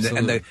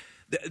 and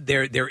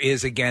there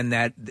is again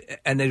that,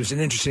 and there's an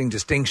interesting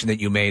distinction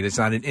that you made. It's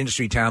not an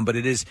industry town, but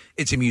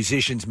it's a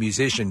musician's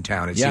musician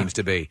town. It seems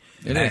to be.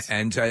 It is,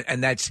 and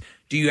that's.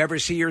 Do you ever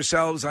see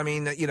yourselves? I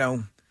mean,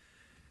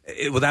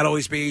 will that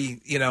always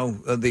be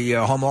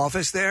the home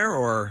office there,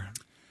 or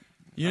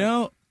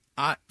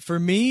for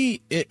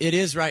me, it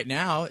is right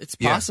now. It's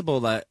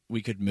possible that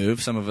we could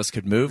move. Some of us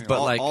could move,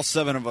 but all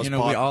seven of us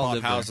bought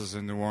houses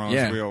in New Orleans.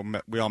 Yeah.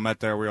 We all met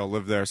there. We all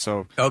lived there.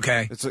 So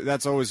okay,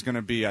 that's always going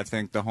to be, I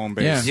think, the home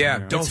base. Yeah.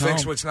 Don't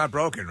fix what's not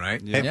broken,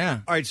 right? Yeah.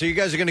 All right, so you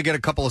guys are going to get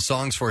a couple of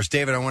songs for us.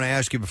 David, I want to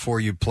ask you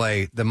before you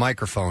play the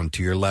microphone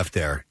to your left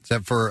there. Is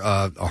that for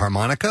a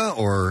harmonica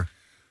or?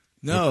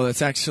 No,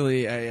 it's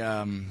actually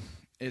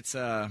it's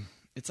a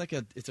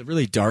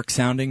really dark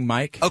sounding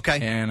mic. Okay.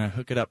 And I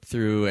hook it up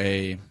through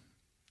a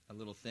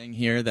little thing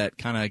here that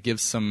kind of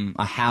gives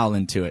a howl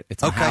into it.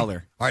 It's a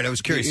howler. All right, I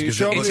was curious. It's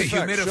a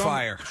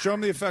humidifier. Show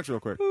them the effect real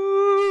quick.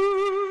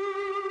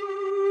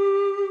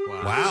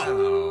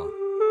 Wow.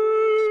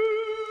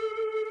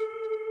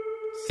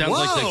 Sounds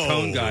like the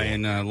cone guy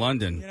in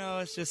London.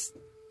 It's just.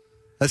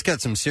 That's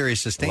got some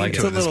serious sustain Like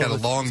to it. It's got a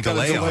long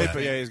delay on it.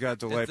 Yeah, he's got a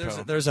delay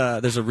pedal. There's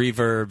a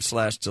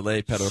reverb /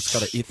 delay pedal. It's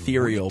got an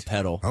ethereal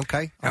pedal.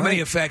 Okay. How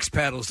many effects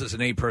pedals does an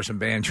 8-person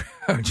band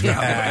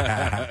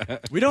travel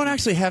with? We don't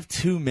actually have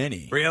too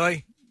many.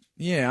 Really?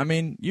 Yeah, I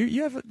mean,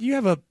 you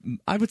have a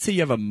I would say you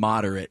have a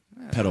moderate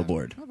pedal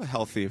board. I have a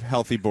healthy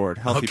board,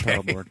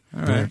 pedal board.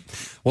 All right.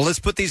 Well, let's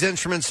put these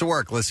instruments to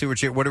work. Let's see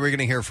what are we going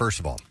to hear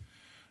first of all?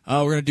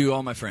 We're going to do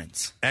All My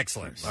Friends.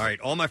 Excellent. All right,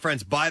 All My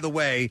Friends. By the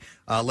way,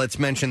 let's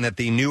mention that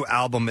the new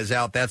album is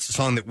out. That's the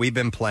song that we've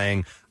been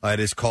playing. It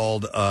is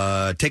called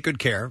 "Take Good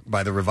Care"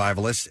 by the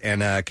Revivalists.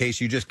 And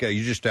Case, you just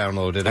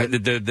downloaded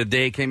it. The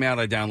day it came out,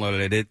 I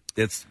downloaded it.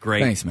 It's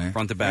great. Thanks, man.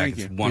 Front to back. Thank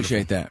It's you. wonderful.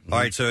 Appreciate that. All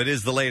right, so it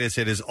is the latest.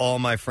 It is All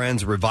My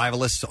Friends,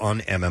 Revivalists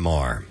on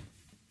MMR.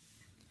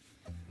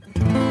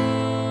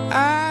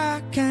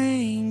 I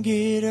can't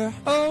get a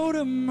hold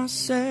of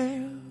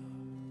myself,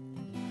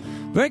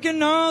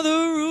 breaking all the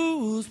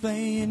rules,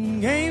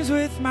 playing games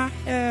with my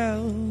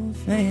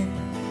health,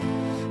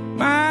 and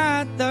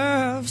my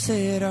love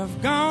said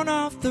I've gone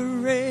off the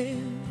rails,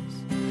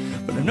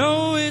 but I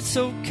know it's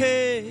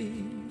okay,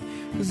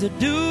 'cause I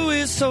do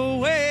it so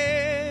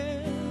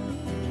well.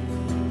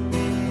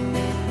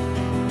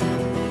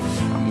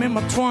 I'm in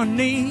my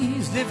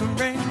 20s, living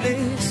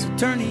reckless,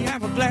 turn the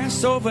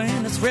hourglass over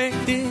and let's wreck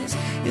this.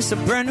 It's a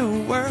brand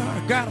new world,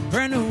 I got a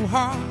brand new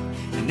heart,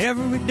 and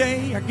every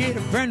day I get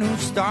a brand new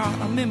start.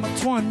 I'm in my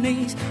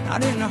 20s,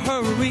 not in a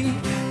hurry,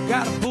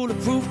 got a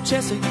bulletproof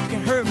chest so you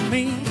can hurt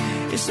me.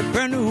 It's a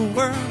brand new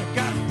world, I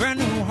got a brand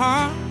new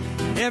heart,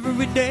 and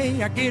every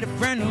day I get a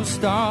brand new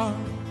start.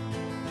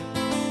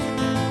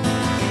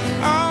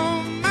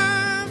 All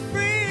my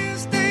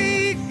friends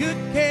take good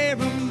care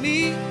of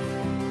me,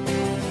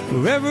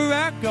 wherever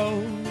I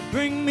go,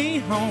 bring me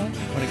home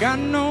when I got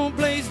no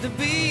place to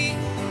be.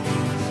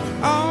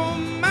 All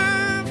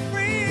my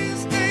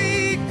friends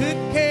take good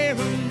care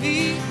of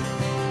me,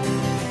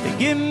 they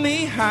give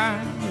me high,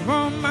 they're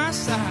on my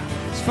side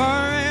as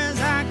far as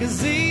I can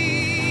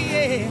see.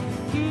 Yeah.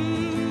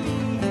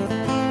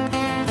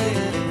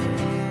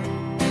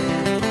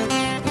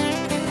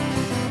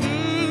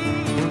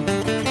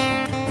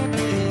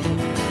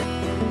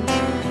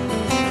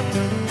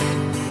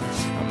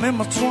 I'm in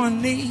my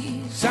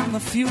 20s, I'm the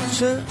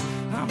future,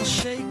 I'm a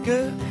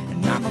shaker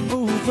and I'm a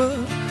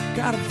mover.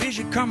 Got a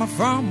vision coming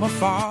from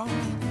afar,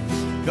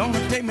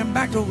 gonna take me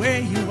back to where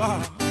you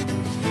are.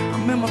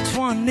 I'm in my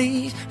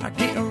 20s, I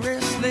get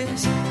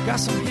restless, got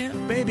some hip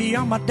baby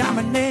on my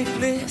diamond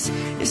necklace.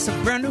 It's a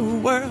brand new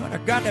world, I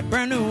got that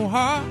brand new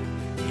heart,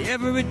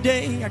 every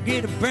day I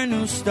get a brand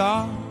new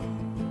start.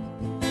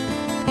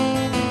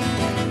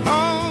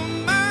 All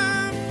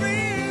my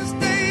friends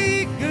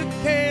take good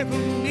care of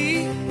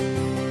me,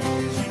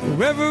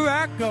 wherever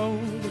I go,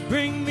 they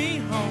bring me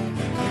home,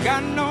 I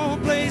got no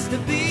place to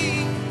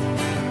be.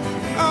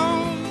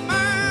 All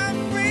my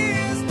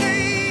friends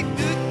take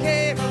good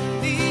care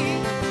of me,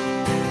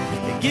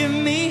 they give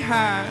me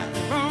high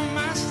from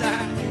my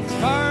side as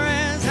far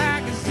as I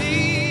can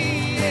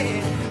see.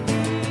 Yeah.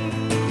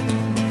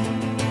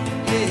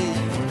 Yeah.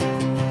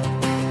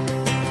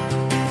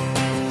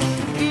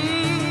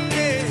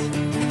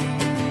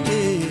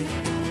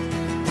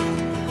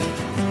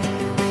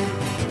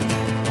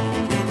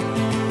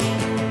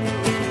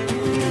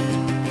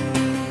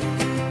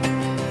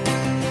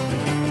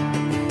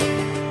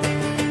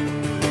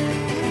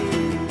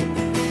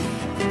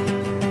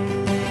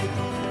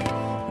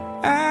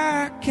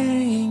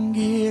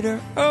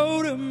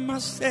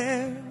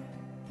 Myself,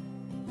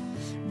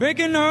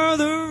 breaking all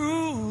the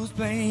rules,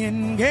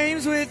 playing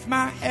games with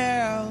my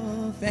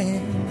health,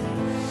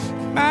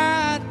 and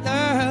my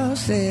love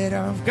said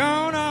I've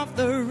gone off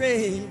the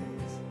rails,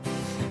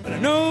 but I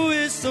know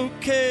it's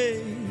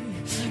okay,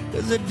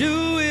 'cause I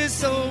do it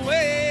so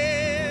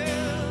well.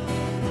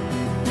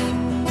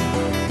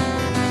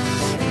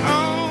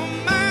 All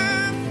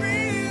my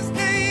friends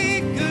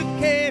take good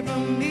care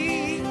of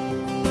me,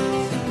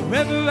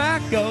 wherever I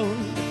go,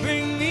 they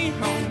bring me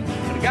home,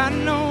 got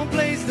no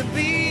place to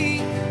be.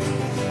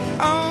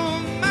 All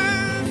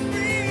my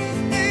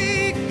friends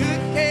take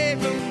good care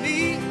of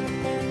me,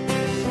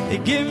 they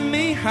give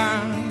me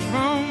high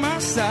from my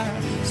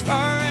side as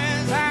far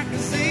as I can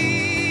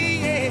see.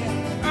 Yeah.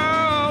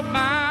 All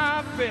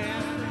my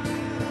friends,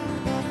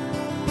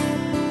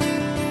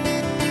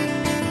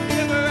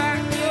 wherever I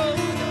go,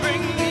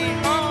 bring me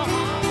home.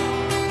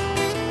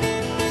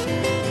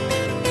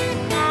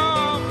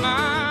 All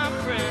my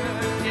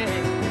friends, yeah.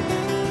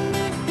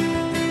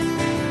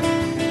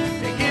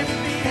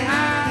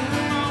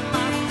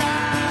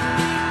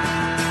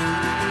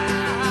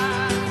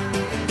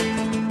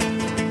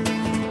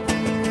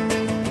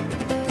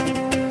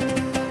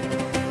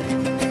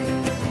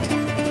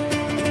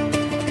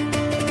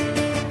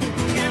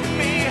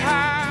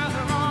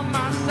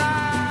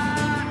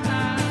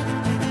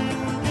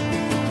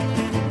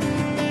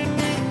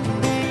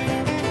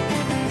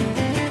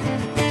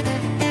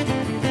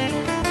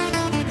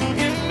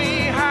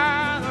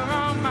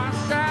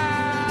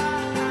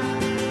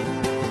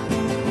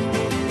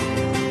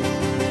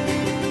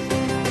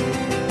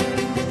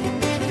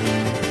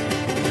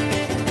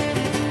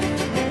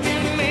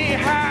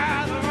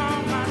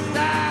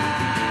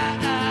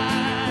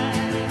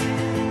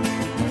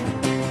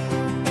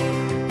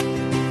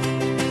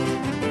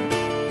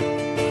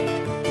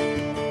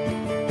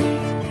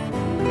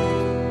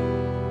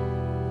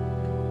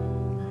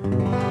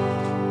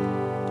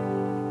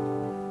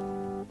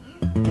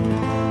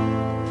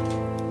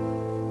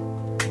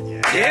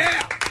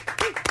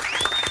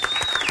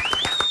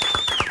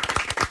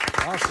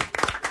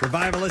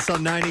 Revivalists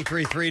on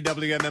 93.3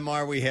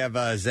 WMMR. We have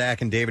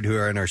Zach and David who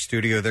are in our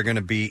studio. They're going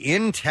to be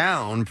in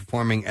town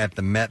performing at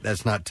the Met.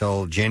 That's not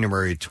till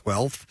January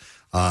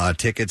 12th.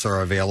 Tickets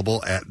are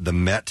available at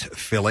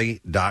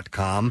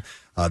themetphilly.com.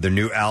 Their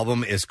new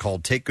album is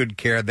called Take Good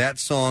Care. That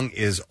song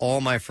is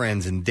All My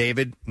Friends. And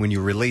David, when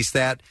you released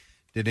that,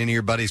 did any of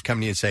your buddies come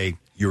to you and say,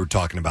 you were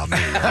talking about me,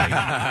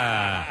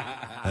 right?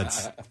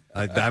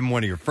 I'm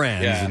one of your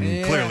friends,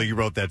 and clearly you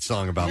wrote that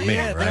song about me,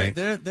 right?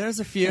 There's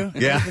a few.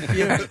 Yeah.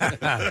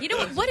 You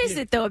know what is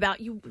it though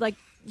about you? Like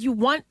you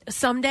want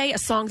someday a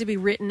song to be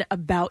written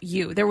about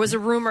you. There was a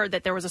rumor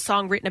that there was a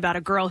song written about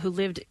a girl who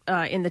lived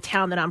in the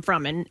town that I'm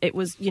from, and it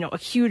was a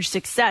huge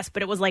success.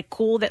 But it was like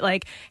cool that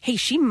like, hey,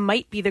 she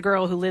might be the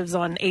girl who lives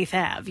on 8th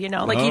Ave.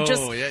 Like you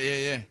just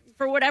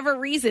for whatever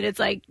reason, it's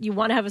like you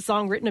want to have a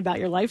song written about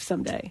your life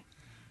someday.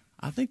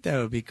 I think that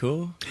would be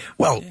cool.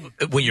 Well,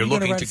 when you're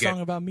looking write to a get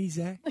song about me,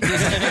 Zach.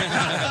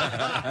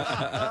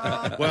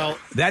 well,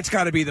 that's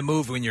got to be the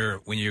move when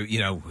you're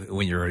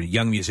a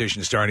young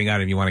musician starting out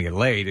and you want to get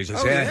laid. It's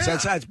just,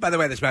 that's, by the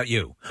way, that's about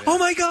you. Oh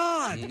my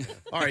God!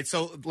 All right,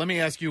 so let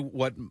me ask you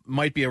what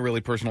might be a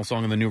really personal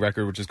song on the new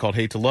record, which is called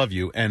 "Hate to Love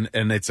You," and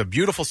it's a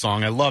beautiful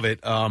song. I love it,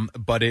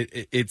 but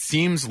it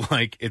seems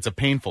like it's a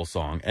painful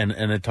song, and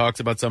it talks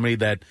about somebody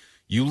that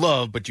you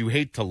love, but you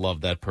hate to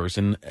love that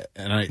person.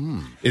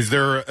 And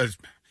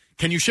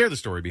can you share the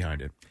story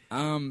behind it?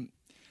 I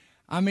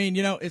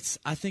mean, I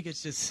think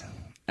it's just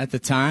at the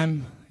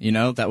time,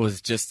 that was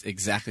just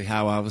exactly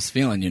how I was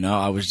feeling.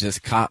 I was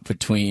just caught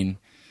between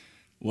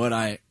what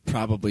I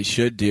probably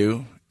should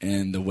do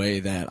and the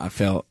way that I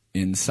felt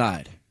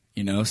inside,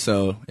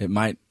 so it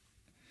might,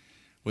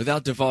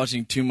 without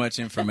divulging too much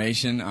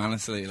information,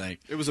 honestly, like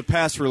it was a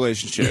past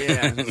relationship.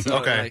 Yeah. So,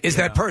 okay. Is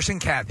that person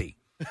Kathy?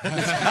 Did you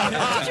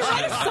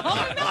write a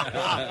song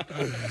about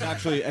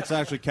It's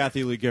actually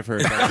Kathy Lee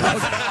Gifford.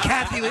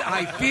 Kathy Lee,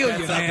 I feel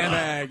you, man.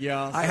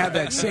 I have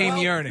that same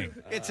yearning.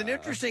 It's an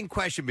interesting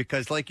question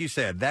because, like you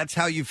said, that's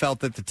how you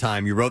felt at the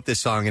time. You wrote this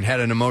song; it had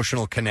an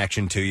emotional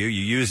connection to you.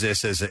 You use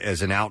this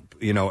as an out,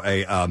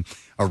 a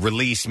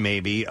release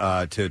maybe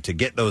to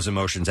get those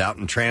emotions out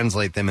and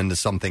translate them into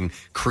something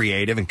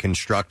creative and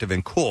constructive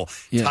and cool.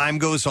 Yeah. Time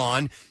goes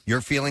on,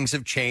 your feelings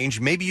have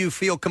changed. Maybe you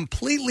feel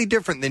completely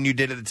different than you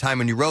did at the time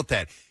when you wrote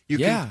that.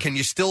 Can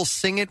you still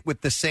sing it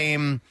with the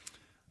same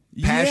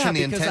passion,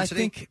 the intensity?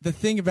 I think the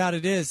thing about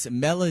it is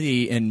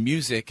melody and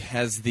music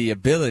has the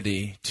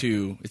ability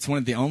to, it's one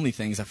of the only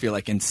things I feel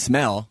like in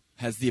smell,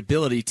 has the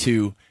ability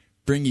to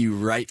bring you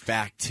right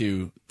back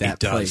to that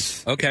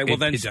place. Okay, well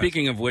then,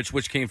 speaking of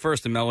which came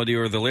first, the melody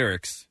or the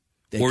lyrics?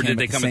 Or did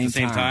they come at the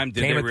same time?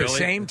 Did they really? At the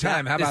same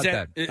time. How about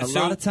that? A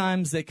lot of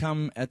times they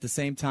come at the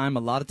same time. A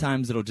lot of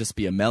times it'll just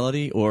be a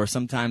melody, or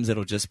sometimes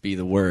it'll just be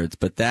the words.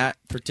 But that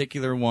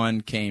particular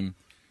one came,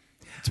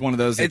 it's one of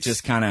those that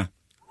just kind of...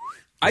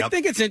 I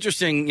think it's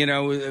interesting,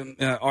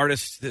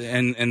 artists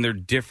and their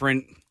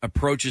different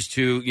approaches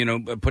to,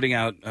 putting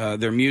out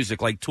their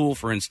music. Like Tool,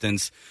 for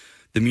instance,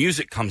 the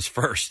music comes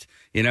first.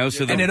 So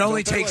and it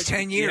only takes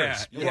 10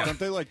 years. Yeah. Don't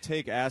they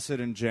take acid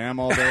and jam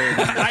all day?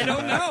 I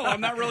don't know.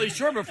 I'm not really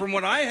sure, but from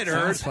what I had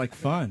heard, sounds like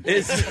fun.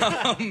 Is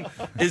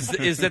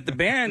that the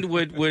band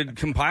would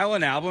compile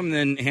an album,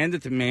 then hand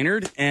it to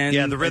Maynard,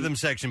 and the rhythm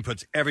section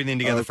puts everything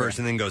together first,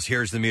 and then goes,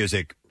 "Here's the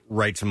music.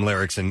 Write some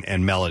lyrics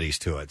and melodies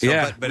to it."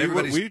 So, but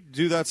we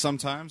do that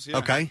sometimes. Yeah.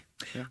 Okay.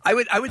 Yeah. I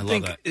would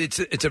think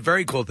it's a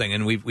very cool thing,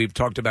 and we've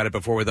talked about it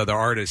before with other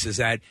artists. Is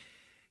that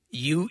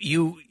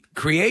you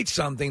create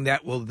something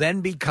that will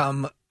then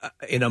become,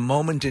 in a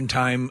moment in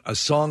time, a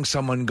song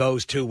someone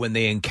goes to when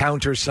they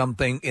encounter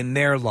something in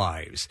their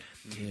lives.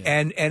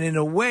 Yeah. And in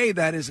a way,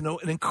 that is an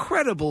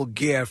incredible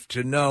gift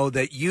to know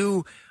that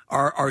you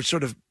are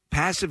sort of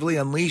passively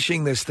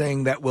unleashing this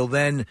thing that will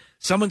then,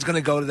 someone's going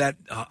to go to that,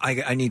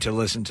 I need to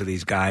listen to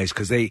these guys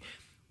because they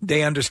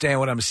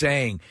understand what I'm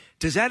saying.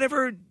 Does that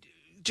ever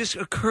just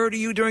occur to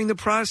you during the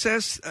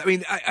process? I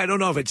mean, I don't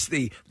know if it's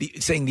the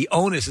saying the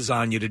onus is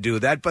on you to do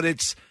that, but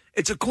it's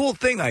a cool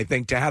thing, I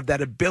think, to have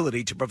that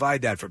ability to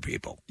provide that for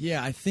people.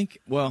 Yeah, I think,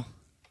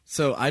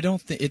 so I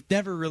don't think, it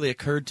never really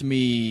occurred to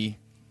me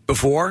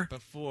before.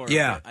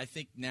 Yeah. I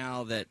think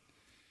now that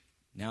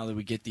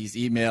we get these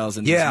emails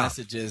and these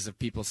messages of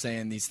people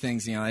saying these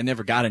things, I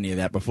never got any of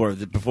that before.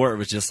 Before it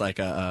was just like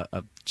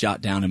a jot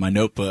down in my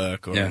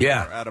notebook or, or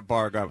at a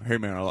bar, hey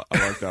man, I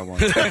like that one.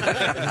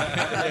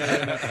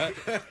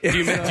 Do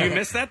you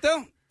miss that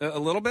though? A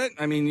little bit?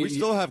 I mean, we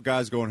still have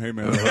guys going, hey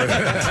man.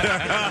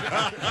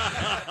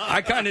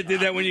 I kind of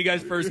did that when you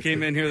guys first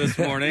came in here this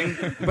morning,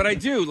 but I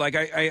do. Like,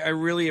 I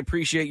really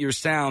appreciate your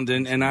sound,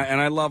 and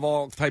I love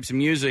all types of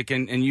music,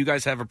 and you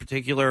guys have a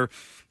particular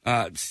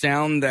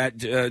sound that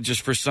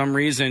just for some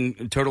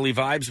reason totally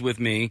vibes with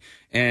me,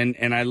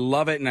 and I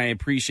love it, and I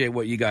appreciate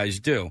what you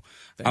guys do.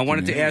 I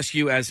wanted to ask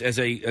you, as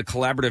a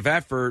collaborative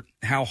effort,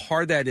 how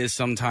hard that is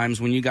sometimes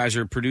when you guys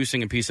are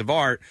producing a piece of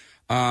art,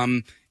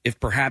 if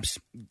perhaps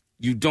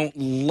you don't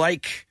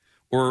like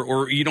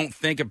or you don't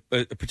think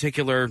a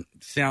particular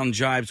sound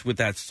jives with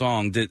that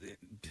song.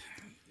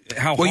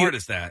 How hard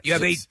is that? You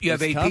have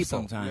eight people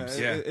sometimes.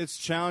 It's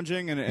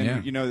challenging,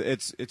 and you know,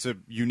 it's a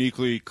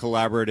uniquely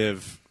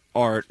collaborative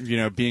art. You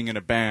know, being in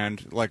a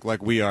band like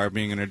we are,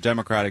 being in a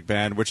democratic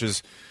band, which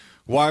is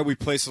why we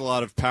place a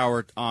lot of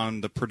power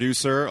on the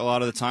producer. A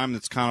lot of the time,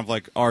 it's kind of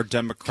like our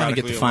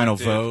democratically get the final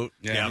elected, vote.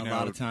 you Yeah, know, a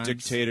lot of times.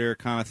 dictator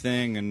kind of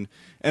thing,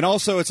 and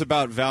also it's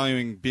about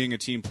valuing being a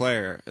team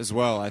player as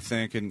well. I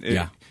think, and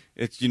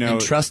it's you know,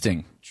 and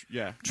trusting.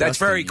 Yeah, That's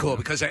very cool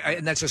because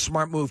and that's a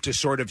smart move to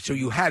sort of so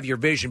you have your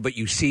vision, but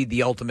you see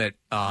the ultimate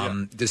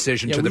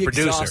decision to the we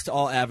producer. exhaust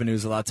all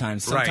avenues a lot of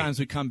times. Sometimes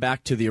we come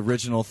back to the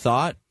original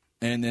thought,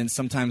 and then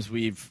sometimes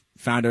we've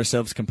found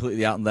ourselves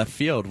completely out in left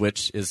field,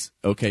 which is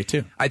okay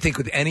too. I think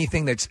with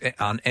anything that's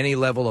on any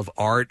level of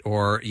art,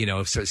 or you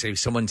know, so say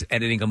someone's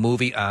editing a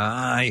movie,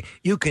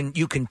 you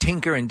can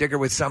tinker and digger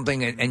with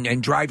something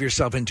and drive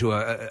yourself into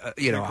a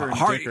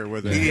hard tinker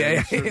with it.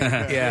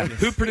 Yeah.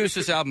 Who produced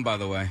this album, by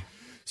the way?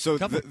 So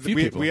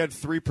we had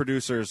 3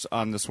 producers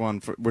on this one,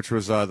 which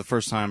was the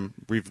first time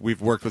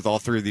we've worked with all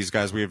 3 of these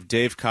guys. We have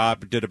Dave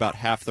Cobb, did about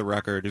half the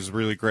record. He's a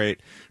really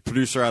great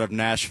producer out of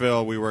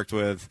Nashville we worked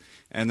with.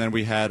 And then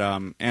we had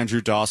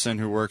Andrew Dawson,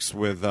 who works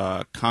with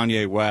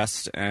Kanye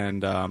West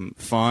and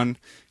Fun,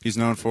 he's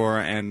known for,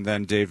 and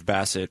then Dave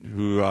Bassett,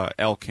 who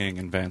El King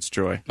and Vance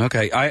Joy.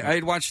 Okay, I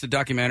had watched the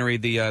documentary.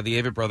 The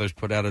Avett Brothers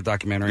put out a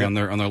documentary on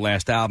their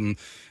last album,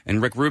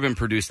 and Rick Rubin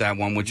produced that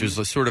one, which was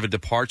a sort of a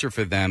departure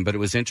for them. But it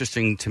was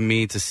interesting to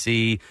me to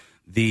see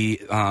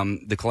the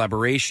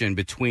collaboration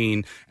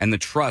between and the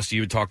trust.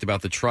 You had talked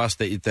about the trust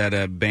that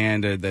a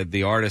band that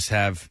the artists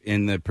have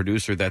in the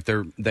producer, that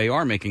they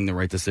are making the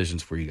right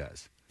decisions for you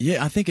guys.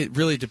 Yeah, I think it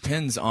really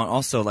depends on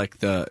also like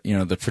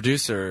the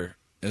producer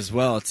as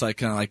well. It's like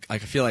kind of like I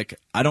feel like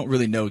I don't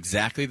really know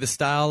exactly the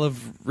style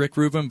of Rick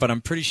Rubin, but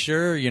I'm pretty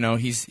sure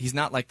he's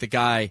not like the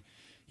guy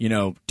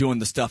doing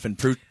the stuff in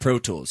Pro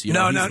Tools. He's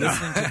listening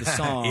to the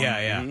song.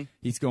 Yeah.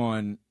 He's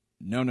going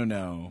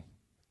no.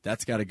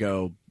 That's got to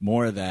go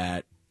more of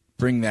that.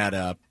 Bring that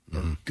up.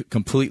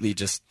 Completely.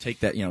 Just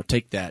take that.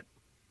 Take that.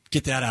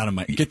 Get that out of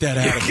my. Get that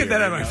out of Get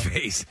that out of my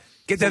face.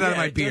 Get that out of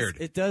my beard.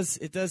 It does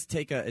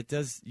take a. It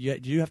does.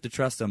 You have to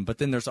trust him. But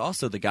then there's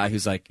also the guy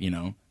who's like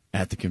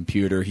at the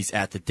computer. He's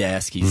at the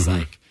desk. He's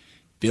like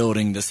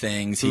building the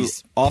things.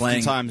 He's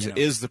oftentimes playing,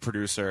 is the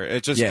producer.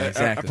 It just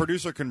a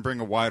producer can bring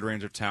a wide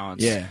range of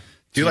talents. Yeah.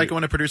 Do you like it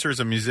when a producer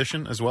is a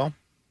musician as well?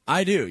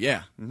 I do,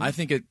 yeah. I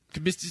think it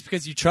just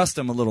because you trust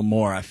them a little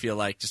more. I feel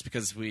like just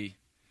because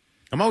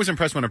I'm always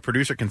impressed when a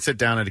producer can sit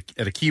down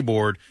at a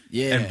keyboard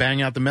and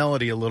bang out the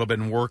melody a little bit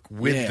and work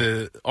with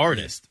the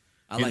artist.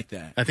 I like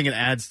that. I think it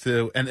adds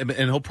to, and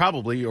he'll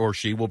probably, or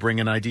she will bring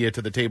an idea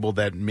to the table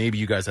that maybe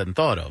you guys hadn't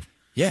thought of.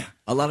 Yeah,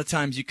 a lot of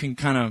times you can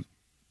kind of,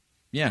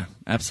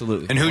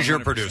 absolutely. And who's 100%. your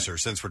producer?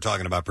 Since we're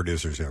talking about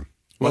producers here.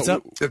 What's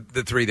up?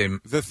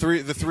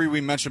 The three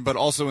we mentioned, but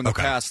also in the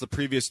past, the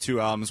previous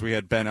 2 albums, we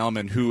had Ben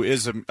Ellman, who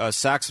is a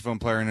saxophone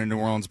player in a New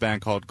Orleans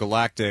band called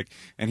Galactic,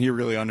 and he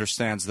really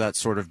understands that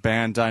sort of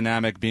band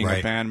dynamic, being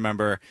a band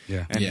member.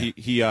 Yeah. And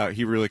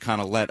he really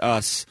kind of let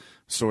us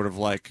sort of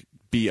like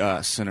be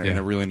us in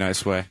a really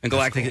nice way. And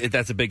Galactic,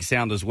 that's a big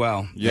sound as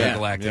well. Yeah,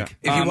 Galactic.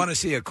 If you want to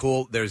see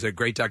there's a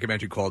great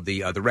documentary called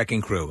the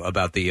Wrecking Crew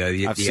about the.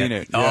 I've seen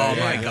it.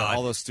 My God!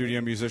 All those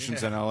studio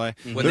musicians in L.A.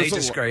 When they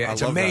describe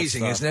it's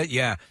amazing, isn't it?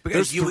 Yeah,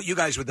 because you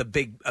guys with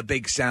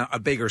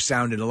a bigger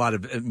sound, and a lot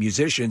of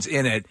musicians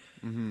in it.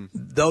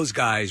 Those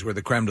guys were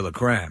the creme de la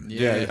creme.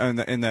 Yeah, in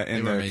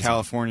the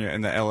California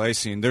and the LA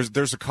scene.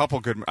 There's a couple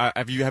good.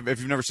 If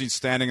you've never seen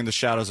Standing in the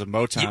Shadows of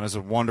Motown, is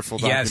a wonderful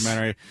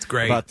documentary. It's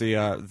great about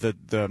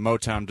the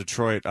Motown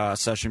Detroit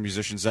session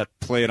musicians that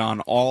played on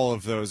all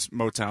of those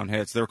Motown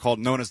hits. They were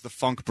known as the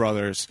Funk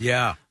Brothers.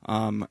 Yeah.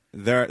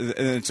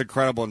 It's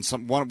incredible,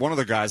 and one of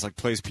the guys like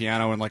plays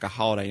piano in like a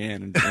Holiday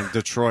Inn in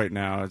Detroit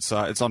now. It's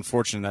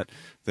unfortunate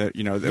that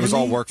it was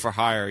all work for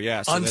hire.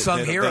 Yeah, so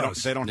unsung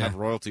heroes. They don't have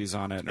royalties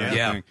on it. Or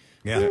anything.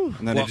 Yeah.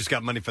 And then they just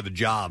got money for the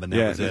job, and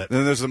that was it.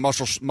 Then there's the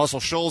Muscle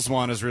Shoals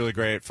one is really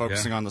great,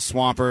 focusing on the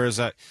Swampers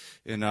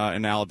in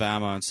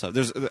Alabama and stuff.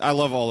 I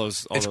love all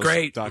those. It's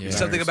great.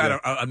 Something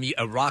about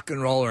a rock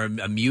and roll or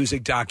a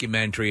music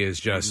documentary is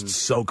just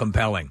so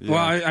compelling. Well,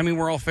 I mean,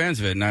 we're all fans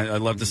of it, and I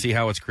love to see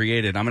how it's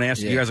created. I'm going to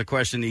ask you guys a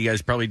question that you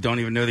guys probably don't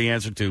even know the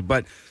answer to,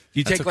 but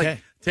you take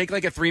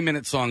like a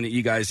 3-minute song that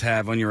you guys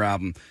have on your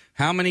album.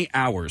 How many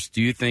hours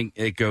do you think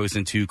it goes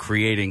into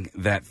creating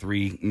that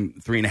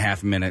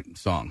 3.5 minute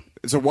song?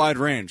 It's a wide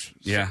range.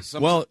 Yeah.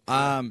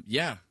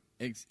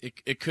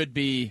 It could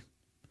be.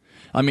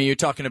 I mean, you're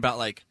talking about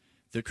like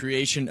the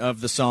creation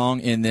of the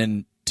song and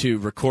then to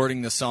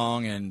recording the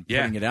song and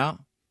putting it out.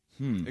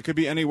 It could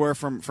be anywhere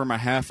from a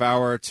half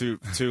hour to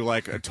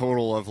like a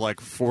total of like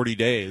 40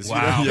 days.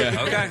 Wow.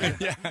 Okay.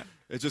 Yeah.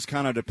 It just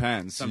kind of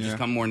depends. Some just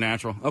come more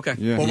natural. Okay.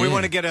 Yeah. Well, we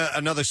want to get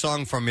another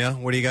song from you.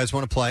 What do you guys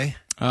want to play?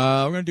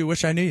 We're going to do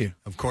Wish I Knew You.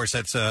 Of course,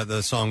 that's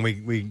the song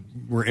we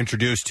were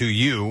introduced to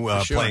you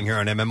playing here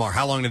on MMR.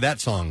 How long did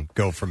that song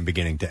go from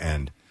beginning to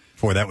end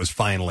before that was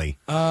finally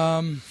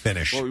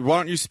finished? Well, why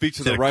don't you speak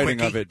to the writing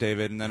of it,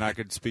 David, and then I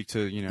could speak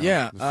to,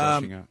 the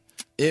fleshing out.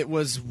 It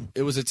was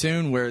a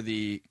tune where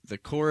the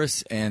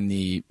chorus and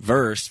the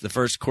verse, the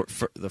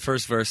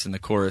first verse and the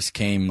chorus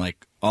came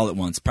like all at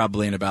once,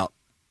 probably in about,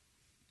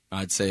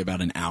 I'd say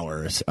about an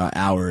hour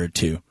or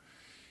two,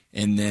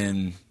 and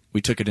then we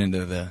took it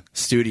into the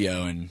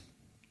studio. And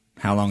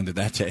how long did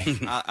that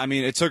take? I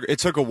mean, it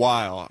took a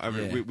while. I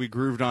mean, we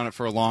grooved on it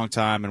for a long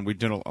time, and we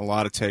did a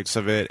lot of takes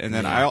of it. And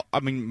then I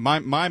mean,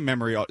 my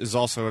memory is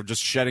also of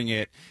just shedding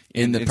it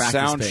in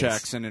sound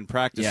checks and in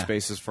practice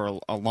spaces for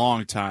a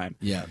long time.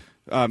 Yeah.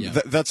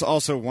 That's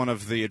also one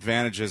of the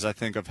advantages, I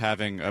think, of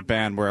having a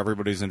band where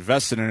everybody's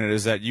invested in it,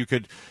 is that you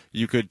could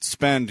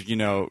spend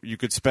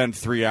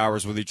 3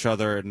 hours with each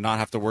other and not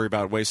have to worry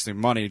about wasting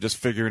money, just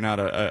figuring out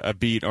a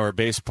beat or a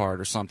bass part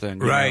or something.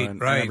 Right.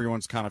 And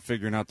everyone's kind of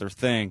figuring out their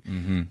thing,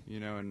 and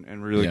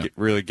really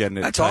really getting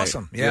it. That's tight.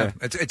 awesome. Yeah.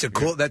 It's a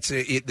cool.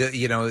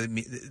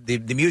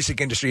 The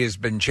music industry has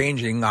been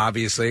changing,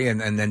 obviously,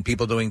 and then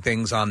people doing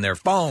things on their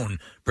phone,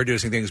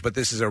 producing things. But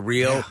this is a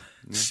real. Yeah.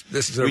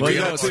 This is a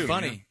real. It's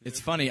funny. It's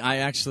funny.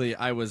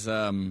 I was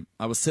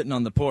sitting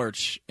on the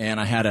porch and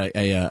I had a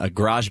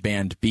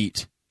GarageBand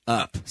beat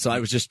up, so I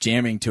was just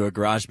jamming to a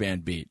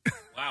GarageBand beat.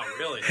 Wow,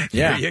 really?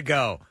 Yeah. There you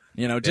go.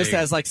 Just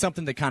as like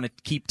something to kind of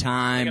keep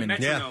time, like a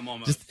metronome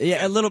almost.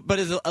 A little, but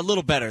it's a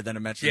little better than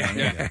a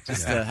metronome.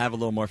 Just to have a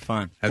little more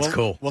fun. That's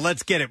cool. Well,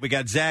 let's get it. We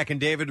got Zach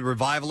and David, the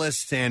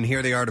Revivalists, and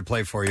here they are to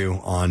play for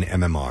you on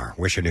MMR.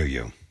 Wish I knew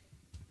you.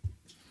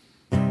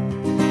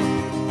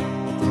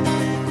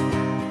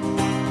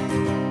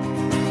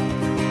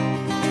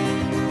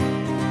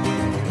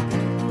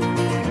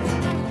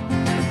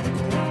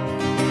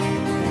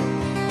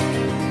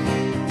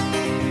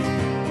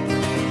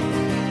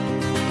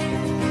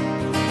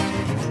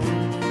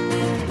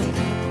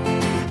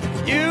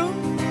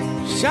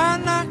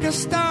 Shine like a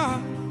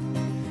star,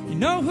 you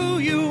know who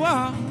you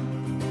are.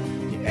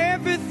 You're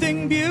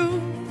everything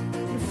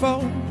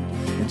beautiful.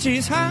 And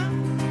she's high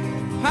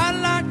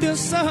like the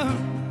sun,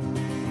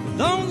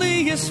 the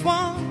loneliest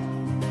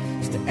one.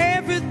 It's to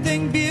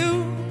everything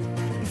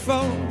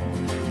beautiful.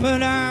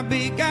 But I'll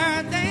be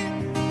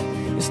goddamn,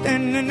 you're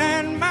standing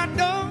at my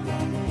door.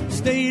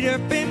 Stayed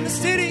up in the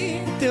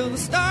city till the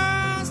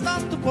stars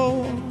lost the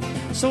war.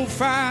 So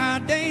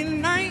Friday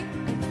night,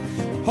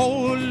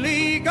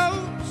 Holy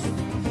Ghost,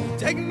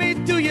 take me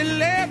to your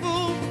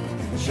level.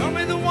 Show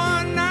me the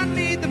one I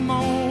need the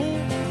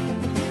most.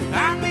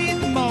 I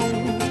need the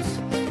most.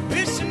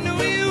 Wish I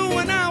knew you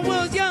when I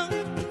was young.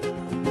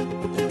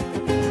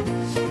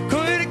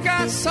 Could have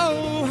got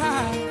so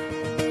high.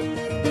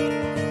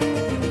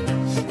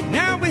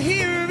 Now we're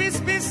here,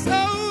 it's been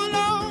so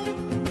long.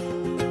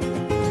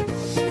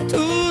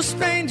 Two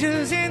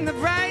strangers in the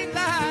bright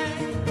light.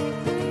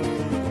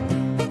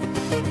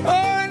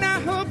 Oh, and I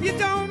hope you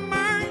don't.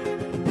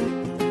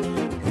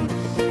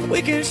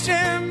 We can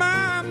share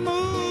my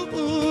mood,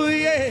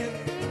 yeah.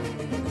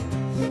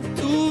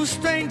 Two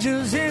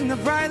strangers in the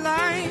bright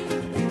light.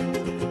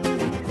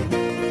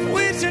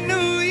 Wish I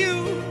knew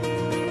you.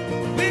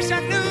 Wish I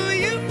knew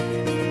you.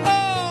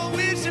 Oh,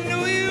 wish I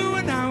knew you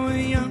when I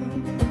was young.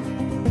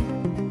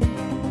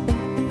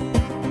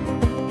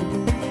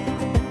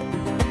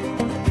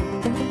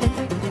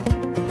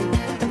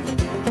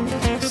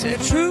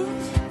 Said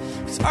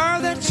truth is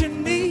all that you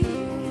need.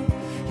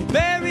 You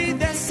buried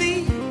that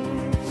seed.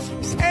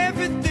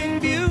 Everything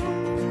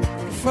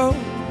beautiful,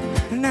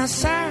 and that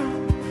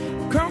sound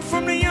come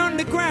from the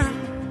underground.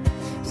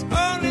 It's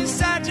all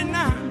inside you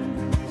now.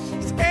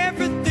 It's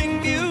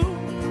everything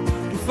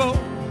beautiful.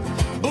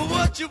 But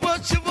what you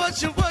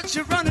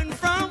running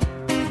from?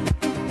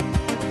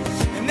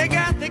 And they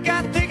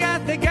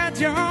got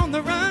you on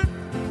the run.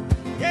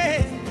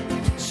 Yeah.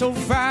 So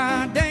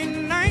Friday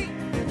night,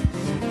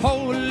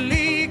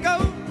 Holy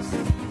Ghost,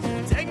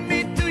 take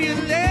me to your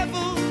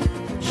level.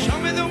 Show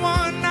me the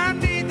one I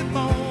need.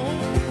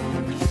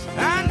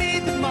 I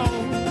need the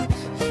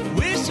most.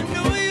 Wish I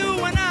knew you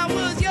when I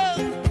was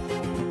young.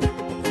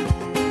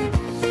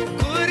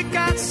 Could have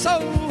got so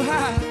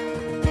high.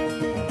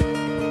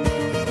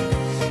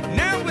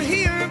 Now we're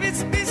here,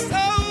 it's been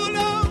so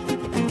long.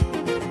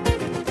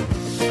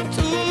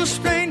 Two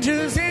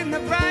strangers in the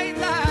bright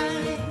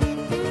light.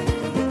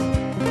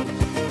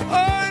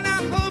 Oh, and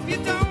I hope you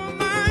don't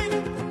mind.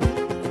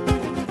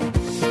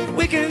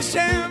 We can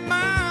share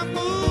my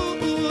mood,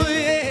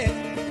 yeah.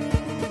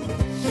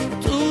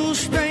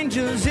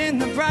 Strangers in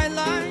the bright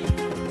light.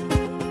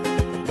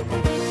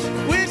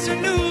 Wish I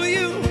knew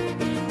you.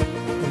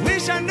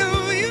 Wish I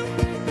knew you.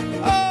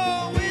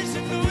 Oh, wish I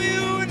knew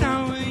you when I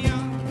was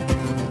young.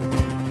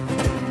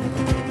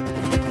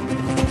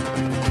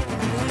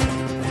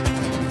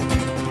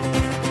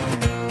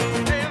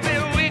 Maybe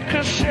we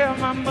could share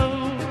my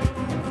mood.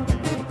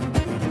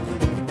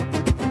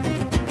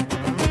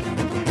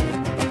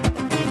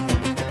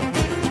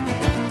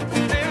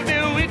 Maybe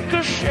we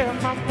could share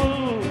my mood.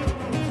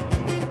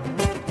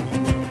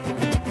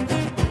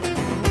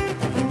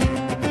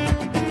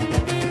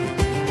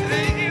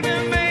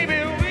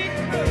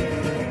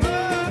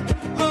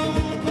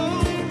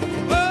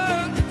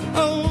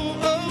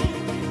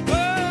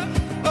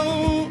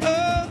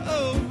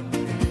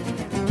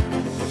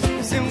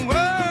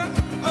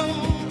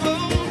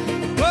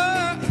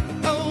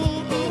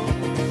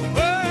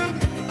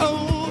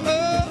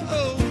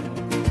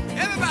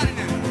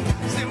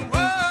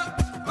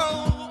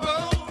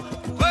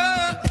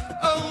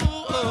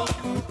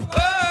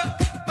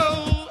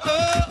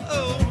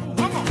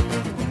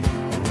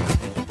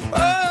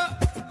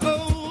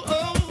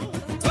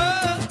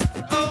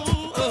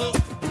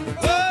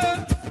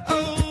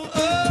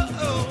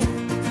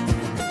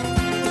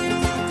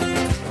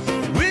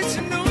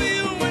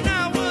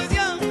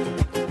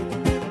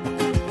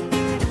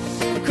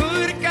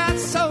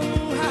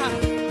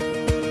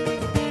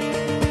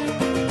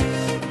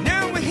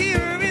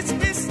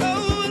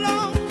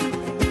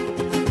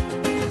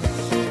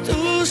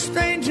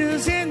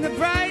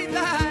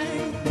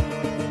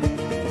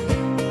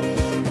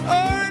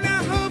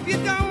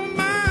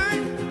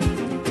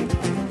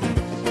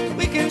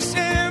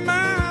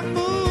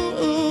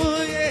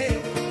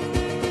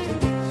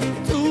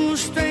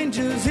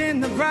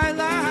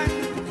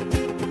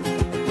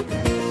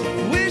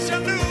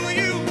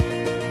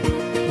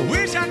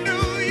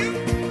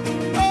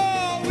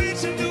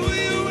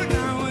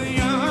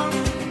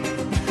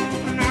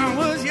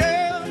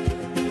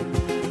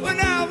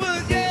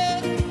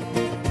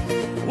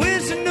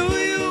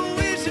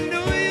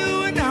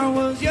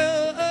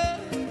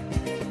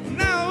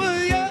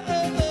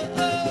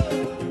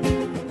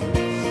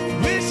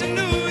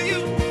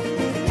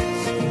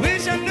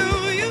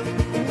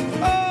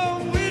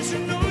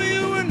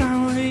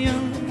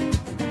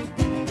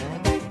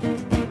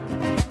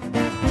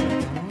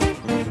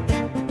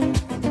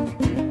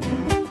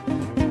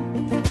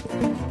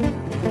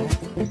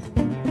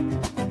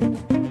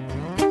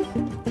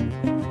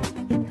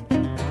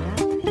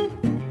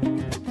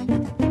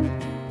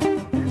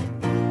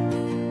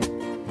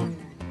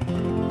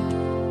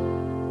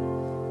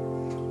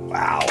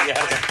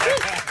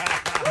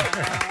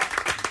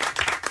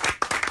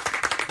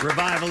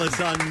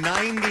 Revivalists on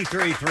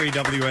 93.3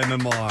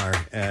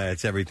 WMMR.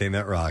 It's everything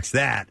that rocks.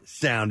 That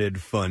sounded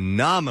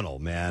phenomenal,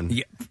 man.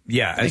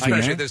 Yeah,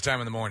 especially this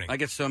time in the morning. I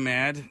get so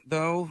mad,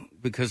 though,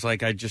 because,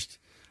 like, I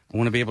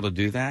want to be able to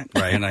do that,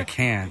 Right. and I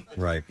can't.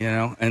 Right. You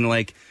know? And,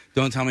 like,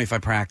 don't tell me if I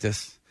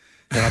practice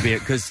that I'll be...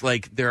 Because,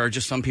 like, there are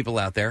just some people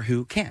out there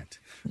who can't.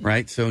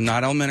 Right? So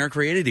not all men are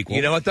created equal.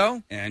 You know what,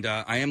 though? And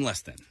I am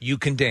less than. You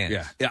can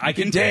dance. Yeah, I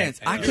can dance.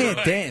 I can't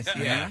dance,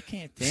 man. I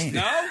can't dance.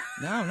 No?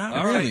 No, not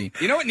All really.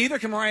 right. You know what? Neither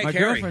can Mariah My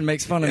Carey. girlfriend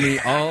makes fun of me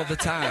all the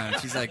time.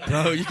 She's like,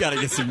 bro, you got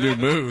to get some new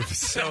moves.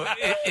 So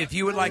if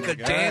you would like a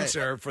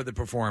dancer for the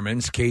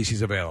performance,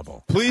 Casey's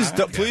available. Please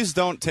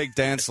don't take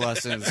dance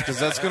lessons because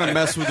that's going to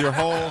mess with your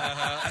whole.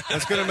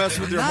 That's going to mess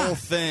with your whole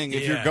thing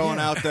if you're going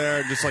out there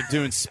and just like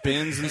doing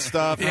spins and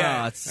stuff.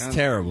 Yeah, it's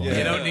terrible. Yeah.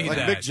 You don't need like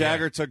that. Mick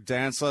Jagger took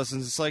dance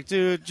lessons. It's like,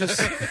 dude, just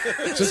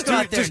go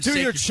out there and do shake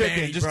your your chicken.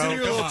 fanny, Just bro. do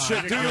your Come little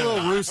on. do your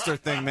little rooster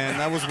thing, man.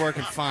 That was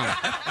working fine.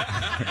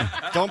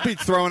 Don't be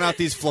throwing out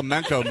these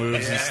flamenco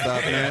moves and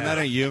stuff, man. That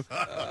ain't you.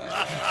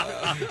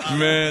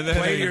 Man,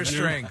 play your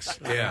strengths.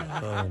 Yeah.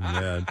 Oh,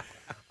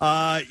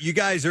 man. You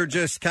guys are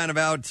just kind of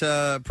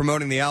out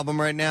promoting the album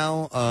right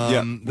now.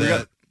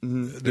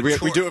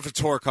 We do have a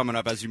tour coming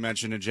up, as you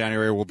mentioned, in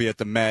January. We'll be at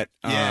the Met.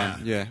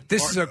 Yeah.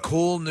 This is a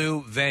cool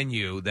new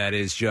venue that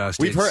is just...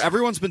 We've heard,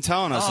 everyone's been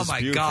telling us Oh, it's my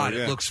beautiful, God,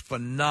 yeah. it looks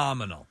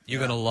phenomenal. You're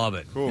going to love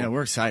it. Cool. Yeah,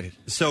 we're excited.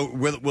 So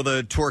will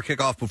the tour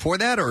kick off before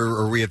that, or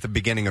are we at the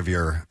beginning of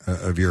your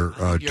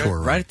tour?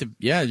 Right at the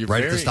you're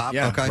right at very- the stop.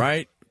 Yeah, Okay,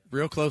 right,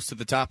 real close to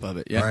the top of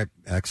it. Yeah, All right,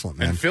 excellent,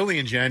 man. And Philly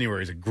in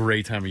January is a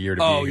great time of year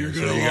to Oh, be you're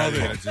here. gonna So love you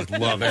it. guys just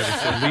love it.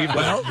 So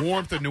leave the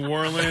warmth of New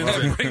Orleans.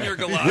 and bring your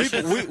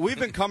galoshes. We've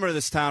been coming to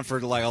this town for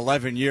like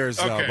 11 years,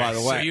 though, Okay, by the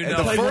so way. you And know.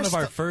 the Played first, one of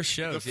our first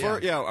shows.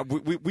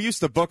 we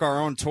used to book our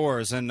own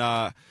tours, and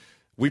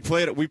we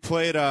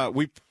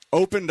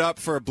opened up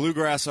for a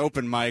bluegrass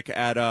open mic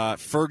at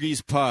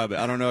Fergie's Pub.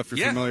 I don't know if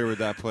you're familiar with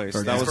that place.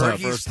 That was our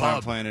first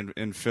time playing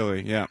in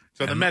Philly. Yeah.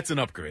 So the Met's an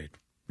upgrade.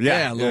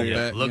 Yeah, a little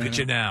bit. Look at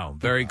you now.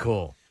 Very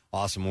cool.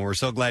 Awesome. Well, we're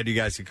so glad you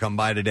guys could come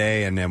by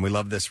today, and we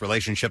love this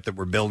relationship that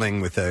we're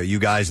building with you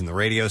guys in the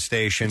radio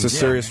station. It's a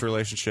serious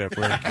relationship.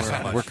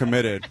 We're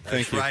committed.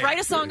 Thank you. Right. Write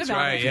a song about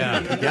Right, it.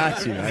 yeah. I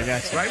got you.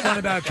 Write one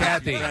about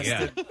Kathy.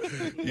 Yeah.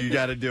 You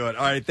got to do it.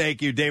 All right,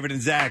 thank you, David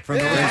and Zach from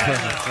the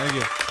Thank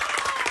you.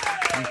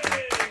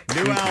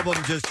 New album,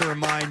 just to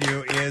remind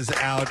you, is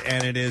out,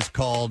 and it is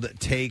called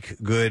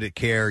Take Good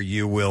Care.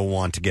 You will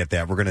want to get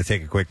that. We're going to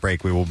take a quick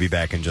break. We will be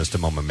back in just a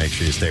moment. Make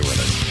sure you stay with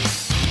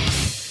us.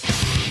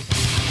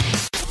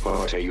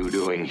 What are you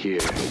doing here?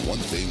 The one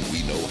thing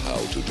we know how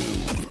to do.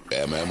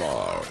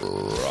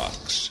 MMR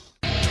rocks.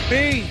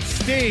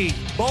 Beastie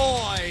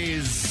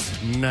Boys.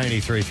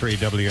 93.3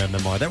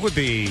 WMMR. That would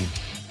be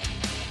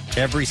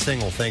every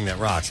single thing that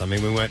rocks. I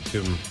mean, we went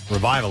to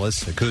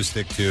Revivalists,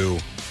 acoustic, to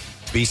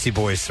Beastie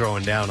Boys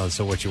throwing down on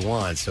So What You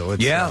Want. So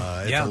it's,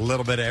 it's a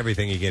little bit of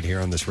everything you get here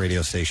on this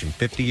radio station.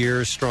 50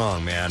 years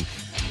strong, man.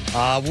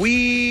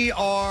 We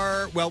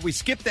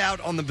skipped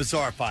out on the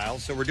Bizarre File,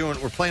 so we're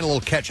playing a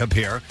little catch up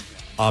here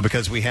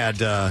because we had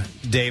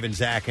Dave and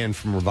Zach in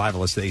from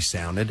Revivalists. They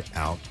sounded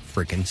out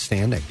freaking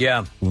standing.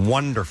 Yeah.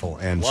 Wonderful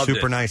and Loved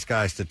super it. nice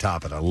guys to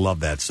top it. I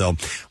love that. So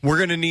we're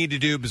going to need to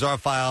do Bizarre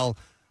File,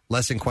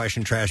 Lesson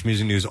Question, Trash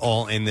Music News,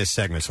 all in this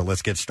segment. So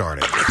let's get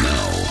started.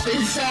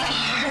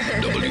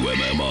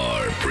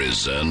 WMMR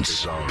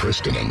presents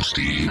Preston and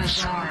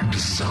Steve's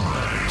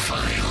Bizarre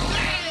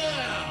File.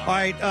 All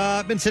right,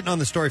 I've been sitting on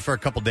the story for a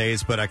couple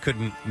days, but I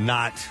couldn't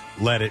not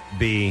let it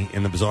be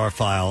in the Bizarre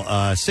File.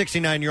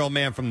 69-year-old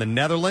man from the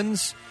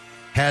Netherlands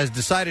has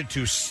decided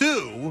to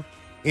sue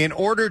in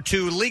order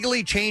to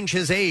legally change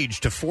his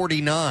age to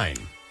 49.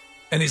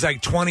 And he's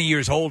like 20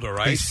 years older,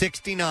 right? He's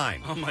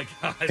 69. Oh, my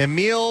God.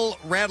 Emil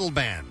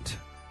Radelband,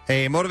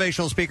 a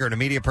motivational speaker and a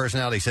media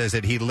personality, says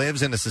that he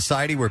lives in a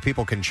society where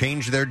people can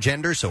change their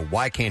gender, so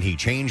why can't he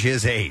change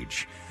his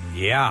age?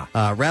 Yeah.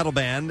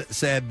 Radelband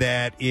said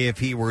that if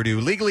he were to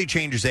legally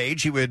change his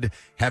age, he would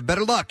have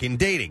better luck in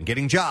dating,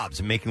 getting jobs,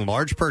 and making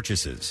large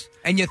purchases.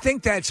 And you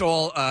think that's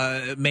all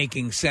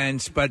making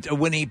sense, but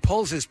when he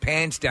pulls his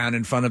pants down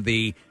in front of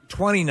the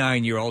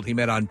 29-year-old he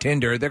met on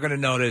Tinder, they're going to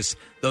notice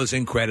those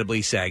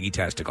incredibly saggy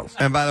testicles.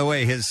 And by the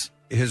way, his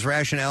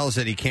rationale is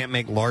that he can't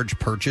make large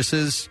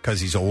purchases because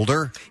he's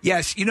older.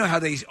 Yes, you know how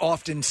they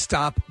often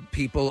stop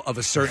people of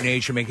a certain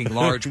age from making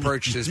large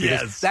purchases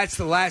because Yes. that's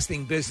the last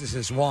thing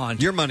businesses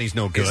want. Your money's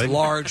no good. Is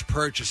large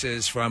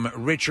purchases from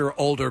richer,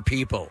 older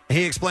people.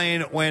 He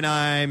explained, when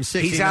I'm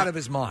 69... He's out of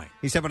his mind.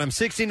 He said, when I'm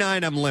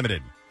 69, I'm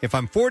limited. If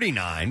I'm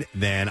 49,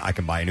 then I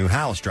can buy a new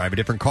house, drive a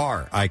different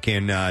car. I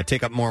can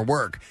take up more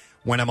work.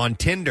 When I'm on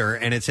Tinder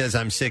and it says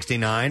I'm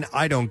 69,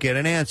 I don't get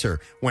an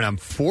answer. When I'm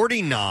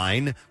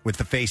 49, with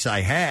the face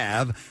I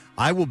have,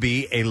 I will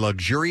be in a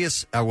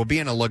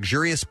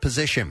luxurious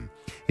position.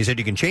 He said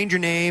you can change your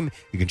name,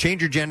 you can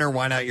change your gender,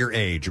 why not your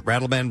age?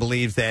 Radelband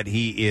believes that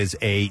he is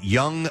a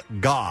young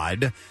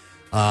god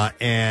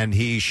And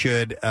he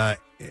should,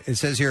 it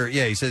says here,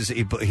 he says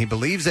he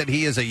believes that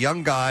he is a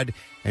young god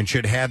and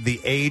should have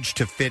the age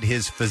to fit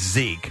his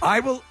physique.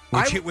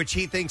 Which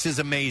he thinks is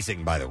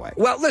amazing, by the way.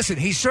 Well, listen,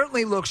 he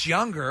certainly looks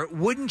younger.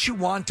 Wouldn't you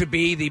want to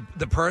be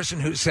the person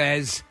who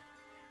says,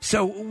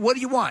 so what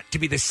do you want? To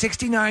be the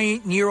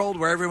 69-year-old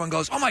where everyone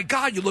goes, oh, my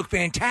God, you look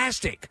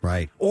fantastic.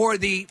 Right. Or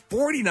the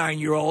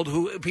 49-year-old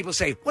who people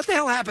say, what the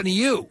hell happened to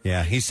you?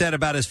 Yeah, he said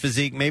about his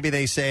physique, maybe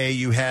they say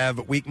you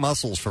have weak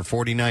muscles for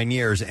 49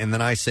 years, and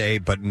then I say,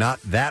 but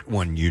not that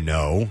one, you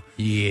know.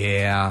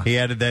 Yeah. He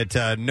added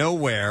that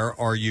nowhere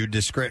are you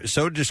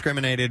so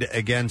discriminated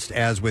against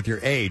as with your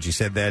age. He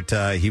said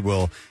that he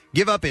will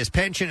give up his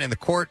pension in the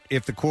court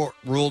if the court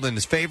ruled in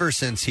his favor,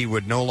 since he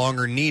would no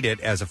longer need it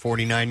as a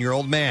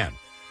 49-year-old man.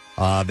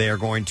 They are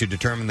going to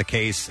determine the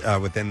case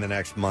within the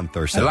next month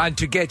or so. I want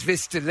to get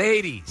this to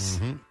ladies.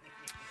 Mm-hmm.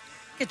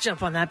 Could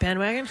jump on that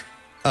bandwagon.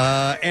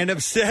 An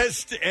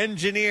obsessed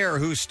engineer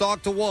who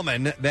stalked a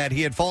woman that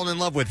he had fallen in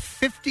love with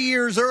 50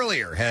 years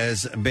earlier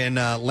has been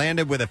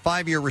landed with a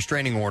 5-year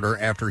restraining order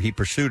after he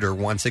pursued her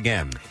once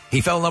again.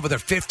 He fell in love with her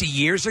 50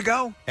 years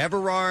ago?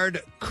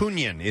 Everard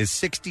Cunyon is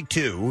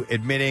 62,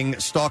 admitting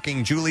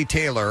stalking Julie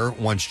Taylor,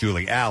 once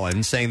Julie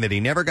Allen, saying that he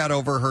never got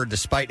over her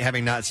despite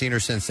having not seen her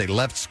since they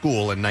left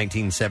school in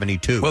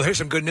 1972. Well, here's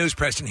some good news,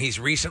 Preston.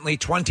 He's recently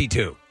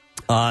 22.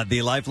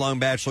 The lifelong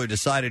bachelor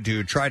decided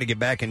to try to get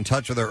back in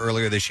touch with her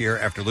earlier this year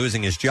after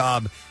losing his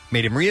job,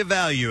 made him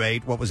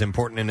reevaluate what was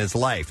important in his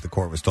life, the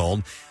court was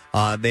told.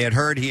 They had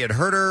heard he had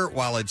hurt her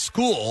while at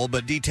school,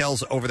 but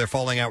details over their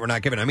falling out were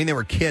not given. I mean, they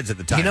were kids at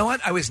the time. You know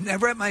what? I was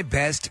never at my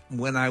best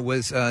when I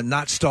was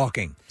not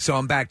stalking, so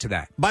I'm back to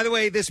that. By the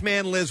way, this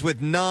man lives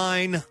with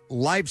 9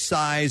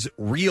 life-size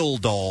real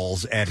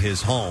dolls at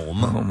his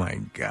home. Oh, my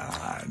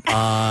God.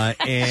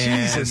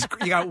 And Jesus,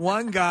 you got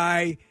one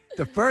guy...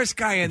 The first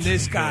guy and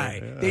this guy,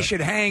 they should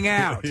hang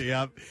out.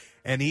 Yep.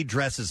 And he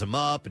dresses them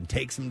up and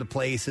takes them to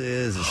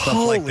places and stuff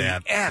Holy like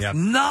that. F, Yep.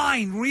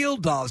 9 real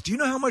dolls. Do you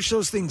know how much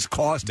those things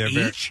cost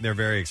each? They're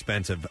very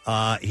expensive.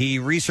 He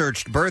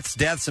researched births,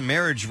 deaths, and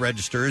marriage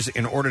registers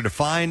in order to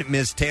find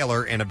Ms.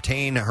 Taylor and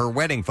obtain her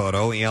wedding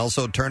photo. He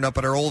also turned up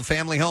at her old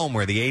family home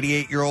where the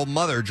 88-year-old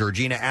mother,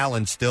 Georgina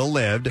Allen, still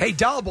lived. Hey,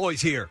 Doll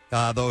Boy's here.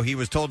 Though he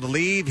was told to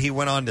leave, he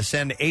went on to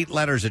send 8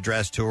 letters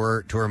addressed to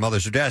her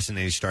mother's address, and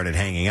then he started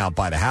hanging out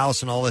by the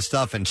house and all this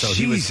stuff. And so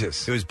he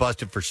was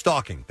busted for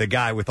stalking the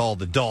guy with all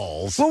the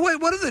dolls. Well,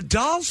 wait, what are the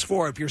dolls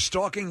for if you're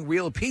stalking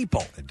real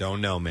people? I don't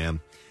know, man.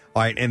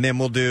 All right, and then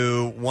we'll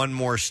do one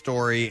more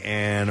story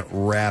and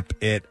wrap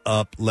it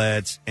up.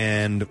 Let's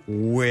end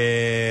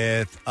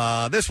with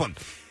this one.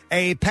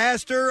 A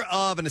pastor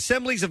of an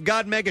Assemblies of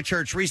God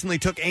megachurch recently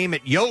took aim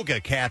at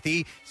yoga,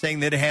 Kathy, saying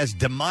that it has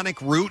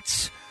demonic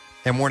roots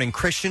and warning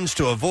Christians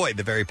to avoid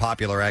the very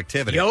popular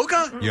activity.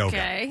 Yoga?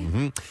 Okay.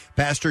 Mm-hmm.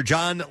 Pastor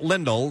John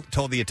Lindell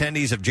told the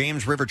attendees of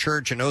James River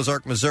Church in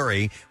Ozark,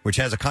 Missouri, which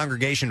has a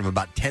congregation of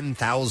about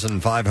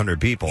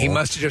 10,500 people. He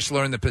must have just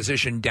learned the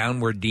position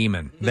downward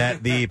demon.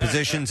 That the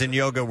positions in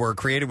yoga were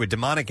created with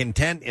demonic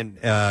intent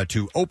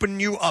to open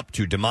you up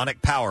to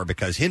demonic power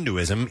because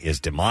Hinduism is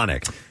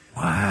demonic.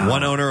 Wow.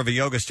 One owner of a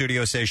yoga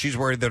studio says she's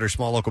worried that her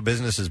small local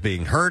business is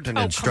being hurt. An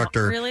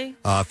instructor really?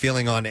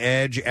 Feeling on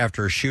edge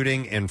after a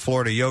shooting in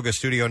Florida yoga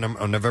studio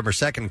on November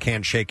 2nd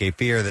can't shake a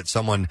fear that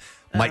someone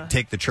might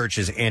take the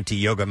church's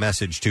anti-yoga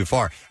message too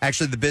far.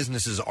 Actually, the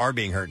businesses are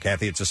being hurt,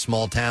 Kathy. It's a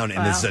small town,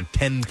 and this is a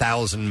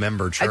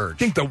 10,000-member church. I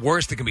think the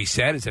worst that can be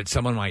said is that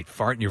someone might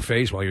fart in your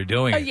face while you're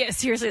doing it. Yeah,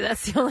 seriously,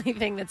 that's the only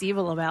thing that's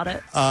evil about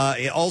it.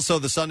 Also,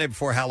 the Sunday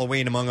before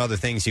Halloween, among other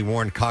things, he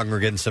warned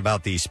congregants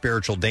about the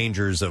spiritual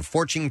dangers of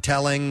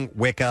fortune-telling,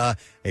 Wicca,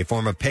 a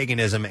form of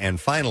paganism, and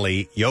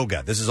finally,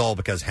 yoga. This is all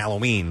because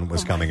Halloween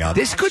was coming up.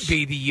 This could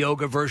be the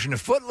yoga version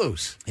of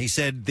Footloose. He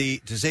said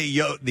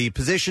the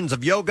positions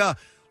of yoga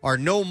are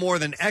no more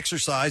than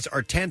exercise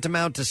are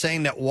tantamount to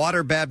saying that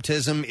water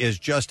baptism is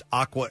just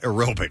aqua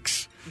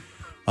aerobics.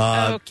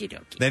 Okie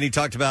dokie. Then he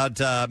talked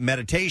about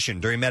meditation.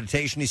 During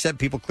meditation, he said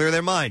people clear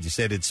their minds. He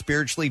said it's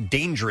spiritually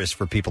dangerous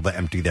for people to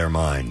empty their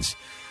minds.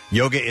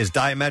 Yoga is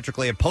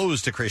diametrically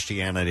opposed to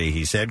Christianity,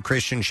 he said.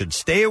 Christians should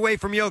stay away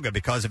from yoga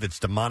because of its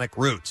demonic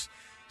roots.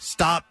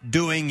 Stop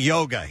doing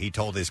yoga, he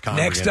told his congregants.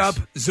 Next up,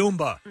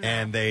 Zumba.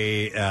 And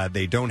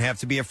they don't have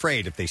to be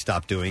afraid if they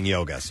stop doing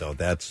yoga. So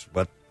that's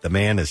what the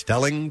man is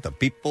telling the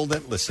people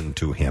that listen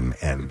to him.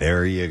 And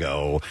there you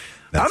go.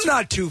 I'm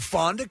not too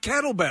fond of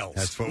kettlebells.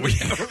 That's what we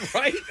have,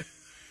 right?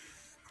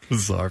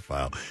 Bizarre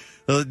file.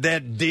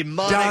 That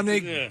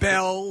demonic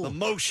bell, the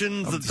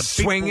motions that the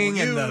swinging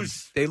people and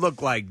use. they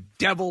look like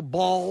devil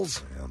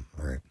balls. Yeah,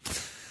 all right.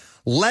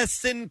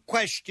 Lesson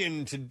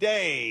question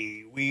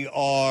today. We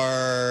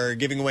are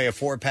giving away a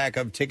 4-pack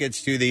of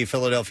tickets to the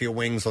Philadelphia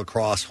Wings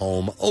lacrosse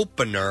home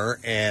opener,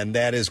 and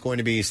that is going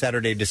to be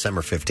Saturday,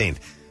 December 15th.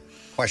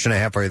 Question I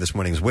have for you this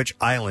morning is, which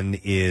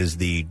island is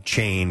the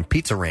chain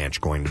Pizza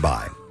Ranch going to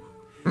buy?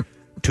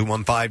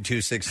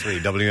 215-263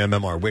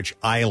 WMMR. Which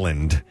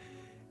island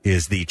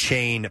is the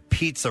chain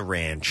Pizza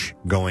Ranch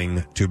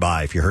going to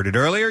buy? If you heard it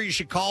earlier, you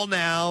should call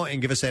now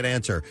and give us that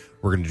answer.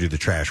 We're going to do the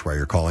trash while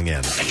you're calling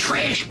in. The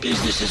trash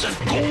business is a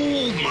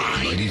gold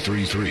mine.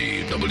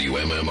 93.3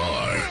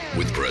 WMMR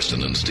with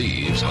Preston and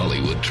Steve's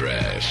Hollywood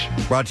Trash.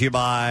 Brought to you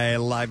by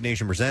Live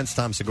Nation Presents.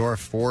 Tom Segura,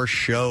 4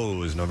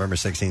 shows, November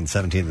 16th,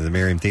 17th at the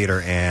Merriam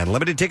Theater, and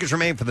limited tickets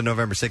remain for the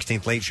November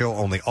 16th late show.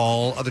 Only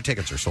all other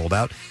tickets are sold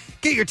out.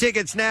 Get your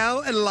tickets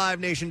now at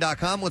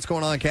livenation.com. What's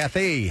going on,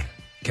 Kathy?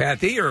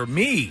 Kathy or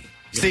me?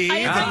 Steve?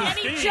 I didn't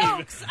make any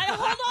jokes.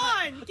 Hold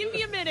on. Give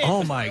me a minute.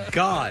 Oh, my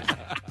God.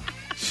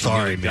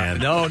 Sorry, man.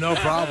 No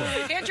problem.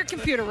 And your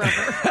computer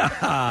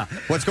rubber.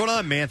 What's going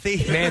on, Manthe?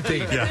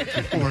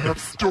 People have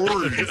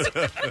stories.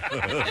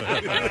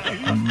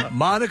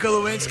 Monica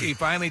Lewinsky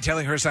finally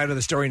telling her side of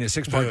the story in a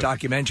 6-part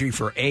documentary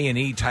for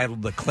A&E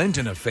titled The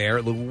Clinton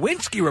Affair.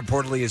 Lewinsky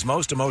reportedly is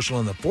most emotional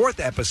in the 4th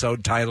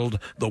episode titled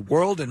The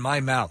World in My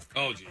Mouth.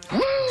 Oh, geez.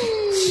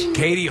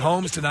 Katie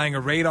Holmes denying a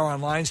Radar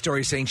Online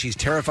story saying she's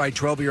terrified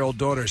 12-year-old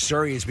daughter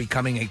Suri is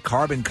becoming a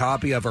carbon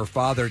copy of her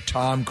father,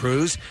 Tom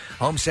Cruise.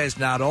 Holmes says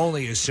not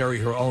only is Suri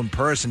her own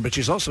person, but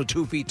she's also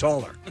 2 feet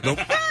taller.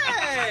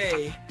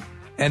 Hey!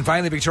 And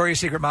finally, Victoria's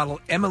Secret model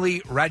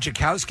Emily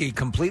Ratajkowski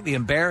completely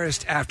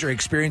embarrassed after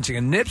experiencing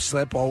a nip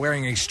slip while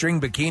wearing a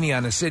string bikini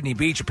on a Sydney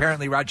beach.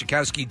 Apparently,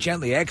 Ratajkowski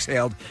gently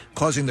exhaled,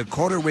 causing the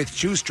quarter-width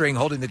shoestring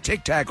holding the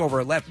Tic Tac over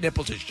her left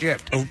nipple to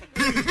shift. Oh.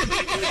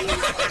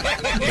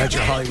 That's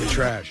your Hollywood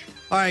trash.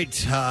 All right,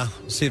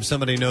 see if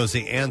somebody knows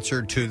the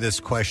answer to this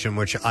question.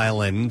 Which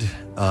island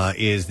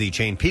is the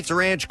chain Pizza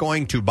Ranch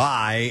going to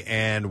buy?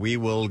 And we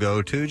will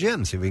go to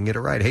Jim, see if we can get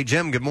it right. Hey,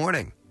 Jim, good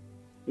morning.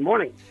 Good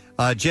morning.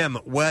 Jim,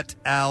 what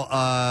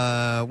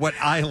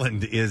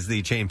island is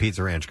the chain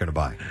Pizza Ranch going to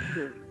buy?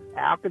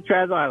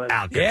 Alcatraz Island.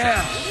 Alcatraz.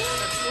 Yeah.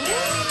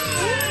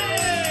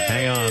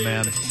 Hang on,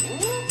 man.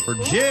 For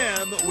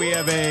Jim, we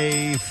have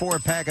a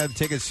 4-pack of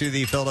tickets to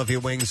the Philadelphia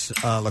Wings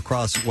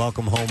lacrosse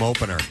welcome home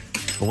opener.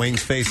 The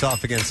Wings face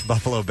off against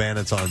Buffalo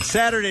Bandits on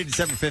Saturday,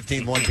 December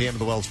 15th, 1 p.m. at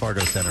the Wells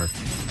Fargo Center.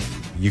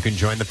 You can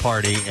join the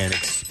party and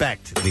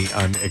expect the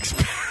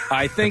unexpected.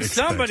 I think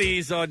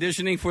somebody's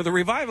auditioning for the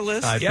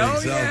Revivalists. I think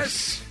so.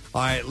 Yes.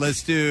 All right,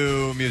 let's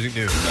do music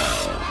news.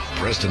 Now,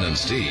 Preston and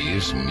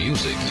Steve's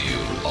Music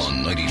News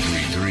on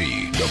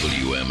 93.3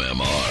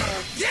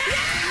 WMMR.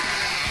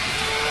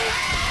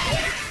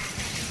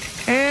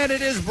 And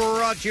it is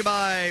brought to you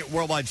by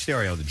Worldwide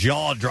Stereo, the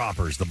Jaw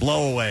Droppers, the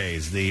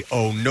Blowaways, the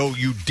Oh No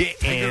You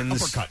Didn't.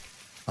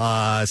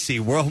 See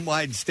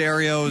Worldwide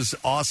Stereo's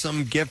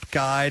awesome gift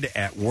guide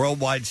at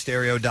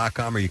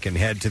worldwidestereo.com, or you can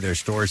head to their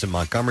stores in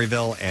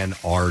Montgomeryville and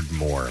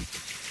Ardmore.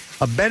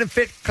 A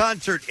benefit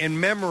concert in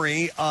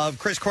memory of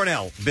Chris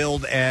Cornell,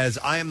 billed as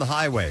I Am the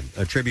Highway,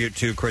 a tribute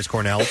to Chris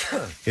Cornell,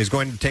 is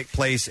going to take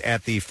place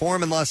at the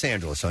Forum in Los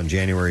Angeles on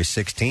January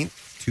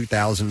 16th,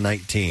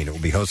 2019. It will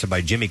be hosted by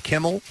Jimmy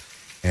Kimmel,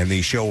 and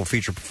the show will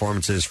feature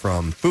performances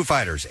from Foo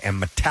Fighters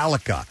and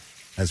Metallica,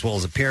 as well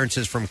as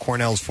appearances from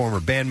Cornell's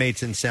former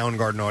bandmates in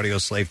Soundgarden,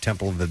 Audioslave,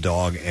 Temple of the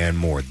Dog, and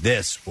more.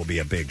 This will be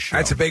a big show.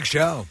 That's a big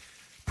show.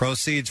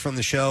 Proceeds from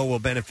the show will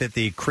benefit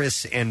the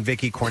Chris and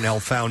Vicky Cornell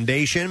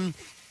Foundation,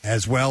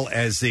 as well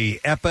as the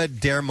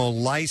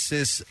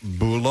Epidermolysis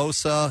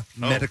Bullosa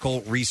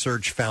Medical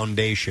Research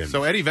Foundation.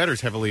 So Eddie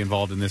Vedder's heavily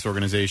involved in this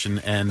organization,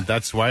 and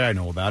that's why I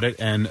know about it.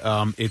 And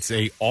it's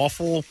a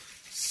awful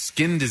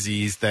skin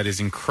disease that is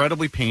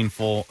incredibly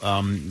painful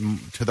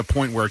to the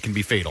point where it can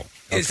be fatal.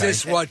 Is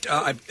this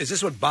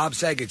what Bob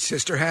Saget's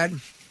sister had?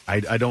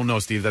 I don't know,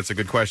 Steve. That's a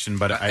good question,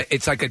 but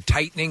it's like a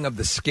tightening of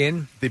the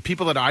skin. The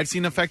people that I've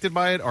seen affected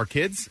by it are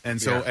kids,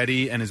 and so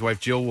Eddie and his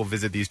wife Jill will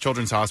visit these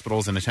children's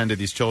hospitals and attend to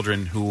these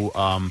children who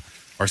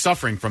are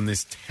suffering from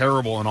this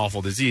terrible and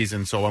awful disease.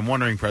 And so I'm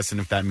wondering, Preston,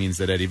 if that means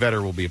that Eddie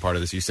Vedder will be a part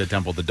of this. You said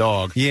Temple the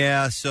Dog.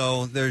 Yeah,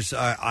 so there's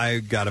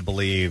I got to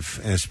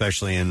believe,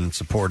 especially in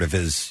support of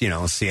his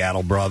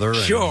Seattle brother,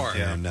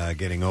 and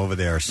getting over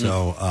there.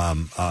 So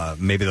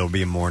maybe there'll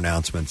be more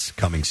announcements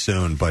coming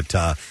soon, but.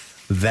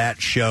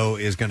 That show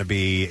is going to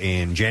be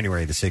in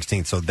January the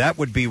 16th. So that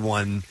would be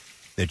one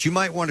that you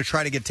might want to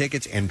try to get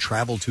tickets and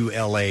travel to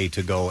L.A.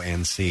 to go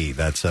and see.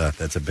 That's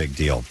a big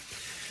deal.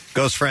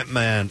 Ghost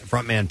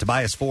frontman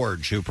Tobias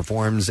Forge, who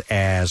performs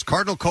as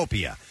Cardinal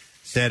Copia,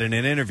 said in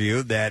an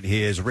interview that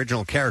his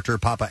original character,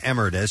 Papa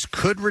Emeritus,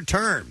 could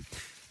return.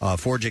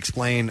 Forge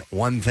explained,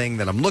 one thing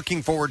that I'm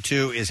looking forward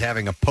to is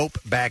having a pope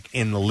back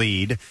in the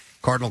lead.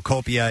 Cardinal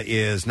Copia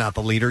is not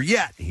the leader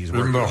yet. He's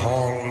in the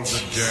hall of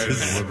the dead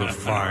where the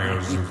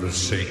fires of the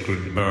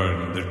sacred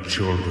burn, the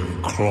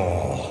children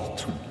crawl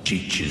through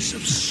ditches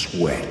of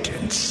sweat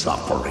and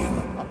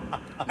suffering.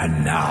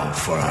 And now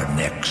for our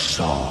next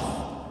song.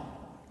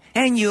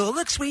 And you'll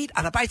look sweet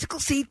on a bicycle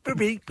seat for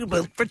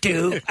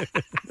two.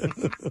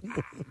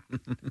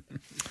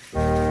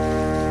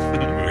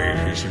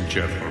 Ladies and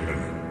gentlemen,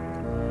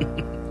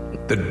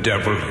 the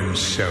devil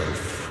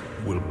himself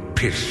will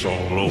piss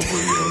all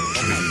over your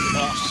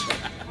dreams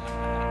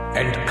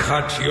and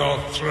cut your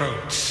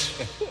throats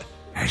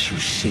as you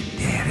sit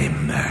there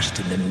immersed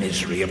in the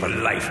misery of a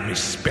life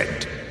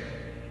misspent.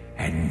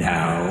 And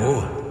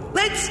now,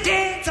 Let's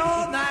dance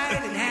all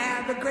night and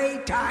have a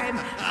great time.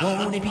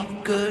 Won't it be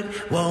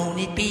good? Won't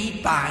it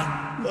be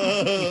fine?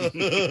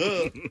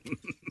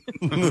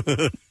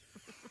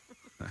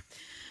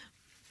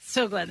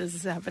 So glad this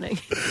is happening.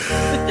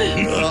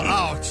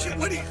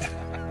 What do you...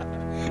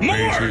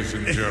 Ladies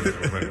and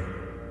gentlemen,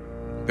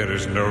 there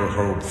is no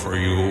hope for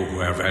you who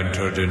have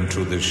entered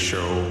into this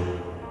show.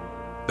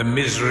 The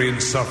misery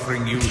and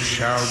suffering you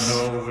shall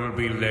know will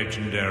be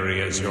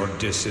legendary as you're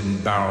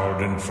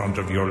disemboweled in front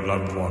of your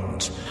loved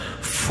ones,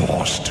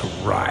 forced to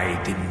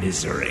ride in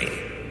misery.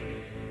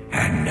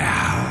 And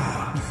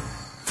now,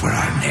 for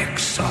our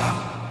next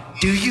song.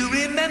 Do you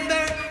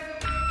remember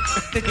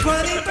the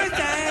 21st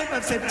day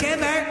of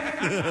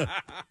September?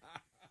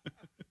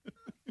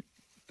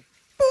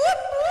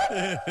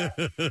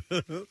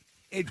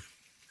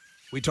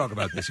 We talked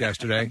about this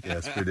yesterday.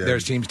 Yes, we did.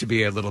 There seems to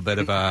be a little bit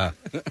of a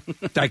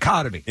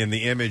dichotomy in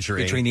the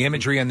imagery between the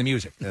imagery and the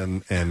music,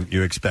 and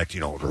you expect,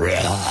 yeah.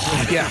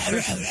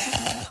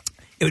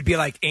 It would be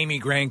like Amy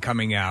Grant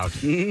coming out.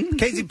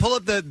 Casey, pull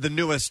up the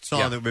newest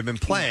song that we've been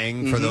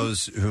playing for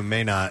those who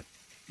may not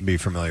be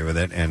familiar with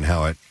it and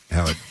how it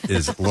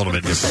is a little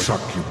bit different. The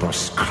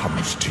succubus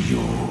comes to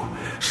you,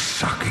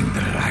 sucking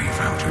the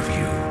life out of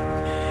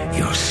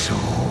you, your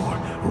soul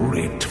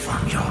ripped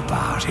from your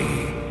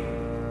body.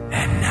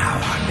 And now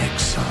our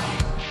next song.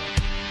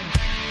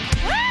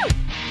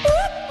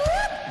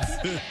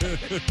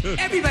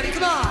 Everybody,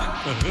 come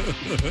on.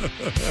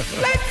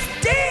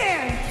 Let's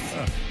dance.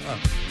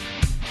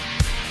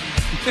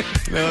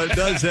 No, it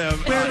does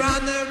have... We're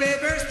on the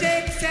river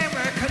Styx and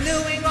we're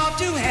canoeing off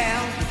to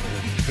hell.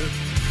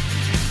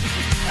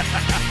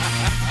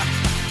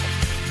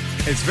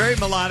 It's very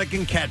melodic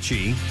and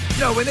catchy.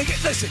 No, when they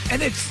get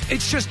and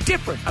it's just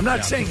different. I'm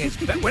not saying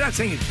we're not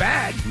saying it's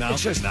bad. No,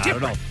 it's just not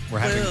different. at all. We're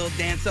having We'll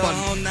dance fun.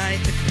 all night.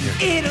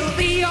 It'll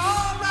be all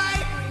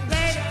right.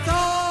 Let's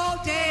all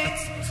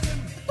dance.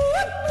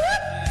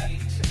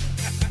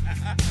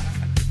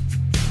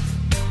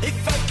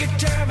 If I could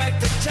turn back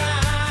the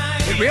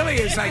time. It really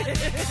is like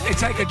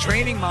it's like a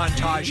training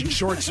montage in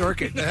Short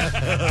Circuit.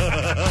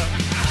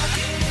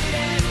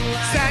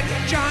 Said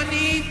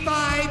Johnny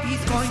 5,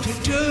 he's going to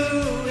do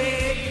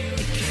it.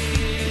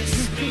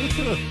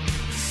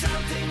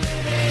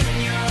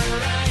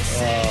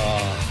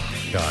 Oh,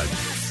 God.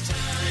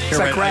 It's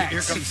like Here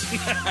rats.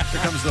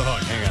 comes the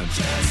hook. Hang on.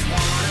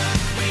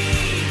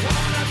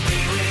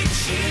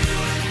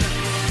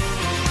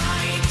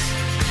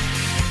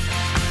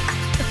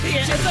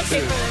 Yeah, some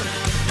people.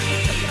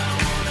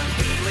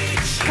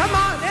 Come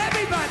on,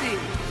 everybody.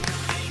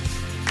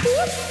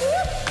 Whoop,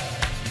 whoop.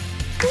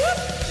 Whoop.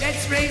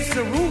 Let's raise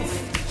the roof.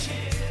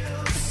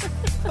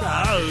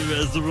 I'll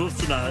raise the roof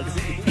tonight.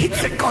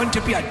 It's going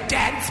to be a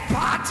dance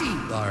party.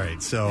 All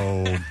right,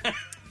 so...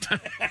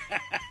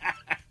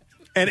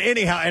 And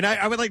anyhow, and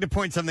I would like to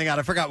point something out.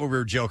 I forgot what we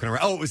were joking around.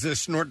 Oh, it was a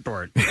snort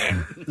dort.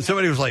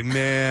 Somebody was like,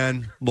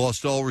 man,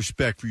 lost all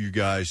respect for you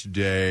guys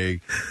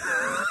today.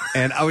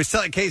 And I was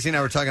telling Casey and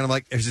I were talking, I'm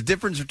like, there's a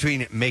difference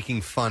between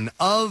making fun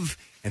of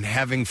and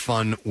having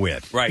fun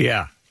with. Right.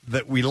 Yeah.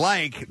 That we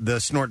like the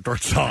snort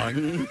dort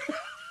song.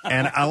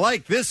 And I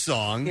like this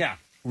song. Yeah.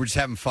 We're just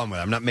having fun with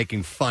it. I'm not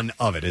making fun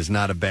of it. It's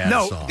not a bad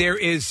song. No, there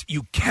is.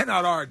 You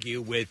cannot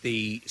argue with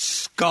the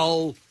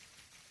skull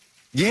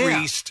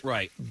priest,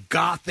 right?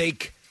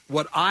 Gothic.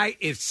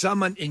 If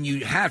someone, and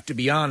you have to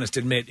be honest,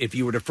 admit, if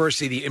you were to first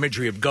see the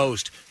imagery of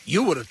Ghost,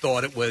 you would have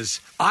thought it was.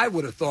 I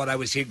would have thought I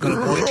was going to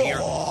go into your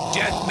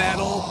death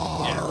metal,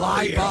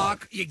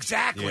 Liebach,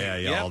 exactly.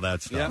 Yeah, all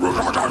that stuff.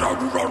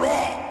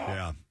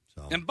 Yeah.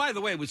 And by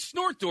the way, with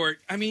Snort Dort,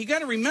 I mean, you got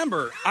to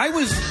remember,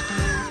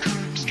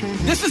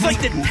 this is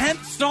like the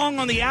 10th song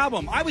on the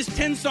album. I was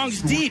 10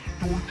 songs deep.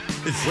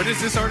 What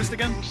is this artist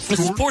again? This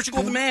is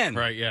Portugal the Man.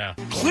 Right, yeah.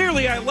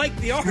 Clearly, I like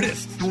the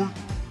artist.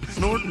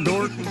 Snort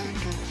Dort.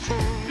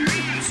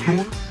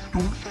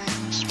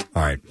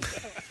 All right.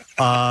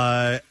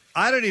 I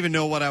don't even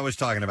know what I was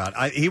talking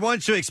about. He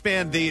wants to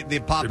expand the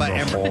Papa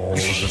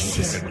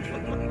Emeritus.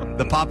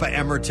 The Papa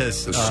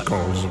Emeritus. The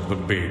skulls of the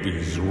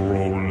babies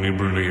roll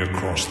liberally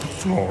across the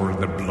floor in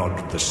the blood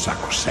of the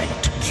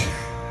sacrosanct.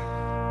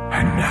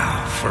 And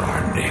now for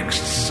our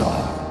next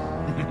song.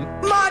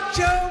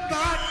 Macho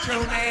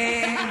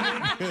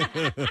Man.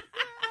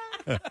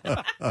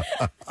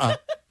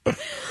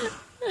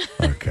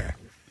 Okay.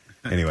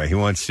 Anyway, he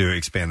wants to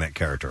expand that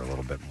character a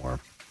little bit more.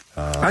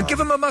 I'd give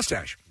him a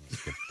mustache.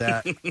 Skip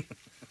that.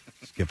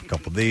 Skip a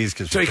couple of these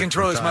so he can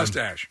throw his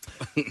mustache.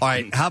 All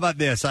right. How about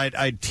this?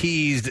 I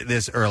teased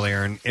this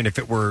earlier, and if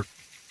it were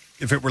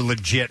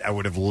legit, I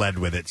would have led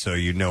with it, so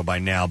you know by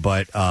now.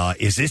 But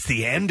is this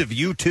the end of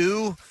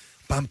U2?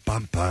 Bum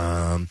bum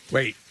bum.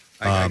 Wait,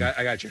 I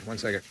got you. 1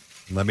 second.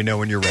 Let me know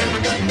when you're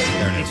ready.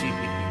 There it is.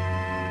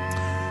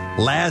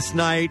 Last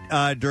night,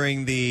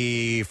 during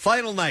the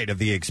final night of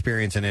the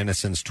Experience and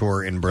Innocence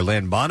tour in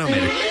Berlin, Bono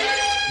made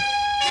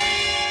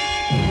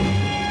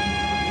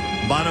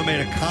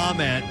a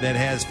comment that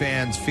has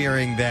fans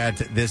fearing that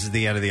this is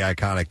the end of the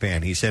iconic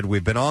band. He said,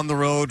 "We've been on the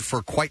road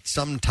for quite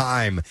some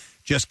time,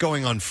 just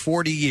going on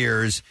 40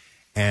 years,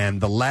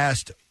 And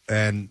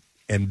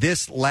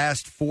this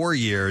last 4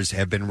 years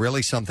have been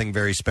really something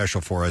very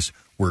special for us.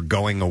 We're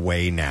going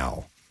away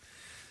now.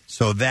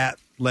 So that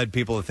led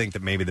people to think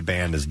that maybe the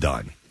band is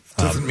done.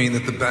 Doesn't mean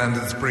that the band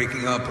is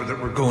breaking up or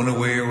that we're going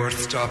away or we're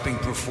stopping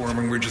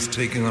performing. We're just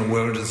taking a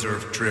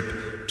well-deserved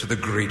trip to the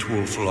Great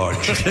Wolf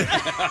Lodge.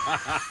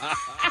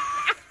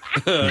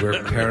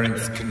 Where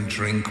parents can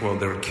drink while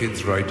their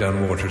kids ride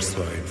down water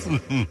slides.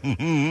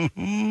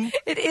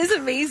 It is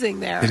amazing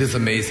there. It is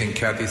amazing.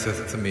 Kathy says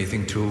it's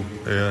amazing too.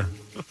 Yeah.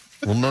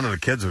 Well, none of the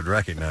kids would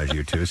recognize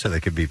you two, so they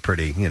could be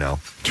pretty,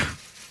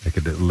 they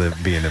could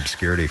be in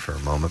obscurity for a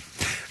moment.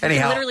 You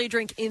Anyhow, can literally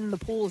drink in the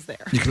pools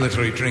there. You can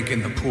literally drink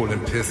in the pool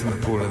and piss in the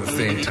pool at the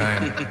same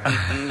time.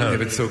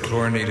 If it's so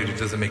chlorinated, it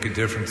doesn't make a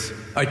difference.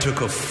 I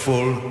took a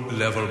full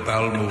level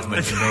bowel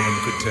movement and no one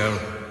could tell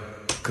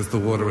because the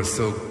water was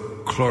so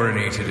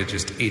chlorinated, it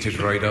just ate it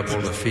right up.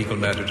 All the fecal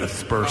matter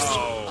dispersed.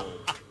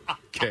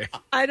 Okay.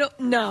 I don't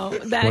know.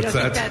 What's I don't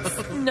that? think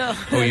that's no.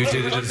 Oh, you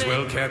did it as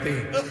well,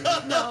 Kathy?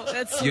 No,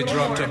 that's You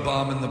dropped a more.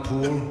 bomb in the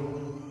pool?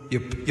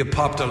 You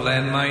popped a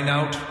landmine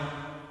out?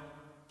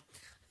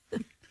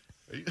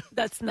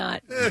 That's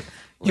not. You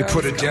where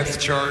put I a was depth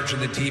going. charge in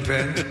the deep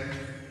end?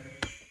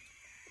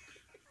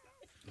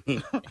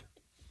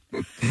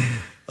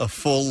 A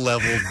full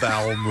level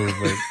bowel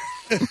movement.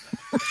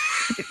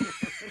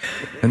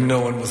 And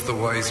no one was the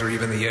wiser.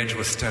 Even the edge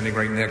was standing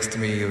right next to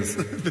me. He was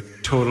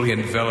totally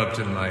enveloped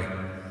in my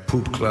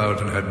poop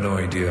cloud and had no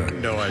idea.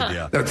 No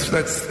idea.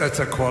 That's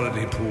a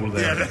quality pool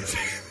there. Yeah,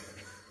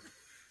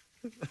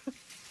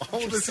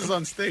 all this is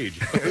on stage.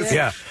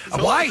 Yeah.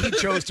 Why he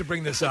chose to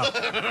bring this up.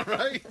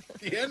 Right?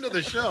 The end of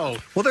the show.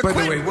 Well, by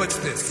the way, what's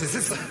this?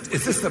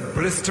 Is this a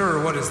blister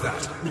or what is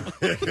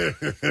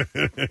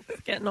that?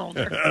 Getting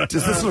older.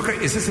 Does this look?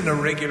 Is this an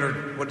irregular?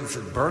 What is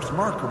it?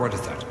 Birthmark or what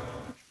is that?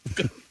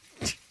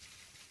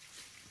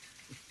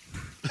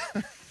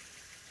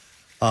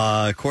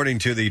 According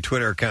to the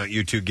Twitter account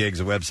U2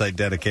 Gigs, a website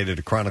dedicated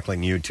to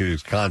chronicling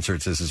U2's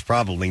concerts, this is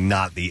probably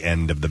not the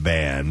end of the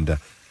band.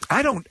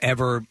 I don't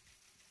ever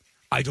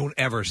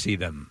see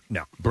them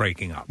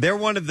breaking up. They're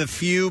one of the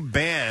few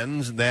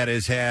bands that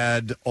has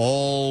had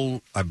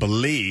all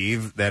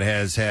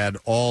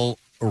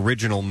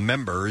original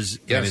members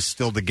and is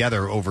still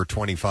together over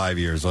 25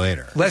 years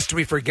later. Lest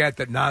we forget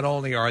that not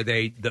only are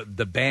they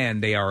the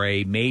band, they are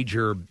a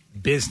major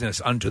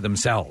business unto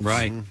themselves.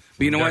 Right.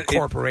 But you know They're what? a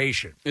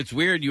corporation. It's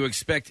weird. You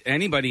expect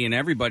anybody and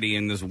everybody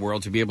in this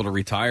world to be able to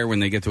retire when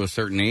they get to a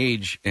certain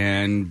age,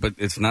 but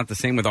it's not the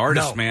same with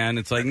artists, No. man.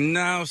 It's like,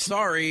 no,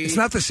 sorry. It's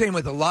not the same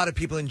with a lot of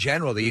people in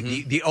general.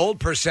 The old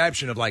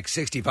perception of like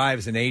 65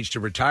 as an age to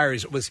retire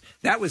was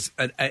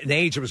an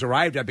age that was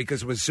arrived at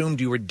because it was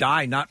assumed you would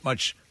die not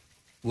much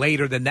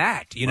later than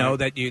that. You know,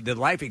 that the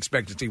life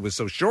expectancy was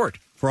so short.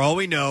 For all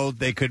we know,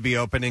 they could be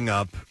opening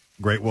up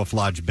Great Wolf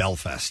Lodge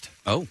Belfast.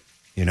 Oh.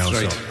 That's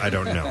right. So I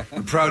don't know.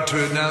 I'm proud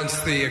to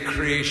announce the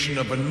creation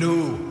of a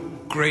new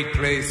great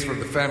place for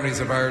the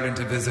families of Ireland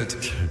to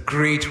visit.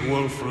 Great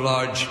Wolf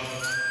Lodge,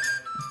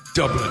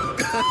 Dublin.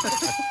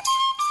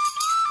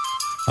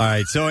 All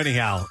right, so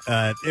anyhow,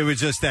 it was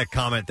just that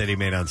comment that he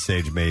made on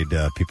stage made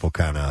people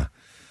kind of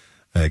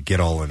get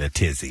all in a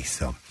tizzy.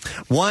 So,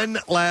 one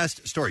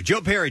last story. Joe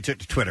Perry took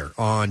to Twitter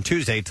on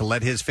Tuesday to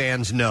let his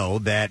fans know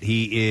that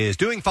he is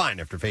doing fine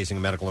after facing a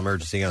medical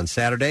emergency on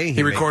Saturday.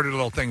 He recorded a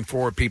little thing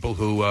for people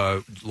who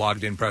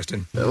logged in,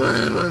 Preston. He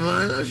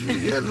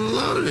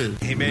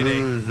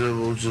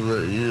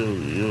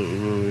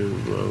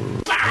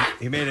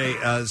made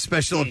a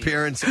special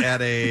appearance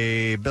at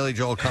a Billy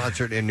Joel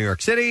concert in New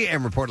York City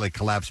and reportedly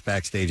collapsed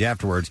backstage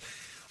afterwards.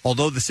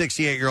 Although the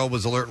 68-year-old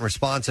was alert and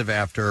responsive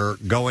after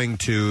going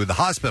to the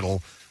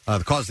hospital,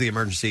 the cause of the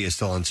emergency is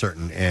still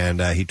uncertain.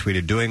 And he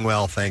tweeted, "Doing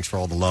well. Thanks for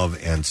all the love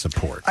and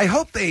support." I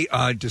hope they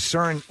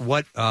discern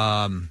what.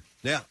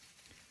 Yeah,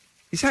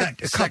 he's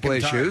had a couple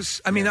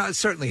issues. I mean,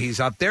 certainly he's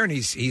up there, and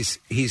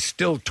he's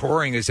still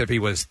touring as if he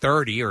was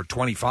 30 or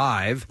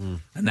 25,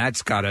 and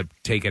that's got to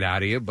take it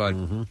out of you. But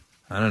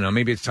I don't know.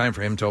 Maybe it's time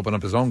for him to open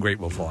up his own Great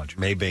Wolf Lodge.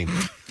 Maybe. All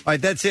right,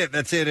 that's it.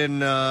 That's it in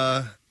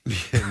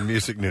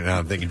music news. Now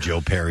I'm thinking Joe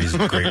Perry's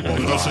Great Wolf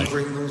Got some Lodge.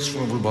 great news for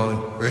everybody.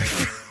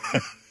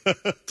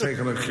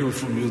 Taking a cue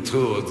from you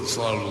too, I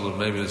decided that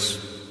maybe it's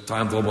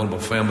time to open up a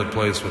family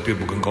place where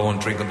people can go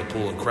and drink in the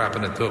pool and crap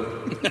in it too.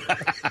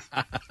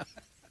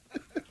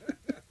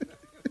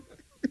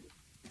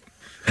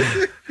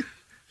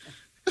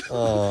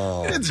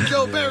 Oh, it's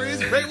Joe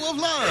Perry's Great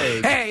Wolf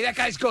Lodge. Hey, that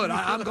guy's good.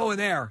 I'm going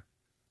there.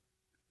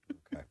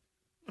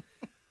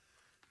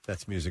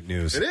 That's music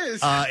news. It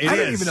is. I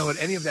don't even know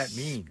what any of that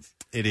means.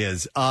 It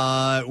is.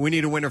 We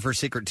need a winner for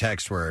secret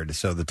text word.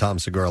 So the Tom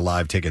Segura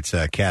live tickets.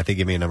 Kathy,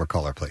 give me a number.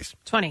 Caller, please.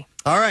 20.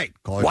 All right.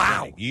 Caller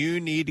Wow. 20.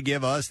 You need to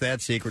give us that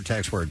secret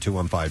text word.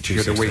 215-266.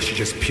 Hear the way she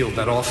just peeled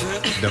that off.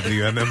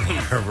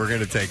 WMMR. We're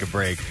going to take a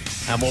break.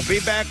 And we'll be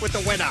back with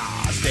the winner.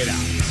 Stay down.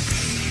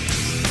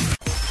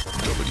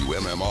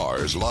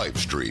 WMMR's live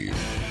stream.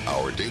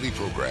 Our daily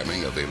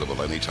programming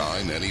available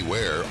anytime,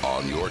 anywhere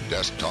on your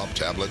desktop,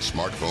 tablet,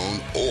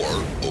 smartphone, or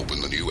open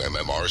the new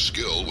MMR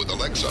skill with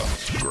Alexa.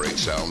 Great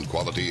sound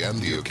quality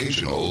and the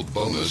occasional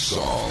bonus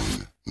song.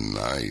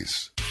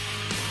 Nice.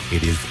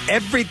 It is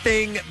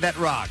everything that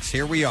rocks.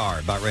 Here we are,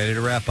 about ready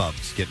to wrap up.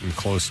 It's getting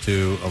close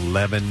to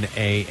 11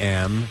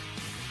 a.m.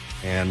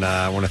 And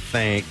I want to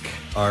thank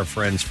our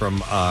friends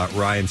from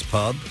Ryan's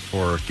Pub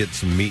for getting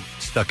some meat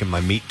stuck in my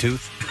meat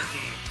tooth.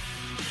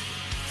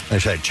 I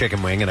just had a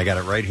chicken wing, and I got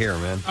it right here,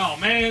 man. Oh,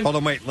 man. Hold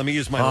on, wait. Let me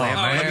use my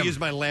let me use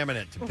my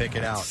laminate to pick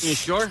it out. You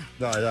sure?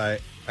 No,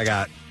 I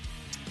got.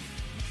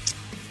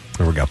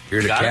 There we go.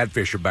 You're the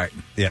catfish are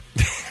biting. Yep,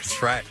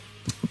 that's right.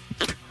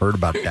 Heard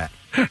about that.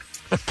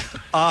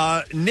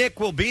 Nick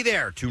will be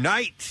there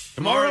tonight.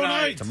 Tomorrow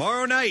night.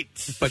 Tomorrow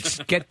night. But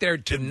get there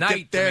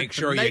tonight to make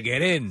sure you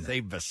get in.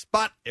 Save a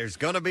spot. There's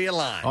going to be a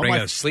line. Bring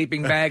a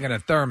sleeping bag and a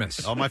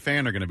thermos. All my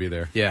fan are going to be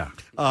there. Yeah.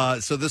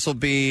 So this will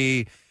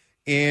be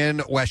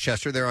in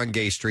Westchester. They're on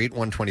Gay Street,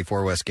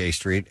 124 West Gay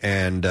Street.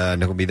 And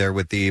Nick will be there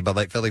with the Bud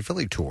Light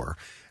Philly Tour.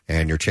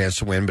 And your chance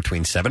to win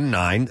between 7 and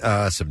 9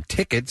 some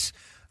tickets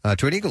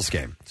to an Eagles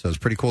game. So it's a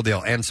pretty cool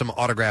deal. And some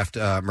autographed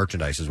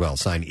merchandise as well,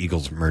 signed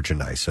Eagles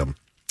merchandise. So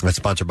that's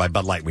sponsored by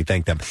Bud Light. We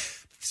thank them.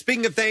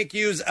 Speaking of thank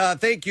yous,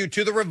 thank you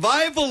to the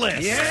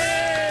Revivalists.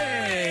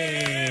 Yay!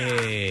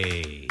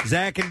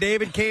 Zach and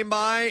David came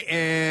by,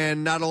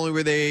 and not only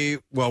were they,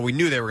 well, we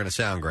knew they were going to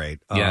sound great.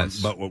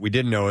 Yes. But what we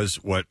didn't know is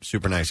what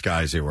super nice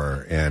guys they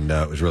were, and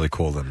it was really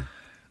cool of them.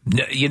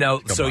 You know,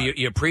 so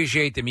you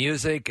appreciate the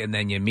music, and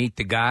then you meet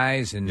the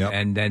guys, and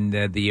then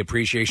the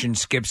appreciation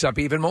skips up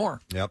even more.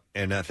 Yep.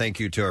 And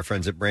thank you to our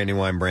friends at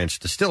Brandywine Branch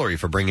Distillery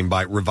for bringing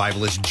by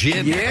Revivalist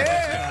Gin.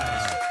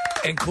 Yeah.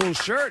 And cool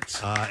shirts.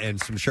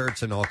 And some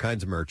shirts and all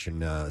kinds of merch.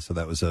 And so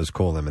that was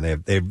cool of them.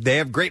 And they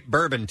have great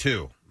bourbon,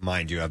 too,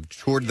 mind you. I've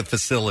toured the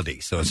facility,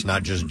 so it's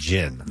not just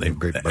gin. They have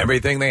great bourbon.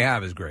 Everything they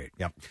have is great.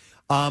 Yep.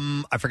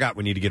 I forgot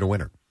we need to get a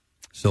winner.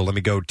 So let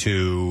me go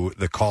to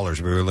the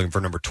callers. We were looking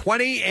for number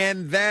 20,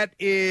 and that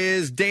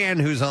is Dan,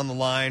 who's on the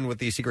line with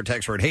the secret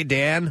text word. Hey,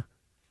 Dan.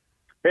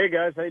 Hey,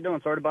 guys. How you doing?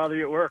 Sorry to bother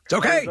you at work. It's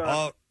okay.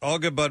 All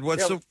good, bud.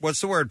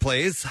 What's the word,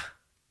 please?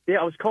 Yeah,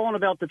 I was calling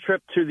about the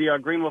trip to the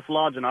Green Wolf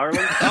Lodge in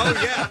Ireland.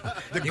 Oh, yeah.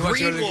 The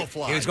Green Wolf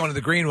Lodge. He was going to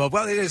the Green Wolf.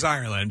 Well, it is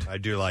Ireland. I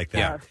do like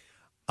that.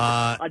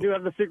 Yeah. I do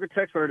have the secret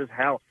text word is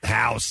house.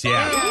 House,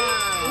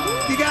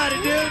 yeah. You got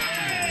it, dude.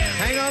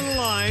 Hang on the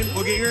line.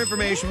 We'll get your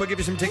information. We'll give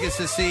you some tickets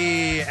to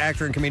see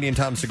actor and comedian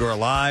Tom Segura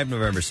live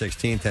November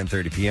 16th,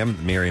 10:30 p.m. at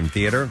the Miriam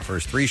Theater.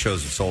 First 3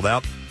 shows are sold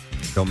out.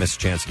 Don't miss a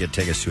chance to get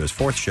tickets to his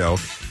 4th show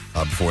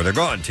before they're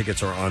gone.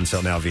 Tickets are on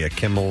sale now via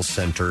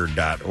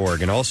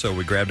kimmelcenter.org. And also,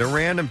 we grabbed a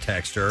random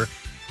texter,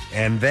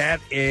 and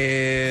that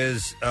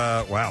is,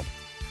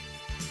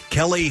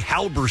 Kelly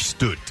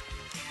Halberstadt.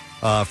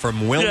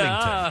 From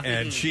Wilmington,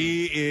 and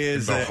she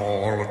is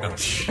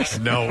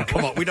no,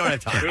 come on, we don't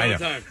have time. I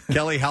know.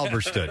 Kelly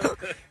Halberstadt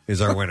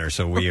is our winner,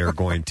 so we are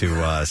going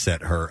to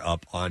set her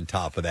up on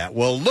top of that.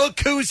 Well,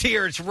 look who's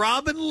here! It's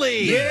Robin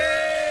Lee.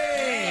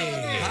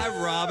 Yay! Hi,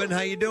 Robin.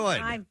 How you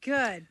doing? I'm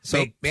good.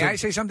 So, may I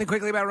say something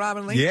quickly about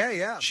Robin Lee?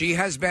 Yeah. She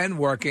has been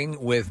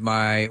working with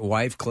my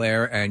wife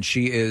Claire, and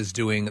she is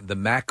doing the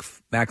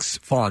Max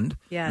Fund,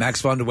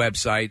 Max Fund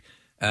website.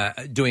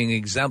 Doing an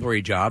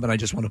exemplary job, and I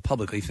just want to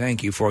publicly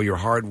thank you for your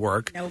hard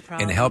work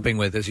in helping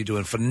with this. You do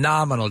a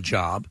phenomenal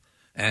job,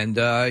 and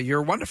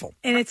you're wonderful.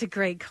 And it's a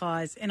great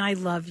cause, and I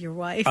love your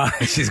wife.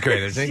 She's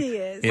great, isn't she? She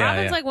is.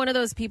 Robin's like one of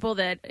those people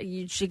that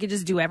she could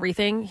just do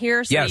everything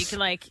here, so you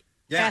can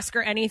ask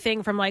her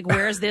anything from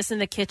where's this in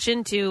the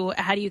kitchen to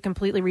how do you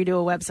completely redo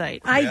a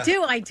website. I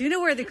do know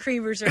where the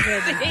creamers are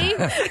hidden.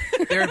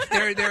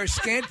 there are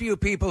scant few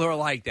people who are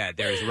like that.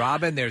 There's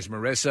Robin, there's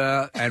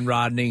Marissa, and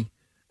Rodney.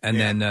 And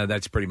then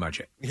that's pretty much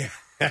it. Yeah.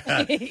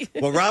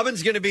 Well,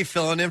 Robin's going to be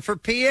filling in for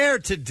Pierre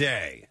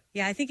today.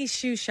 Yeah, I think he's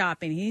shoe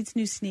shopping. He needs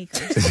new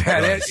sneakers. Is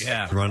that it?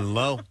 Yeah. Running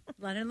low.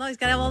 Running low. He's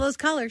got to have all those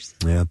colors.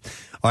 Yeah.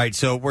 All right,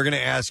 so we're going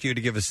to ask you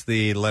to give us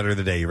the letter of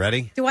the day. You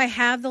ready? Do I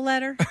have the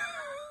letter?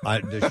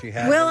 Does she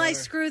have Will I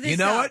screw this up? You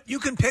know what? You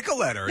can pick a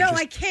letter. No,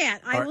 I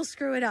can't. I will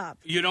screw it up.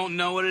 You don't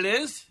know what it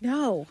is?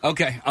 No.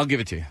 Okay, I'll give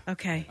it to you.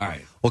 Okay. All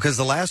right. Well, because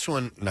the last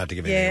one, not to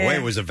give anything away,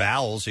 was a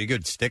vowel, so you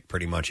could stick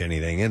pretty much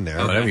anything in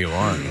there. Whatever you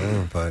want.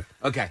 Yeah, but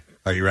okay.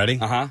 Are you ready?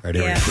 Uh-huh. Ready?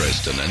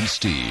 Preston and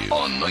Steve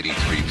on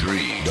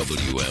 93.3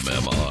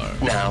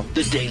 WMMR. Now,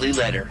 the Daily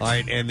Letter. All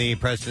right, and the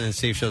Preston and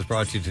Steve show is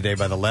brought to you today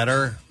by the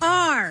letter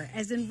R,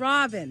 as in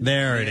Robin.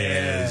 There it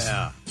is.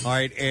 All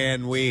right,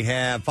 and we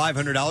have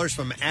 $500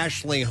 from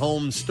Ashley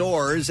Home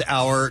Stores,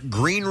 our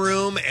Green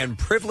Room and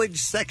Privilege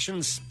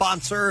Section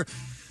sponsor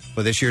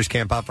for this year's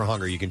Campout for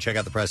Hunger. You can check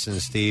out the Preston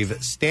and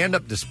Steve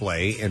stand-up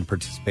display in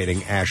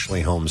participating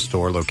Ashley Home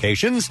Store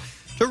locations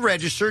to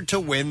register to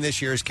win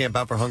this year's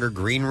Campout for Hunger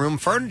Green Room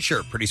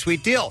furniture. Pretty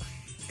sweet deal.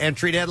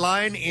 Entry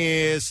deadline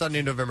is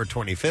Sunday, November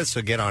 25th,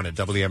 so get on at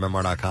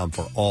WMMR.com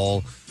for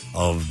all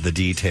of the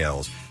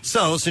details.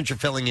 So, since you're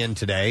filling in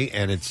today,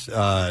 and it's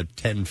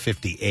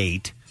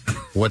 10:58,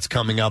 what's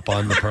coming up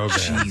on the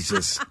program?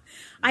 Jesus.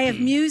 I have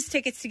Muse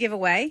tickets to give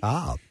away.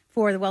 Ah.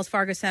 For the Wells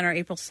Fargo Center,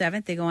 April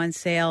 7th. They go on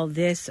sale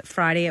this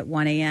Friday at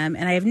 1 a.m.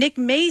 And I have Nick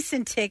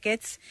Mason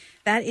tickets.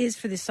 That is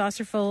for the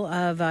Saucerful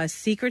of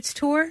Secrets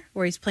tour,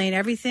 where he's playing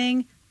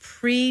everything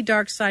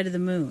pre-Dark Side of the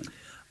Moon.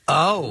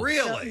 Oh,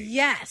 So,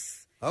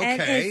 yes. Okay.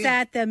 And it's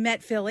at the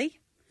Met Philly.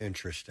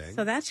 Interesting.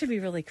 So that should be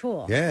really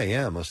cool.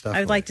 Yeah, most definitely.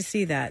 I would like to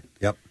see that.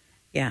 Yep.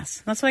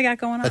 Yes. That's what I got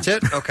going on. That's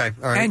it? Okay.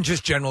 All right. And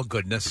just general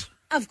goodness.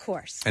 Of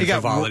course. And you got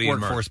frivolity and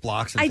workforce mirth.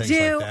 blocks and I things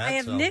do. like that. I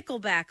have so.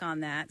 Nickelback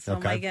on that. So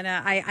Okay. am I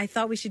gonna? I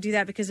thought we should do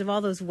that because of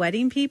all those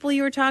wedding people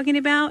you were talking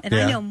about, and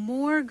Yeah. I know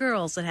more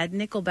girls that had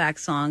Nickelback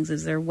songs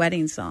as their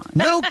wedding song.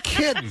 No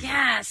kidding.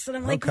 Yes, and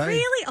I'm like, Okay.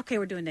 really? Okay,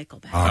 we're doing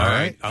Nickelback. All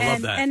right. I love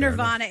and, that. And Fair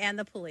Nirvana and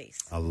the Police.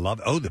 I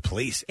love the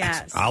Police.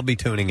 Yes. Excellent. I'll be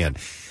tuning in.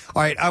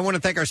 All right. I want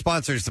to thank our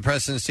sponsors. The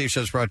Preston and Steve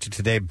Show is brought to you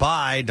today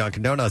by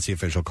Dunkin' Donuts, the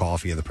official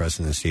coffee of the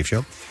Preston and Steve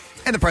Show.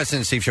 And the Preston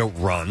and Steve Show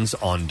runs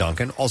on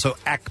Dunkin'. Also,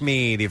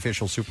 Acme, the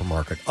official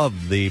supermarket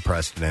of the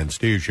Preston and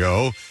Steve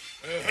Show.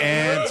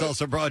 And it's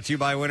also brought to you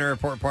by Winter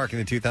Airport Park and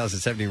the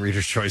 2017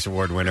 Reader's Choice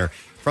Award winner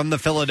from the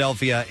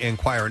Philadelphia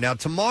Inquirer. Now,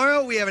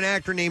 tomorrow we have an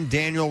actor named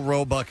Daniel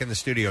Roebuck in the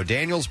studio.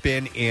 Daniel's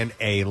been in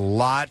a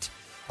lot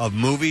of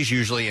movies,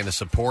 usually in a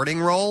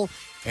supporting role.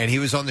 And he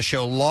was on the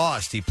show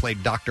Lost. He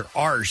played Dr.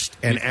 Arst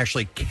and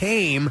actually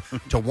came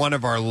to one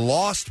of our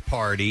Lost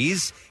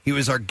parties. He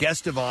was our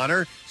guest of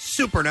honor.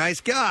 Super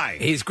nice guy.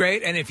 He's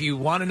great. And if you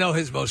want to know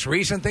his most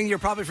recent thing you're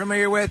probably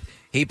familiar with,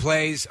 he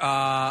plays in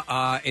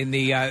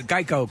the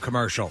Geico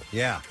commercial.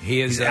 Yeah.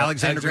 He is He's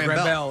Alexander Graham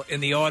Bell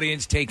in the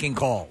audience taking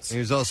calls. He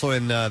was also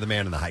in The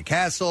Man in the High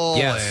Castle.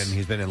 Yes. And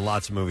he's been in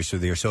lots of movies through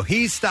the years. So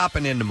he's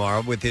stopping in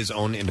tomorrow with his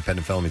own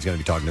independent film he's going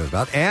to be talking to us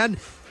about. And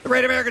the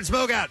Great American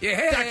Smokeout.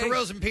 Yeah. Dr.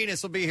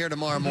 Rosenpenis will be here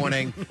tomorrow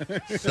morning.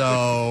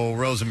 So,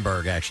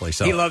 Rosenberg, actually.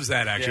 So He loves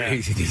that, actually. Yeah,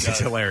 He thinks it's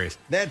hilarious.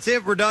 That's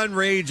it. We're done.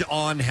 Rage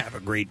on. Have a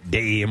great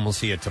day, and we'll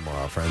see you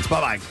tomorrow, friends.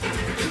 Bye-bye.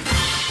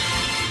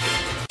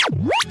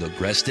 The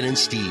Preston and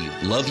Steve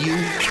love you,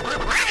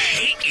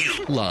 hate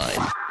you line.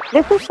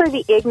 This is for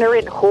the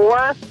ignorant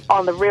whore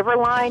on the river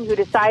line who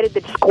decided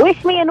to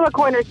squish me into a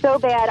corner so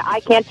bad I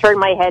can't turn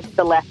my head to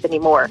the left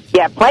anymore.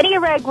 You have plenty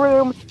of leg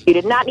room. You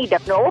did not need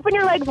to open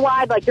your legs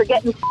wide like you're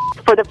getting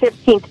for the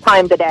 15th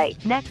time today.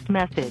 Next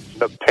message.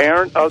 The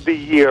Parent of the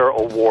Year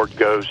award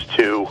goes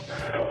to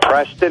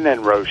Preston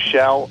and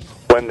Rochelle.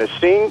 When the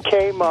scene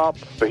came up,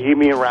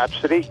 Bohemian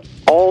Rhapsody,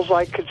 all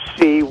I could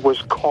see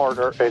was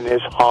Carter in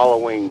his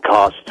Halloween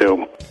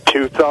costume.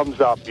 2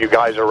 thumbs up. You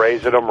guys are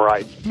raising them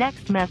right.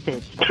 Next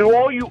message. To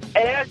all you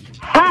ass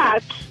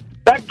hats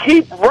that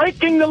keep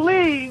raking the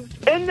leaves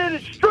into the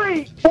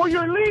street for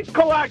your leaf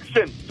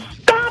collection.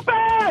 Stop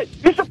it!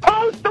 You're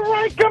supposed to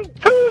rake them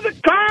to the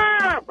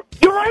curb!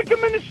 You rake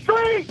them in the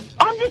street!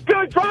 I'm just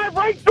going to drive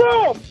right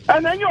through them,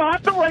 and then you'll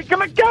have to rake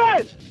them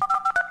again!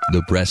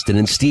 The Preston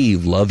and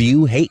Steve love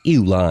you, hate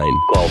you line.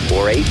 Call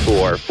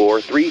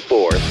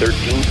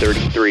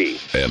 484-434-1333.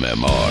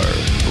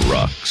 MMR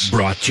rocks.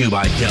 Brought to you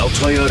by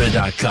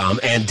DellToyota.com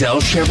and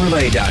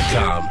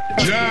DellChevrolet.com.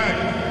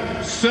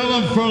 Jack, sell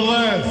them for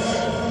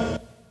less.